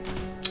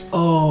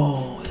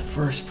 Oh, the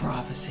first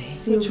prophecy.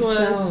 Which Field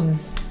of was-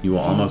 stones. You will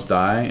almost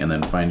die and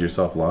then find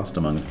yourself lost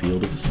among a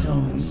field of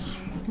stones."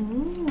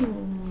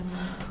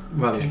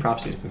 Wow, these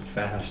prophecies move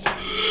fast.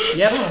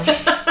 Yep.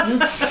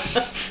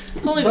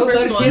 It's only the Boatload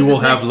first of one. You kids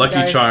will is have next, lucky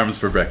guys. charms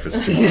for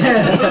breakfast. You're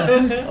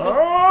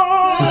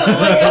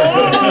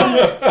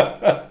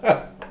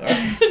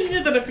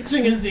that I'm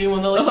picturing a zoo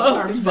when the Lucky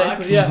Charms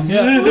box. Yeah,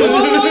 yeah.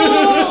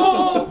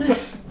 Whoa!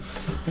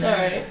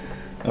 Alright.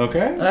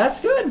 Okay.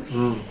 That's good.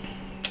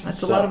 That's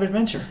So- a lot of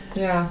adventure.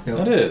 Yeah.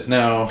 That is.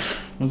 Now,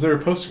 was there a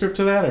postscript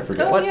to that? I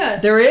forgot. Oh,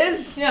 yes. There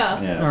is?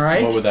 Yeah. Yes. All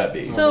right. What would that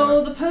be?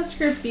 So the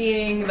postscript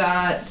being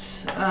that,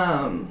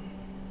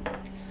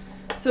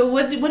 so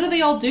what do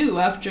they all do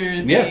after?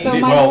 Yes, So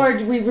indeed. my Well-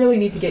 lord, we really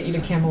need to get you to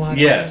Camelot.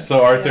 Yes,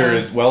 so Arthur Yeah.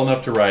 is well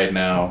enough to ride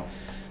now.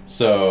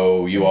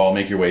 So you all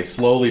make your way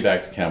slowly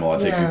back to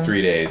Camelot. It takes you Yeah.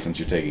 3 days since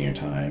you're taking your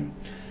time.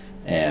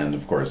 And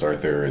of course,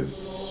 Arthur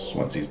is,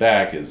 once he's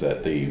back, is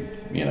at the,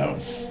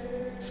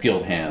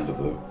 skilled hands of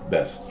the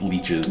best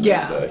leeches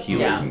Yeah, and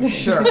healers yeah, and things.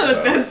 sure. The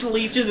So- best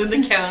leeches in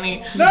the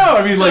county. No,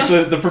 I mean like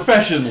the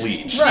profession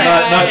leech, Right,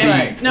 not the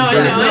right. No, I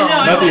know,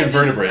 not the I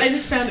invertebrate.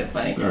 just found it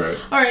funny. All right.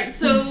 All right,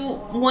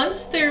 so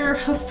once their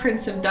hoof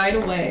prints have died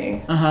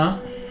away, Uh-huh.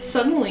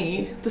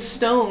 suddenly the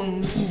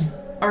stones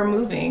are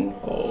moving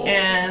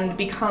and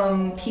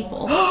become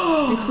people,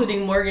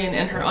 including Morgan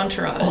and her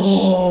entourage.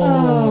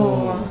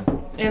 Oh.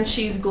 And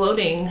she's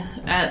gloating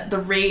at the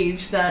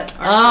rage that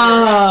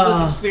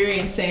Arthur was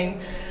experiencing.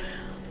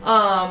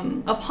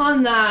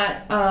 Upon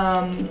that,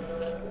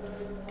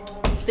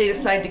 they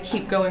decide to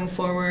keep going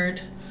forward.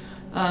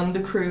 The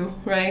crew,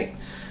 right?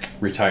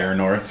 Retire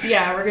north.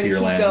 Yeah, we're to gonna your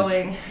keep lands.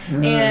 going.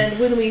 And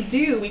when we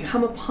do, we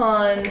come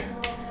upon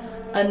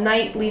a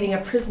knight leading a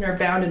prisoner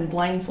bound and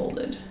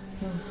blindfolded.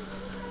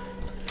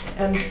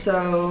 And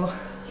so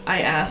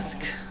I ask,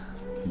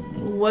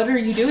 what are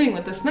you doing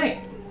with this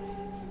knight?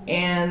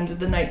 And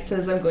the knight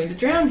says, I'm going to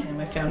drown him.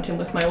 I found him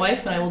with my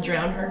wife, and I will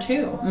drown her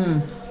too.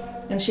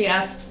 And I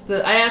ask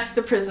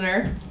the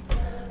prisoner,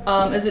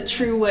 is it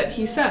true what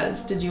he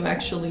says? Did you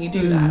actually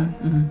do that?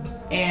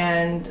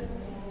 And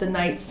the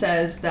knight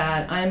says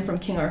that I am from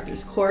King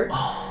Arthur's court,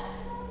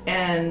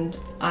 and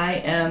I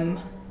am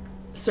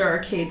Sir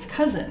Arcade's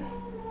cousin,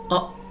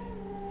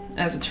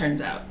 as it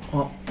turns out.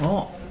 So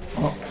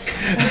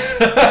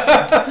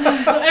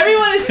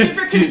everyone is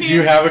super confused. Do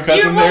you have a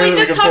cousin there we that we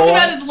just can talked pull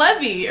about on? his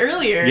levy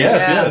earlier.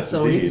 Yes,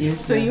 so indeed.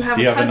 So you have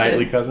Do you a have a cousin.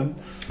 knightly cousin?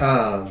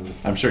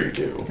 I'm sure you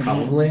do.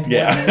 Probably.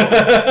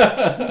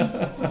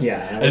 Yeah.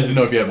 Yeah. I just didn't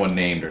know if you had one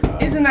named or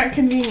not. Isn't that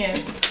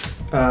convenient?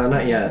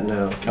 Not yet.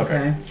 No.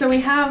 Okay. So we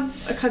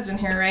have a cousin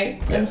here,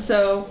 right? Yes.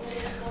 And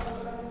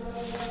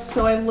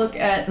so I look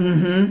at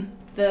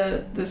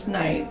this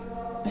knight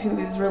who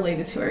is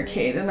related to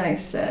Arcade, and I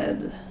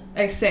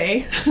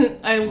say,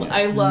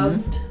 I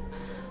loved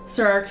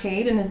Sir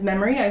Arcade. In his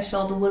memory, I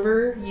shall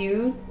deliver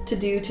you to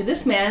do to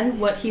this man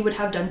what he would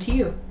have done to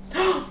you.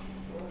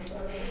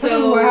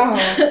 So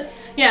wow.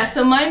 yeah.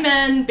 So my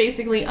men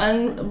basically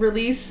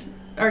release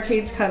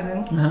Arcade's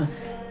cousin.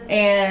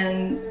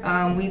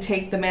 And we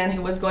take the man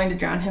who was going to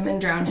drown him and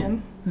drown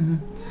him.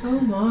 Oh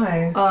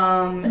my.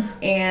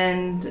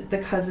 And the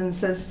cousin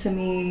says to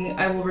me,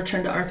 I will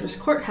return to Arthur's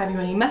court. Have you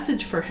any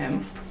message for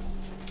him?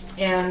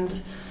 And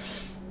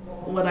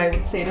what I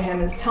would say to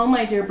him is, tell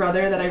my dear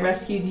brother that I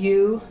rescued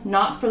you,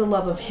 not for the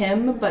love of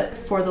him, but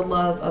for the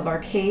love of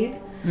Arcade.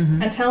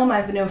 And tell him I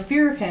have no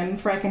fear of him,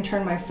 for I can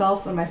turn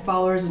myself and my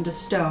followers into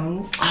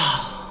stones.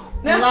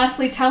 And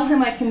lastly, tell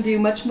him I can do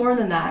much more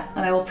than that,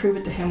 and I will prove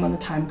it to him when the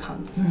time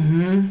comes.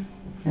 And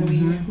we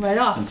ride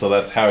off. And so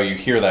that's how you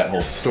hear that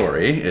whole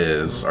story,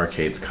 is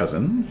Arcade's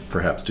cousin,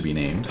 perhaps to be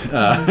named,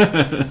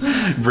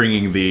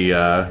 bringing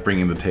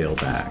the tale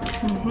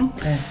back.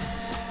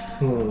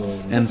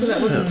 And So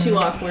that wasn't too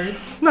awkward.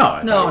 No,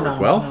 I thought it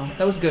worked well. No.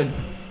 That was good.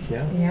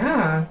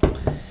 Yeah.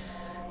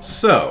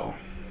 So,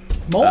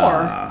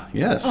 More?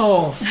 yes.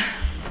 Oh,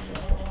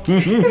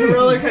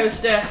 Roller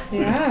coaster.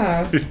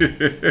 Yeah.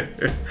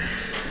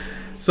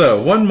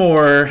 So one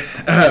more,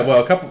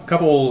 a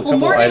couple Well,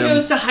 Morgan items.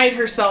 goes to hide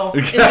herself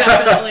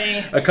indefinitely.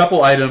 A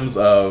couple items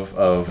of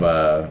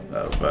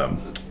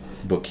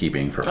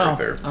bookkeeping for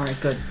Arthur. all right,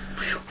 good.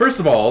 First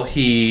of all,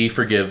 he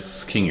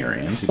forgives King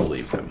Uriens. He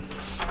believes him.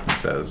 He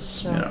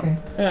says, Okay.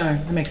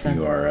 That makes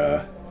sense. you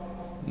are,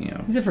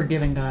 He's a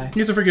forgiving guy.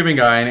 he's a forgiving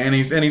guy, and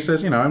he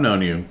says, I've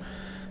known you.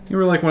 You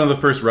were like one of the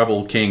first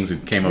rebel kings who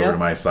came over to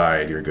my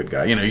side. You're a good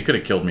guy. You could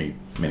have killed me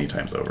many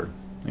times over.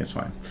 It's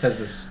fine. Has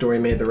the story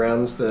made the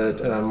rounds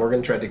that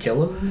Morgan tried to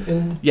kill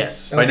him?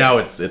 Yes. By now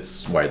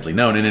it's widely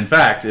known. And in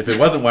fact, if it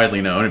wasn't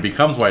widely known, it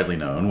becomes widely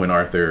known when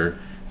Arthur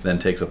then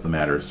takes up the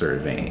matter of Sir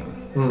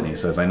Yvain. And he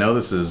says, I know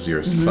this is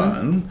your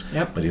son,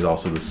 but he's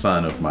also the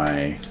son of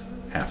my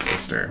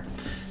half-sister.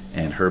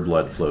 And her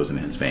blood flows in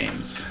his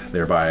veins.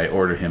 Thereby I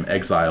order him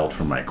exiled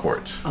from my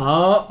court.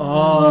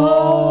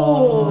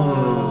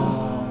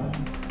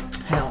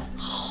 Hell.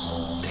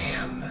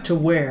 Damn. To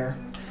where?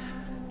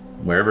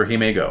 Wherever he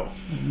may go.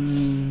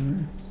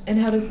 And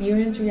how does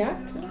Uriens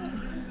react to that?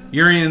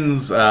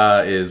 Uriens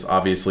is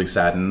obviously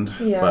saddened,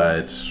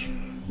 but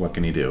what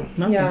can he do?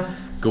 Nothing. Yeah.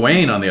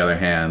 Gawain, on the other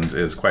hand,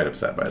 is quite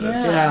upset by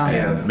this.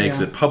 Yeah. Makes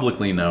it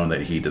publicly known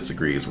that he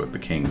disagrees with the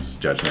king's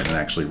judgment and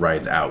actually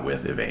rides out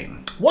with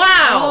Yvain.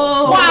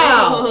 Wow!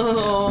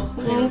 Wow!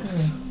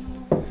 Oops.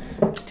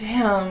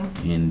 Damn.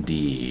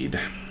 Indeed.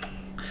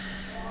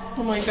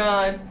 Oh my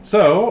god.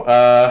 So,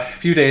 a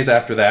few days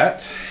after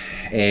that,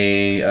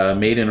 a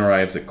maiden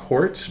arrives at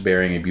court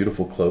bearing a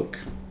beautiful cloak,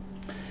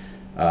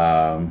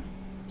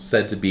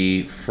 said to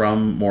be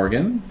from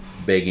Morgan,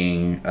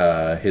 begging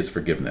his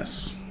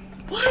forgiveness.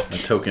 What?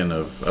 A token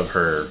of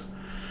her,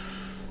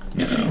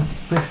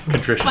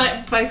 contrition.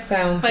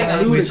 Sounds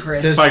bygones.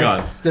 Ludicrous.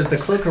 Bygones. Does the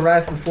cloak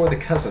arrive before the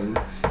cousin?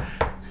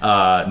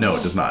 No,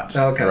 it does not.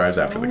 Okay. It arrives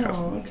after the Oh,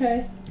 cousin.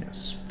 okay.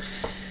 Yes.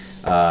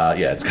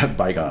 It's got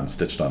bygones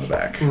stitched on the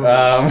back.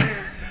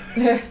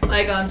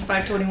 Bygones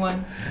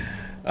 521.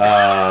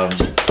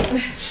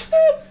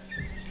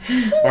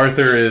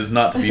 Arthur is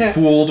not to be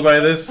fooled by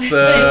this. Wait,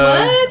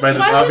 what? By this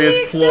Why obvious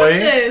wouldn't he ploy.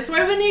 accept this?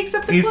 Why wouldn't he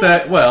accept the He cloak?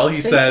 said, "Well,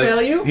 he says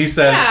value?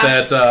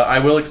 that I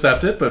will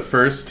accept it, but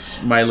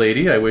first, my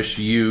lady, I wish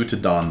you to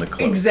don the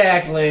cloak."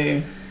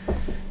 Exactly.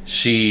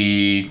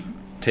 She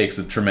takes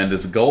a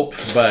tremendous gulp,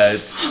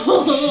 but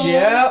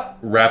Yep.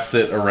 wraps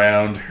it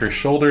around her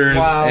shoulders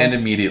Wow. and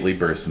immediately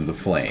bursts into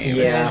flame.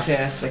 Yeah.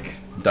 Fantastic.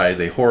 Dies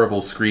a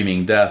horrible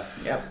screaming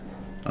death Yep.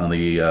 on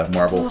the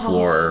marble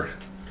floor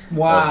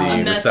Wow. of the A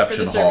mess for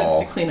reception the servants hall.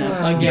 to clean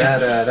up. Again.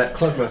 That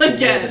cloak must be made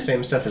Again. of the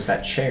same stuff as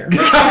that chair.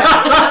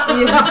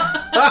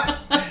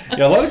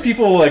 Yeah, a lot of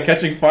people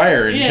catching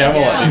fire in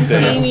Camelot these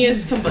days.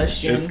 Spontaneous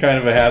combustion. It's kind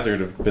of a hazard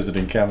of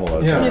visiting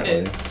Camelot. Yeah. apparently.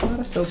 It is. A lot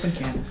of soap and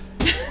candles.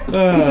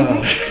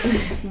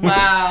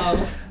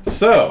 Wow.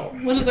 So,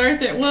 What is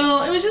Arthur?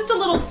 Well, it was just a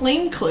little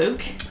flame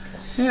cloak.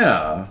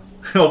 yeah.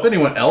 Well, if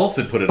anyone else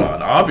had put it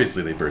on,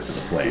 obviously they burst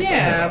into flame.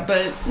 Yeah,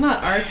 but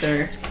not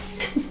Arthur.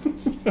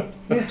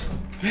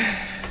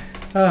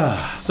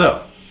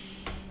 So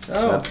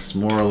Oh. that's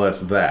more or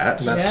less that.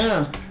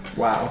 That's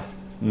wow.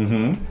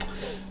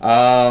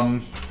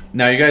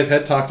 Now you guys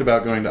had talked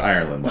about going to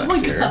Ireland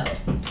last year. God.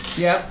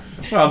 Yep.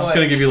 Well, I'm just What?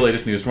 going to give you the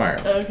latest news from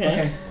Ireland.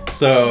 Okay.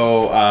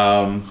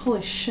 So,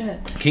 Holy shit.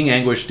 King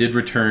Anguish did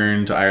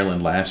return to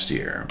Ireland last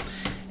year,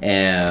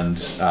 and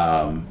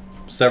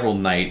several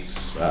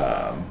knights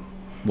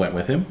went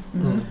with him.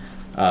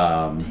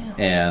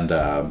 And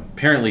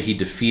apparently he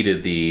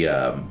defeated the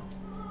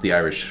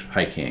Irish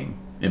High King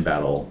in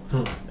battle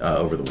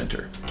over the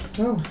winter.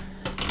 Oh.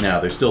 Now,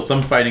 there's still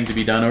some fighting to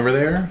be done over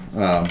there,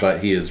 but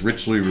he has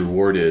richly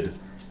rewarded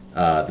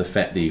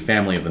the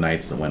family of the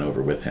knights that went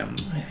over with him,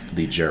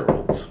 the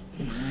Geralds.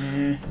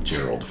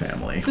 Gerald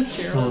family. The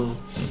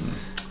Geralds.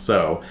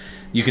 So,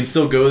 you can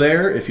still go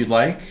there if you'd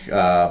like,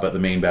 but the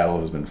main battle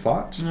has been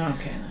fought.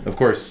 Okay. Of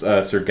course,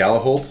 Sir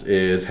Galaholt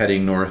is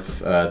heading north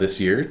this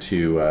year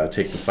to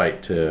take the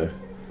fight to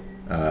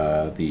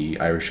the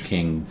Irish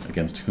king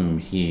against whom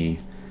he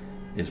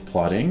is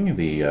plotting,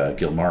 the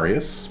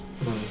Gilmarius.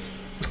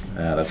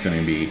 That's going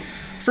to be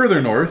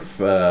further north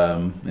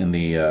in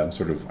the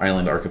sort of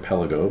island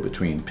archipelago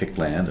between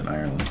Pictland and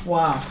Ireland.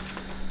 Wow.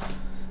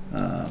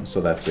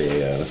 So that's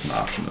an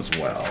option as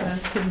well.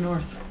 That's pretty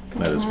north.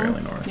 That is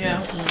fairly north. Yeah.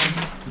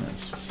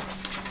 Yes.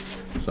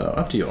 So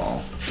up to you all.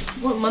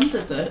 What month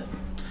is it?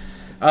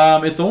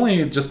 It's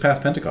only just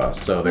past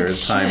Pentecost, so there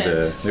is time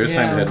shit. to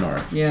head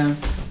north Yeah.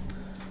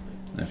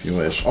 if you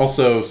wish.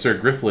 Also, Sir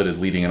Grifflet is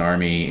leading an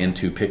army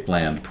into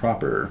Pictland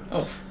proper.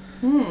 Oh.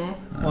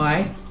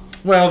 Why?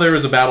 Well, there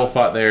was a battle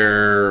fought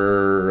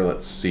there,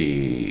 let's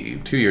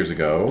see, 2 years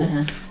ago,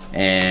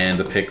 and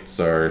the Picts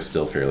are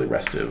still fairly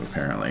restive,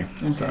 apparently.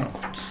 Okay. So,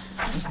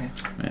 Okay.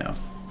 yeah.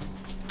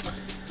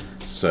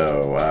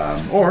 So,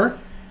 or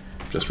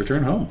just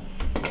return home.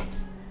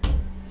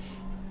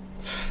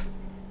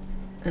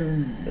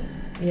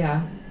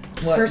 Yeah.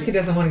 What? Percy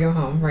doesn't want to go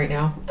home right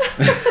now.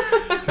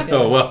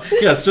 Oh, well,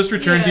 yes, just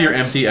return to Yeah. your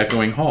empty,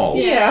 echoing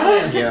halls.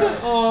 Yeah. Yeah.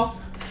 Oh.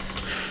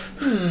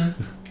 I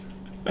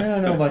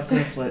don't know about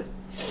Grifflet.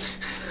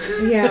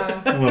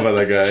 Yeah. I don't know about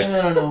that guy. I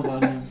don't know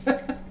about him.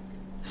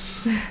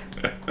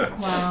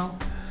 Wow.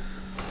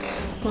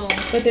 Well,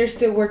 But there's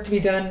still work to be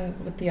done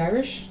with the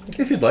Irish.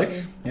 If you'd like,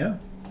 yeah.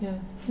 Yeah.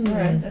 All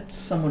right, that's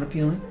somewhat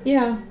appealing.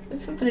 Yeah,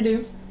 it's something to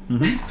do.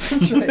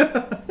 That's right.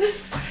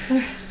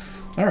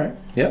 All right.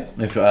 Yeah.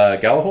 If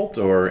Galaholt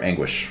or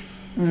Anguish.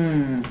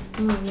 Yeah.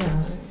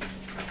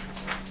 It's...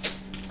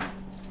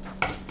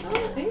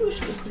 Oh,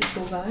 English is a pretty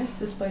cool guy,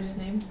 despite his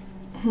name.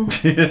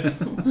 But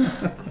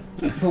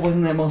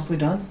wasn't that mostly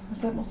done?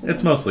 Was that mostly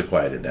It's done? mostly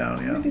quieted down,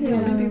 yeah.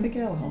 Maybe the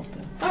Galaholt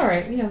then. All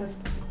right. Yeah. Let's.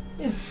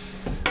 Yeah.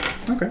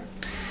 Okay.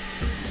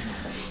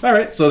 All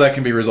right, so that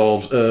can be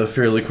resolved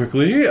fairly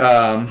quickly.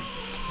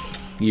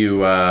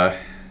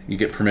 You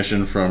get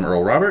permission from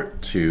Earl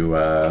Robert to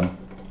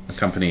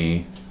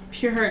accompany.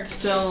 Pure Heart's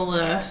still,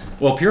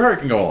 Well, Pureheart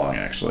can go along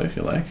actually, if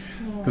you like.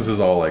 This is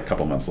all like a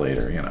couple months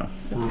later, you know.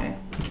 okay.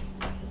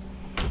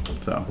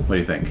 So, what do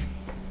you think,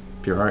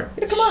 Pureheart?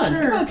 Yeah, come on,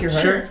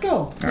 Pureheart. Sure. Let's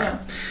go.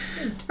 Yeah.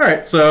 All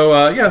right,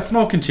 so yeah,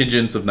 small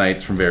contingents of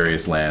knights from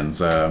various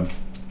lands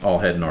all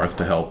head north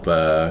to help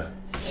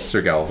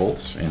Sir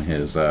Galaholt in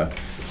his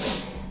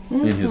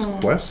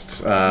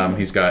quest.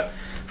 He's got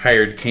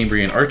hired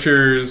Cambrian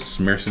archers,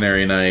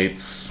 mercenary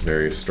knights,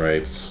 various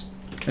stripes,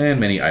 and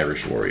many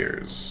Irish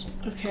warriors.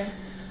 Okay.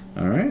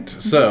 All right,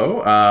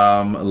 so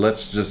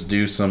let's just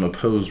do some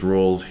opposed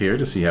rolls here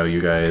to see how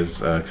you guys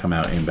come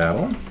out in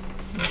battle.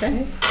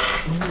 Okay.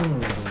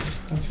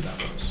 That's who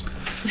that was.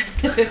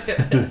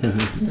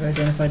 You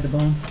identified the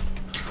bones.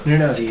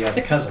 No,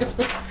 the cousin.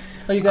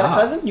 Oh, you got a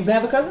cousin? You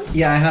have a cousin?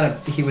 Yeah,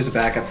 he was a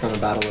backup from the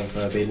Battle of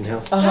Baden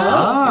Hill.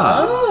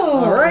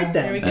 Oh. All right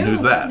then. There we go. And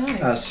who's that?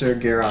 Nice. Sir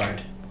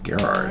Gerard.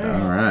 Gerard.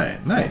 All right,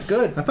 nice.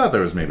 good. I thought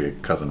there was maybe a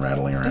cousin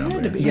rattling around.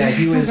 There had to there. be. Yeah,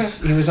 he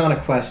was on a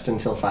quest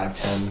until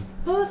 510.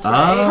 Oh, that's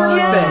Ah, right.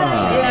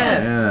 Perfect.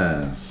 Yes.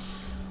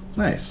 Yes.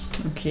 Nice.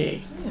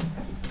 Okay.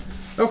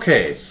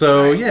 Okay,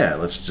 so yeah,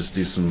 let's just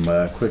do some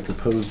quick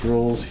opposed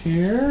rolls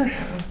here.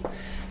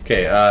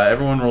 Okay,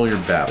 everyone roll your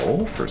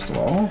battle, first of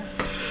all.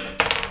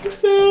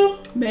 Fail.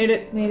 Made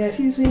it. Made it.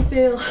 Excuse me,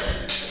 fail.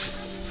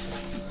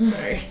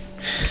 Sorry.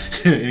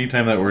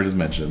 Anytime that word is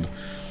mentioned.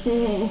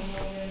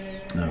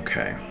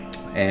 Okay.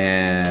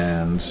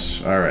 And,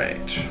 alright.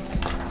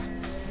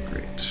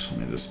 Great. Let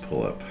me just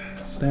pull up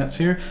stats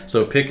here.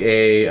 So pick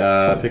a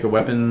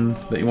weapon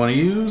that you want to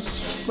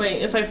use.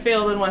 Wait, if I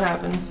fail, then what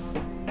happens?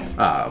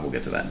 We'll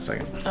get to that in a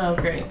second. Oh,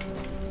 great.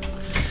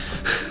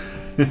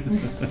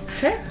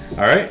 Okay.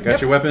 Alright,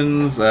 got your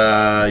weapons.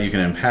 You can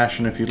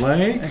impassion if you'd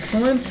like.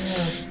 Excellent.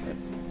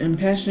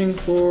 Impassioning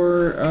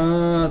for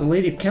the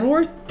Lady of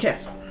Kenilworth?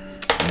 Cass.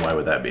 And why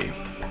would that be?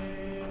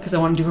 Because I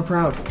want to do her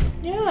proud.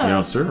 Yeah. You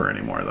don't serve her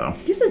anymore, though.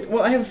 He said,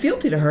 well, I have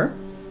fealty to her.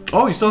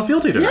 Oh, you still have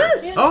fealty to her?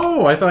 Yes. Yeah.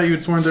 Oh, I thought you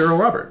had sworn to Earl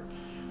Robert.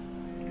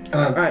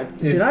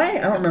 Did I?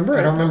 I don't remember.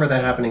 I don't remember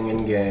that happening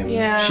in game.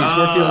 Yeah. She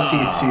swore fealty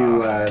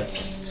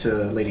to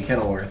Lady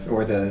Kenilworth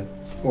or the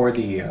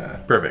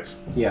Perfect.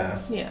 yeah.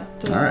 Yeah.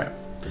 All right.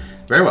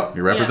 Very well.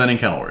 You're representing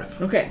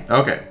Kenilworth. Okay.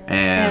 Okay.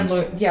 And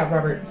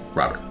Robert.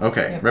 Robert.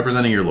 Okay. Yep.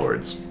 Representing your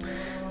lords.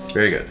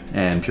 Very good.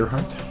 And Pure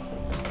Heart?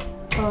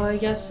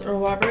 Yes, or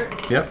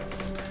Robert. Yep.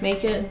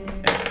 Make it.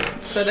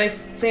 Excellent. But I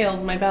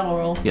failed my battle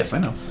roll. Yes, I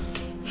know.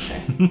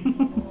 Okay.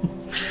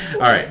 All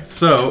right.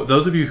 So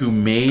those of you who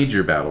made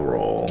your battle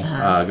roll,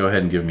 go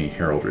ahead and give me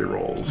heraldry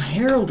rolls.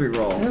 Heraldry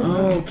roll.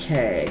 Oh.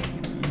 Okay.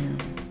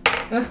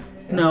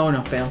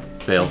 No, fail.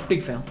 Fail.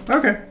 Big fail.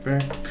 Okay. Fair.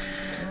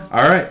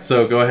 All right.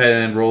 So go ahead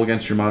and roll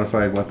against your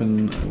modified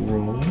weapon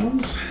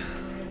rolls.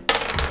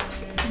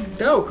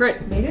 Oh,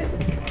 crit. Made it?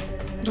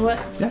 What?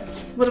 Yeah.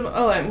 What about?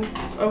 Oh, I'm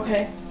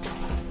okay.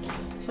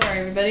 Sorry,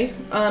 everybody.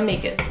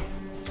 Make it.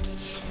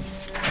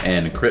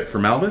 And a crit for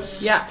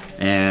Malvis. Yeah.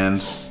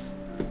 And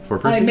for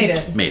Percy. I made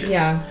it. Made it.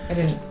 Yeah, I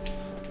didn't.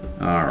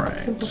 All right.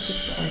 Simple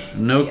success.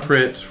 No Yes.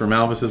 crit for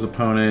Malvis's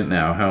opponent.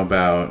 Now, how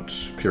about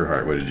Pure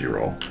Heart? What did you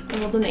roll? I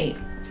rolled an 8.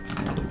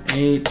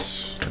 8.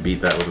 I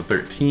beat that with a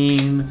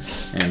 13.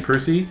 And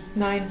Percy?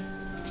 9.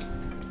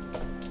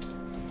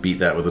 Beat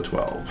that with a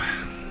 12.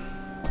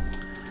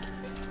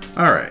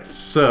 All right.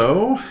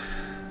 So,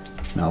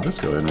 Malvis,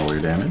 go ahead and roll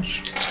your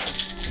damage.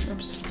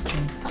 Oops.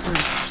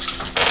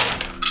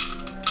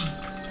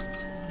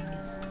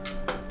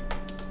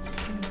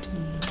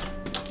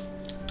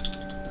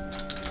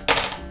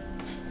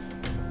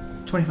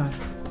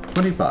 25.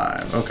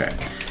 25. Okay.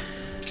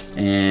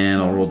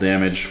 And I'll roll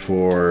damage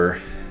for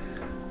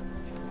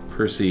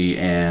Percy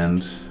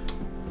and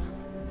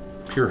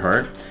Pure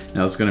Heart.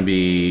 Now it's going to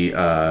be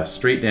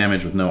straight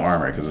damage with no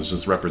armor because it's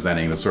just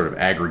representing the sort of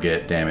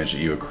aggregate damage that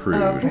you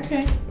accrued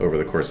Okay. over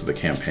the course of the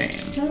campaign.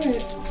 All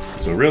right.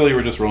 So really,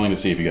 we're just rolling to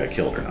see if you got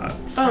killed or not.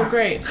 Oh,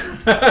 great.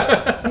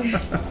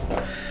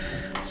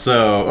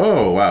 So,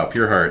 oh wow,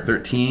 Pure Heart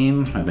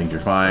 13. I think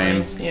you're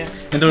fine. Yeah.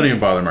 And don't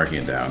even bother marking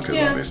it down because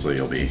Yeah. obviously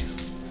you'll be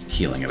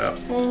healing it up.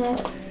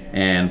 Mm-hmm.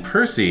 And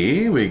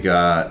Percy, we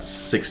got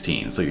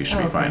 16, so you should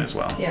be Okay. fine as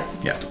well. Yeah.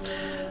 Yeah.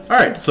 All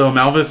right, so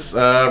Malvis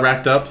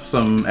racked up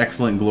some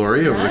excellent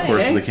glory over the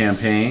course of the Nice.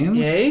 campaign.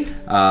 Yay.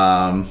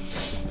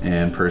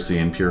 And Percy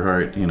and Pure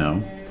Heart, you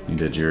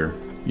did your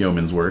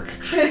yeoman's work.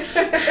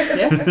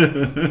 Yes.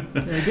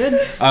 Very good.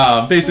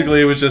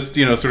 Basically, it was just,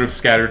 sort of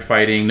scattered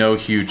fighting, no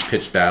huge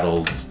pitched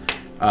battles.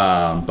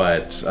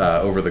 But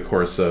over the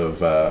course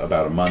of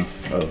about a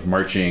month of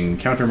marching,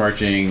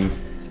 counter-marching,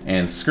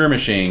 and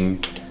skirmishing,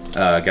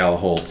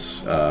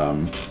 Galaholt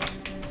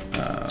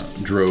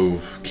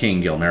drove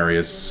King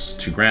Gelmarius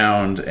to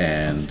ground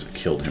and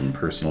killed him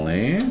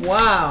personally.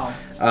 Wow.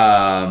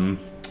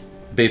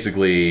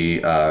 Basically,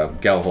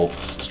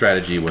 Galaholt's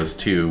strategy was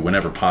to,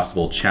 whenever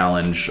possible,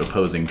 challenge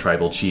opposing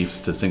tribal chiefs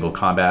to single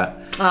combat,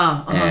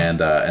 and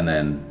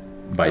then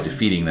by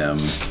defeating them,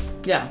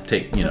 Yeah.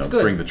 take That's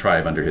good. bring the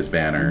tribe under his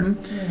banner.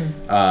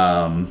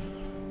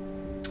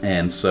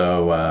 And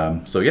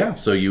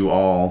so you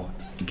all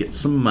get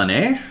some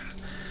money.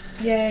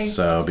 Yay.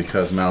 So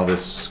because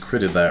Malvis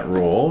critted that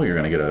roll, you're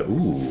gonna get a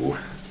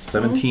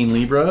 17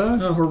 Libra.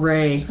 Oh,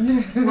 hooray.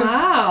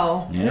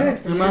 Wow. Yeah.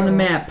 I'm on the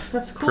map.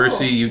 That's cool.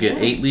 Percy, you get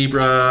 8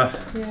 Libra.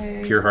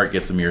 Yay. Pure Heart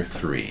gets a mere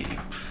 3.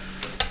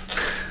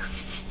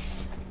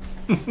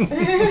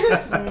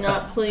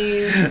 Not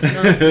pleased.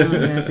 Not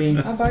happy.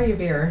 I'll buy you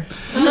beer.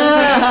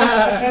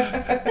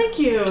 Thank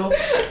you.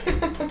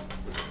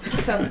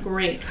 Sounds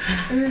great.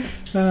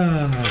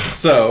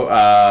 So,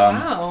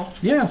 Wow.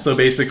 yeah, so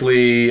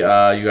basically, you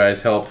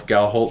guys help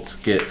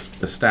Galholt get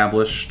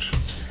established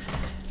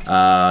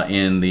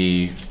in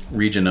the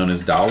region known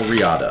as Dal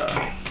Riada.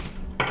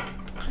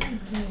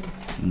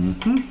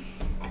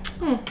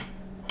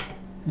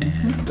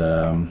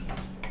 And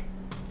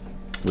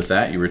with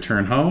that, you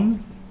return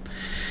home.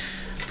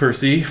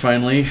 Percy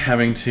finally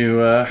having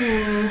to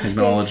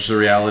acknowledge the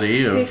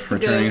reality face of the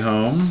returning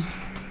ghosts. home.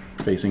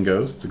 Facing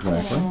ghosts,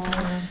 exactly.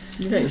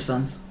 You got your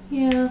sons.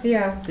 Yeah.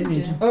 Yeah. They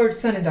need you. Or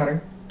son and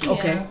daughter.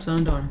 Okay, Yeah. son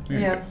and daughter.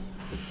 Yeah.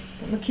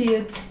 My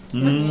kids.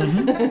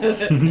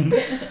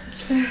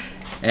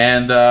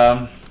 And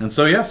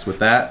so yes, with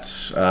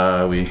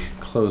that, we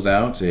close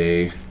out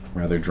a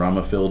rather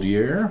drama-filled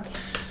year.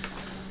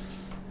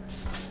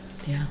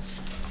 Yeah,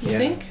 You Yeah.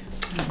 think?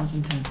 that was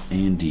intense.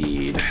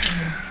 Indeed.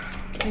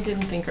 I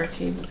didn't think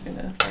Arcade was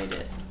gonna fight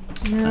it.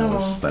 No. That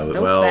was That was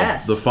well.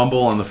 fast. The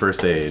fumble on the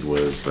first aid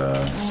was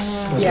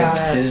That's Yeah.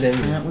 what did it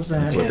in. That was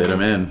that. what did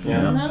him in.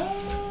 Yeah. No.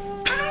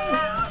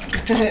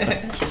 Could have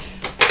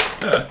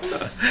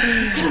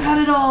had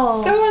it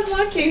all. So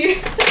unlucky.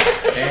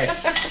 Hey,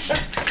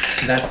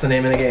 that's the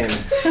name of the game.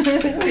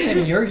 Name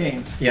of your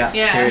game. Yeah,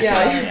 Yeah.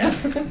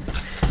 seriously. Yeah.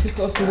 Too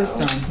close to this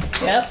son.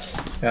 Yep.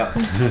 Yeah.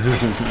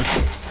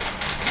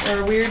 Or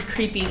a weird,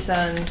 creepy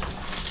sun.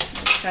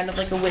 Kind of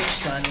like a witch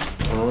sun.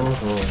 All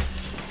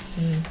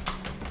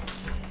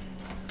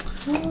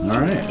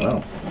right.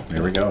 Well,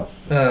 there we go.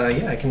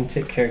 Yeah, I can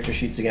take character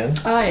sheets again.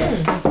 Ah,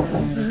 yes.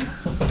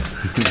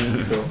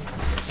 Cool.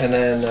 And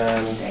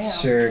then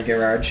Sir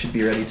Gerard should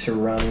be ready to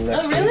run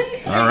next Oh, really?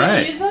 week. All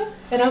right. Use them?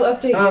 And I'll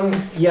update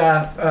you.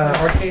 Yeah,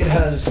 Arcade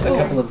has a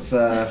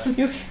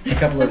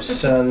couple of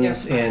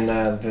sons in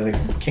the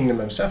Kingdom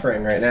of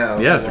Suffering right now.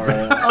 Yes. Who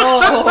are,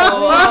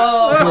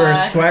 Oh, who are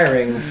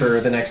squiring for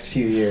the next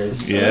few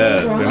years. Yes,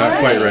 they're not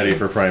quite Right. ready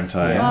for prime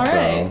time. All so,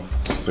 right.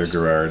 Sir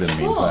Gerard in the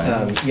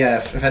meantime.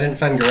 If I didn't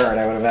find Gerard,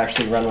 I would have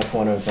actually run with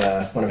one of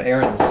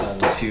Aaron's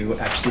sons who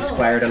actually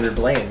squired under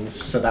Blaines.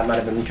 So that might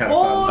have been kind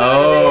of fun.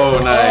 Oh,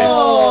 nice.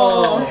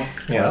 Oh.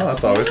 Yeah, Well,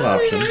 that's always an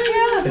option.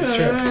 Yeah. it's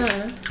true.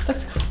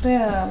 That's cool.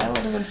 Yeah, that would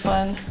have been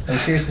fun. I'm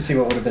curious to see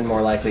who would be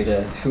more likely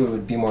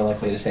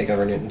to take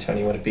over Newton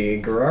Tony. Would it be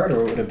Gerard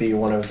or would it be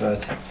one of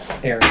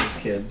Aaron's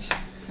kids?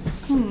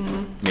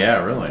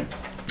 Yeah, really.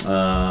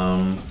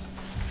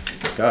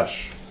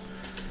 Gosh.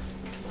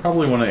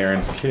 Probably one of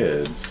Aaron's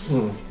kids.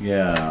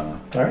 Yeah.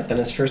 All right, then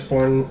his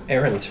firstborn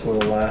Aaron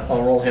will.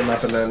 I'll roll him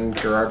up, and then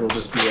Gerard will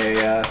just be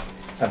a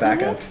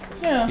backup.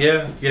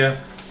 Yeah. Yeah.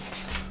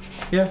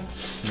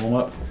 Warm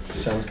up.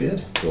 Sounds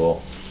good.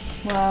 Cool.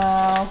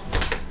 Wow.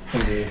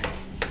 Indeed.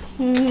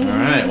 All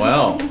right.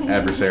 Well,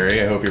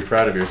 adversary, I hope you're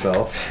proud of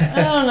yourself.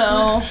 I don't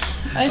know.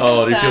 I Oh,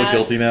 feel do you feel sad.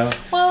 guilty now?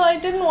 Well, I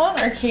didn't want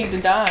Arcade to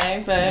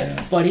die,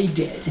 but But he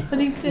did.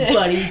 he did.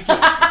 But he did.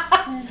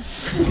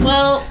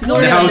 Well,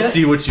 Now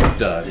see what you've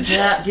done.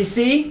 Yeah, do you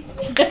see?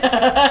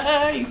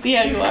 you see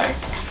how you are.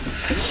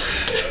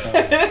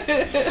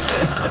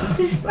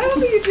 I don't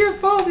think it's your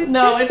fault.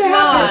 No, it's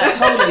not. It's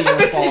totally your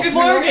fault. It's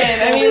Morgan.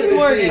 I mean, it's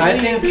Morgan.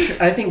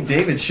 I think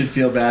David should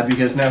feel bad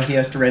because now he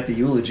has to write the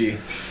eulogy.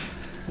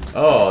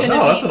 Oh,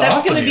 no, that's an that's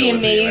awesome gonna be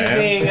eulogy,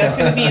 amazing. man. That's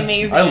gonna be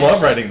amazing. I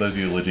love writing those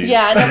eulogies.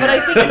 Yeah, no, but I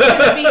think it's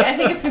gonna be. I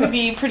think it's gonna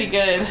be pretty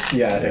good.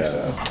 Yeah, I think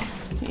so.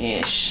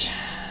 Ish.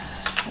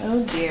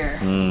 Oh dear.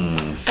 Hmm.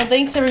 Well,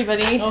 thanks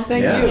everybody. Oh,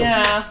 thank Yeah. you.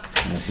 Yeah.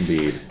 Yes,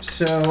 indeed.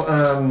 So,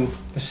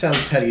 this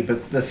sounds petty,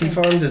 but the fee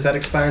farm, does that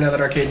expire now that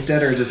Arcade's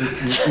dead, or does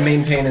it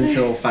maintain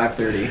until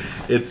 5:30?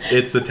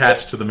 It's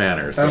attached to the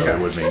manor, so Okay. it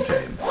would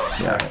maintain.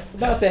 Yeah.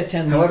 About that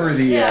 10 However,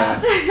 the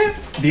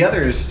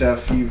other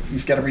stuff,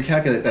 you've got to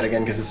recalculate that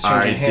again because it's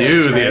I changing hands,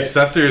 do. right? The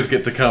assessors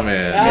get to come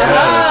in.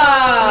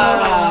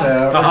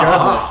 So,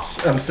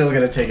 regardless, I'm still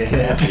going to take a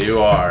hit. You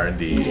are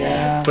indeed.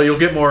 Yeah. But you'll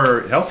get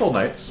more household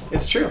nights.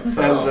 It's true.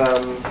 So-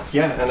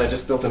 And I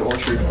just built an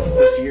orchard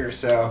this year,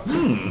 so...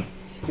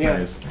 Yeah.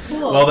 Nice.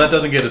 Well, that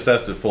doesn't get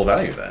assessed at full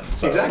value then.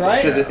 So. Exactly, Right.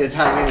 because it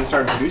hasn't even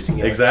started producing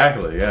yet.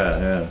 Exactly.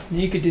 Yeah.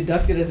 You could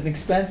deduct it as an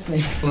expense,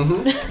 maybe. Oh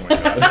my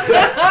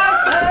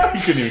God.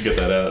 You couldn't even get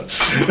that out.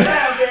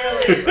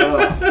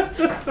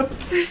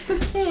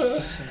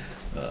 Oh.